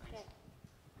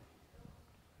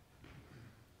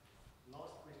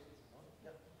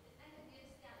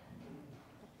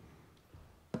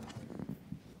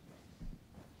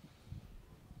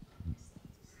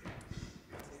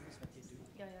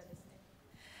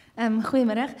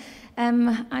 Goedemiddag.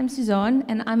 I'm Suzanne,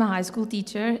 and I'm a high school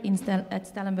teacher at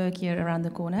Stellenbosch here around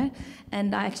the corner.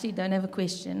 And I actually don't have a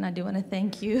question. I do want to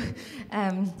thank you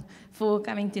for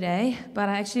coming today. But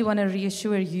I actually want to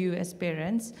reassure you as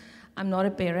parents. I'm not a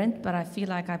parent, but I feel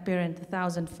like I parent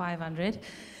 1,500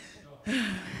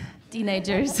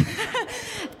 teenagers.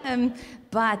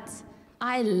 But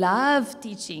I love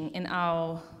teaching in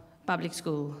our public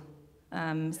school.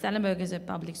 Stellenbosch is a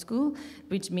public school,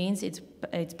 which means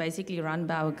it's basically run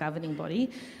by our governing body.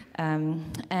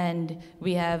 And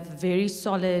we have very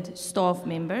solid staff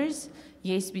members.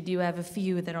 Yes, we do have a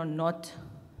few that are not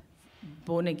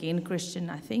born-again Christian,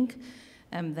 I think.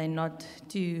 They're not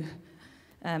too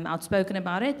outspoken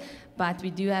about it, but we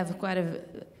do have quite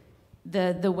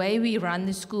the way we run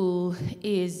the school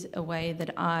is a way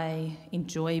that I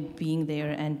enjoy being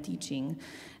there and teaching.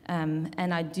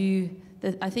 And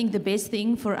I think the best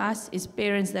thing for us is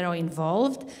parents that are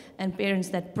involved and parents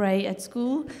that pray at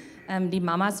school. Die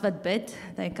mamas wat bid,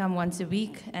 they come once a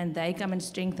week and they come and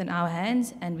strengthen our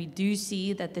hands. And we do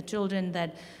see that the children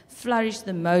that flourish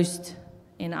the most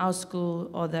in our school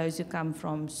are those who come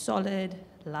from solid,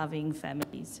 loving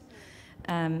families.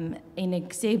 En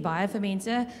ek sê baie vir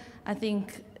mense, I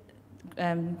think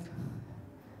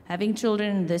having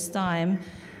children this time,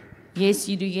 yes,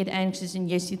 you do get anxious, and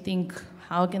yes, you think,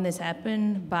 how can this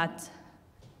happen? But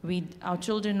our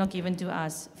children are given to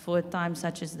us for a time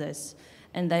such as this.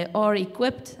 And they are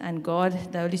equipped, and God,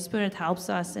 the Holy Spirit, helps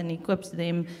us and equips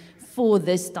them for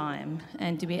this time,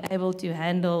 and to be able to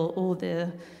handle all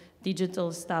the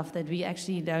digital stuff that we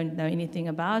actually don't know anything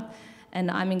about. And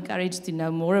I'm encouraged to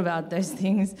know more about those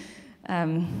things.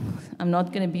 I'm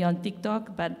not going to be on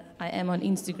TikTok, but I am on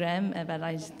Instagram, but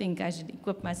I think I should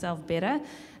equip myself better.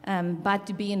 But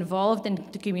to be involved and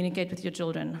to communicate with your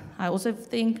children. I also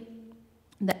think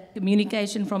that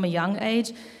communication from a young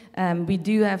age, we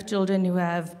do have children who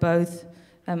have both.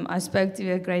 I spoke to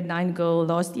a grade 9 girl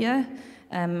last year.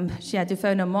 She had to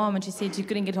phone her mom, and she said she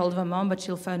couldn't get hold of her mom, but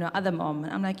she'll phone her other mom.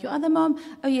 And I'm like, your other mom?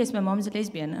 Oh, yes, my mom's a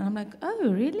lesbian. And I'm like,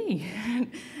 oh, really?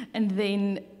 And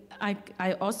then I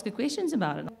ask her questions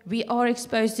about it. We are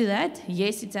exposed to that.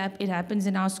 Yes, it happens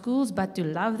in our schools, but to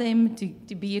love them,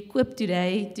 to be equipped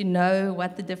today, to know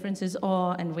what the differences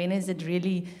are, and when is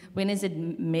it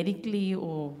medically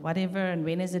or whatever, and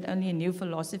when is it only a new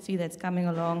philosophy that's coming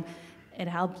along, it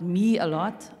helped me a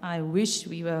lot. I wish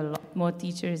we were a lot more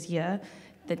teachers here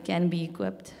that can be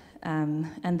equipped,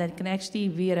 and that can actually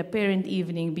be at a parent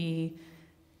evening,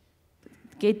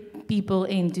 get people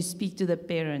in to speak to the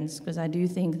parents, because I do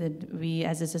think that we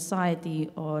as a society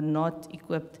are not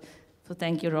equipped for,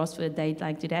 thank you Ross for a date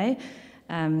like today,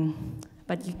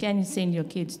 but you can send your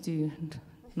kids to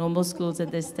normal schools at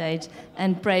this stage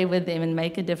and pray with them and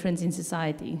make a difference in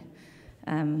society.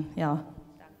 Yeah.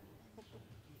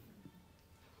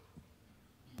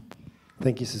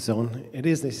 Thank you, Suzanne. It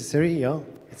is necessary, yeah,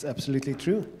 it's absolutely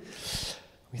true.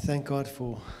 We thank God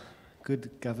for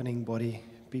good governing body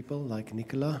people like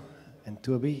Nicola and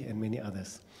Toby and many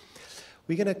others.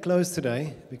 We're going to close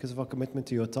today because of our commitment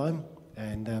to your time,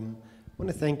 and I want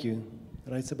to thank you.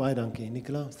 Reitze baie dankie.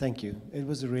 Nicola, thank you. It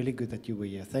was really good that you were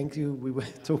here. Thank you. We were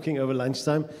talking over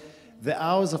lunchtime. The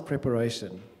hours of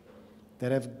preparation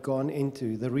that have gone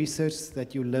into the research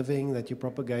that you're living, that you're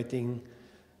propagating,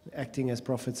 acting as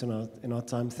prophets in our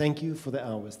time. Thank you for the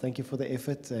hours. Thank you for the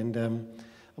effort. And I'm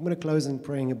going to close in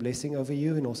praying a blessing over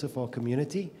you and also for our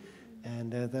community.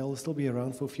 And they'll still be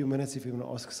around for a few minutes if you want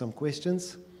to ask some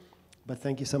questions. But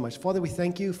thank you so much. Father, we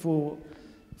thank you for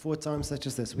a time such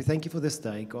as this. We thank you for this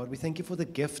day, God. We thank you for the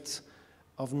gift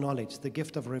of knowledge, the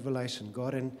gift of revelation,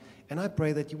 God. And I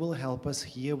pray that you will help us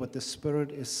hear what the Spirit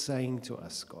is saying to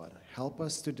us, God. Help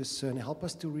us to discern, help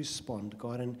us to respond,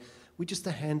 God. And we're just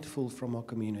a handful from our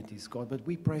communities, God. But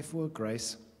we pray for a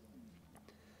grace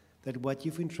that what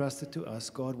you've entrusted to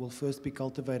us, God, will first be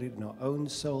cultivated in our own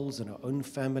souls, in our own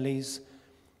families,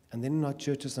 and then in our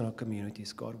churches and our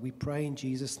communities, God. We pray in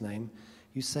Jesus' name.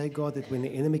 You say, God, that when the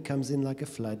enemy comes in like a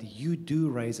flood, you do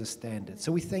raise a standard.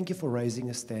 So we thank you for raising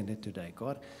a standard today,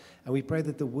 God. And we pray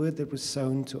that the word that was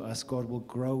sown to us, God, will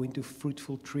grow into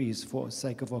fruitful trees for the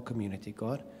sake of our community,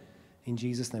 God. In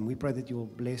Jesus' name, we pray that you will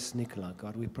bless Nicola,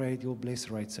 God. We pray that you will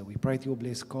bless Reitze. We pray that you will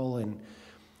bless Karel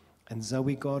and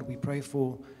Zoe, God. We pray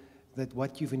for that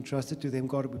what you've entrusted to them,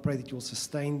 God. We pray that you will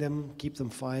sustain them, keep them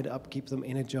fired up, keep them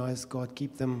energized, God.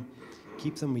 Keep them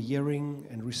hearing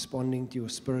and responding to your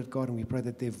Spirit, God. And we pray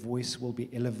that their voice will be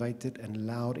elevated and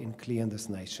loud and clear in this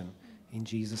nation. In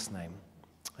Jesus' name,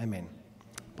 amen.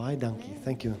 Bye, donkey.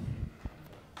 Thank you.